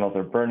the candles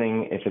are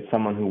burning? If it's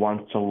someone who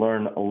wants to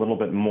learn a little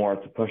bit more,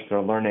 to push their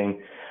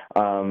learning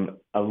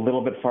a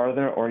little bit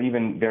farther, or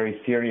even very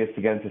serious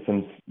to get into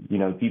some,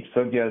 deep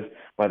sugyas,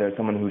 whether it's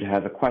someone who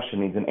has a question,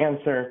 needs an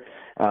answer,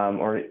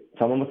 or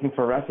someone looking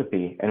for a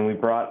recipe. And we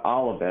brought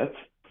all of it,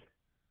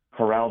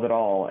 corralled it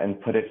all,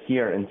 and put it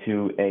here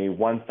into a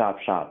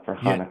one-stop shop for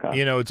Hanukkah.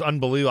 Yeah, it's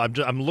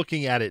unbelievable. I'm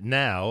looking at it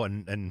now,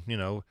 and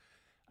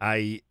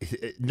I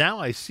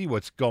see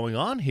what's going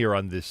on here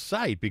on this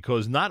site,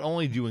 because not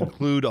only do you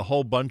include a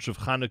whole bunch of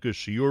Hanukkah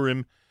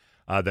shiurim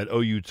that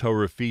OU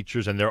Torah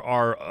features, and there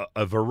are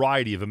a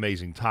variety of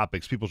amazing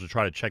topics. People should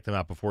try to check them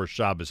out before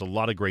Shabbos. A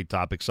lot of great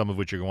topics, some of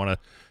which you're going to want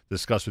to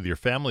discuss with your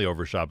family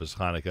over Shabbos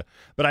Hanukkah.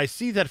 But I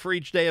see that for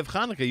each day of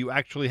Hanukkah, you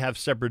actually have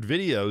separate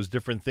videos,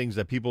 different things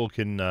that people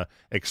can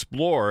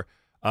explore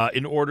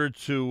in order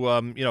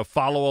to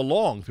follow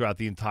along throughout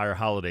the entire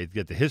holiday, to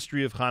get the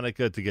history of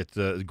Hanukkah, to get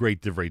the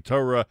great Divrei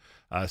Torah,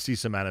 see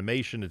some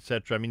animation,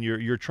 etc. I mean,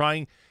 you're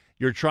trying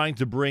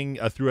to bring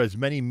through as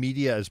many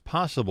media as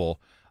possible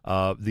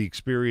the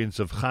experience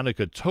of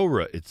Hanukkah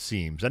Torah, it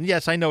seems. And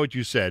yes, I know what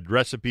you said,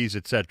 recipes,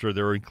 etc.,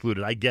 they're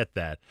included. I get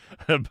that.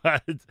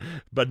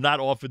 but not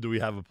often do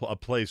we have a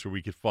place where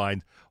we could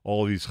find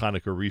all of these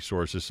Hanukkah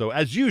resources. So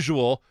as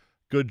usual,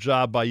 good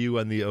job by you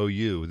and the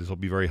OU. This will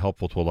be very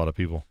helpful to a lot of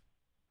people.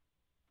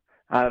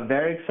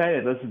 Very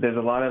excited. Listen, there's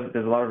a lot of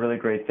really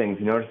great things.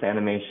 You notice the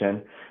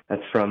animation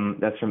that's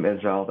from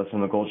Israel. That's from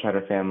the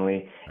Goldschneider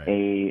family.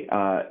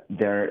 Right.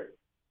 They're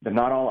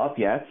not all up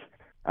yet.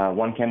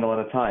 One candle at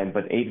a time,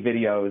 but 8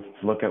 videos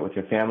to look at with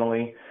your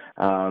family.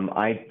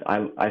 I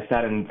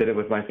sat and did it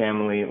with my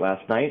family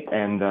last night,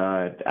 and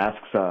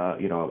asks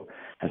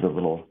has a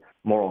little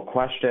moral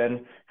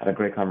question. Had a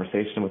great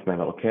conversation with my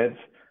little kids.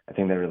 I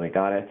think they really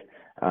got it.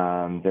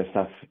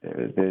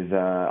 There's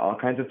all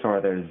kinds of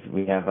Torah.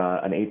 We have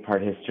an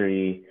 8-part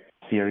history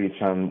series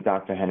from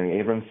Dr. Henry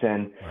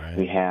Abramson. Right.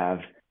 We have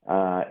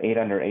 8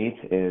 Under 8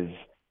 is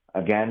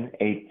again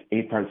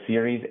 8-part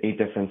series, 8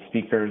 different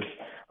speakers,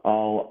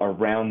 all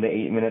around the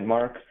 8-minute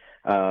mark.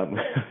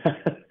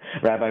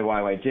 Rabbi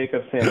Y.Y.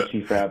 Jacobson,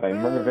 Chief Rabbi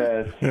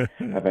Mervis,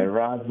 Rabbi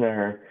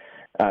Rosner,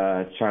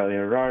 Charlie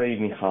Harari,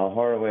 Michal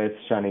Horowitz,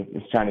 Johnny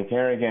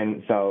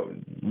Kerrigan. So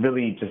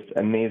really just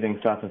amazing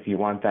stuff if you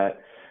want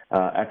that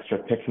extra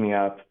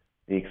pick-me-up,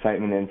 the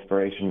excitement and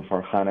inspiration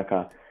for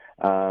Hanukkah.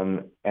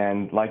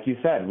 And like you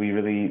said, we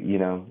really,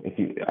 if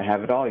you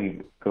have it all,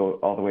 you go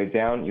all the way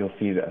down, you'll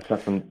see the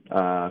stuff from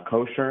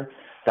kosher.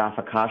 Daf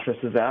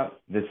HaKashrus is out.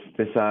 This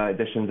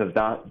edition of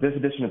Daf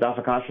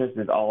HaKashrus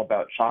is all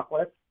about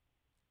chocolate.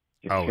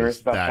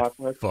 Is that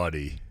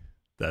funny?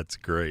 That's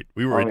great.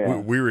 We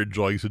were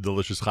enjoying some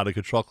delicious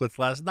Hanukkah chocolates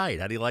last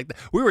night. How do you like that?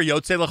 We were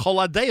Yotzei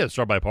L'Chol Hadeus,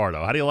 Rabbi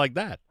Pardo. How do you like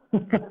that?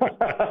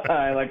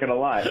 I like it a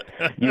lot.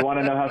 You want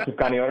to know how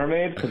sufganiyot are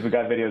made? Because we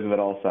got videos of it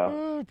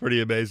also.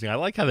 Pretty amazing. I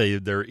like how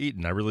they're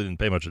eaten. I really didn't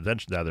pay much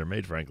attention to how they're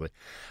made, frankly.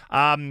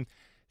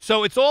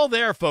 So it's all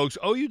there, folks.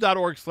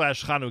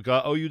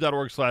 OU.org/Chanukah,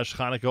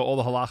 OU.org/Chanukah. All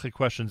the halachic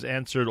questions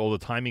answered, all the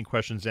timing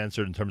questions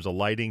answered in terms of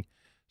lighting,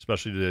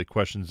 especially the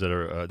questions that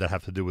are that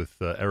have to do with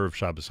Erev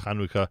Shabbos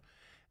Chanukah,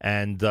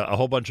 and a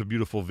whole bunch of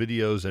beautiful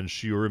videos and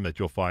shiurim that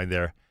you'll find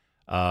there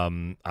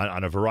on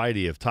a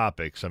variety of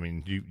topics. I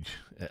mean,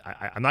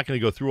 I'm not going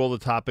to go through all the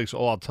topics.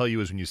 All I'll tell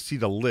you is when you see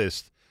the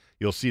list,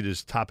 you'll see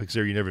there's topics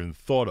there you never even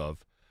thought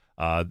of,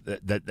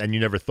 and you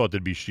never thought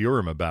there'd be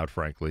shiurim about,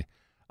 frankly.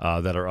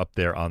 That are up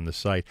there on the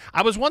site.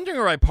 I was wondering,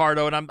 all right,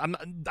 Pardo,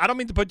 and I don't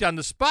mean to put you on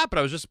the spot, but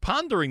I was just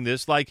pondering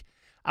this. Like,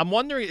 I'm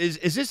wondering, is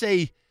this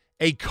a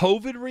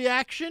COVID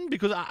reaction?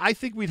 Because I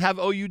think we'd have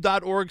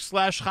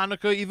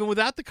OU.org/Chanukah even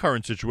without the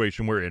current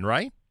situation we're in,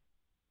 right?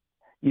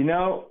 You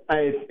know,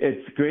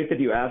 it's great that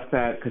you asked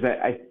that, because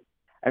I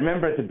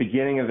remember at the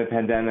beginning of the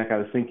pandemic, I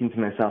was thinking to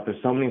myself,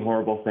 there's so many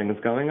horrible things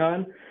going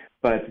on,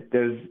 but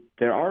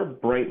there are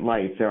bright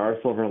lights, there are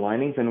silver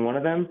linings, and one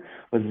of them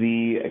was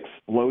the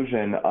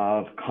explosion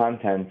of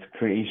content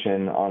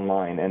creation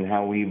online and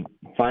how we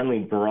finally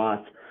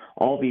brought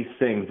all these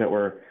things that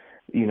were,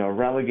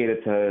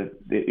 relegated to,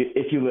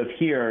 if you live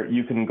here,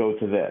 you can go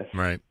to this.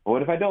 Right. But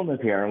what if I don't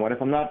live here? And what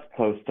if I'm not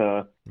close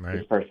to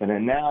this person?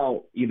 And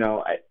now,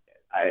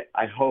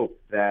 I hope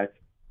that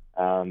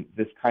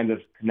this kind of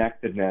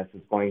connectedness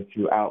is going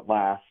to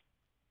outlast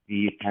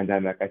the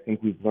pandemic. I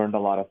think we've learned a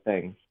lot of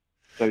things.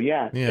 So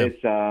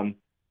it's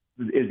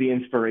is the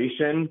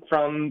inspiration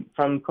from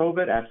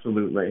COVID?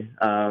 Absolutely.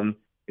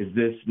 Is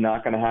this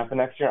not going to happen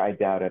next year? I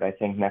doubt it. I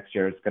think next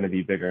year it's going to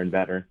be bigger and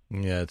better.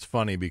 Yeah, it's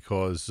funny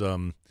because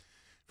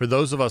for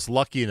those of us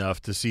lucky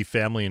enough to see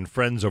family and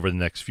friends over the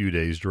next few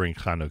days during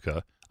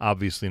Chanukah,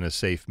 obviously in a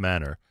safe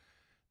manner,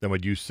 then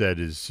what you said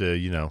is,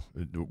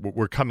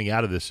 we're coming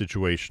out of this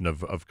situation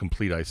of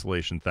complete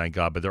isolation, thank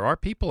God. But there are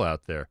people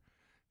out there,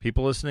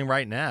 people listening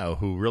right now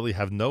who really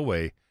have no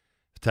way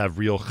to have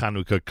real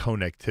Chanukah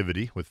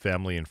connectivity with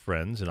family and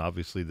friends, and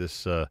obviously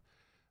this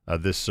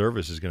this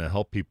service is going to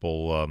help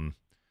people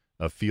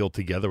feel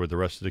together with the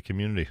rest of the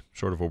community,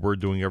 sort of what we're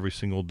doing every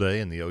single day,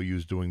 and the OU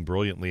is doing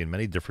brilliantly in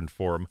many different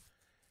forms,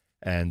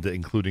 and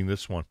including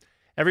this one.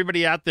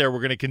 Everybody out there, we're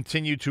going to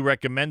continue to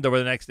recommend over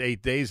the next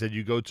 8 days that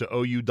you go to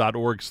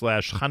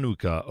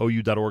OU.org/Chanukah,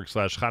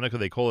 OU.org/Chanukah.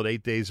 They call it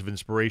 8 Days of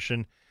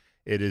Inspiration.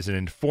 It is an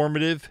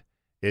informative,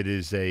 it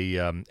is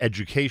a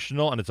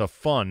educational, and it's a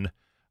fun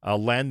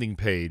landing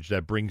page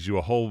that brings you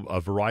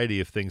a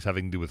variety of things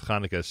having to do with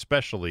Hanukkah,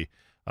 especially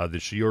the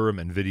shiurim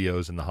and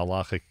videos and the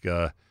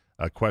halachic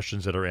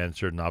questions that are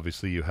answered. And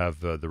obviously you have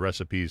the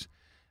recipes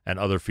and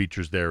other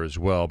features there as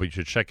well. But you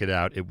should check it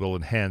out. It will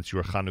enhance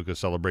your Hanukkah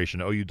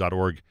celebration.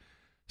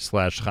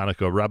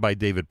 OU.org/Chanukah. Rabbi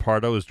David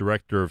Pardo is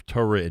Director of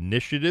Torah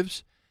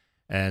Initiatives.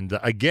 And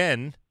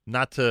again,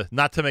 not to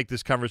make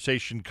this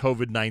conversation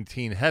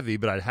COVID-19 heavy,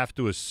 but I'd have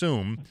to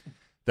assume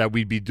that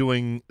we'd be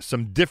doing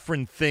some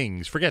different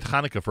things. Forget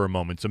Hanukkah for a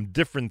moment. Some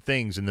different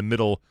things in the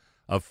middle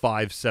of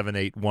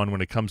 5781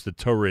 when it comes to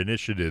Torah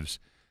initiatives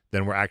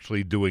than we're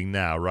actually doing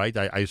now, right?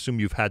 I assume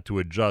you've had to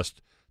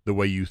adjust the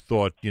way you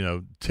thought,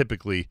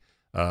 typically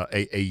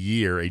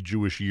a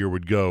Jewish year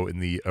would go in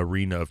the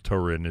arena of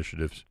Torah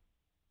initiatives.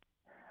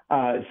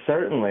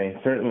 Certainly.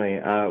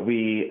 I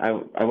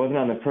wasn't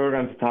on the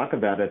program to talk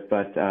about it,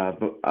 but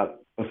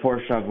before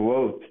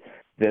Shavuot,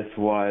 this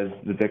was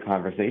the big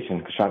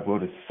conversation.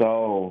 Shavuot is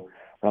so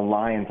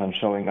reliant on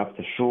showing up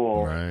to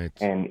shul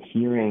and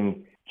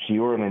hearing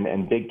shiurim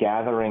and big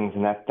gatherings,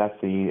 and that's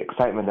the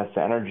excitement, that's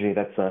the energy,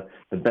 that's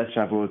the best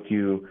Shavuot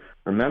you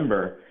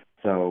remember.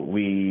 So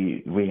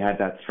we had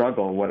that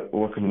struggle.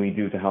 What can we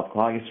do to help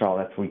Klal Yisrael?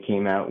 That's when we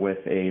came out with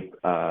a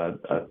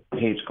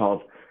page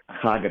called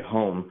Chag at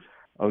Home,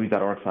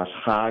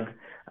 OU.org/Chag,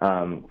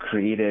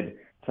 created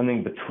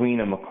something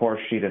between a Makor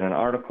sheet and an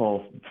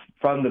article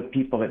from the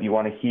people that you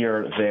want to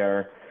hear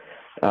their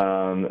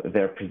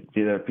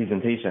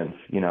presentations.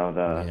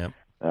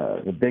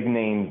 The big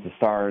names, the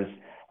stars.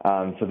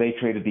 So they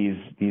created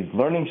these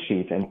learning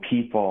sheets, and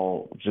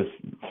people just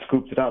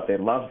scooped it up. They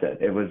loved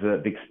it. It was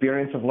the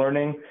experience of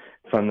learning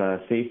from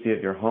the safety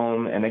of your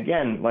home. And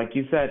again, like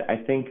you said, I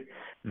think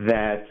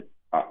that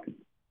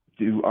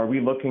are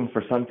we looking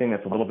for something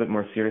that's a little bit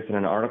more serious than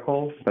an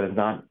article, but is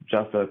not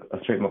just a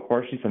straight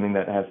Makor sheet, something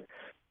that has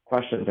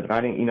questions and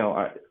guiding,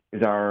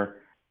 is our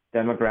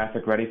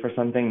demographic ready for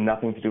something,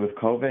 nothing to do with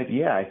COVID?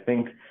 Yeah, I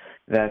think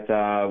that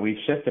we've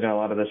shifted, and a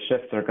lot of the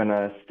shifts are going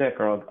to stick.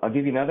 Or I'll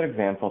give you another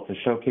example to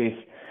showcase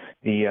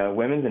the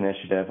Women's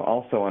Initiative,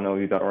 also on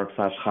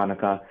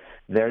OU.org/Chanukah.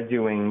 They're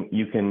doing,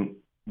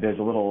 there's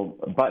a little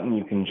button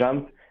you can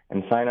jump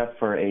and sign up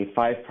for a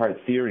 5-part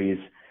series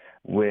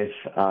with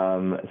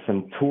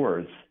some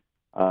tours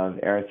of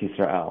Eretz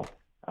Yisrael.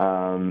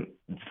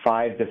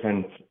 5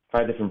 different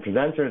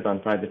presenters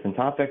on 5 different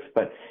topics.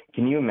 But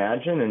can you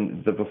imagine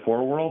in the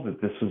before world that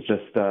this was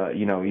just,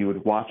 you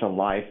would watch a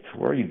live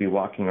tour, you'd be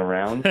walking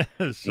around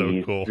the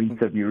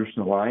streets of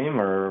Yerushalayim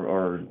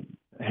or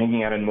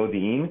hanging out in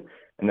Modi'in,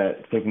 and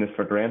taking this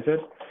for granted.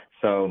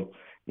 So,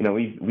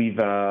 we've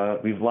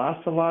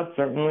lost a lot,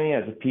 certainly,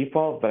 as a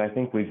people, but I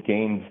think we've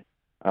gained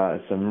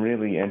some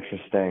really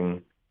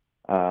interesting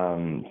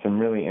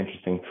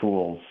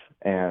tools,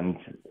 and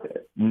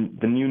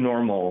the new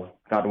normal,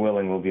 God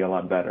willing, will be a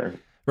lot better.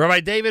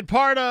 Rabbi David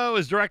Pardo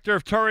is Director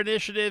of Torah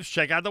Initiatives.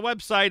 Check out the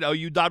website,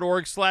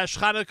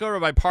 ou.org/Chanukah.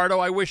 Rabbi Pardo,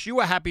 I wish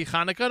you a happy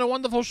Chanukah and a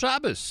wonderful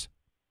Shabbos.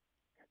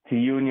 To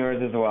you and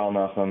yours as well,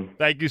 Nachum.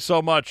 Thank you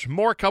so much.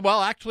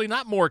 Actually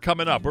not more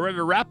coming up. We're ready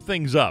to wrap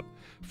things up.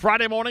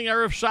 Friday morning,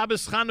 Erev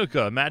Shabbos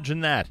Chanukah. Imagine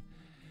that.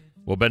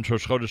 Well, Ben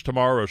Rosh Chodesh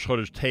tomorrow. Rosh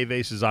Chodesh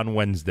Teves is on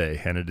Wednesday,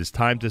 and it is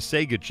time to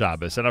say good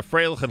Shabbos and a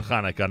Freilichen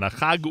Chanukah and a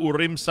Chag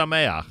Urim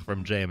Sameach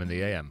from JM in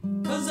the AM.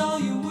 'Cause all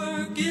your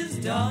work is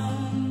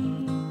done.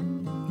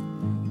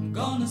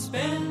 Gonna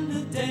spend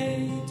a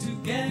day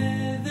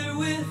together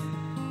with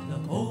the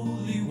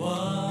Holy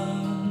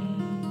One.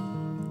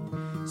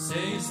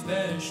 Say a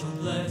special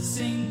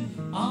blessing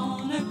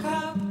on a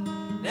cup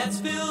that's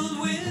filled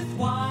with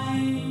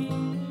wine.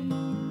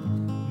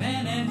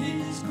 Man and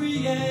his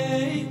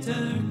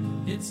Creator,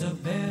 it's a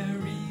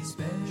very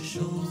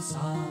special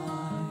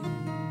sign.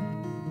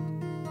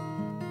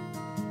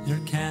 Your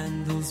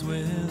candles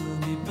will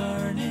be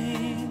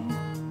burning.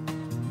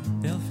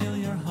 They'll fill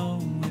your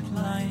home with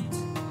light.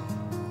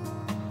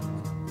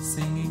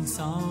 Singing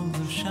songs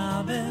of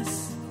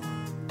Shabbos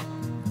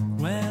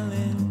well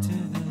into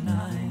the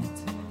night.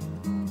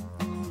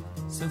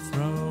 So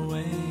throw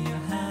away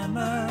your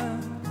hammer.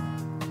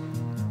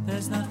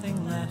 There's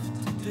nothing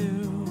left to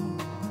do.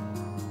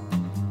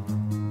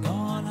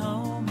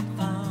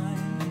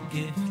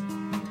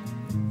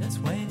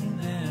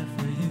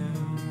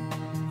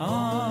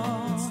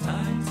 Oh, it's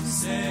time to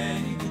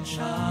say good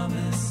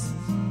Shabbos,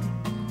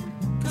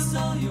 'cause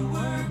all your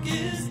work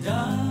is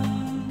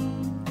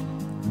done.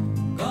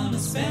 Gonna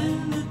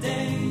spend the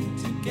day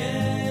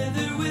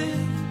together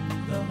with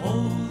the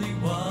Holy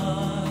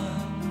One.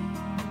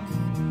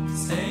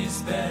 Say a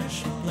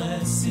special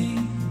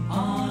blessing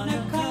on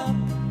a cup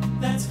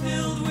that's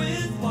filled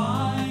with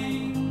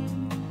wine.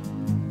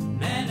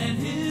 Man and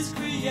his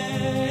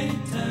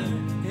Creator,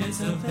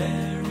 it's a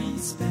very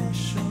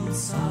special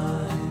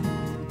sign.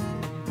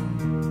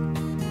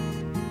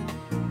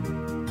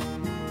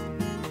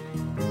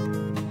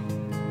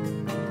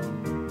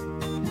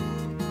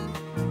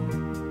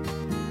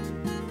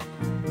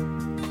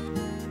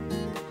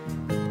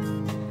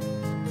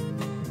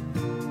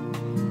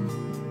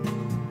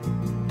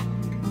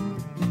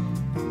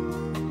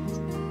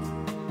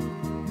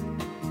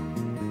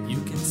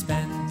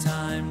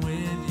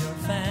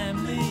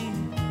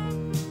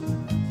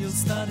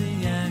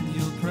 Study and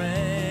you'll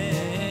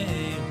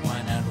pray.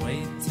 Why not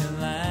wait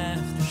till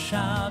after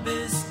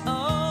Shabbos?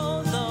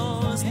 Oh,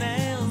 those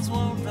nails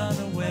won't run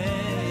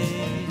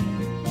away.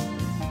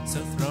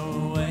 So throw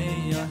away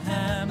your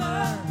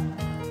hammer.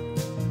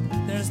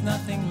 There's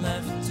nothing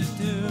left to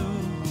do.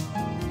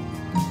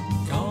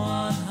 Go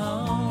on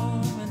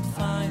home and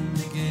find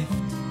the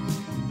gift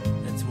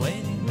that's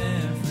waiting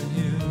there for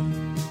you.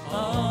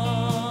 Oh,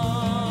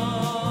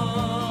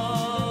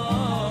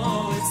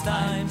 it's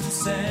time to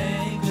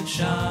say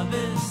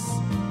Shabbos,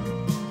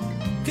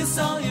 'cause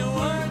all your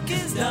work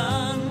is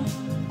done.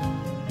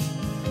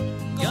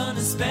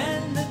 Gonna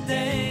spend the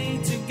day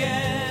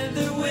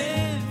together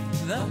with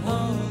the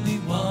Holy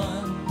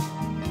One.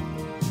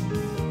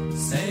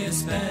 Say a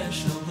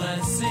special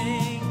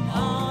blessing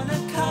on a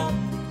cup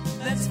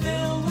that's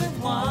filled with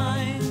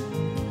wine.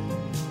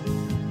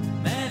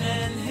 Man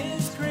and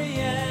his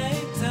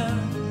Creator,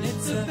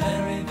 it's a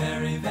very,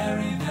 very,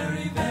 very,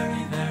 very,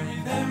 very, very,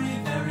 very,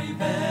 very,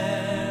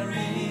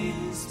 very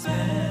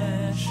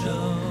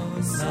special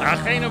sign.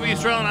 Achenu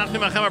b'Yisrael and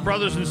Achim Achem, our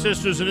brothers and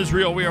sisters in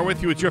Israel, we are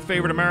with you. It's your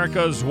favorite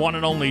America's one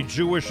and only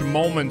Jewish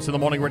Moments in the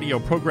Morning radio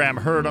program,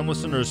 heard on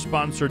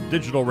listeners-sponsored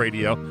digital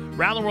radio.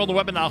 Around the world, the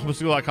web at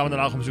NachumSegal.com and the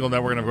Nachum Segal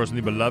Network, and of course, in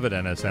the beloved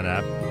NSN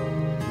app.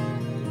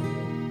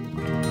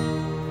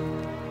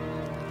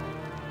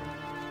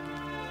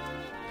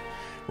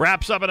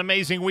 Wraps up an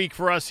amazing week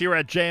for us here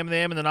at JM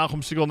and the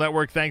Nachum Segal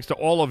Network. Thanks to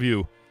all of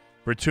you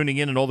for tuning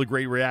in, and all the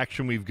great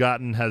reaction we've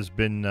gotten has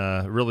been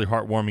really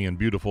heartwarming and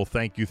beautiful.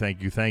 Thank you,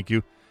 thank you, thank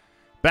you.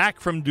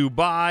 Back from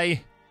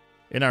Dubai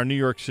in our New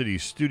York City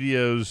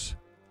studios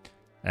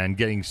and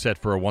getting set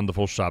for a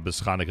wonderful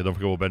Shabbos Chanukah. Don't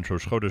forget, we'll bench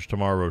Rosh Chodesh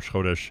tomorrow. Rosh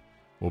Chodesh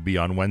will be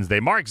on Wednesday.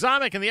 Mark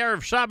Zamek and the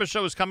Erev Shabbos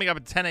show is coming up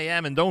at 10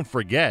 a.m. And don't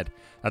forget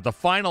that the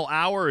final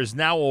hour is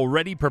now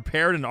already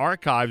prepared and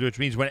archived, which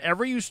means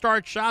whenever you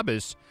start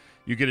Shabbos,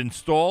 you can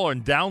install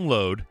and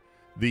download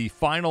the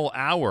final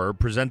hour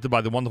presented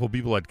by the wonderful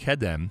people at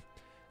Kedem,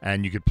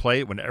 and you could play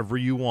it whenever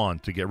you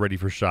want to get ready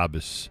for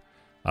Shabbos.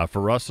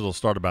 For us, it'll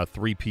start about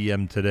 3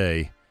 p.m.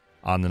 today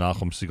on the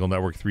Nachum Segal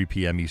Network, 3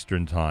 p.m.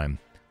 Eastern Time.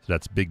 So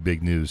that's big,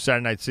 big news.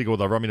 Saturday Night Segal with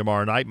Avrami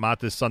tomorrow night.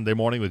 Matis Sunday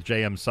morning with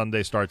JM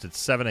Sunday starts at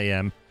 7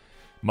 a.m.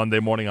 Monday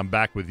morning, I'm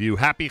back with you.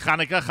 Happy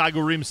Chanukah, Chag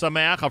Urim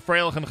Sameach, a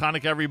Freilichen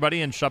Chanukah,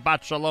 everybody, and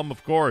Shabbat Shalom,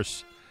 of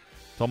course.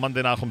 Till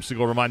Monday, Nachum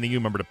Segal reminding you,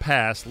 remember to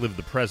pass, live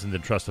the present,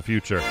 and trust the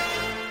future.